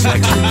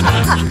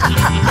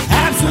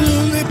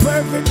 Absolutely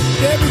perfect.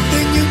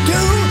 Everything you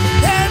do,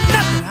 there's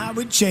nothing I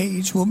would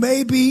change. Well,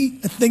 maybe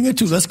a thing or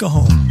two. Let's go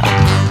home.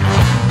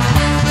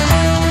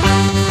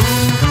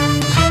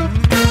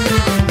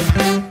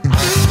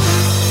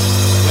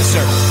 Yes,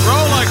 sir.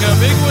 Roll like a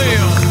big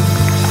wheel.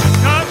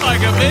 Cut like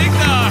a big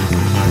knot.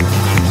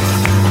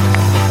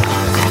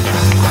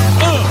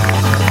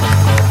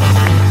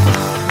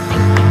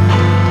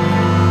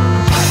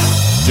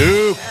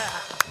 Duke.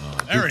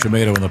 Duke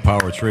Tomato and the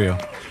Power Trio.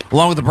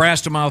 Along with the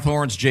brass to mouth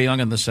horns, Jay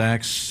Young on the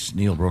sax,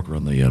 Neil Broker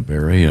on the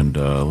Barry, and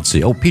let's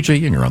see. Oh,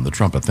 PJ Yinger on the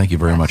trumpet. Thank you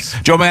very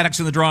much. Joe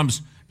Maddox on the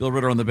drums, Bill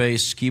Ritter on the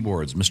bass,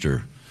 keyboards,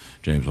 Mr.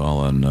 James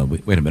Hall. And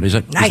wait a minute, is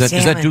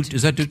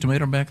that Duke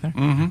Tomato back there?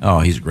 Mm-hmm. Oh,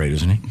 he's great,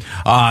 isn't he?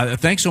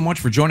 Thanks so much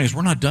for joining us.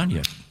 We're not done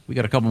yet. We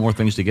got a couple more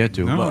things to get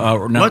to.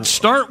 No. Let's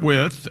start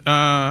with,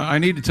 I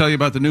need to tell you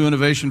about the new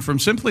innovation from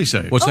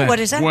SimpliSafe. What's that? What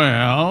is that?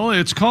 Well,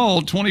 it's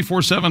called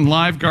 24/7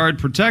 Live Guard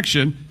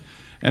Protection,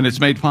 and it's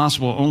made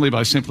possible only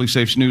by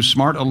SimpliSafe's new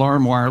Smart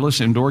Alarm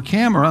Wireless Indoor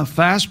Camera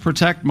Fast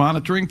Protect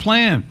Monitoring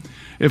Plan.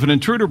 If an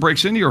intruder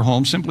breaks into your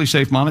home,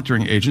 SimpliSafe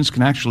monitoring agents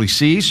can actually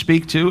see,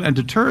 speak to, and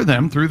deter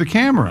them through the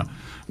camera,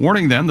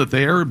 warning them that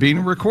they are being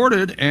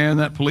recorded and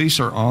that police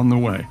are on the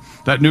way.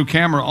 That new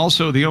camera,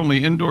 also the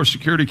only indoor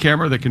security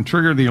camera that can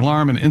trigger the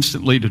alarm and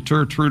instantly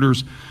deter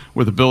intruders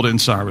with a built-in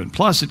siren.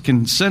 Plus, it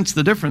can sense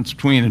the difference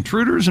between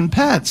intruders and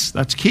pets.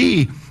 That's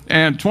key.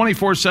 And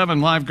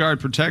 24/7 Live Guard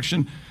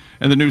protection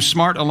and the new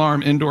Smart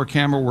Alarm Indoor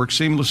Camera works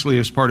seamlessly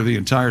as part of the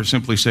entire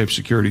SimpliSafe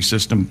security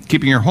system,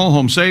 keeping your whole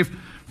home safe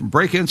from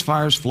break-ins,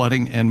 fires,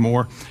 flooding, and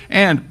more.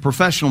 And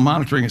professional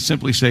monitoring at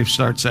SimpliSafe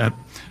starts at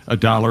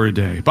 $1 a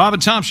day. Bob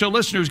and Tom Show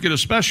listeners get a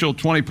special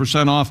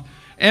 20% off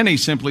any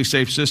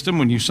SimpliSafe system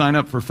when you sign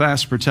up for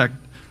Fast Protect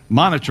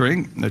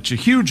monitoring. That's a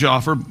huge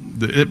offer,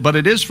 but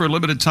it is for a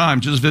limited time.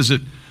 Just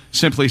visit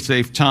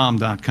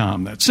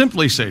SimpliSafeTom.com. That's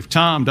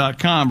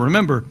SimpliSafeTom.com.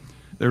 Remember,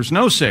 there's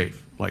no safe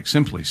like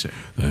SimpliSafe.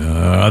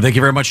 Thank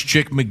you very much,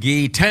 Chick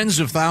McGee. Tens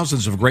of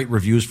thousands of great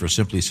reviews for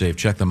SimpliSafe.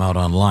 Check them out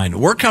online.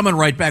 We're coming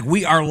right back.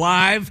 We are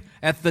live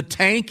at the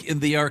Tank in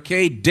the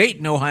Arcade,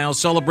 Dayton, Ohio,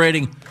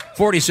 celebrating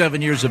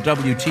 47 years of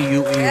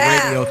WTUE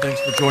radio. Thanks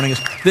for joining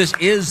us. This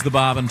is the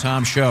Bob and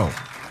Tom Show.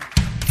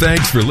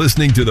 Thanks for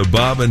listening to the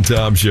Bob and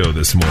Tom Show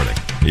this morning.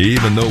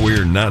 Even though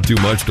we're not too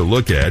much to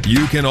look at,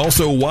 you can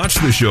also watch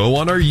the show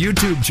on our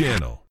YouTube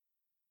channel.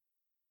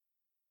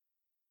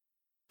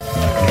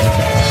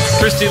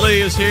 Christy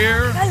Lee is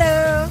here.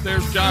 Hello.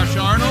 There's Josh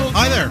Arnold.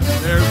 Hi there.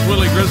 There's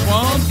Willie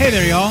Griswold. Hey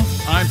there, y'all.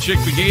 I'm Chick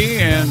McGee,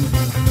 and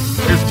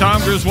here's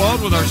Tom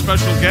Griswold with our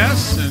special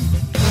guests and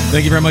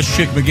Thank you very much,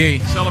 Chick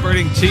McGee.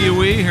 celebrating TUE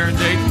here in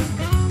Dayton.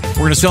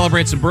 We're going to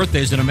celebrate some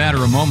birthdays in a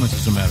matter of moments,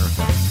 as a matter of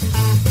fact.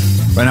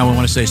 Right now, we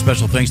want to say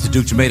special thanks to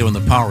Duke Tomato and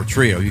the Power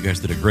Trio. You guys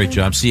did a great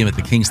job. See him at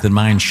the Kingston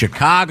Mine,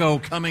 Chicago,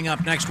 coming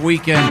up next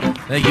weekend.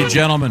 Thank you,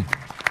 gentlemen.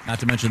 Not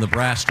to mention the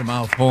brass to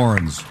mouth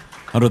horns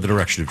under the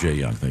direction of Jay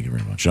Young. Thank you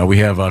very much. We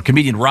have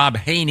comedian Rob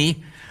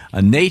Haney,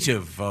 a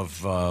native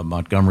of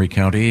Montgomery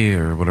County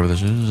or whatever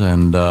this is,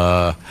 and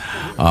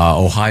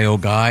Ohio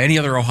guy. Any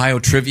other Ohio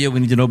trivia we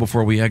need to know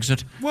before we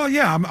exit? Well,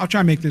 yeah, I'll try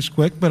and make this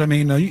quick, but I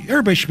mean,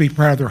 everybody should be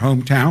proud of their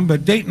hometown,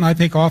 but Dayton, I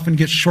think, often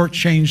gets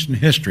shortchanged in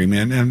history,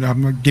 man, and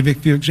I'm going to give you a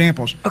few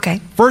examples.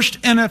 Okay.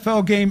 First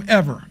NFL game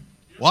ever.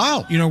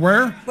 Wow. You know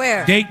where?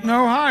 Where? Dayton,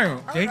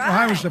 Ohio. Dayton,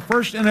 Ohio was the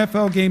first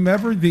NFL game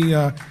ever.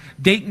 The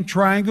Dayton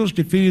Triangles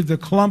defeated the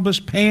Columbus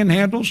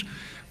Panhandles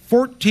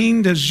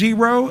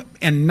 14-0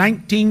 and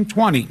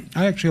 19-20.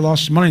 I actually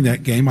lost some money in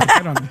that game.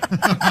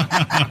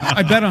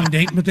 I bet on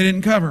Dayton, but they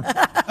didn't cover.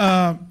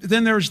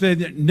 Then there's the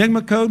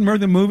Enigma Code. Remember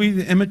the movie,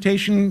 The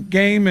Imitation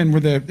Game, and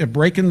where they're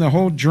breaking the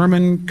whole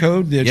German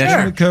code, the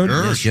Enigma Code?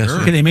 Yes,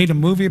 sure. Okay, they made a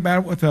movie about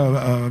it with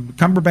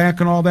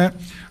Cumberbatch and all that.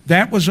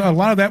 That was a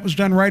lot of that was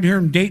done right here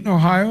in Dayton,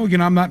 Ohio. You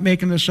know, I'm not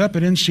making this up.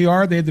 At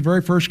NCR, they had the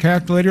very first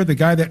calculator. The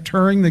guy that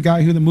Turing, the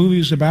guy who the movie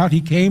is about,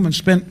 he came and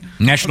spent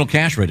National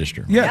Cash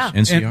Register. Yes,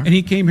 NCR. and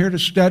he came here to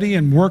study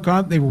and work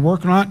on it. They were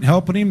working on it and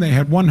helping him. They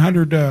had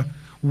 100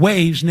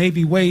 waves,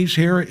 Navy waves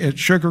here at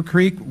Sugar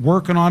Creek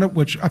working on it,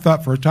 which I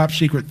thought for a top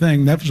secret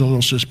thing, that was a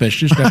little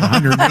suspicious to have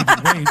 100 Navy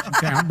waves in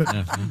town.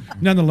 But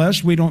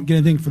nonetheless, we don't get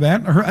anything for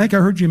that. I think I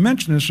heard you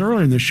mention this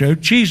earlier in the show.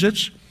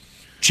 Cheez-Its.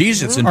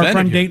 Cheez-Its are invented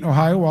from here. Dayton,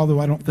 Ohio, although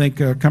I don't think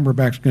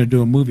Cumberbatch's going to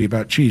do a movie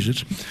about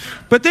Cheez-Its.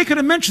 But they could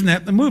have mentioned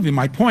that in the movie.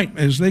 My point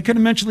is they could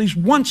have mentioned at least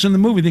once in the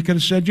movie. They could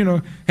have said, you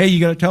know, hey, you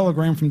got a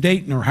telegram from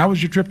Dayton, or how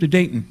was your trip to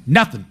Dayton?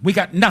 Nothing. We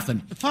got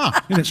nothing.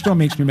 And it still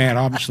makes me mad,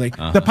 obviously.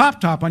 The pop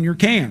top on your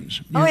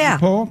cans. You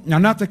pull. Now,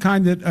 not the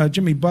kind that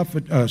Jimmy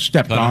Buffett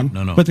stepped on,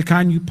 no. but the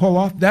kind you pull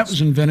off. That was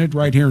invented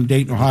right here in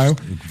Dayton, Ohio.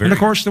 And, of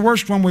course, the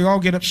worst one we all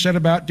get upset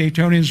about,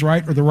 Daytonians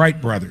Right, or the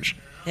Wright brothers.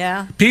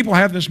 Yeah. People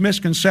have this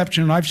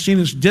misconception, and I've seen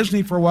this.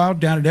 Disney for a while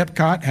down at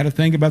Epcot had a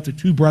thing about the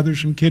two brothers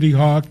from Kitty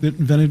Hawk that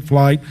invented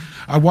flight.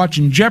 I watched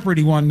in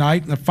Jeopardy one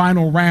night in the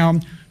final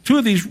round. Two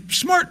of these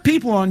smart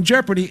people on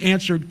Jeopardy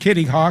answered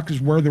Kitty Hawk is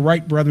where the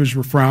Wright brothers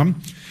were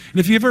from. And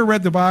if you've ever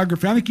read the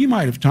biography, I think you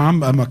might have, Tom,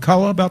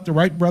 McCullough about the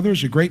Wright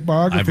brothers, a great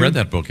biography. I've read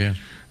that book, yes.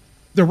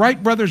 The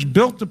Wright brothers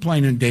built the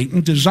plane in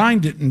Dayton,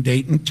 designed it in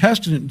Dayton,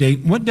 tested it in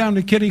Dayton, went down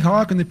to Kitty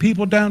Hawk, and the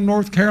people down in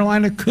North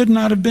Carolina could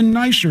not have been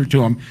nicer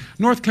to them.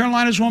 North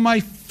Carolina is one of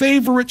my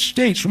favorite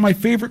states. One of my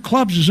favorite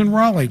clubs is in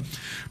Raleigh.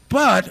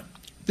 But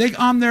they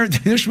on their,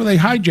 this is where they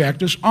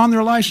hijacked us, on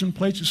their license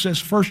plates it says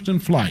first in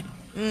flight.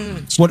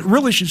 What it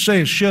really should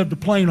say is shoved the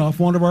plane off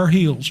one of our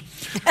heels.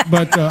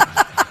 But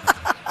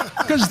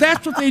because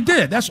that's what they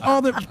did. That's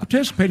all that was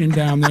participating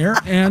down there.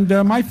 And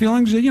my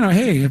feelings are, you know,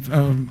 hey, if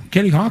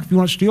Kitty Hawk, if you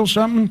want to steal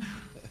something,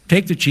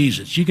 take the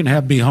Cheez-Its. You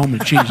can be home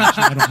with Cheez-Its.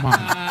 I don't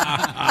mind.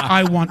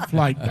 I want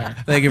flight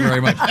back. Thank you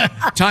very much.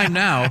 Time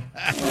now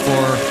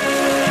for...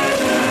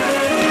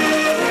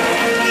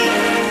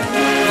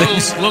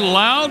 A little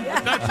loud?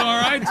 That's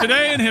all right.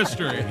 Today in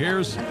history.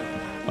 Here's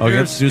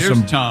let's do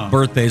some Tom.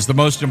 birthdays. The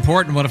most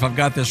important one, if I've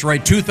got this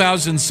right,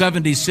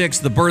 2076,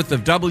 the birth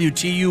of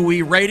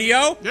WTUE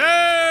Radio.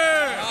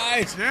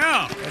 Nice.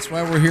 Yeah. That's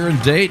why we're here in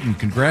Dayton.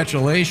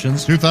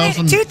 Congratulations.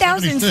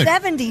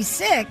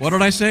 2076. What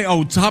did I say?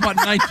 Oh, how about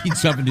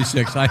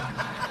 1976? I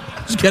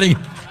was getting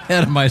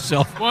ahead of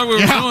myself. Boy,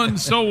 we were doing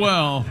so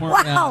well.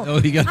 Wow.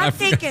 I'm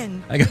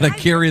thinking. I got to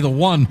carry the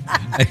one.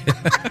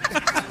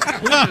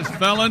 We just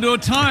fell into a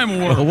time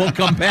warp. Well, we'll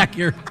come back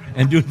here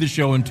and do the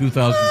show in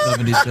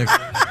 2076.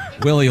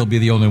 Willie will be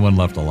the only one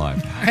left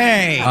alive.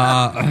 Hey.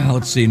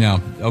 Let's see now.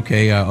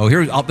 Okay.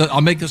 Here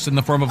I'll make this in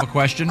the form of a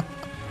question.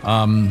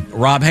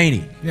 Rob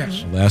Haney.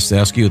 Yes. I'll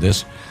ask you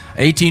this.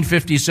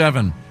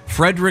 1857.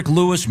 Frederick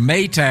Louis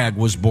Maytag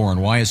was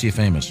born. Why is he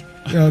famous?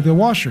 The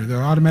washer, the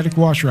automatic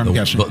washer, I'm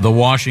guessing. The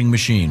washing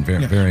machine.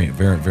 Very, very,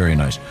 very, very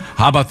nice.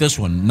 How about this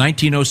one?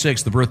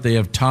 1906, the birthday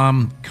of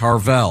Tom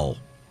Carvel.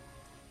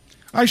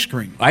 Ice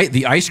cream.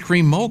 The ice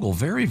cream mogul.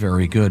 Very,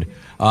 very good.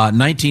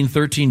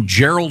 1913,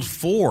 Gerald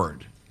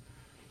Ford.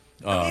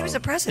 He was a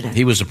president.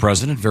 He was a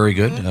president. Very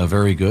good.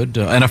 Very good.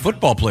 And a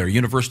football player,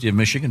 University of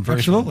Michigan. Very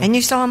Absolutely. And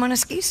you saw him on a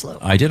ski slope.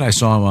 I did. I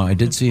saw him. I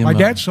did see him. My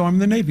dad saw him in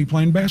the Navy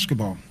playing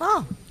basketball.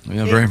 Oh.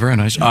 Yeah, very, very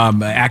nice.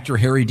 Actor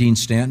Harry Dean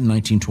Stanton,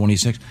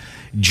 1926.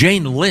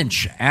 Jane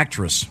Lynch,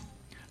 actress,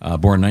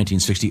 born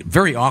 1960.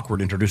 Very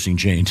awkward introducing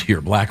Jane to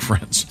your black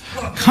friends.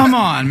 Come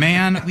on,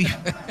 man.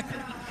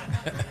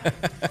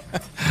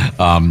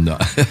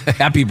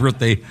 Happy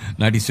birthday,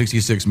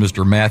 1966,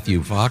 Mr.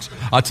 Matthew Fox.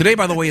 Today,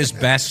 by the way, is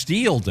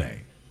Bastille Day.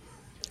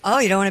 Oh,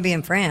 you don't want to be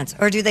in France.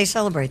 Or do they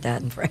celebrate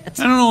that in France?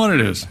 I don't know what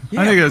it is.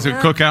 Yeah. I think it's a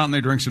cookout and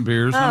they drink some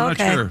beers. I'm not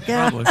okay. sure.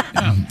 Yeah. Probably.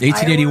 Yeah.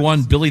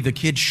 1881, Billy the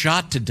Kid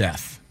shot to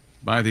death.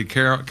 By the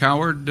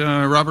coward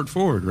Robert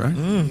Ford, right?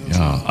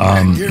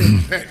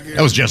 That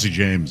was Jesse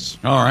James.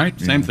 All right,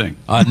 same thing.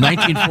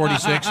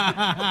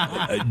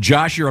 1946.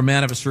 Josh, you're a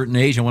man of a certain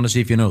age. I want to see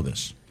if you know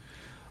this.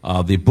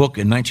 The book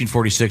in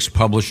 1946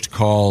 published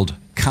called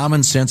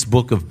Common Sense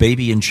Book of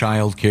Baby and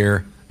Child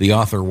Care. The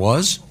author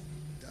was?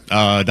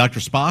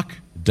 Dr. Spock?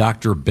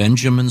 Dr.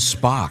 Benjamin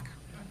Spock.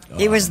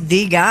 He was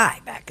the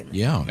guy back in the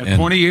Yeah. At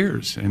 20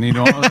 years, and he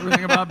knows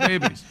everything about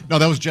babies. No,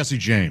 that was Jesse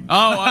James.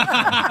 Oh,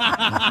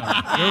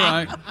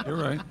 you're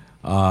right.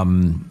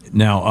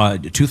 Now,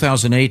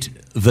 2008,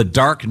 The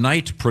Dark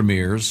Knight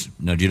premieres.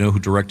 Now, do you know who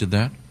directed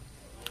that?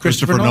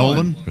 Christopher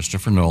Nolan.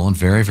 Christopher Nolan.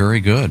 Very,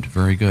 very good.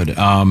 Very good.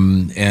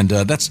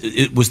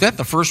 Was that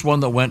the first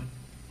one that went,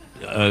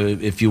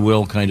 if you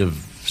will, kind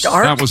of...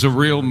 Dark? That was a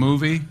real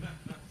movie?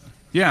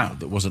 Yeah.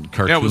 That wasn't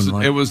cartoon.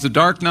 Yeah, it was The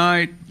Dark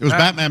Knight. It was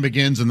Batman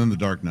Begins and then The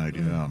Dark Knight,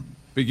 yeah.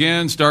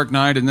 Begins, Dark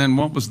Knight, and then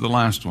what was the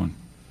last one?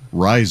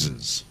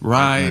 Rises.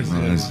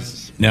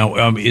 Now,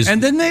 and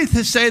didn't they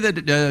say that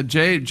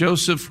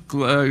Joseph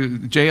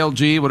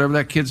JLG, whatever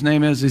that kid's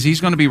name is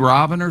he's going to be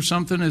Robin or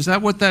something? Is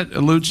that what that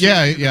alludes to?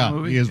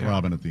 Yeah. He is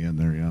Robin at the end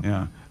there, yeah.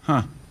 Yeah.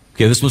 Huh.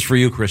 Okay, this was for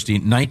you,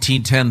 Christine.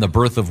 1910, the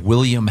birth of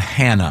William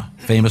Hanna.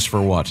 Famous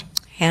for what?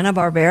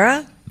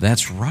 Hanna-Barbera?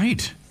 That's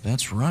right.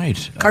 That's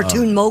right.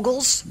 Cartoon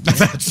moguls.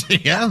 That's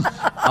yeah.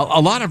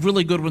 A lot of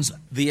really good ones.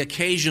 The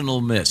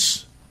occasional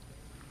miss.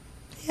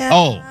 Yeah.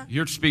 Oh,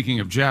 you're speaking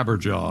of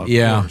Jabberjaw.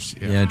 Of course.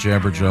 Yeah,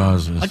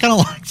 Jabberjaws. I kind of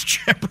like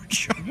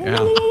Jabberjaw.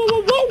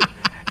 Yeah.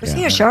 Was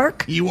he a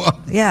shark? He was.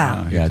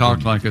 Yeah. He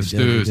talked like a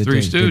Three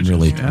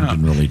Stooges.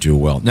 Didn't really do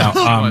well.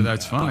 Now,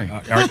 that's funny.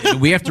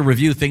 We have to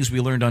review things we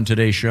learned on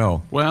today's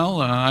show.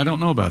 Well, I don't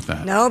know about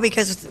that. No,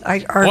 because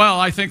Well,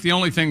 I think the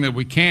only thing that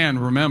we can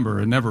remember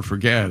and never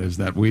forget is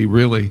that we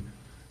really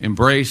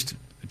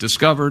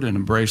discovered and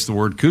embraced the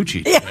word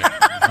coochie.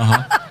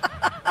 Yeah.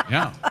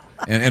 Yeah.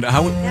 And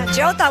how? Yeah,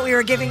 Joe thought we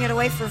were giving it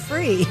away for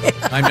free.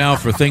 Time now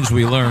for things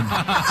we learned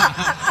on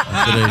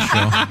today's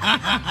show.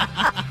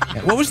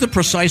 What was the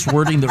precise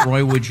wording that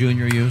Roy Wood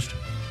Jr. used?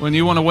 When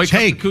you want to wake up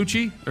the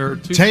coochie?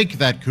 Take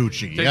that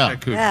coochie. Take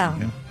that coochie.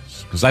 Yeah.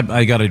 Because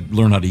I got to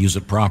learn how to use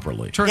it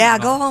properly. Yeah,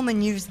 go home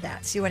and use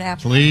that. See what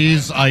happens.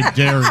 Please, I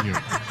dare you.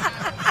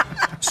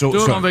 Do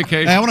it on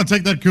vacation. Hey, I want to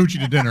take that coochie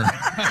to dinner.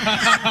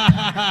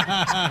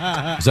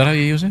 Is that how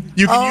you use it?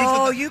 You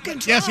can use it. You can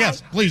try.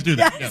 Yes, please do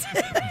that. Yes.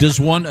 Yes. Does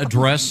one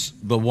address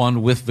the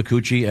one with the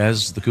coochie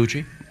as the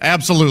coochie?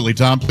 Absolutely,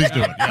 Tom. Please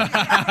do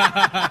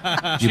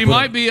it. She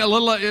might be a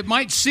little. It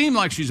might seem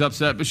like she's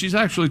upset, but she's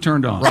actually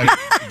turned on. Right.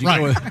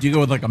 Do you go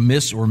with like a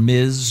Miss or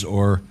Ms.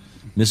 or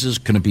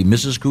Mrs.? Can it be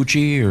Mrs.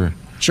 Coochie or?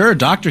 Sure,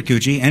 Dr.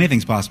 Coochie.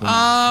 Anything's possible.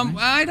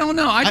 I don't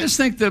know. I just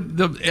think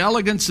the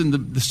elegance and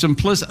the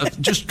simplicity of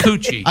just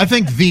coochie. I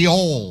think the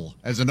ol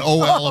as an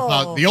OL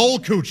about the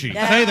old coochie.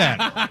 Yeah. Say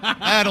that.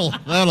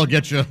 That'll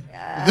get you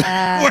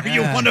where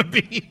you want to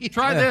be.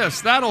 Try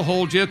this. That'll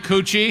hold you,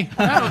 coochie.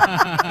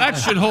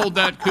 That should hold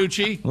that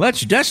coochie.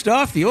 Let's dust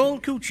off the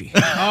old coochie.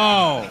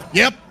 Oh,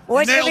 yep. Well,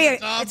 it's Nailed gonna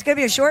it, Tom. it's gonna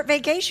be a short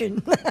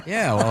vacation.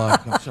 Yeah, well,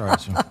 I'm sorry.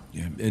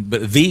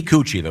 But the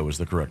coochie though was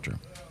the correct term.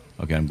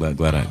 Okay, I'm glad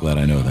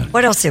I know that.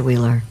 What else did we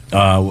learn?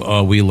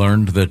 We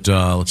learned that.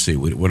 Let's see.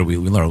 What did we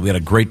learn? We had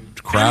a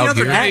great crowd Any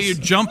other here. day you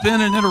jump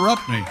in and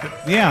interrupt me.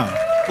 yeah.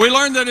 We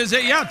learned that it's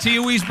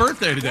TUE's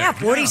birthday today. Yeah,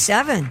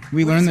 47.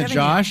 We learned that 47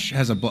 Josh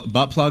has a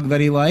butt plug that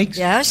he likes.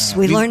 Yes,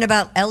 we learned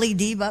about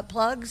LED butt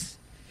plugs.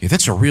 Yeah,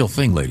 that's a real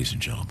thing, ladies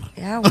and gentlemen.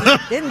 Yeah, we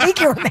didn't think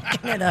you were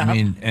making it up. I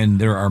mean, and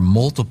there are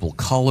multiple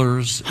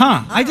colors.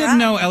 Huh. I didn't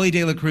know Ellie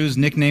De La Cruz's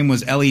nickname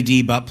was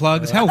LED butt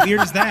plugs. How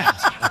weird is that?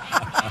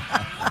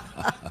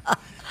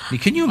 I mean,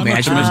 can you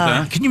imagine?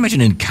 Can you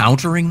imagine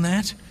encountering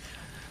that?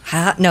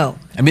 No.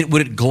 I mean,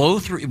 would it glow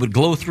through? It would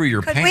glow through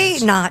your Could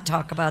pants. we not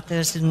talk about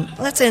this? And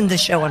let's end the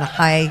show on a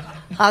high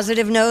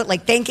positive note,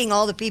 like thanking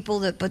all the people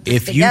that put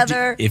this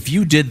together. If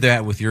you did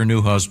that with your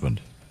new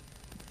husband,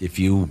 if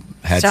you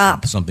had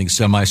something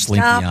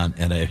semi-slinky on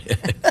and an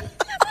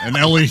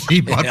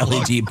LED butt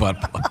plug. LED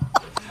butt plug.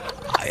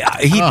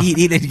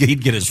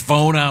 He'd get his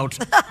phone out.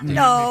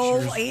 No,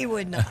 he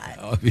would not.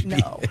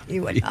 No, he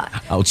would not.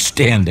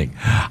 Outstanding.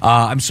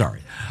 I'm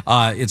sorry.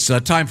 It's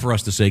time for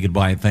us to say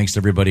goodbye, and thanks to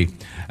everybody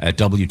at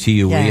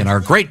WTUE and our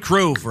great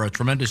crew for a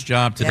tremendous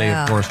job today,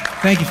 of course.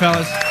 Thank you,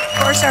 fellas.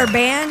 Of course, our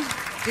band,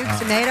 Duke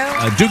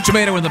Tomato. Duke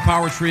Tomato and the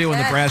Power Trio and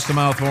the Brass to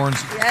Mouth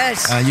Horns.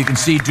 Yes. You can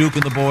see Duke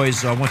and the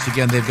boys. Once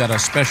again, they've got a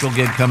special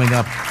gig coming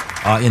up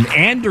in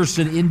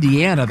Anderson,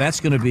 Indiana. That's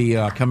going to be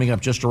coming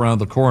up just around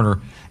the corner.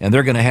 And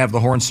they're going to have the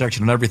horn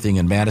section and everything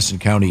in Madison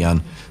County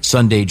on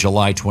Sunday,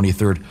 July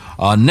 23rd.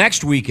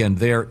 Next weekend,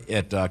 they're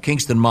at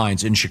Kingston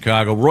Mines in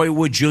Chicago. Roy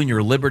Wood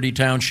Jr., Liberty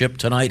Township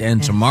tonight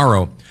and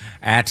tomorrow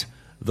at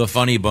the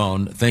Funny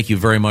Bone. Thank you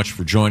very much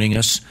for joining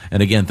us.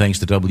 And again, thanks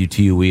to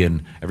WTUE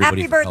and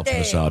everybody for helping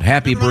us out.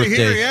 Happy Everybody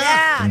birthday. here,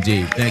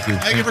 Indeed. Thank you.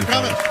 Thank you for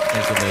coming.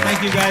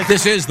 Thank you, guys.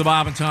 This is the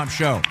Bob and Tom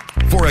Show.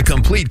 For a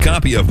complete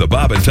copy of the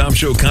Bob and Tom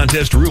Show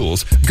contest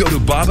rules, go to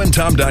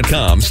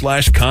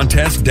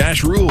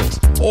bobandtom.com/contest-rules.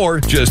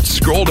 Or just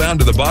scroll down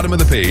to the bottom of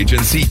the page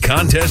and see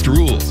contest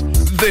rules.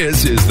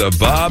 This is the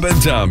Bob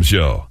and Tom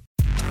Show.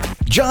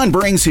 John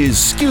brings his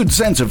skewed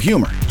sense of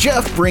humor.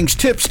 Jeff brings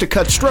tips to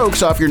cut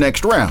strokes off your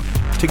next round.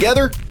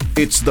 Together,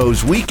 it's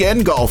those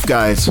weekend golf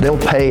guys. They'll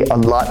pay a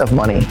lot of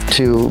money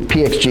to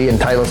PXG and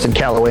Titleist and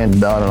Callaway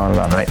and on and on and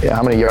on, right?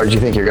 How many yards do you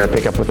think you're going to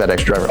pick up with that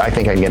extra driver? I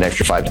think I can get an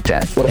extra 5 to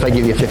 10. What if I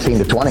give you 15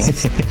 to 20?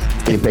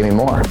 You pay me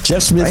more.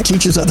 Jeff Smith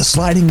teaches on a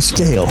sliding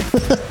scale.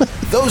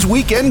 Those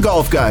Weekend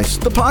Golf Guys,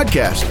 the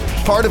podcast,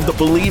 part of the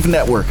Believe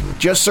Network.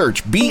 Just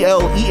search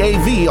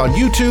BLEAV on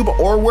YouTube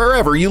or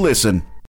wherever you listen.